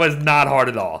 That was not hard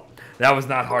at all. That was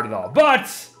not hard at all.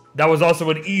 But that was also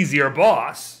an easier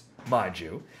boss, mind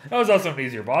you. That was also an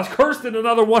easier boss. Kirsten,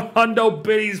 another 100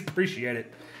 biddies. Appreciate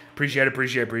it. Appreciate it,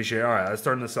 appreciate it, appreciate it. All right, let's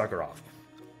turn this sucker off.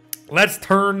 Let's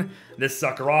turn this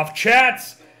sucker off.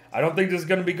 Chats, I don't think this is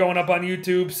going to be going up on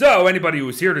YouTube. So anybody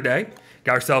who's here today,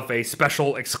 got yourself a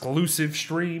special exclusive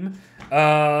stream.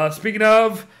 Speaking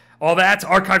of... all that,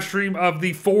 archive stream of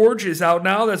The Forge is out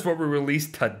now. That's what we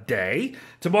released today.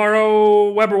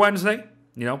 Tomorrow, Weber Wednesday.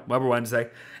 You know, Weber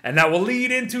Wednesday. And that will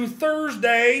lead into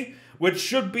Thursday, which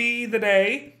should be the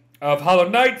day of Hollow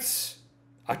Knights,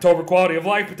 October Quality of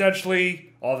Life,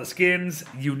 potentially, all the skins.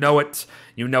 You know it.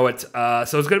 You know it. So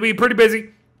it's going to be pretty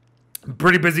busy.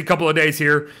 Pretty busy couple of days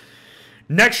here.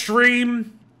 Next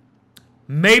stream,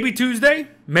 maybe Tuesday.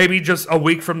 Maybe just a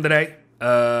week from today.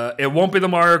 It won't be the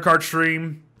Mario Kart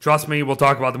stream. Trust me, we'll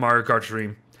talk about the Mario Kart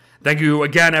stream. Thank you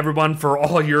again, everyone, for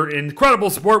all your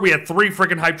incredible support. We had 3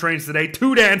 freaking hype trains today,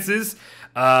 2 dances.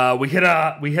 We hit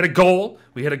a goal.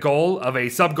 We hit a goal of a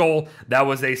sub goal. That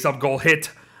was a sub goal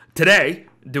hit today.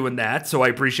 Doing that, so I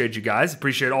appreciate you guys.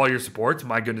 Appreciate all your support.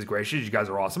 My goodness gracious, you guys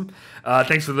are awesome.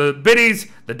 Thanks for the biddies,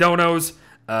 the donos,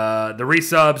 the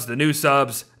resubs, the new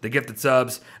subs, the gifted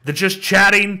subs, the just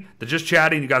chatting.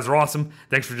 You guys are awesome.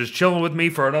 Thanks for just chilling with me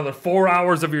for another 4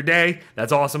 hours of your day.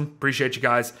 That's awesome. Appreciate you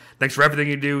guys. Thanks for everything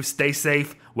you do. Stay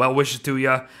safe. Well wishes to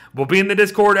you. We'll be in the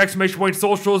Discord,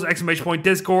 !socials,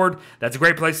 !Discord. That's a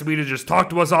great place to be to just talk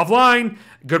to us offline.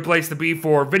 Good place to be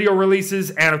for video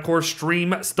releases and, of course,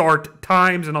 stream start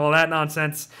times and all that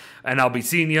nonsense. And I'll be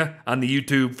seeing you on the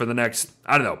YouTube for the next,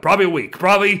 I don't know, probably a week.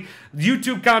 Probably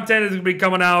YouTube content is going to be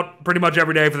coming out pretty much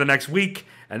every day for the next week.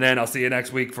 And then I'll see you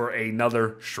next week for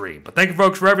another stream. But thank you,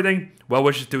 folks, for everything. Well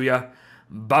wishes to you.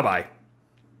 Bye-bye.